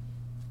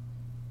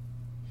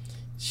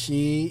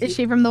 Is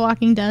she from The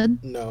Walking Dead?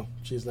 No,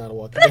 she's not a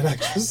Walking Dead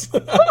actress.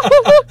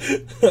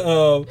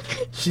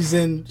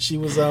 She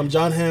was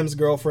John Hamm's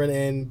girlfriend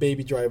in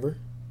Baby Driver.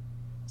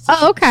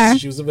 So okay.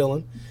 She was a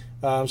villain.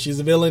 She's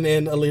a villain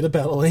in Alita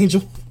Battle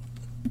Angel.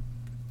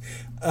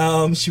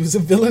 She was a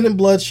villain in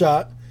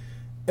Bloodshot,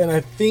 and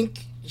I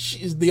think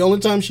she's the only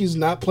time she's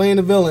not playing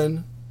a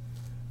villain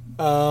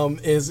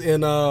is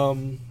in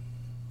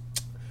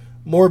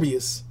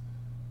Morbius.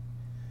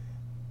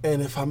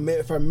 And if I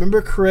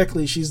remember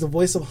correctly, she's the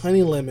voice of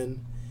Honey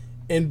Lemon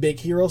in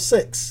Big Hero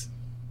 6.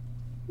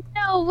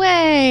 No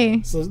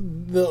way. So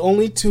the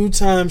only two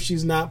times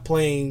she's not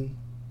playing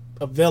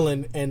a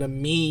villain and a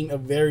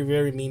very,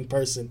 very mean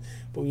person.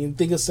 But when you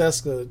think of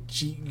Seska,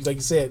 she, like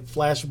you said,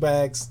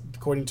 flashbacks,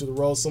 according to the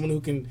role, someone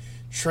who can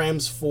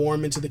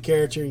transform into the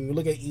character. And you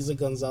look at Eiza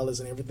Gonzalez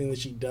and everything that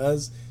she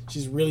does,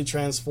 she's really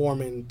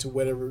transforming to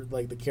whatever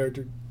like the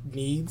character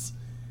needs.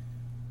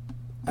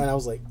 And I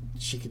was like,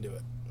 she can do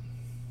it.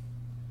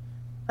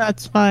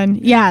 That's fun.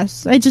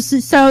 Yes.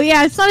 It's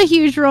not a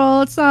huge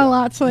role. It's not a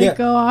lot to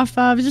go off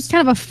of. It's just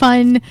kind of a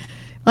fun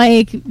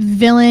like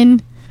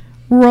villain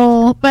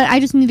role. But I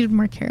just needed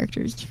more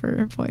characters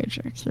for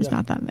Voyager because there's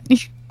not that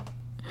many.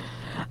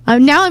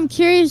 Now I'm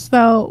curious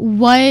though,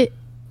 what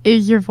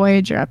is your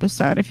Voyager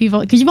episode?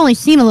 Because you've only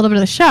seen a little bit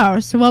of the show,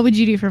 so what would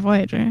you do for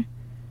Voyager?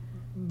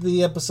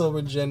 The episode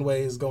where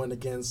Janeway is going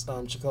against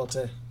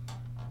Chakotay,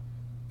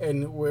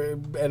 and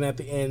at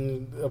the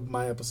end of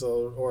my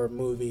episode or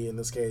movie in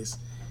this case,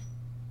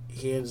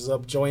 he ends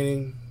up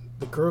joining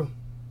the crew.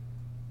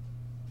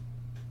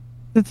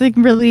 It's like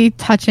really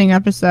touching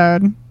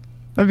episode.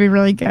 That'd be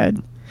really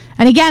good.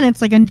 And again,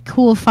 it's like a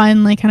cool,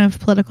 fun, like kind of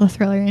political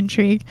thriller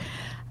intrigue.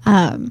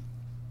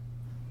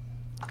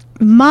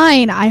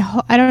 Mine,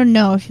 I don't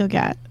know if you'll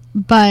get,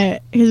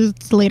 but because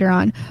it's later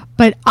on.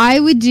 But I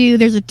would do.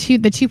 There's the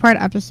 2-part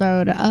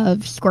episode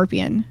of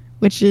Scorpion,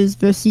 which is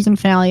the season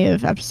finale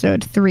of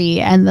episode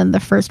 3, and then the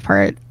first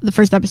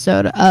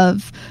episode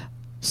of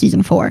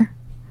season 4.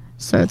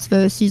 So it's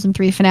the season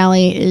 3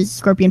 finale is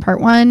Scorpion Part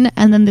 1,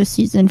 and then the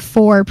season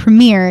 4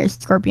 premiere is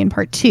Scorpion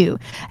Part 2,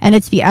 and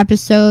it's the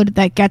episode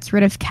that gets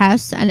rid of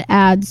Kes and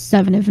adds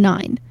 7 of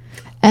 9.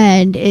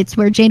 And it's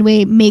where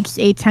Janeway makes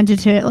a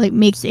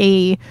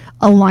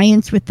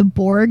alliance with the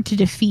Borg to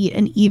defeat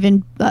an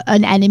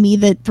enemy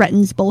that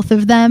threatens both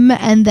of them,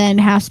 and then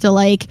has to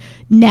like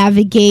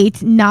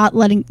navigate not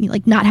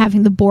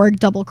having the Borg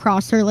double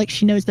cross her like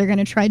she knows they're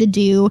gonna try to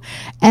do.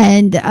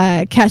 And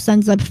Kes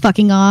ends up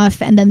fucking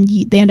off, and then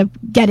they end up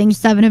getting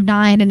 7 of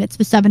 9, and it's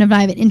the 7 of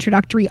 9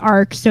 introductory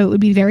arc, so it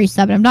would be very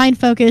 7 of 9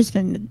 focused,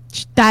 and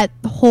that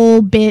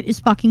whole bit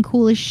is fucking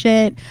cool as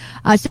shit.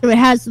 So it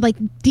has like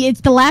it's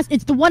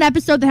the the one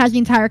episode that has the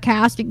entire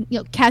cast,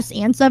 Kes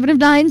and Seven of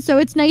Nine, so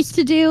it's nice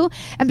to do.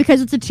 And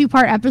because it's a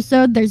 2-part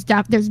episode, there's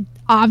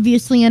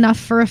obviously enough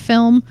for a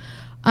film.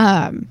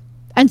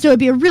 And so it'd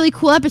be a really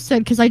cool episode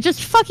because I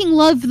just fucking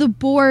love the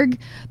Borg.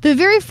 The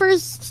very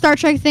first Star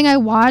Trek thing I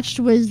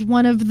watched was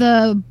one of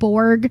the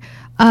Borg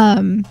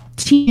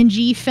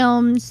TNG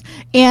films,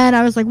 and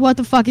I was like, what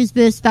the fuck is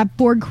this? That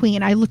Borg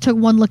queen. I took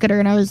one look at her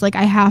and I was like,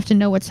 I have to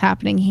know what's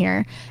happening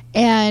here.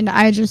 And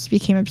I just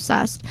became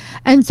obsessed.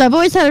 And so I've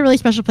always had a really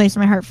special place in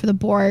my heart for the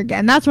Borg,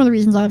 and that's one of the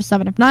reasons I love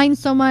Seven of Nine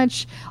so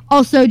much.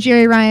 Also,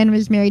 Jeri Ryan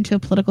was married to a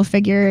political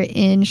figure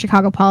in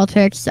Chicago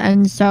politics,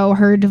 and so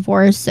her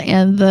divorce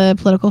and the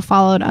political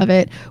fallout of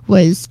it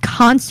was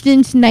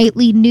constant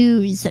nightly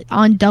news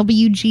on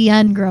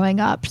WGN growing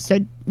up. So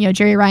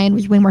Jeri Ryan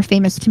was way more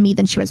famous to me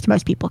than she was to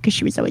most people because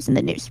she was always in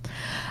the news.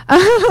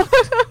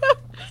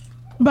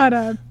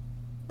 But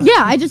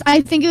yeah,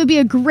 I think it would be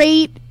a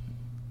great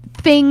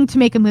thing to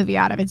make a movie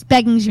out of. It's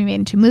begging to be made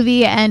into a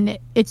movie, and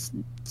it's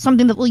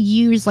something that will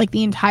use like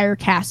the entire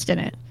cast in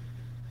it.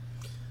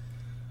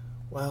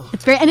 Wow.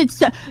 It's very, and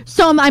it's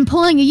so I'm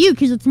pulling a you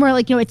because it's more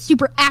like it's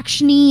super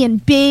actiony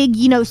and big,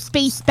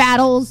 space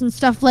battles and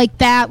stuff like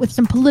that with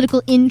some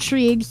political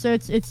intrigue. So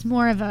it's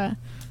more of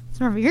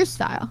your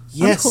style.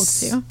 Yes.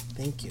 I'm cool too.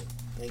 Thank you,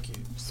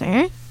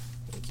 sir.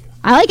 Thank you.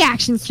 I like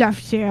action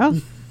stuff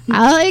too.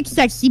 I like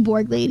sexy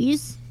Borg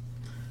ladies.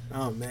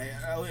 Oh man,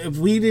 if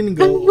we didn't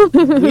go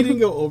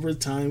over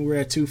time, we're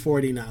at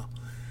 2:40 now.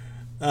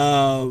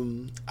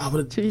 I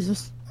would.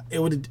 Jesus.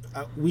 It would.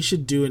 We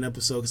should do an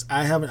episode because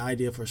I have an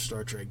idea for a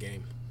Star Trek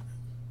game.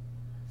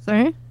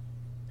 Sorry.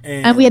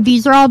 And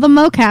these are all the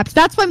mocaps.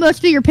 That's why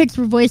most of your picks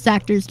were voice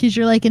actors, because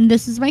you're like, and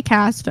this is my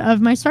cast of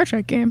my Star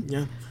Trek game.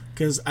 Yeah,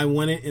 because I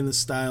want it in the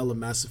style of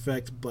Mass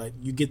Effect, but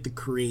you get to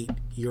create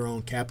your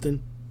own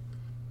captain.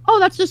 Oh,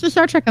 that's just a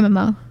Star Trek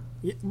MMO.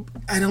 Yeah,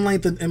 I don't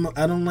like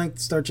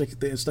Star Trek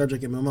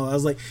MMO. I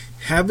was like,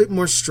 have it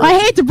more structured. I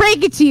hate to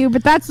break it to you,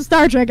 but that's a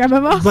Star Trek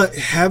MMO. But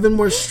have it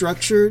more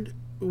structured,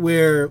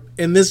 where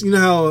in this,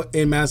 how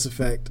in Mass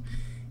Effect,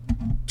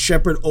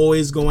 Shepard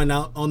always going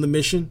out on the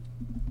mission.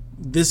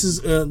 This is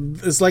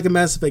it's like a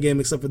Mass Effect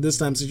game, except for this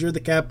time, since you're the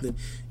captain,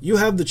 you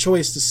have the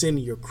choice to send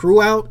your crew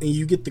out, and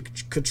you get to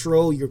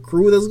control your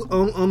crew that's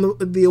on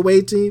the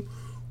away team,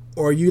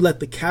 or you let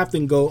the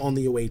captain go on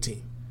the away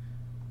team.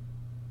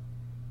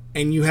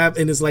 And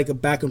it's like a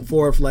back and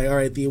forth, like, all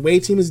right, the away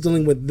team is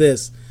dealing with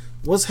this.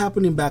 What's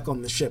happening back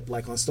on the ship,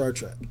 like on Star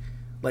Trek?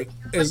 Like,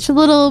 bunch of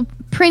little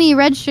pretty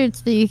red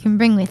shirts that you can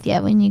bring with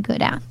you when you go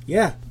down.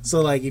 Yeah.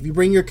 So, like, if you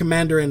bring your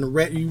commander and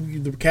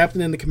the captain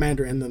and the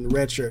commander and then the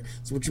red shirt,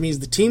 so which means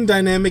the team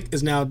dynamic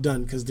is now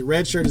done because the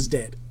red shirt is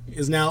dead.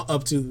 It's now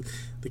up to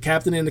the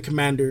captain and the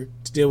commander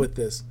to deal with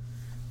this.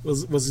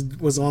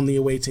 Was on the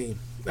away team.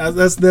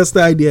 That's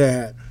the idea I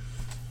had.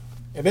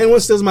 If anyone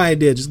steals my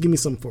idea, just give me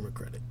some form of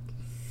credit.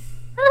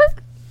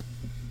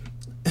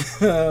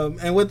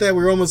 And with that,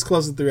 we're almost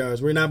close to 3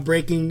 hours. We're not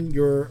breaking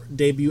your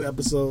debut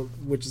episode,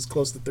 which is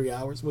close to 3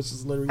 hours, which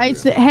is literally.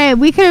 Hey,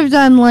 we could have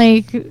done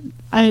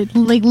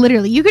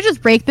literally. You could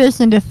just break this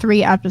into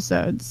 3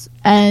 episodes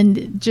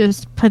and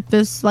just put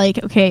this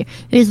okay.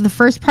 It is the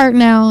first part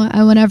now,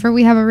 and whenever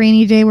we have a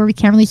rainy day where we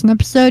can't release an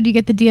episode, you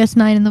get the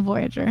DS9 and the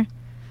Voyager.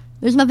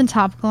 There's nothing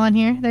topical on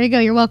here. There you go.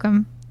 You're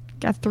welcome.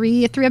 Got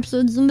 3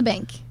 episodes in the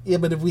bank. Yeah,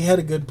 but if we had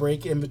a good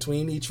break in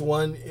between each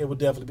one, it would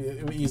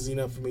definitely be easy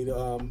enough for me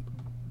to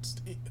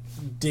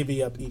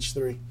divvy up each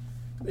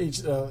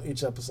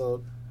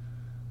episode.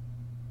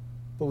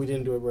 But we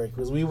didn't do a break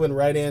because we went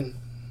right in.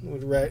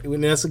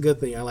 That's a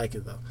good thing. I like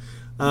it though.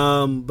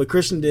 But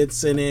Christian did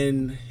send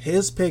in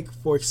his pick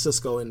for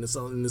Cisco, and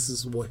this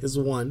is his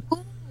one.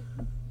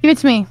 Give it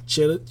to me.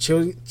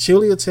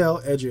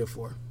 Chiwetel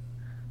Ejiofor.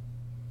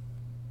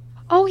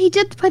 Oh, he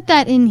did put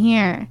that in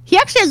here. He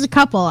actually has a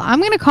couple. I'm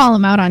going to call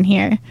him out on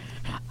here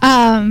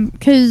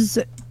because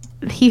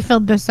he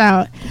filled this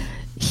out.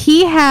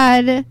 He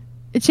had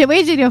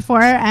Chiwetel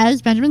Ejiofor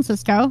as Benjamin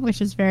Sisko,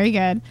 which is very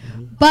good.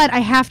 Mm-hmm. But I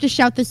have to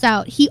shout this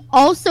out. He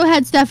also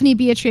had Stephanie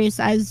Beatriz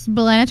as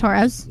Belana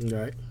Torres.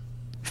 Right.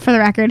 For the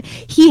record.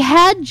 He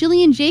had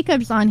Jillian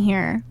Jacobs on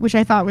here, which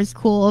I thought was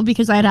cool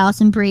because I had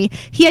Alison Brie.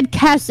 He had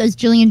Kes as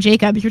Jillian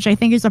Jacobs, which I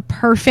think is a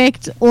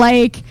perfect,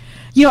 I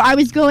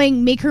was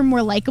going make her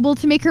more likable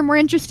to make her more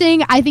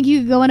interesting. I think you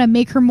could go in and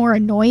make her more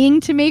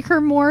annoying to make her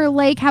more,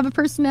 have a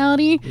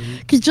personality.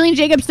 Because Jillian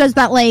Jacobs does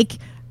that,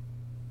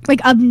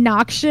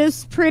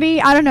 obnoxious,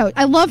 pretty. I don't know.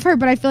 I love her,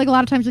 but I feel like a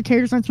lot of times the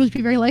characters aren't supposed to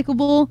be very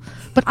likable.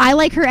 But I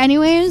like her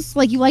anyways.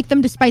 You like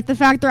them despite the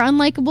fact they're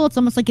unlikable. It's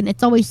almost like an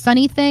It's Always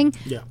Sunny thing.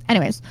 Yeah.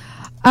 Anyways.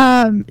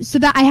 So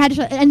that I had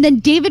to... And then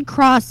David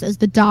Cross as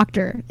the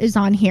Doctor is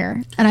on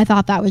here. And I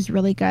thought that was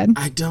really good.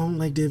 I don't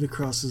like David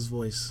Cross's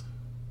voice.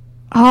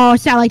 Oh,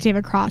 see, I like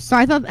David Cross. So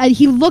I thought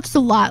he looks a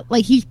lot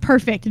like he's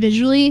perfect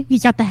visually.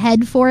 He's got the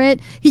head for it.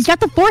 He's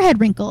got the forehead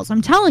wrinkles.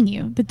 I'm telling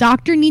you, the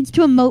Doctor needs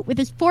to emote with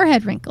his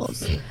forehead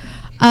wrinkles. He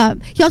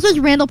also has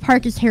Randall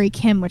Park as Harry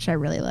Kim, which I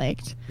really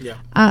liked. Yeah.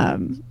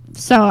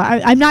 So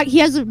I'm not. He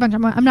has a bunch.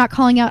 I'm not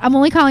calling out. I'm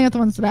only calling out the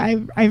ones that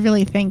I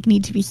really think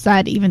need to be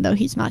said, even though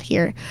he's not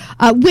here.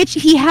 Which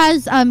he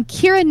has.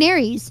 Kira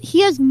Nerys.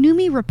 He has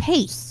Numi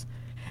Rapace,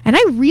 and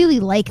I really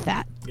like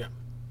that. Yeah.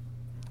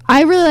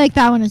 I really like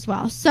that one as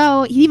well.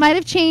 So he might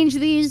have changed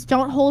these.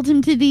 Don't hold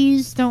him to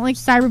these. Don't like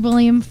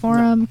cyberbully him for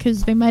them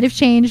because they might have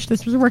changed.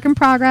 This was a work in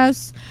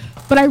progress,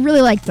 but I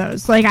really like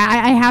those. Like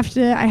I have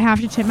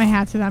to tip my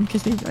hat to them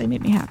because they really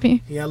made me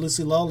happy. Yeah,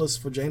 Lucy Lawless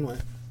for Janeway.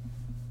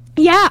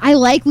 Yeah, I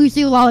like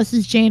Lucy Lawless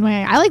as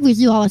Janeway. I like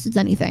Lucy Lawless as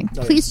anything.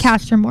 Oh, Please yes.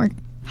 cast her more.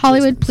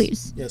 Hollywood,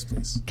 please. Yes,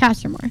 please.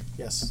 Cast her more.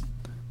 Yes.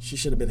 She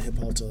should have been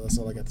Hippolyta. That's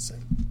all I got to say.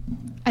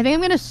 I think I'm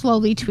going to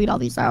slowly tweet all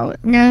these out.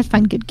 I'm going to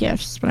find good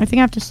gifts, but I think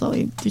I have to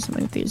slowly do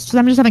something with these because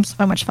I'm just having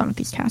so much fun with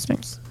these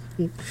castings.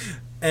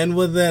 And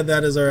with that,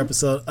 that is our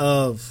episode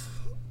of...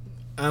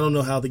 I don't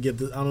know how to give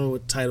this... I don't know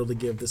what title to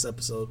give this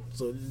episode.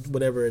 So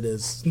whatever it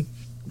is.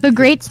 The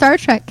Great Star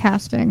Trek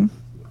casting.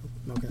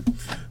 Okay.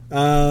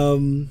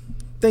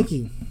 Thank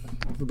you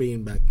for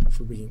being back.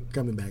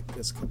 Coming back. I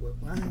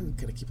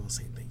gotta keep on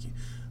saying thank you.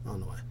 I don't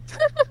know why.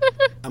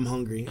 I'm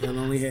hungry,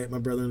 and my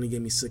brother only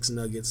gave me 6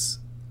 nuggets,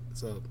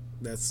 so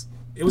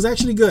it was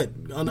actually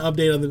good. On the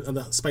update on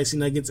the spicy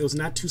nuggets, it was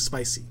not too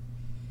spicy.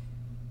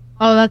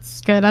 Oh,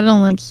 that's good. I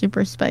don't like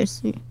super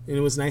spicy. And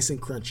it was nice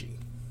and crunchy.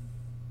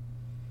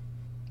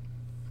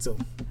 So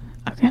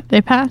okay,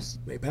 they passed.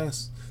 They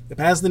passed the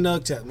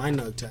nug test. My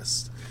nug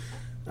test.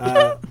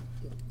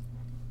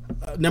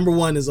 Number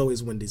 1 is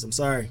always Wendy's. I'm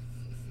sorry,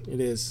 it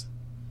is.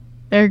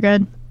 They're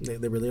good.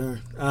 They really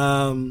are.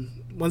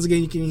 Once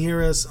again, you can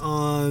hear us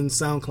on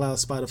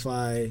SoundCloud,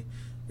 Spotify,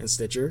 and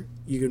Stitcher.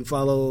 You can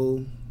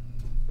follow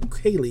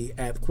Kaylee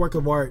at Quirk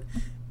of Art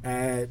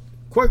at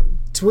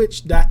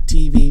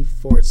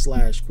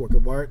twitch.tv/Quirk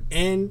of Art,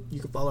 and you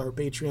can follow her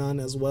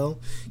Patreon as well.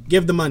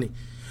 Give the money.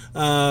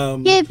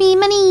 Give me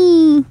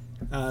money.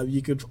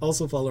 You could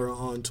also follow her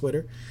on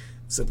Twitter,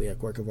 simply at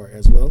Quirk of Art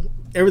as well.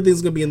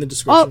 Everything's going to be in the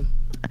description.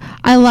 Oh,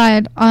 I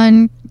lied.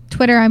 On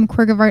Twitter, I'm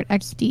Quirk of Art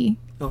XD.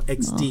 Oh,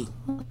 XD.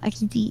 Oh,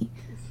 XD.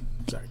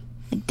 Sorry.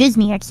 Like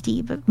Disney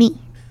XD, but me.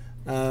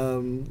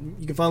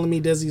 You can follow me,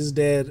 Desi is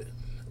Dead,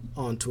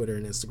 on Twitter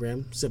and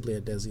Instagram, simply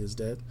at Desi is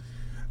Dead.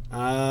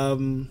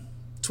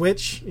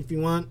 Twitch, if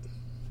you want.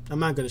 I'm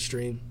not going to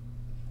stream,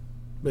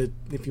 but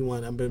if you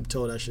want, I've been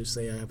told I should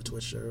say I have a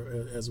Twitch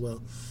as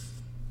well.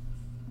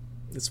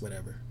 It's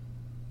whatever.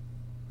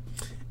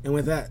 And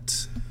with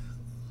that,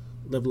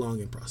 live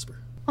long and prosper.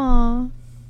 Aww.